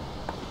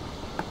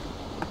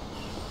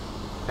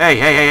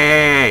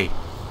 Hey!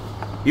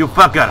 You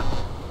fucker!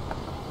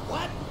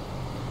 What?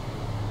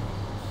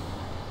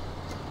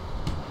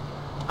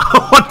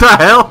 What the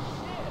hell?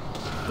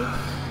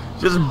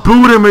 Just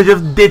boot him and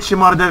just ditch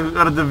him out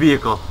of the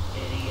vehicle.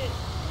 Idiot.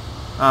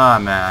 Ah,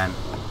 man.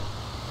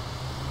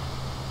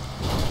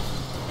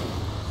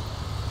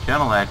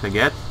 Channel X, I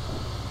guess.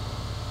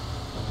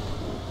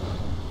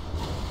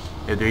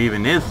 If there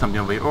even is something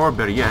over here, or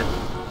better yet.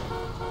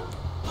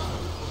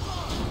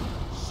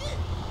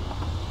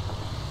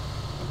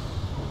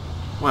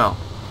 Well,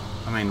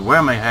 I mean, where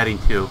am I heading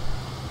to?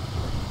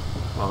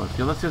 Well,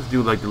 let's just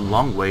do like the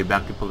long way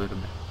back to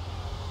Politamid.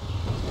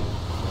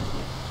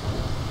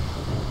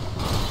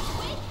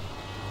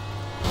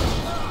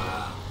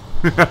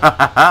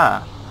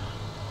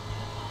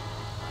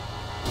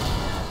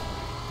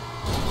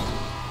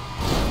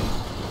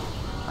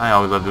 I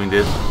always love doing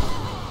this.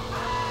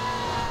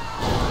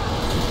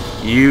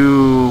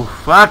 You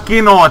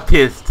fucking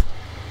autist!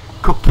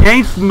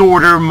 Cocaine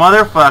snorter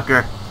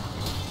motherfucker!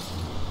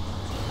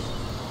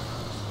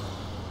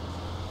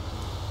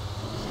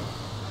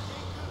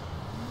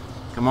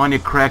 Come on, you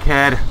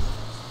crackhead.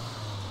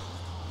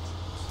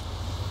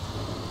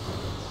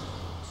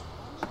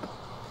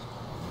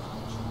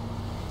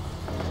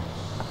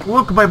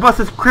 Look, my bus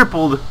is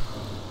crippled.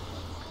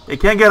 It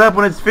can't get up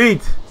on its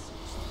feet.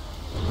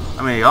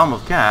 I mean, it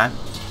almost can.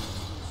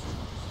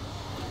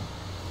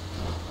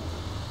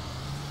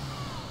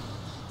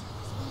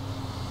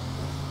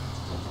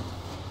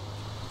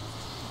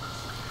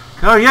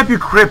 Hurry up, you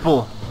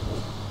cripple.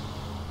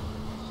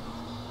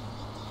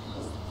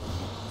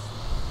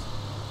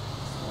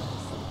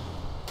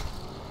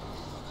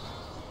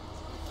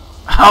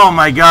 Oh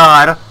my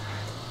god!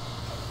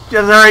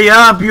 Just hurry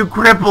up, you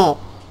cripple!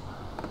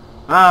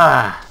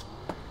 Ah.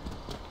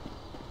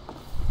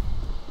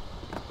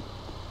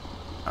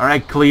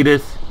 Alright,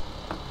 Cletus.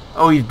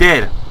 Oh, he's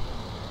dead.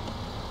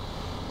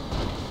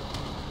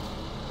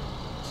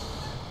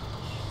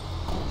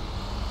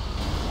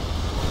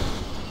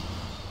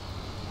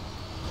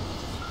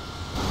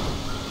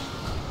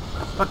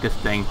 Fuck this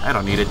thing. I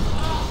don't need it.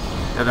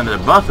 There's another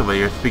boss over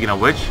here, speaking of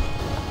which.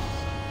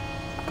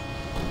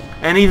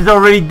 And he's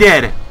already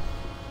dead.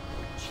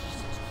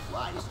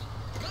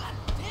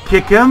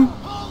 Kick him,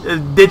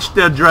 ditch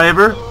the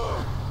driver,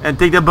 and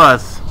take the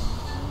bus.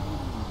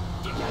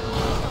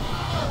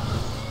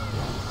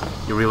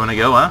 You really want to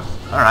go, huh?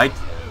 Alright.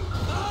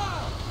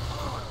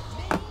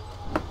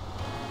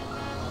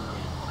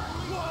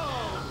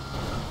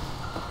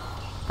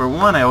 For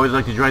one, I always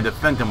like to drive the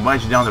Phantom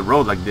Wedge down the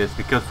road like this,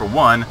 because for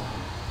one,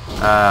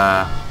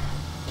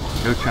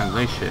 no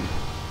translation.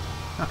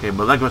 Okay,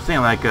 but like I was saying,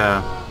 like,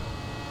 I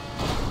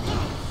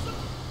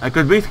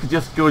could basically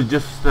just go, you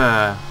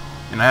know,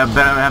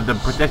 have the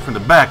protect from the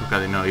back,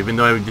 because, you know, even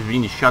though I would just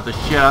really shot the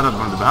shit out of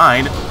them from the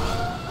behind,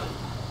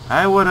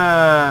 I would,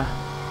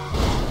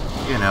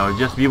 you know,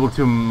 just be able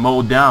to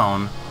mow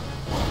down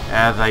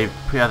as I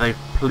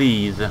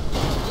please.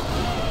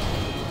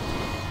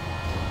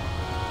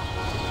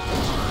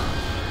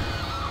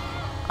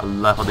 I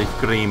love how they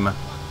scream.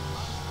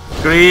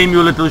 Scream,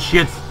 you little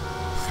shits!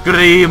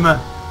 Scream! I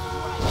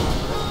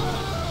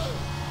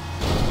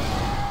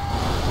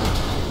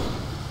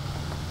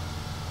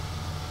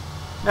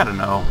don't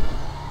know.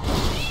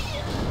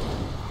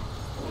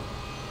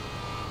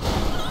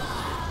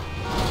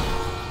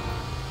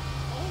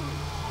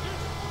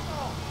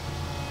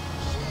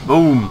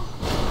 Boom!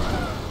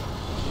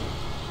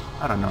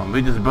 I don't know,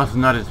 maybe this bus is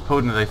not as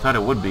potent as I thought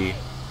it would be.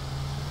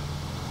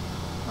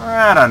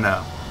 I don't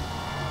know.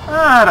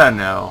 I don't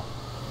know.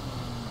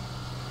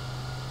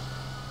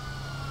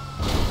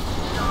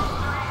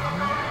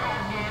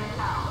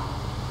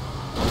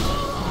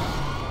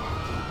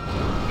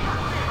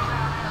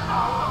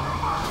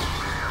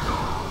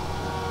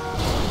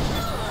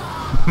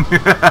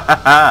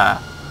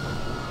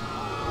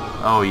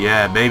 Oh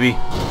yeah, baby.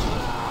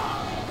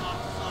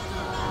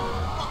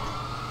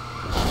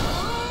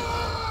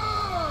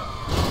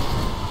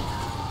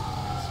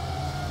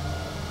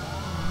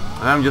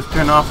 Let them just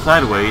turn off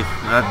sideways.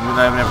 That would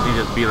everything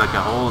just be like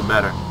a whole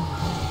better.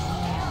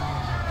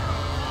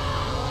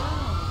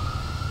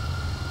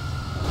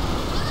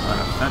 What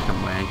a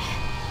Phantom Wedge.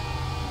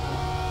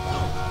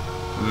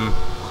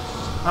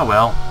 Oh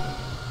well.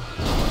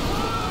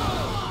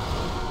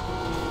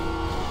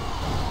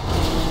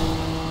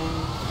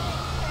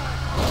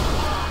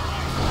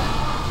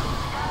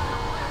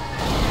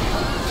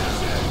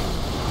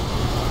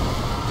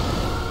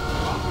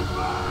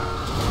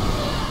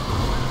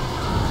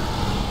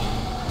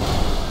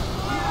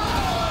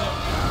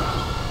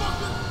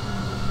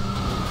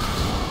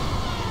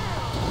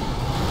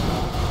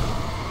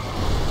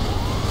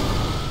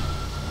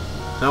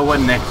 So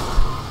what next?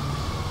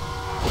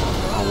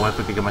 Oh, what if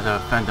I could get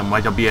myself a Phantom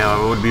Wedge?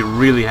 I would be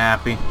really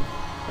happy.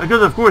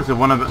 Because of course,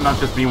 not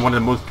just being one of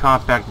the most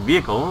compact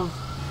vehicles.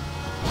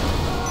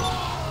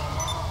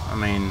 I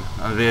mean,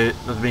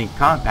 just being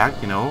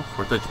compact, you know,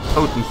 for such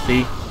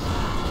potency.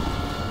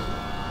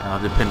 It'll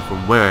depend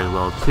from where as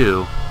well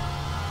too.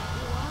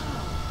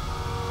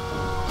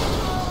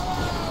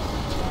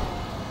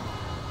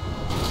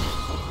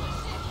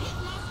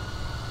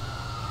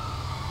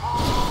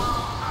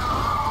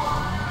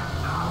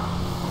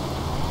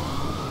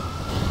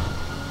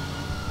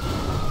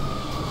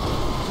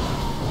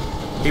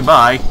 Okay,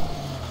 bye.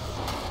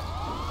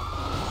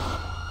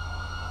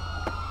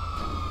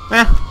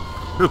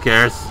 Who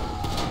cares?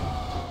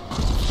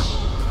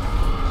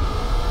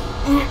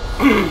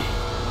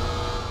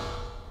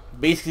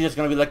 Basically, it's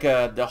gonna be like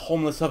the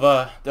homeless of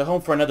the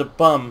home for another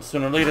bum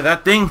sooner or later.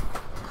 That thing.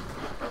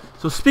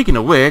 So speaking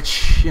of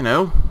which, you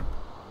know,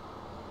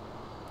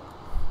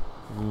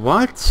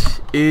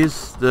 what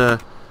is the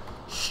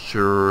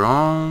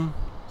strong?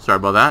 Sorry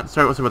about that.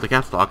 Sorry about the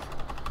caps lock.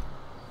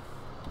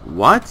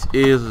 What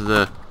is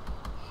the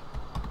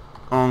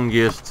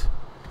strongest?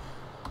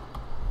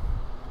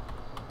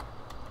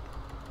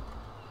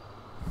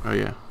 Oh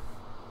yeah.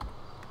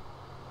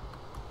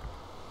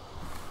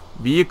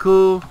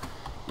 Vehicle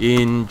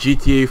in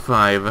GTA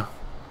 5.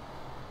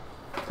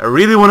 I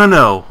really want to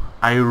know.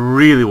 I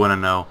really want to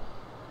know.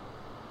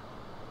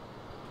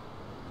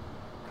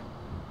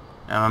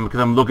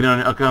 Because I'm looking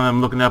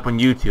up on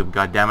YouTube.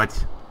 God damn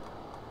it.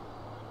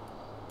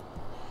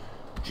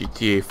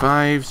 GTA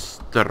 5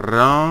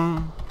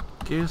 strongest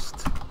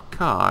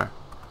car.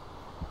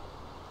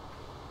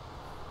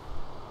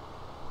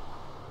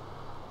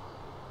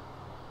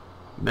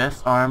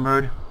 Best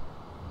armored.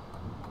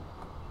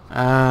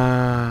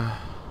 I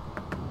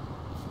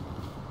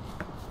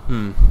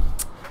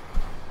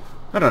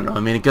don't know. I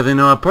mean, because, you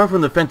know, apart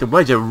from the Phantom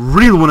Wedge, I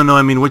really want to know.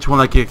 I mean, which one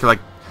I can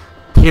like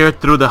tear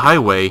through the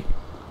highway.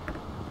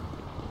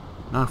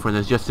 Not for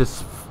this, just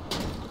this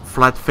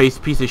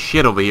flat-faced piece of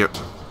shit over here.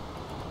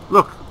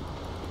 Look,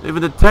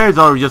 even the tires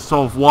are just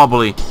so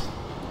wobbly.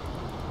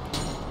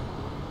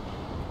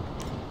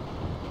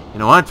 You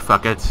know what?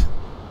 Fuck it.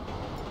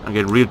 I'm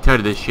getting real tired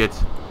of this shit.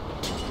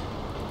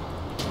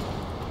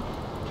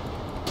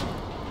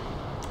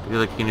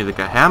 You need like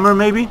a hammer,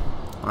 maybe,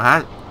 or a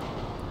hat.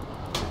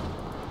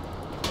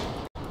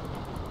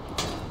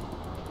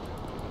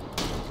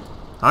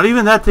 Not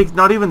even that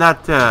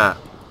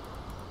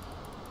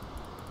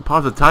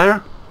Pause the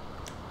tire.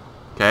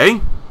 Okay.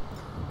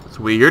 That's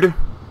weird.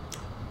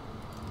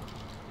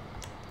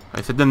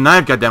 I said the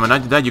knife, goddammit,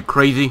 not that, you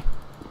crazy.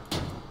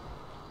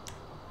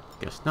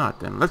 Guess not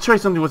then. Let's try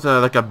something with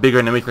like a bigger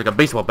image, like a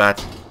baseball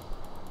bat.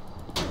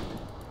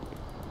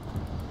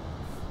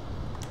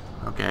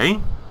 Okay.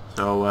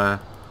 So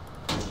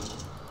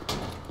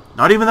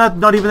not even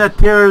that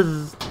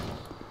tears.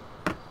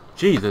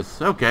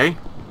 Jesus, okay.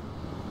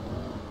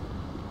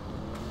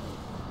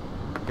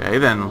 Okay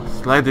then,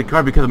 slide the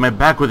car because my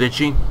back was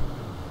itchy.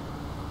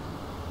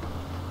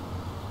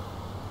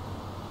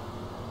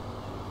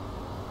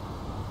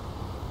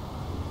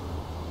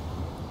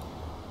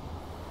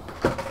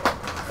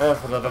 Oh,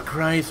 for the love of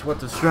Christ,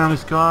 what's the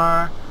strongest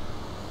car?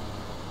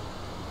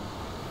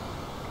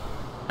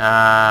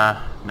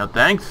 No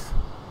thanks.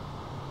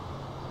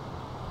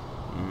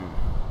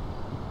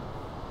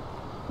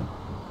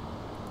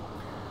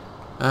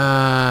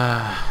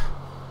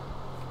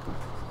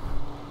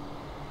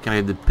 Kind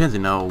of depends, you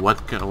know,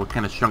 what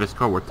kind of strongest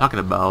car we're talking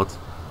about.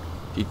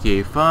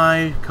 GTA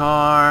 5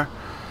 car,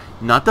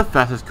 not the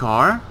fastest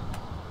car.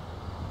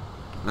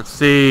 Let's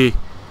see,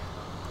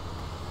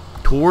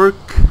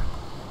 torque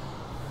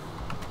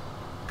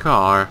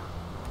car.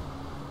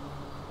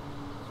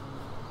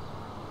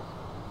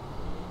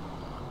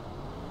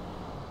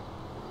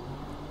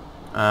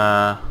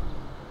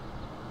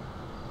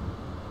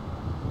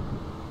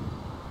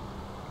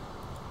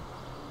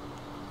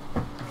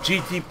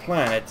 GT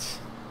Planet.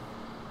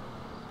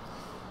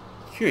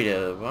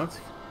 Curious, what?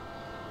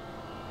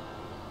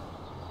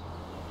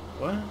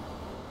 What?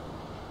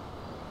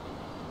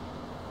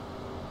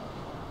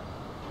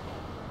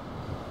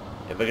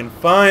 If I can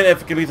find,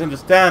 if I can at least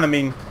understand, I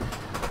mean,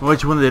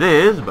 which one it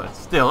is, but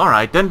still,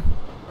 alright then.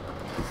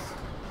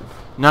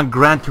 Not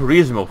Gran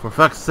Turismo, for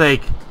fuck's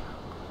sake.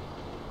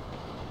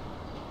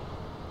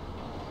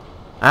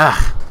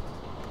 Ah.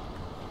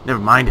 Never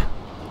mind.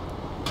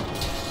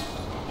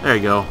 There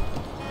you go.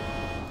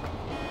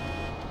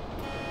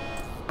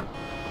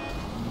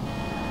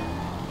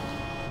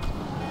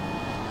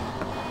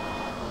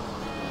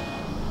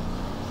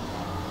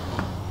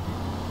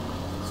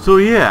 So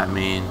yeah, I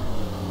mean.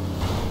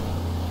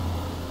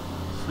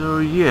 So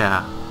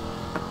yeah.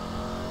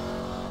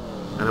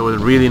 I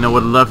would really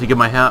would love to get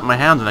my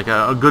hands on like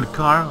a good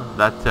car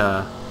that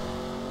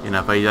you know,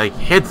 if I like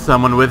hit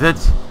someone with it,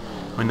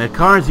 when the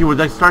cars he would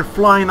like start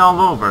flying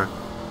all over.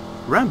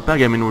 Ramp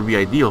bug, I mean, would be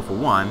ideal for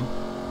one,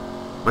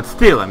 but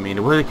still, I mean,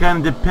 it would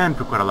kind of depend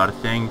for quite a lot of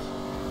things.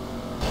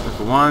 So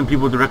for one,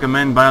 people would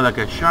recommend buy like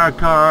a shark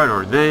card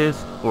or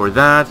this or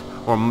that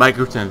or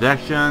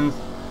microtransactions.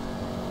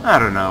 I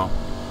don't know.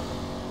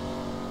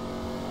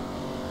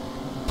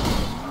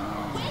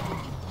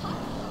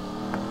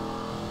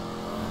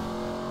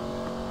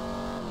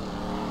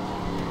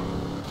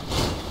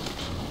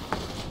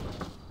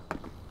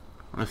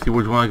 Let's see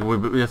which one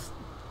we'll just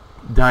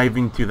dive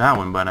into that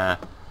one, but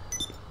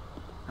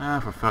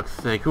for fuck's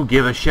sake, who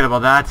gives a shit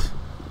about that?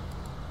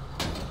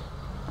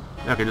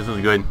 Okay, this was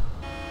good.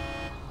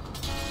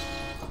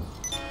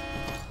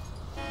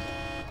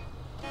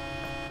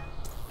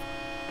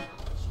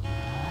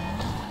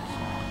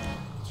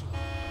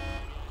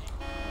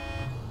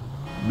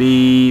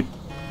 Beep,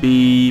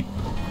 beep,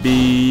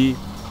 beep.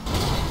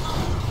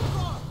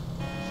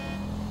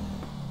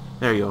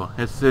 There you go.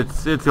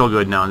 It's all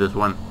good now. This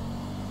one.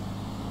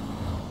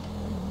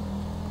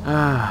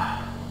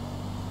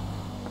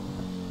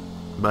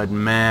 But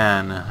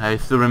man, I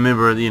still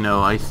remember, you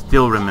know, I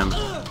still remember.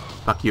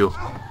 Fuck you.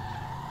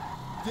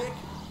 Dick.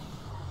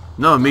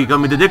 No, me, call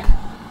me the dick.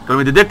 Call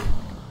me the dick.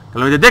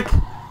 Call me the dick.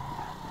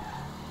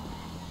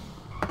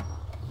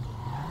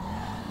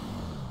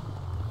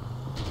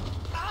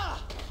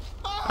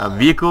 A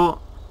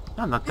vehicle?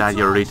 I'm not that,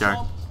 you're a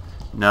retard.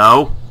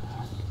 No.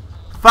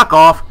 Fuck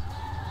off.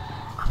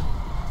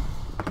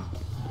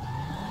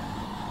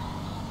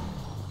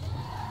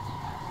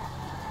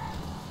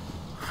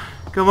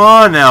 Come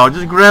on now,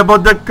 just grab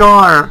out the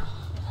car.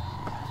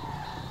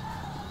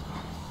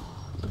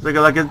 It's like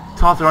I can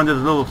toss around this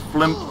little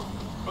flimp.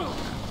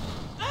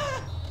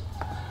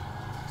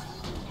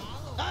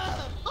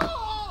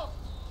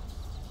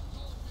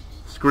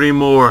 Scream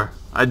more,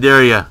 I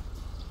dare ya.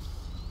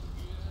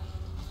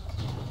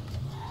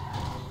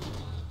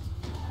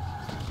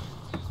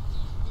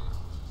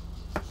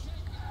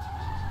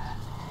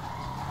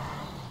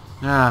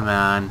 Ah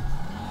man.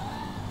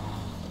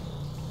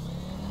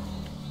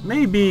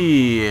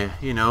 Maybe,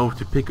 you know,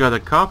 to pick other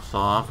cops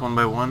off one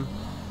by one.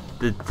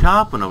 The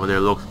top one over there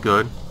looks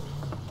good,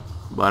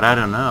 but I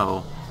don't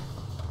know.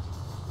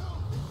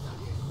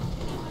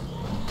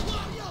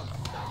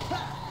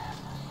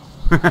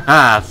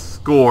 Haha,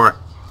 score.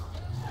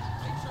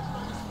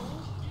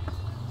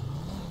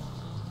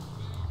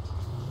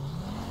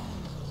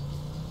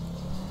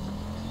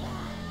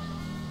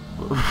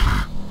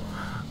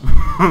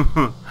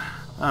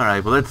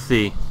 Alright, but let's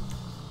see.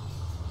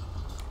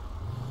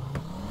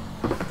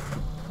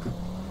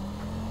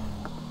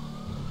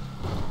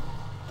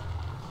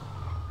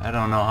 I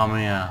don't know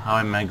how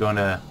am I going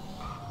to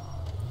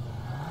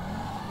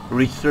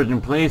reach certain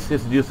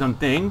places to do some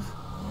things.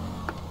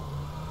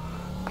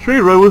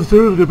 Train ride was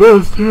certainly the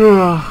best.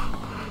 Yeah.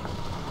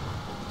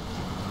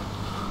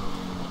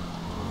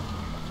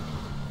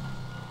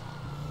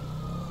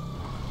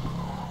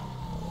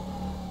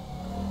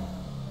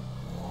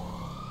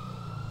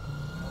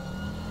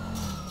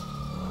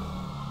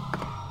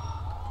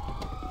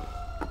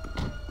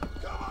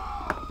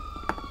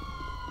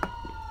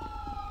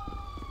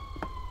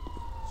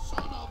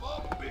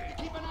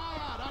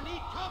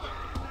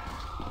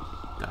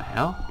 The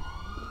hell?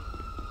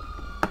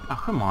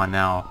 Oh, come on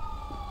now.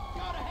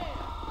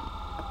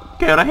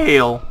 Go to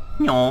hell.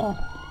 No.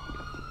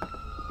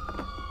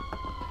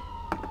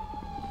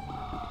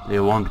 They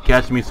won't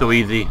catch me so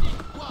easy.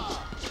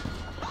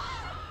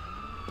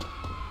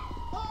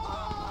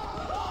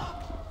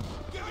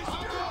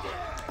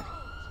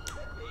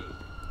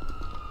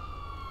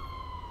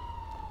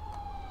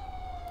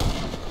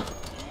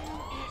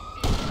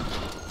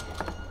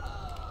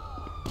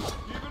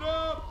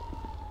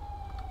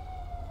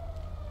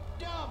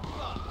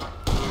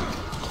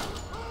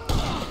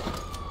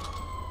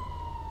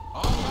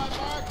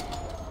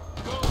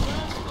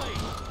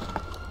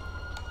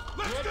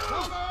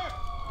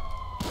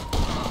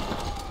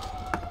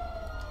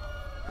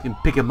 You can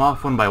pick them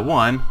off one by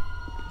one.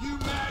 You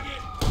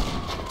maggot!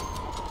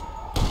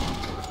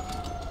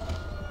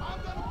 I'm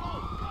gonna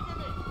blow. Cover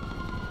me.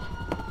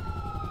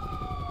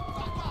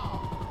 Fuck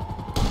off.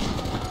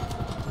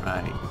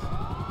 Right.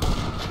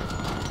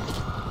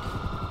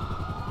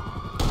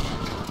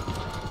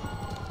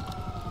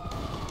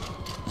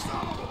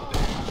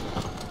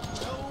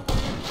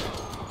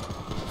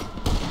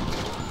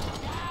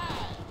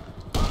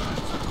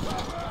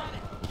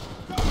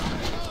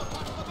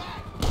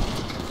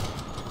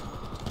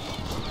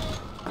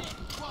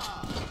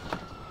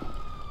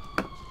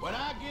 When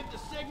I give the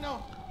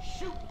signal,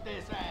 shoot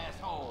this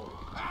asshole.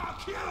 I'll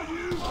kill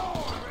you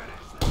more.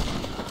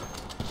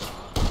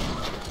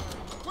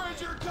 Where's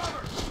your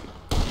cover?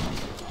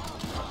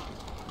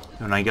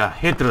 When I got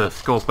hit through the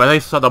scope, I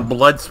saw the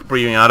blood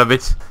spewing out of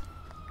it.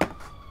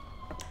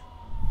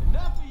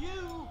 Enough of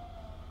you.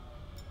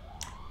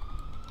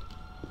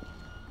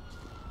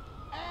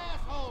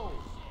 Asshole.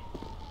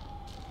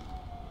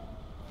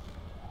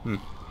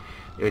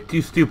 They're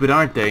too stupid,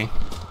 aren't they?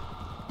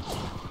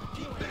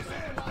 Keep this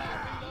hand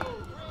back.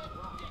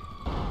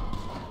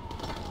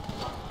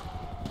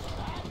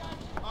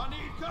 I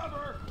need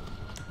cover.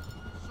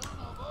 Son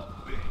of a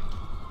bitch.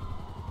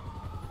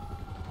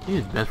 It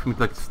is best for me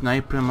to like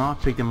snipe them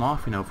off, pick them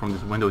off, you know, from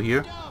this window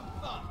here. Dumb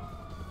fuck.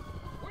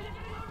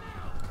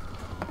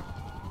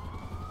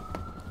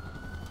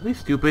 Are they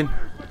stupid?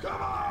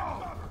 Come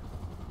on.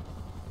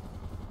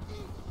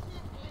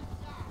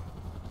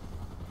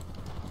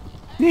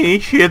 Hey,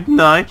 shit,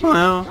 knife,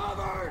 no.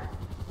 Covered.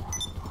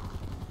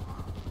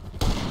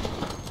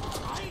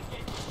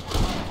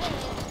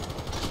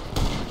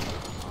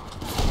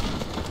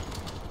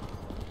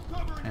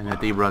 And that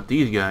they brought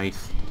these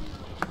guys.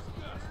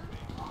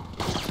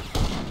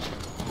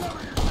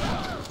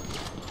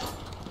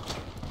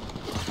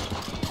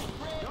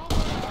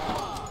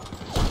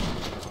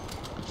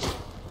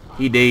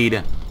 He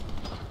died.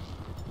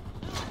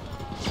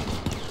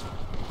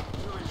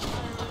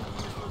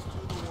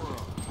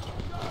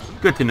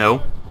 Good to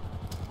know.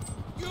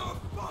 You're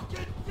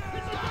fucking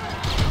dead.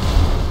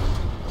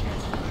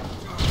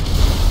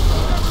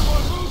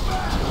 Everyone move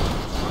back.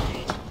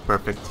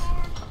 Perfect.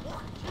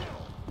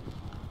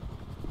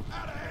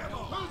 Out of ammo.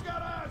 Who's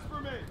got eyes for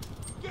me?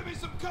 Give me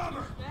some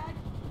cover.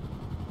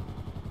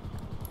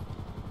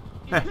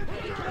 Heh.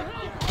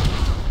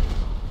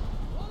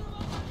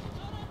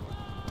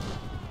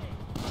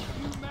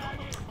 You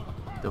maggot.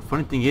 The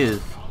funny thing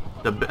is,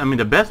 the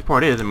best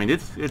part is,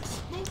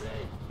 it's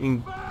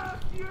in.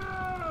 Fuck you.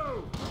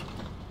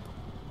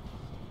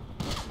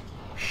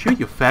 Shoot,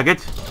 you faggot!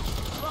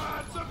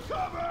 Find some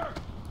cover.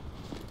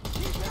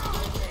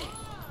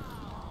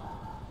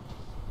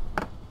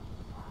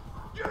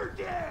 You're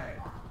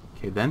dead.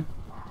 Okay then.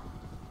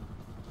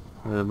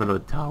 A little bit of a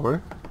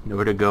tower.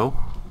 Nowhere to go.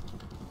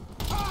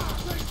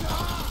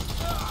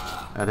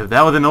 If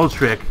that was an old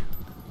trick.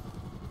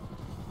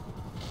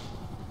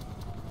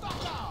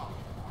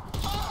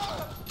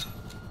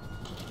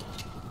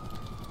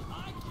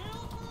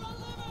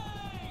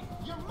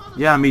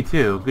 Yeah, me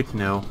too. Good to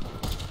know.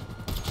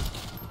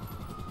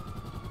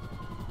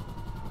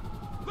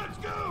 Let's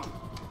go.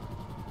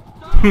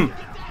 Hmm.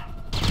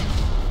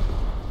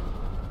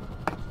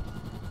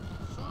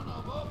 Son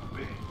of a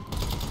bitch.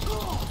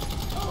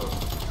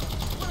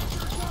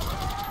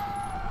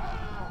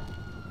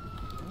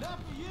 Enough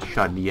of you.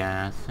 Shot the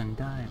ass and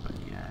die by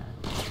the ass.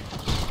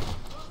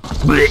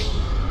 Blech.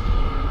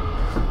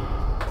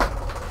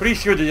 Pretty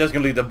sure they're just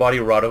gonna leave the body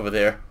rot over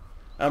there.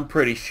 I'm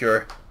pretty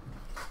sure.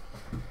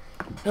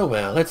 Oh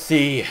well, let's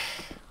see.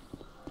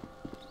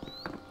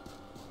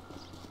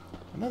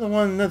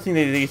 Another thing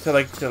they said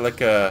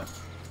like a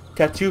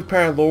tattoo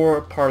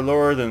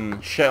parlor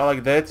and shit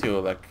like that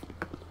to like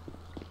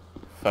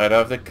fight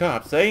off the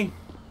cops, eh?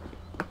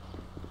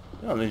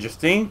 Well,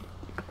 interesting.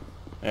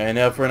 And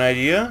now for an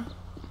idea.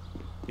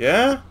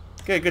 Yeah?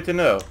 Okay, good to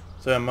know.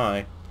 So am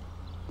I.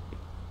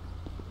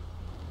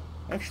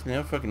 Actually,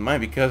 no fucking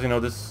mind because, you know,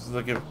 this is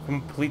like a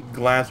complete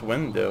glass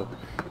window.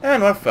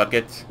 And what, fuck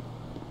it.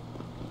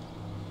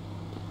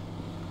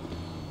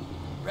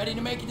 Ready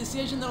to make a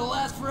decision that'll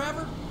last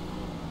forever?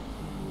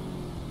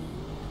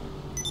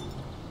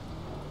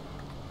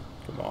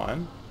 Come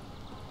on.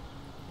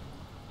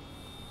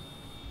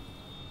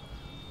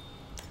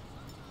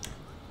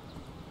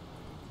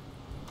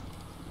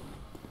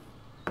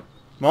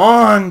 Come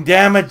on,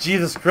 damn it,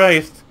 Jesus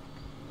Christ.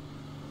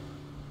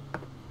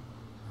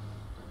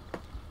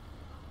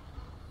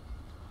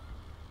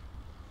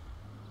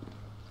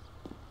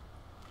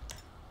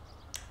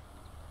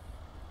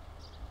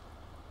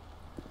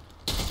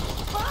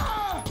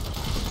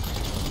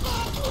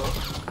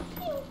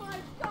 Oh my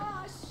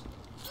gosh!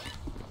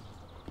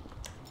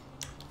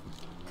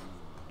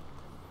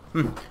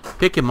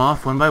 Pick him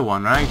off one by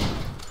one, right?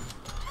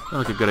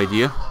 Sounds like a good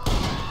idea.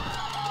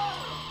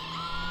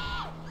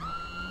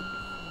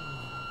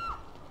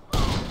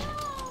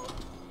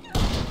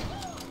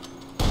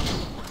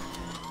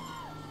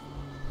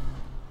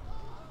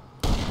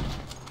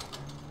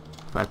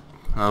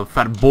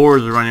 Fat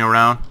boars are running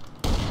around.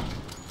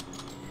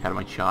 Had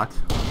my shot.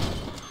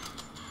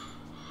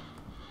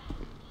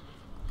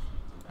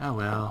 Oh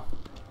well.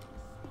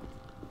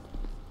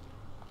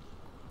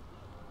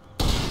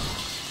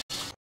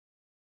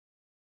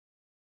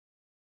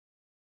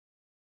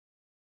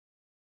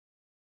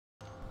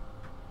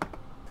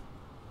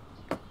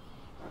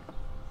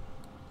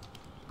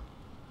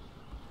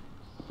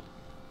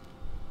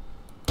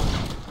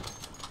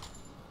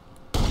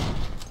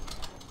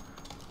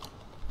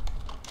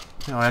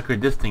 How accurate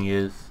this thing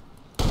is.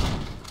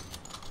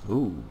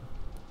 Ooh.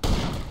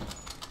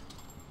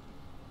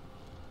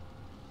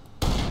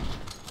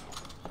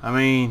 I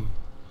mean,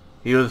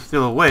 he was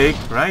still awake,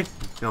 right?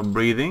 Still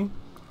breathing.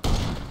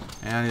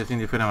 And I just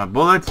need to fit on my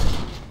bullets.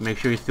 Make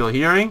sure he's still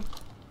hearing.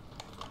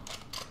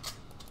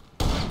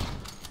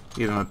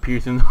 Give him a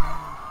piercing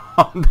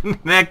on the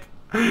neck.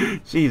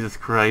 Jesus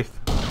Christ.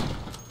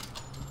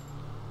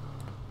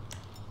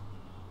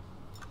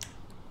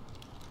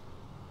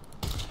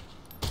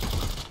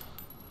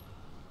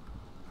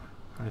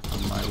 Christ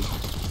almighty.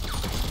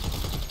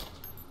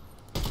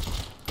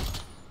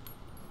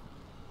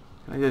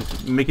 Can I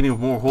just make any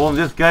more hole in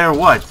this guy or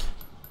what?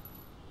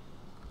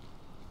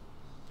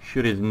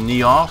 Shoot his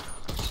knee off.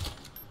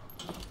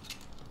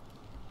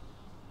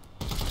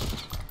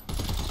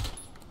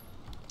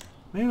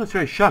 Maybe let's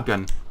try a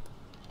shotgun.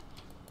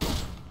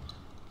 This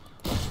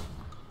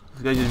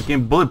guy just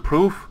became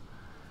bulletproof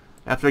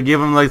after I gave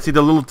him, like, see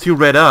the little two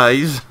red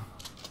eyes.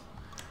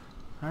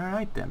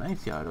 Alright then, I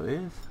see how it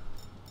is.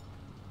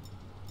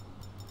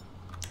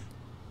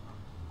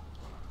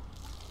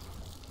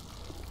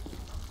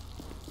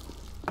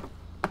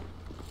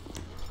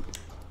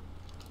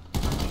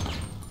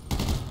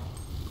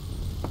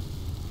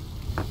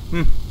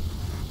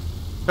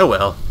 Oh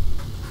well.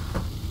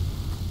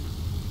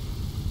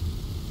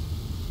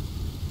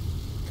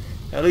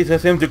 At least I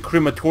sent him to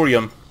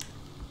crematorium.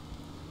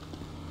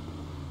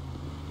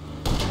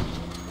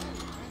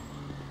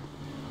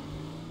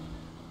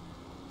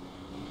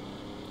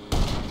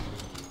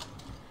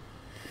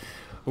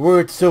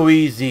 Were it so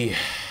easy.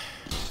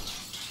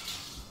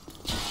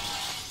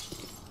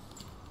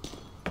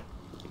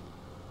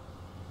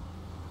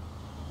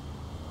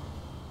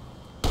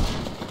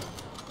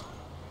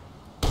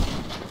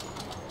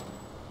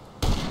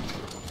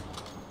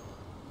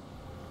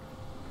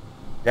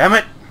 Damn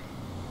it!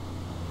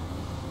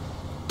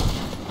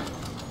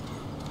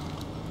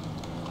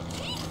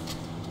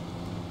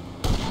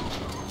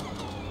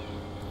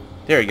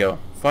 There you go.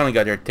 Finally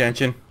got your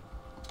attention.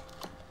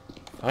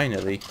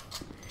 Finally.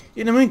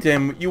 In the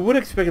meantime, you would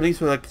expect at least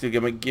for like to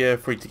get like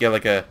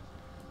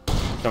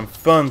some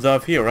funds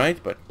off here,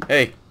 right? But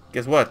hey,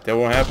 guess what? That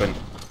won't happen.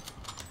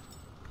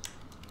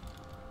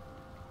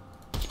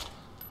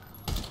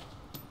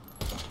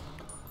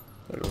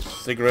 Little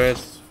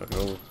cigarettes. Fucking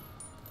old.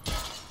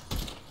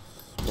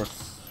 More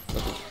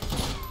fucking.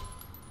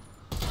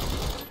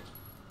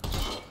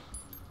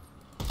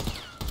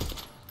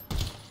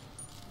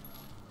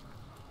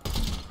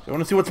 I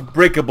want to see what's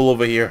breakable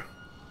over here.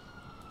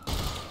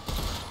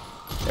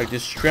 Like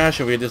this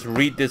trash over here, just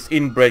read this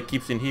inbred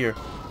keeps in here.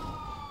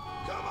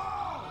 Come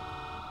on!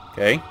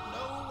 Okay.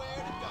 Nowhere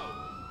to go.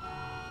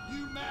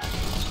 You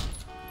maggots,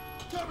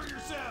 cover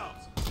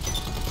yourselves.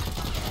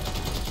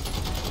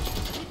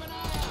 Keep an eye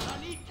out. I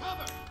need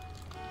cover.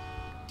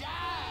 Die!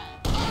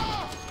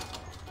 Oh!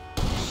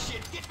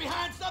 Shit! Get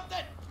behind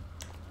something.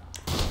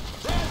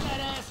 There's that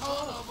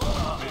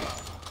asshole.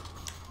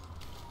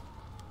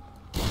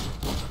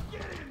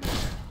 Get in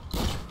there.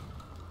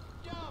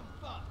 Dumb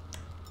fuck.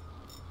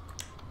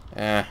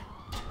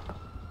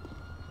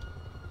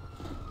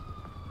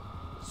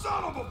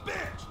 Son of a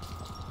bitch!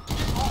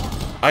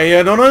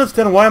 I don't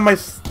understand why am I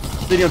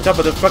sitting on top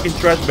of the fucking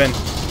trash bin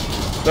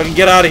so I can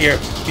get out of here,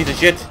 piece of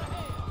shit.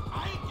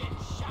 I ain't getting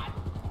shot.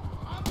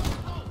 I'm gonna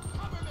go.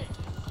 Cover me.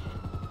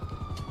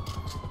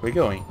 Where are you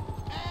going?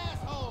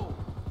 Asshole.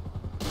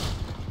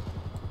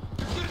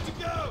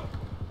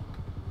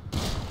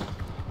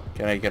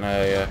 Can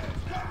I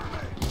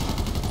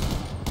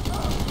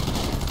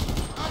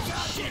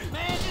Shit,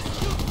 man, this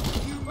is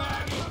you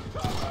maggot.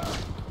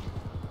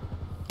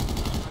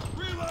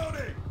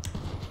 Reloading.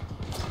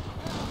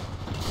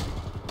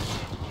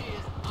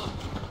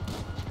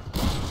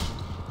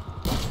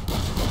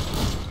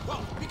 Whoa,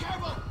 be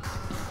careful.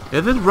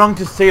 Is it wrong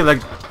to say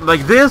like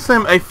this?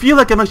 I feel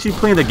like I'm actually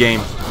playing the game.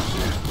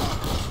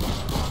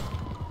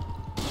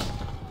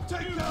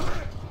 Take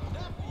cover.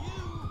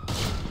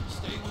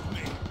 Stay with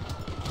me.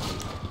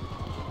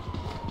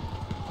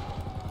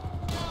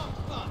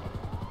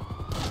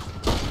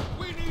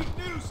 We need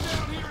news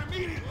down here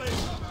immediately.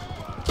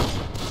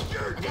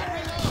 You're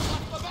dead.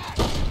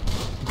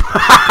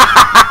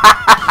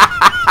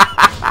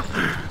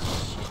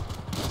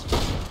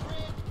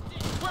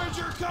 Where's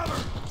your cover?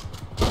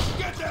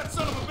 Get that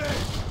son of a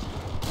bitch.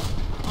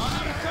 I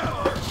need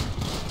cover.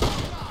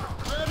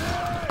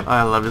 Ready?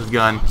 I love this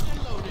gun.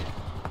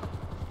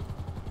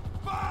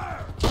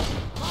 Fire!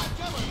 Find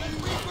cover. Let's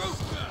regroup.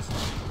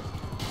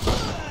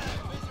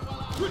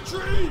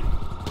 Retreat!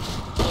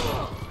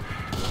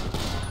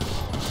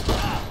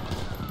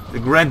 The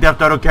Grand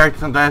Theft Auto character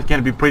sometimes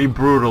can be pretty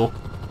brutal.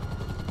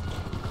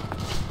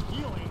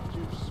 You ain't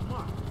too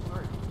smart,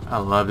 are you? I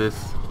love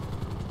this.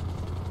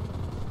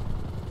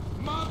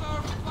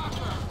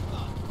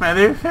 Motherfucker!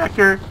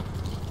 Motherfucker.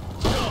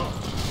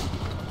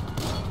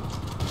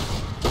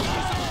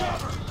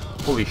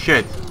 Holy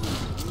shit.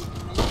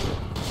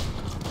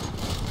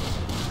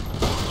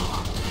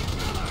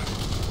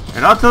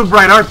 They're not so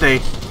bright, aren't they?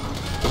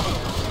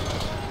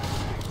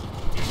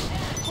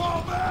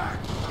 Fall back!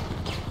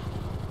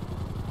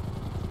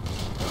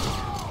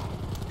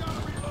 Gotta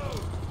reload!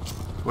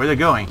 Where are they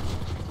going?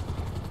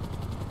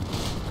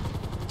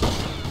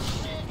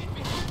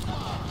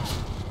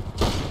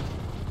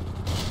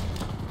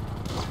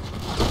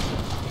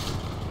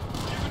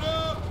 Give it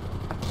up!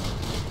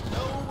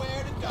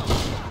 Nowhere to go!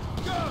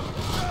 Go!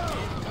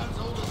 Guns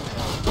old as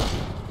hell!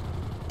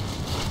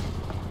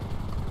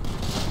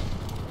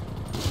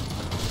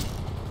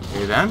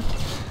 Okay then.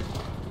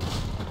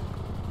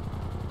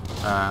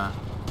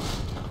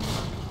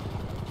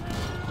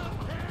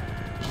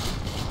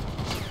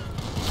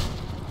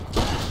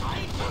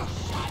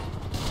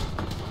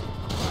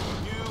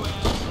 You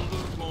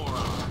absolute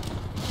moron!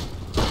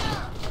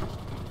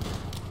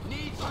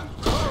 Need some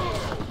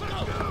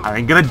I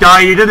ain't gonna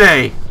die here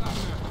today.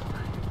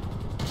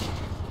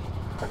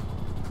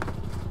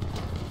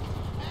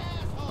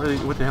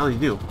 What the hell did he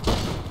do?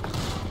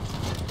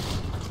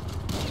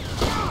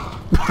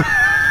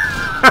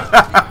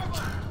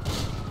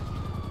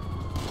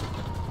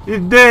 He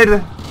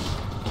did!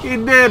 He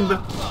did!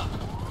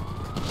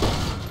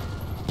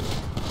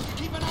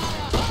 Keep an eye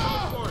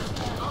out for it!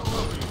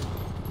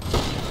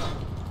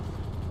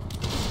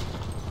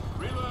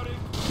 Reloading!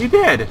 He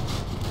did!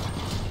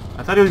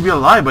 I thought he would be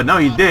alive, but no,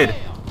 he did.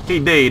 He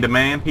did,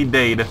 man. He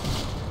did.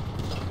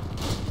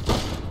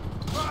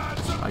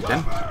 Right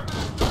then.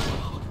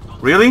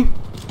 Really?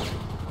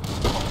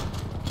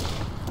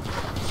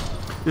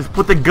 Just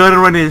put the gun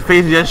right in his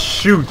face and just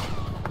shoot.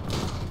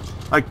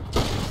 Like,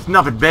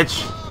 snuff it,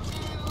 bitch.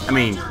 I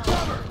mean,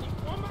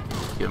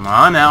 come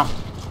on now.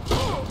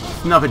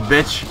 Snuff it,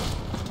 bitch.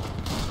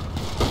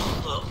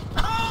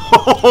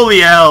 Holy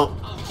hell.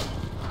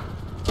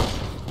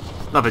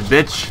 Snuff it,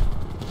 bitch.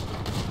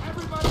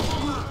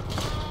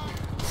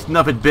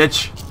 Snuff it,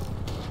 bitch.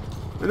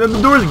 And then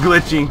the door's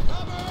glitching.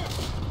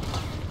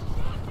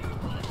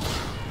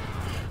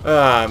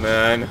 Ah,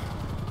 man.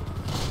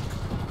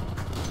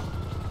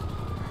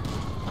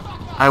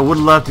 I would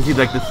love to see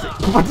like this.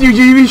 But you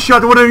even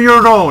shot one of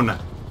your own.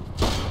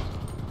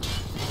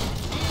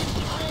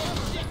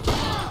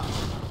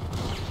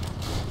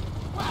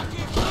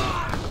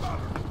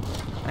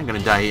 I ain't gonna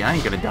die here. I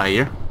ain't gonna die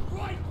here.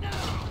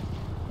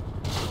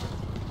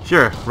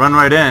 Sure, run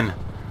right in.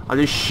 I'll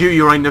just shoot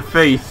you right in the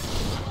face.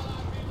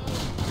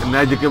 And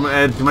add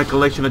to my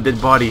collection of dead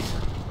bodies.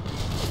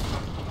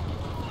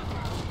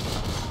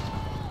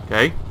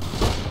 Okay.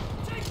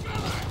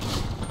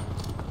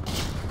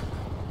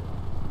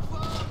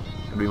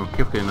 Gotta be more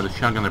careful because the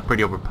shotguns are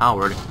pretty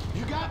overpowered.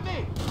 You got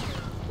me!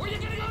 Where you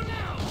gonna go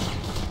now?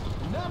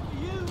 Enough of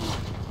you!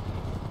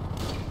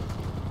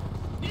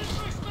 Need a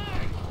fresh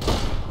mag!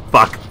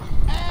 Fuck.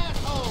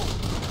 Asshole!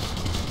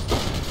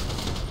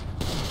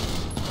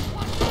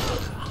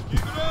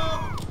 Give it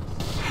up!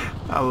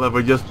 I love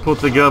it. Just pull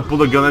the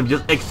gun and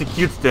just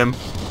executes them.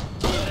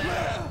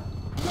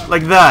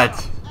 Like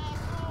that.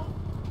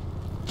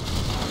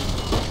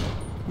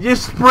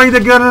 Just spray the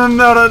gun and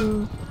another.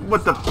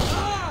 What the?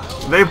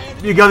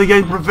 You gotta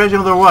get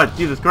professional or what?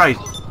 Jesus Christ.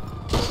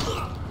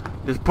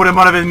 Just put him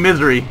out of his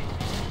misery.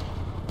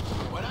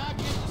 When I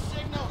get the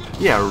signal,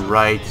 Yeah,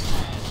 right.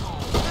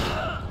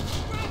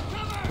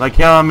 Like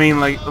hell, I mean,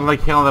 like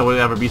hell that would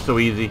ever be so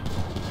easy.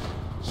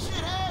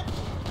 shithead!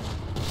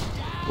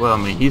 Well, I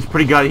mean, he's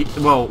pretty good.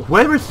 Well,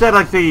 whoever said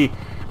like the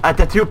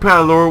tattoo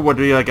parlor would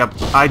be like a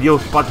ideal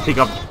spot to take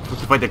up to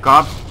fight the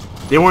cops,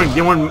 they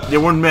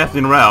weren't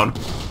messing around.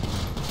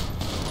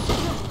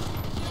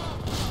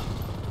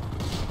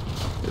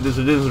 This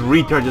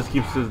retard just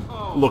keeps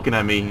looking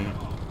at me.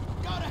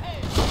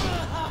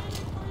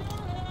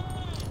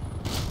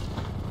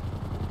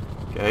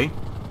 Okay.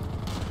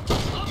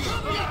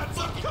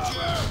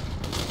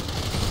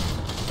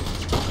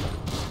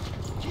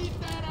 Keep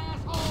that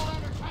asshole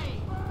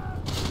entertained.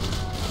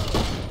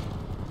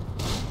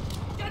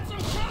 Get some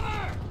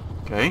cover.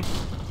 Okay.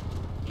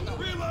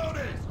 Reload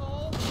it.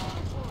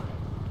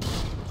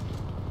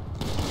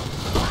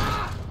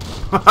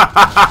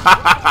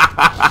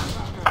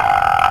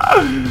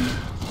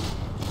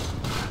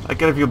 I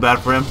kind of feel bad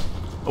for him.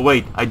 Oh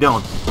wait, I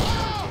don't.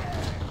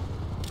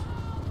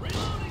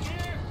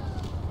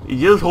 He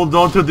just holds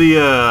on to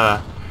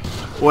the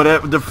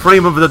whatever the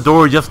frame of the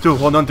door just to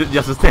hold on to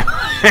just to stay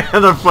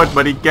on the foot,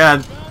 but he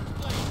can't.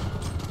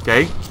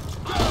 Okay.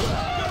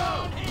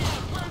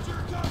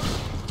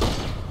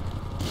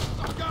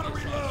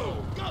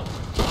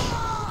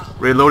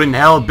 Reloading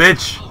hell,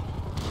 bitch.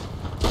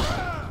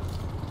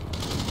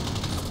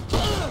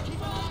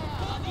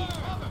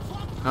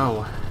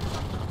 Oh.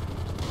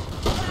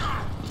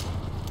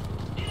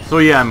 So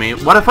yeah, I mean,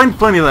 what I find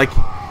funny, like,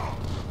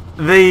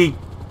 they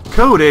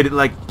coded,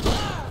 like,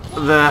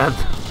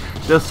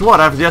 the SWAT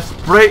after just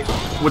spray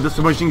with the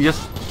submachine,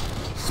 just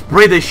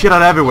spray the shit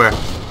out everywhere.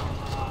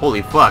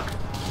 Holy fuck.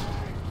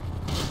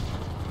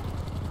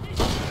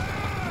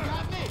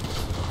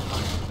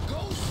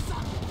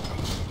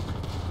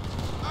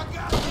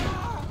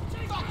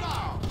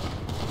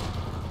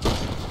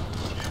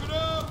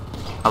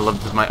 I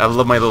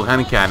love my little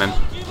hand cannon.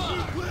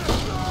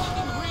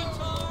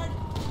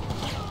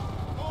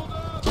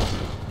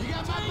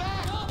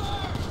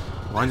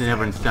 Why did they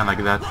never stand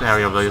like that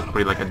area of is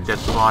pretty like a dead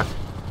spot?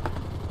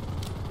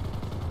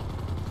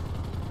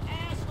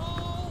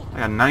 I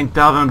got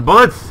 9,000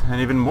 bullets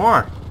and even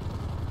more.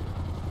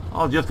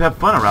 I'll just have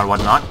fun around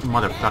whatnot,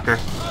 motherfucker.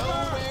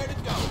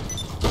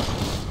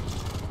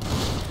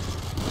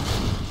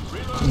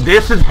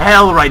 This is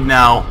hell right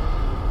now.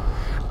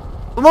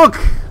 Look!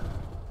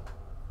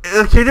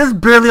 Okay,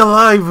 just barely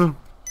alive.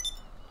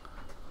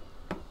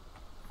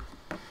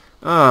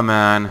 Oh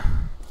man.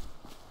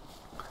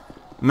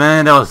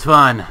 Man, that was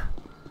fun.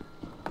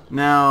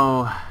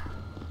 Now,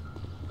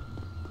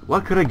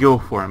 what could I go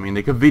for? I mean,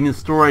 the convenience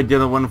store I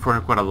did one for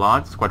quite a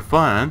lot. It's quite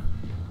fun,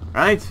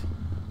 right?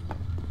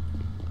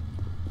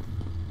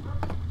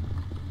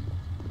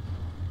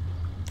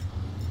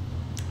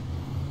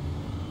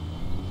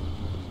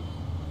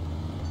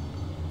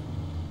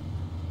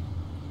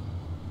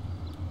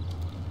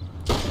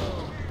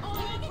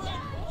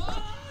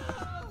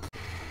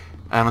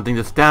 I don't think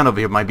the stand over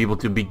here might be able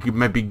to be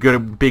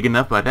big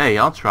enough, but hey,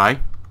 I'll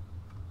try.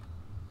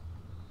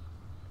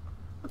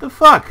 What the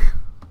fuck?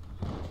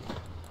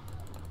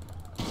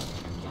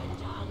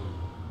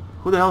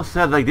 Who the hell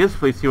said like this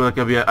place here like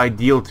gonna be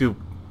ideal to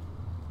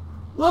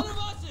look? One of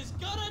us is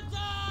gonna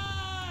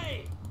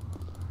die.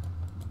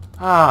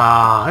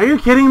 Ah, are you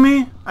kidding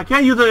me? I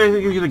can't use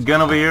a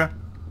gun over here.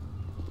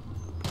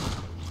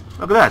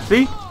 Look at that,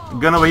 see? A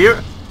gun over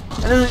here.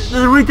 And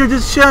the retard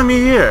just shot me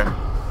here.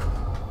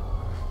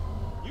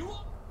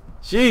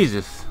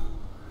 Jesus.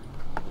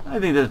 I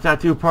think the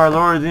tattoo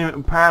parlor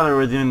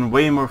is even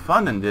way more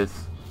fun than this.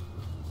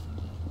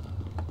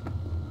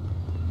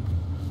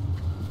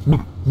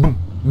 Boom, boom,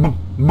 boom,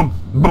 boom,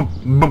 boom,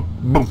 boom,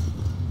 boom.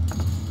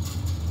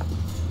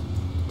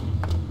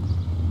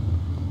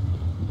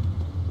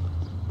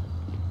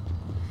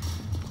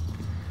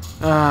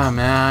 Ah,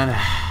 man.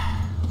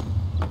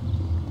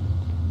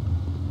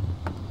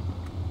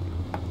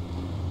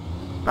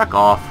 Back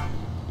off.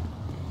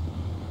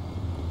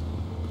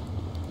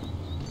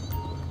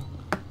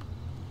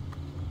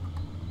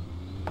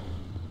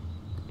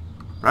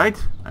 Right?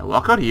 I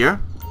walk out here.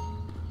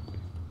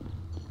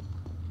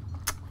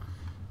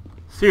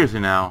 Seriously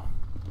now.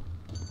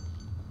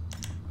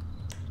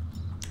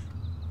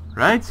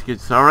 Right?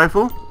 Gets our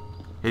rifle.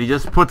 And he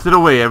just puts it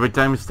away every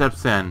time he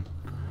steps in.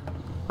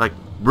 Like,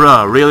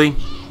 bruh, really? You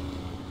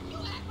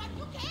act like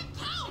you can't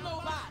call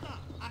nobody.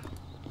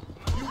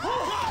 You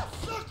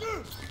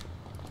sucker!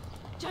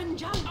 Jun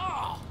Jun.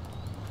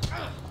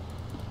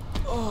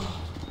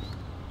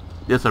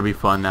 This'll be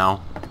fun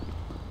now.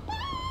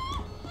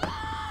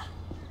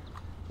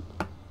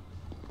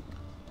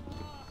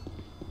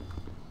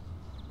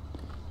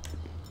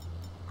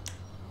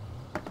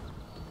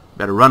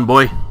 Better run,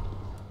 boy.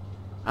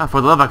 Ah,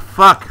 for the love of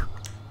fuck.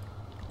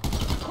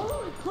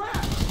 Holy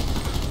crap!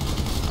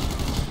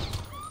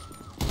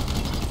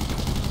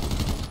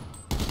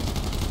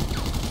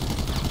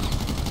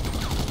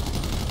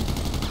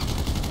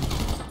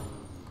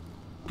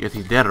 Guess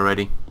he's dead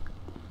already.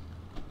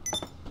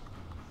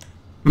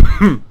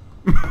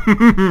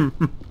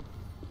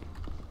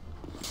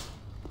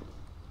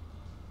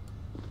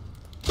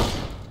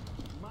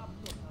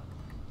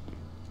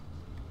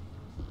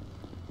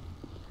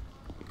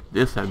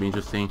 This would be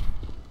interesting.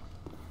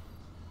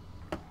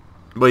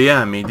 But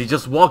yeah, I mean, they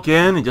just walk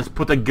in and just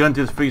put a gun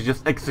to his face,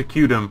 just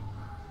execute him.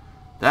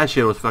 That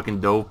shit was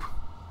fucking dope.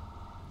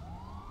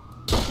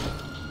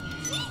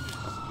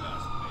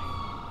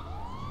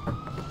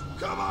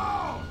 Come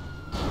on!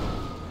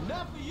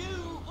 Enough for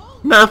you.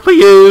 Not for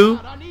you.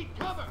 I need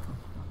cover.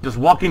 Just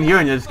walk in here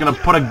and you're just gonna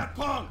put a...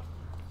 Punk.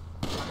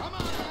 Come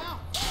on now.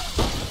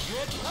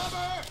 Get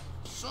cover.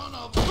 Son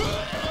of a...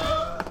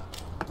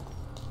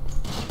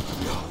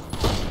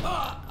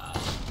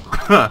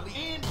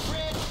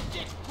 Inbred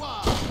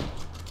dickwad.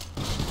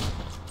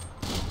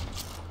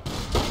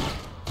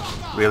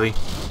 Really?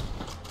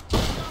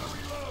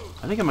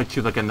 I think I might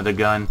choose like another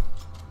gun.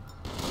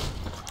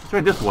 Let's try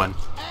this one.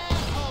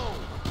 Asshole.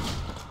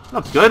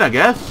 Looks good, I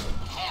guess. Stay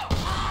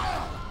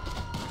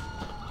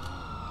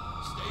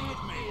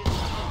with me.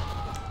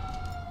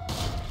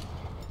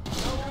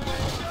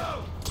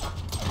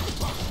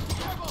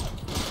 Careful.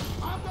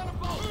 I'm gonna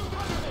bolt.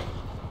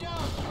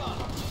 Down,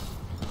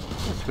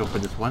 Let's go for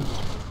this one.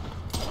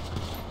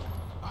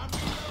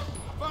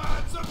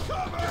 find some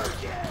cover.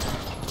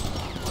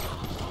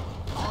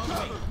 On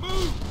cover.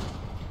 Move.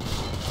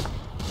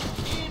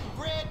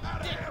 Inbred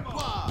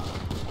dickwad.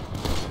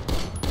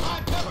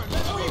 Find cover.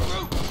 Let's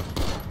regroup.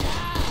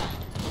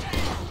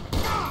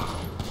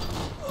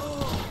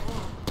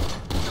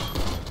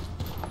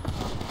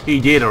 He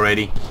did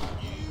already.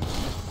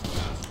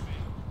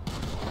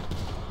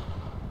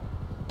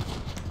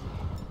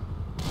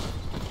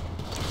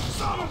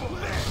 Son of a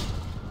bitch.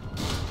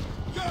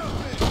 Go,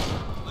 bitch.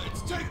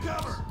 Let's take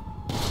cover.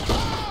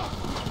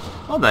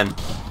 Well then.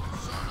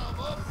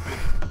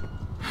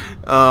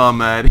 Oh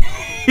man,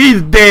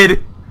 he's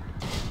dead.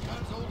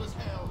 Gun's old as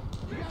hell.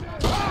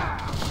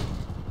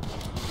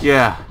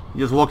 Yeah, he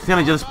just walks in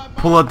and just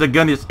pull out the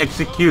gun, just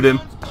execute him.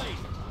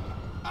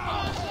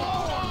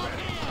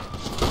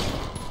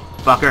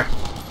 Fucker.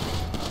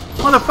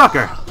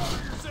 Motherfucker.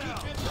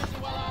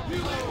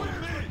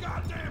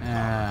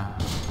 Yeah.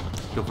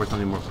 Go for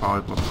something more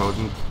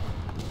potent.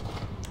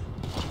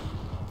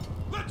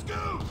 Let's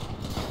go.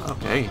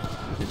 Okay,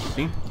 that's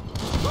interesting.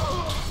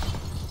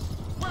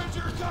 Where's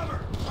your cover?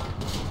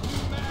 You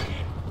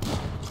maggot.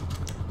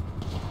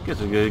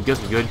 Guess it's good, guess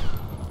it's good.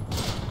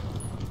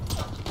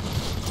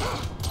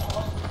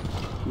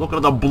 Look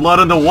at the blood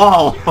on the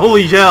wall!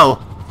 Holy hell!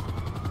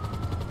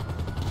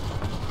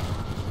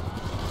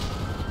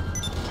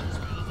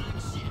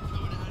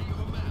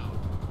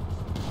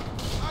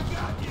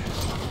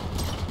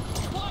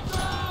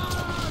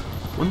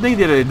 One thing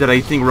that I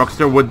think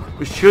Rockstar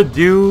should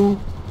do,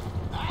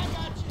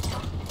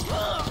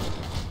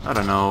 I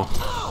don't know.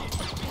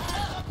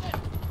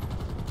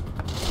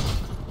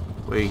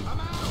 Wait,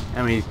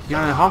 I mean,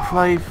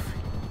 Half-Life.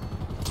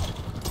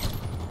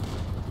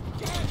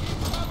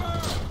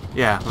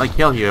 Yeah, like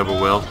hell he ever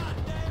will.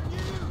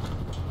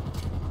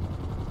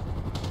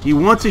 He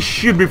wants to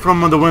shoot me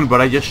from the wind,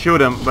 but I just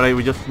showed him. But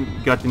I just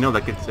got to know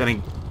like it's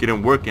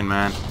getting working,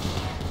 man.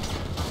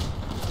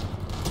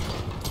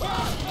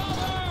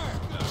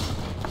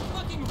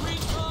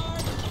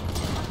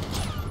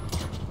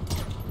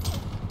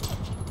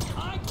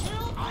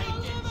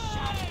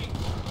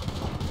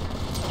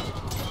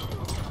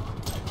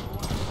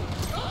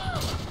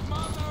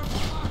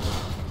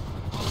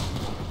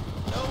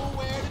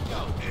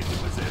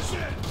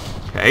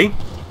 Okay.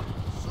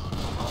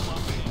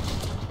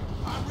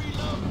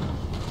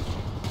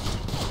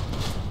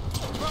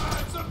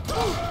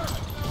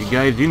 You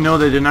guys, you know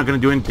that they're not gonna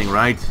do anything,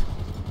 right?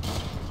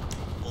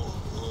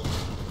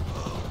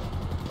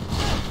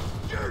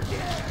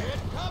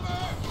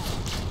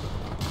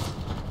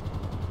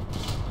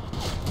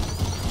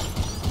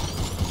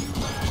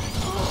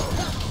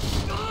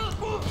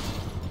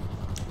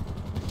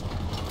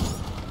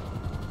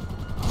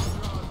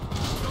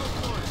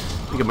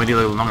 I think I might need a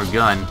little longer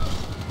gun.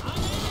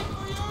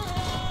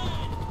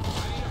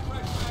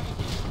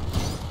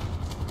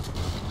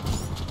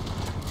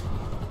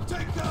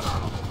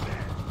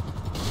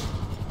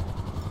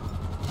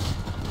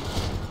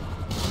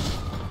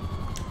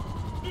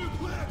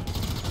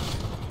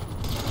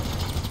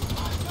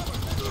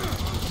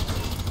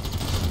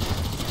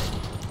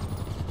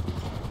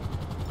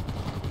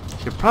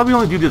 Should probably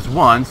only do this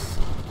once.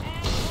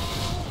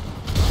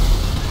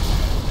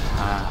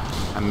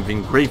 I'm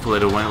being grateful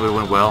that it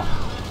went well.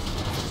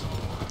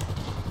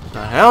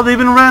 The hell, they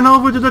even ran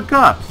over to the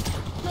cops.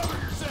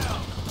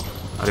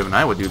 Not even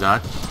I would do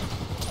that.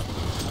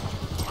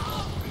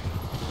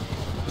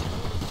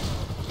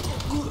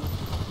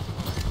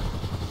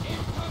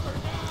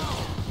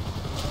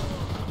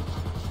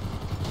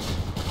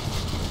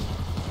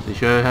 They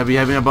should be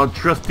having about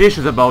trust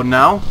issues about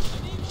now.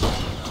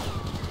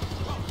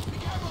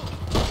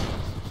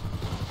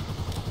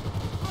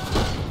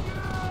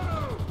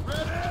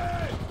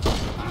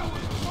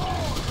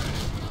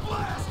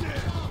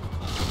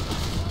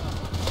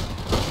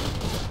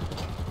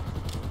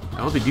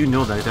 I hope they do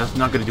know that that's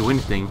not going to do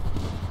anything.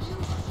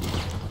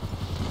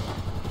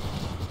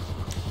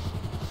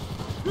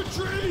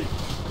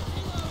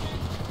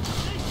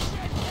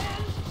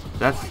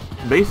 That's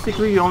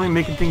basically only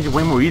making things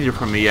way more easier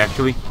for me,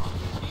 actually.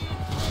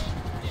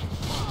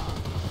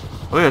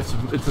 Oh yeah,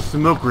 it's a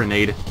smoke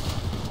grenade.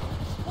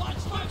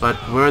 But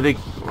where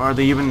are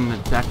they even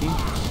attacking?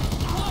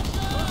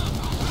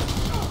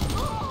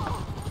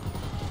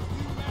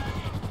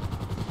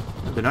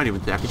 They're not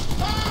even attacking.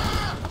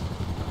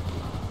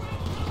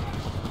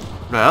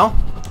 Well,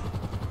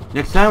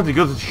 next time he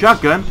goes with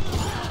shotgun.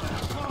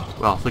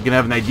 Well, so you can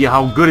have an idea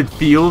how good it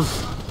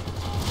feels.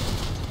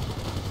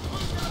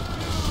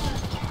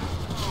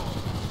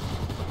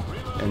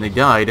 And they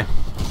died.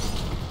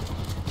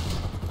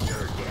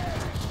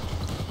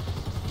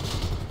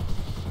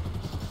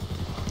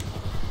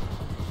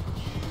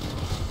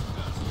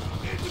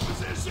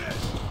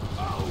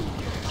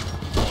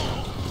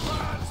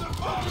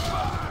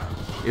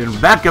 Even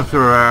backups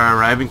are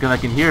arriving because I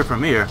can hear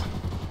from here.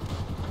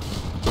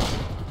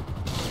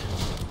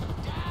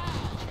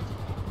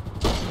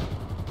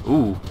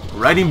 Ooh,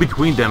 right in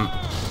between them.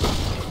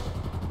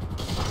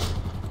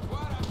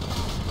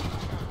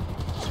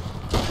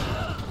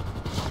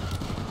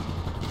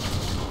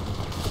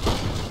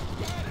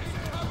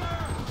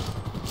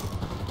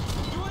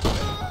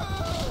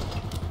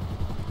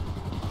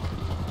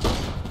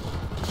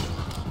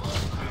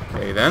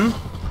 Okay then.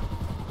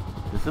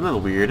 It's a little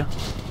weird.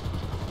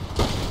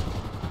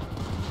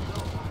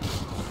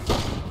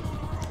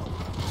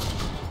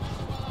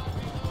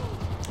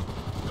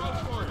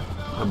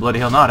 Oh, bloody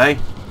hell not, eh?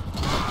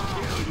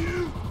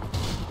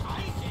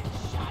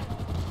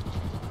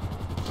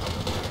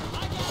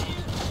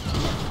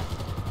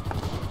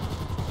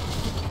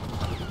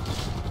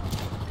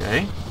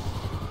 Okay.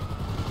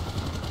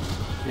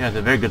 Yeah, it's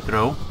a very good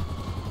throw.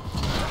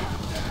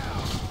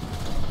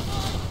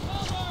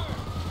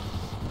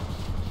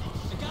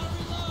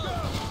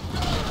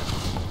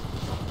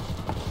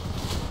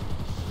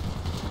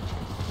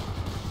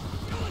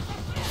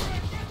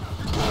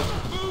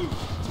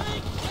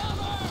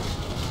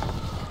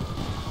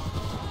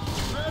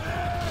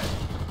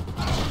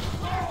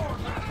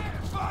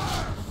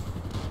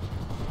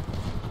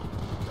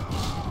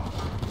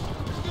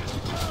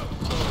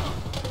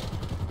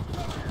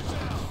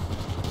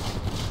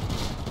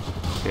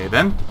 Okay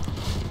then.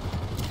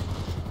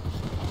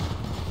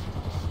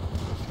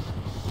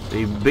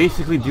 They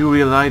basically do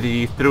realize that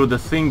you throw the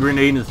same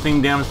grenade in the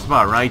same damn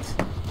spot, right?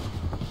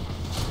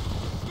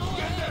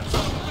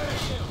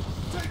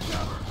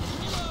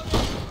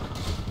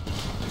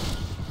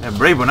 Yeah,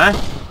 brave one, eh?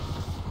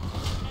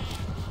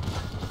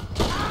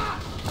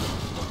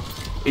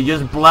 He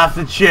just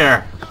blasted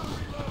chair.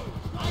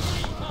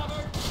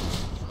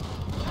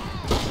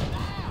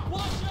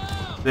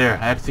 There,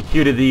 I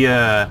executed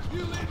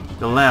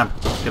the lamp.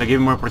 Gotta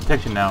give him more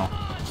protection now.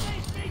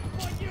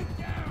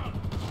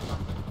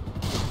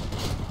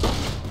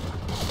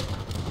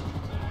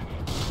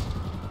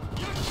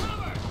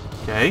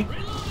 Okay.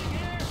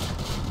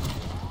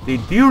 They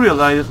do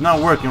realize it's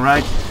not working,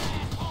 right?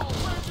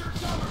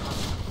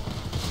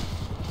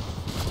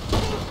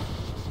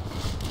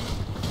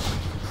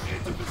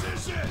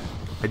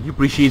 I do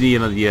appreciate the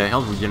the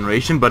health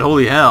regeneration, but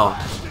holy hell!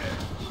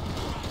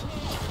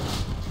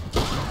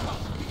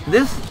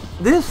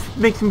 This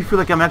makes me feel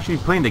like I'm actually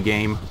playing the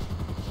game.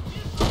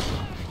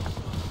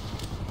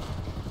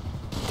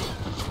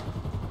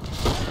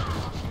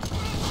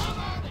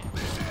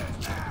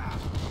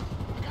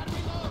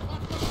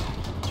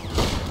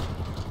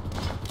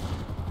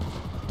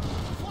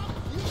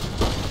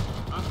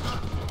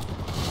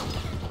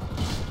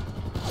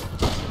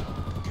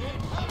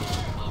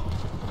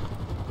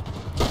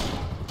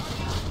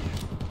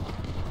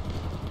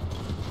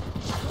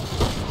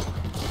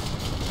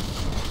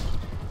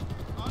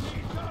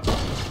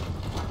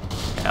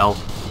 Hell.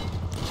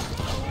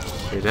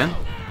 Okay then.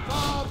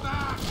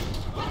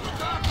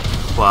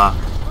 Wow.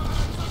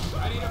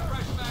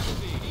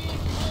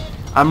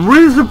 I'm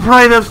really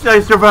surprised I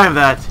survived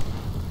that.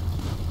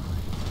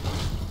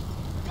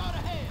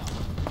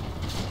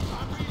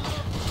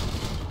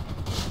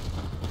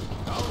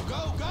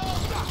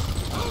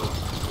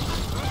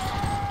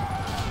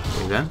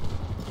 Okay then.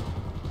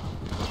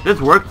 This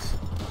worked.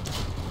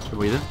 For some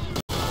reason.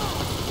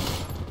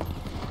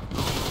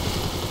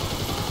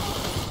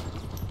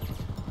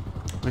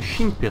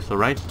 Machine pistol,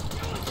 right?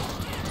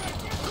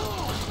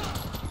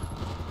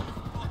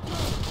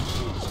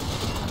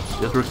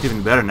 This works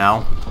even better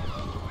now.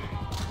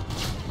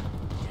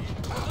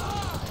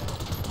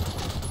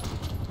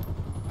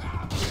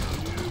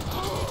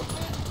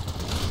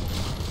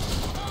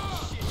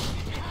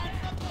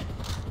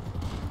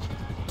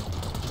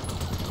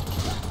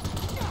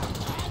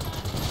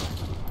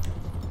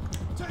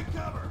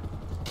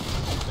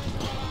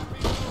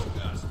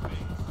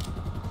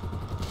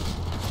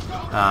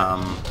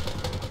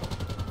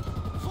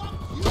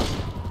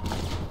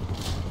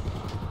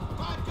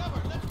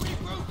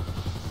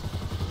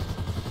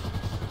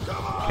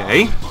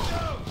 Okay.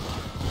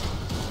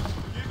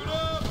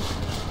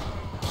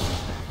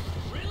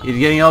 He's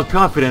getting all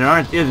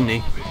confident, isn't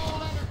he?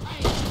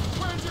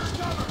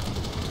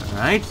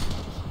 Alright.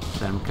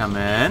 Let him come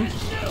in.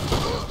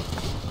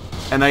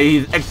 And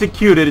he's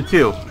executed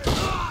too.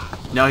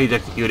 Now he's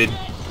executed.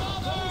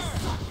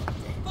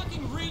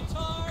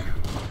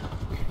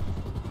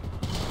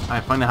 I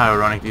find it how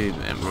ironic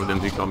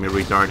them to call me a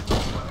retard.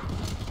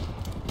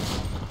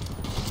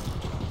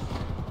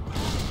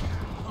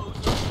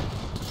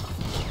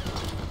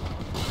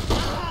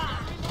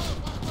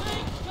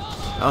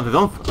 Oh, they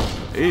don't...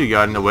 He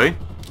got in the way.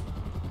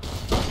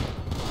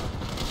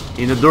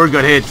 And the door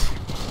got hit.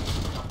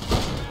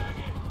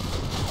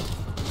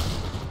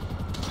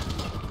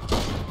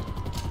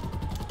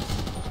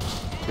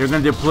 They're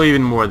gonna deploy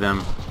even more of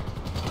them.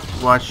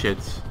 Watch it.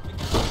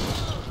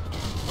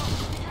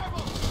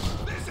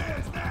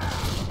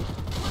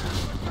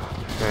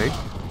 Okay.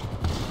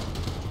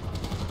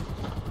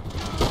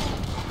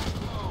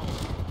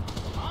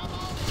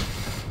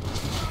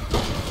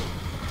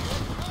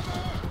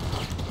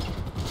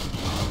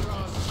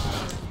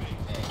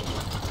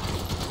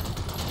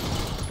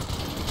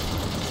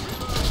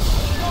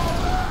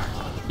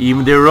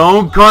 Even their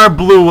own car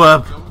blew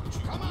up.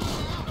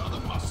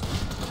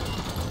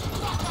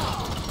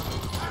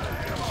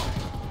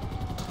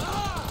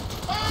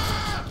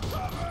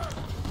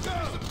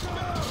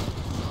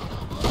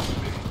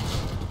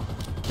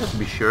 Just to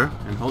be sure.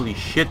 And holy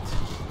shit,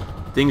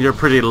 things are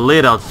pretty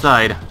lit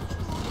outside.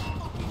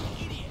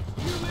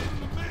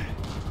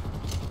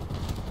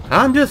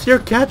 I'm just here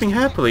camping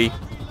happily.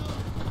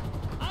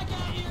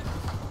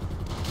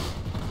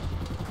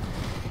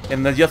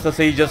 And then just to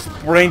say, just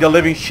spraying the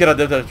living shit out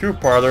of the troop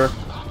parlor.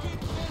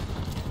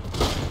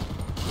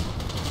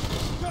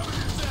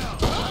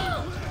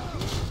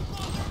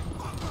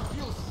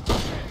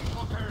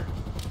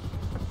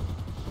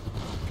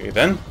 Okay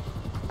then.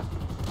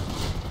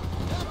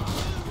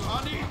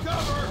 I need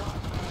cover.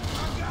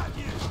 I got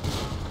you.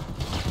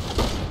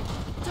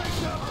 Take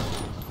cover.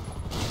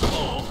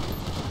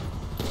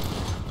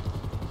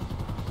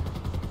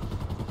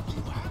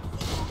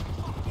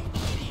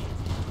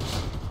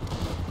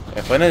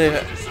 I find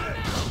it.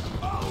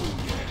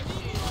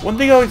 One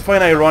thing I always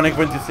find ironic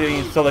when you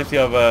say select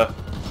of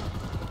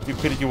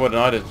stupidity and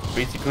whatnot is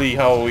basically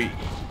how we,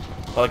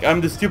 like,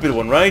 I'm the stupid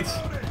one, right?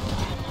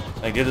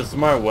 Like they're the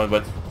smart one,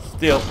 but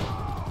still,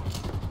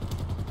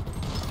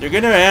 they're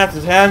getting their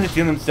asses handed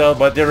to themselves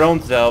by their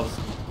own selves.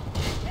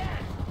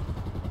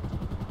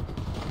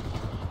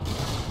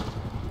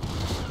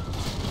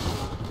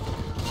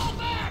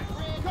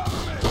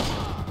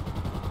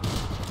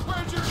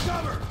 Where's your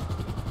cover?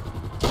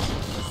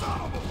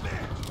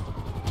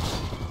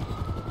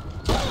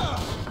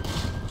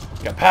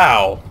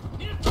 Kapow!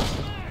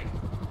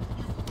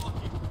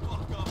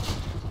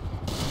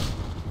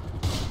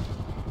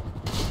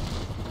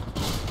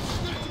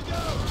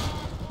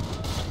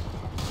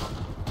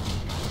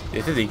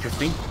 This is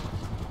interesting.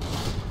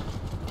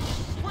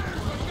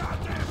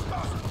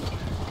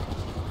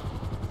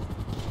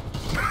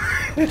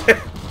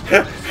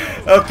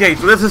 Okay,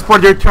 so this is for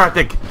their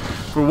tactic.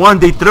 For one,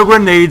 they throw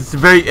grenades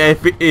very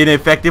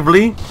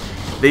ineffectively.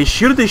 They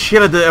shoot the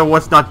shit at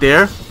what's not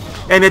there.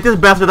 And yet this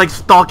bastard like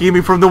stalking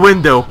me from the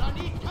window.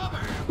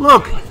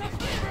 Look!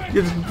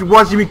 Just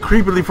watching me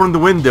creepily from the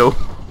window.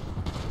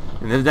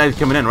 And this guy's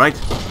coming in, right?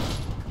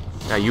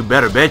 Yeah, you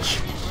better,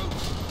 bitch.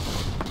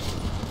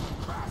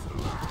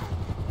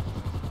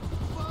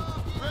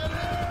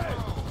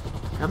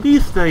 At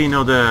least, you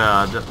know, the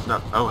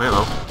oh,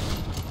 hello.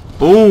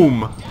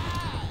 Boom!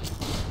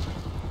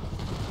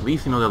 At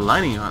least, you know, the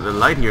lighting, the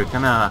light here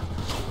kinda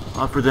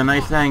offers a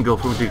nice angle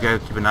for me to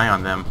keep an eye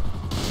on them.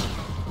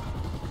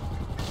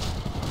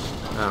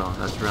 Oh,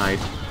 that's right.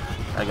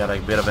 I got a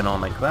bit of an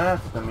online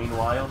class, the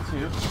meanwhile,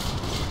 too.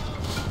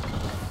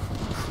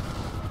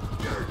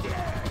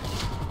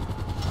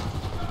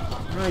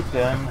 Right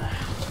then.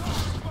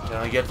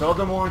 Gonna get all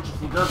the more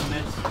interesting, doesn't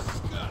it?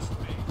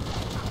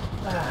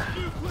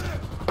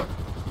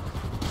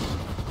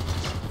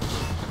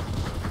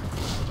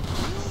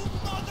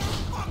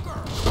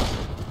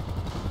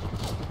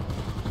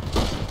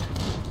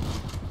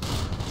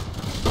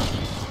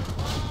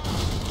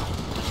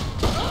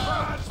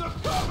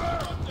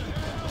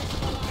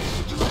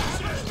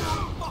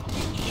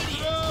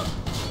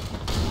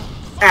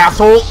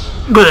 Asshole!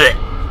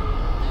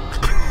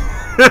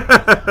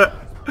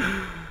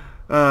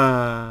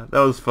 That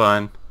was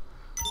fun.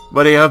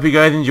 But I hope you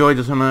guys enjoyed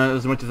this one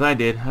as much as I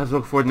did. Let's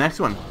look for the next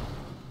one.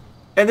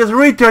 And this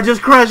retard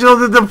just crashed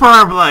over the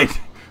fire light.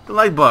 The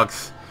light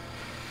box.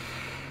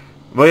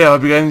 But yeah, I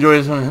hope you guys enjoyed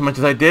this one as much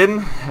as I did.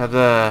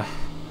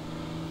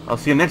 I'll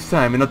see you next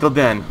time, and until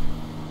then.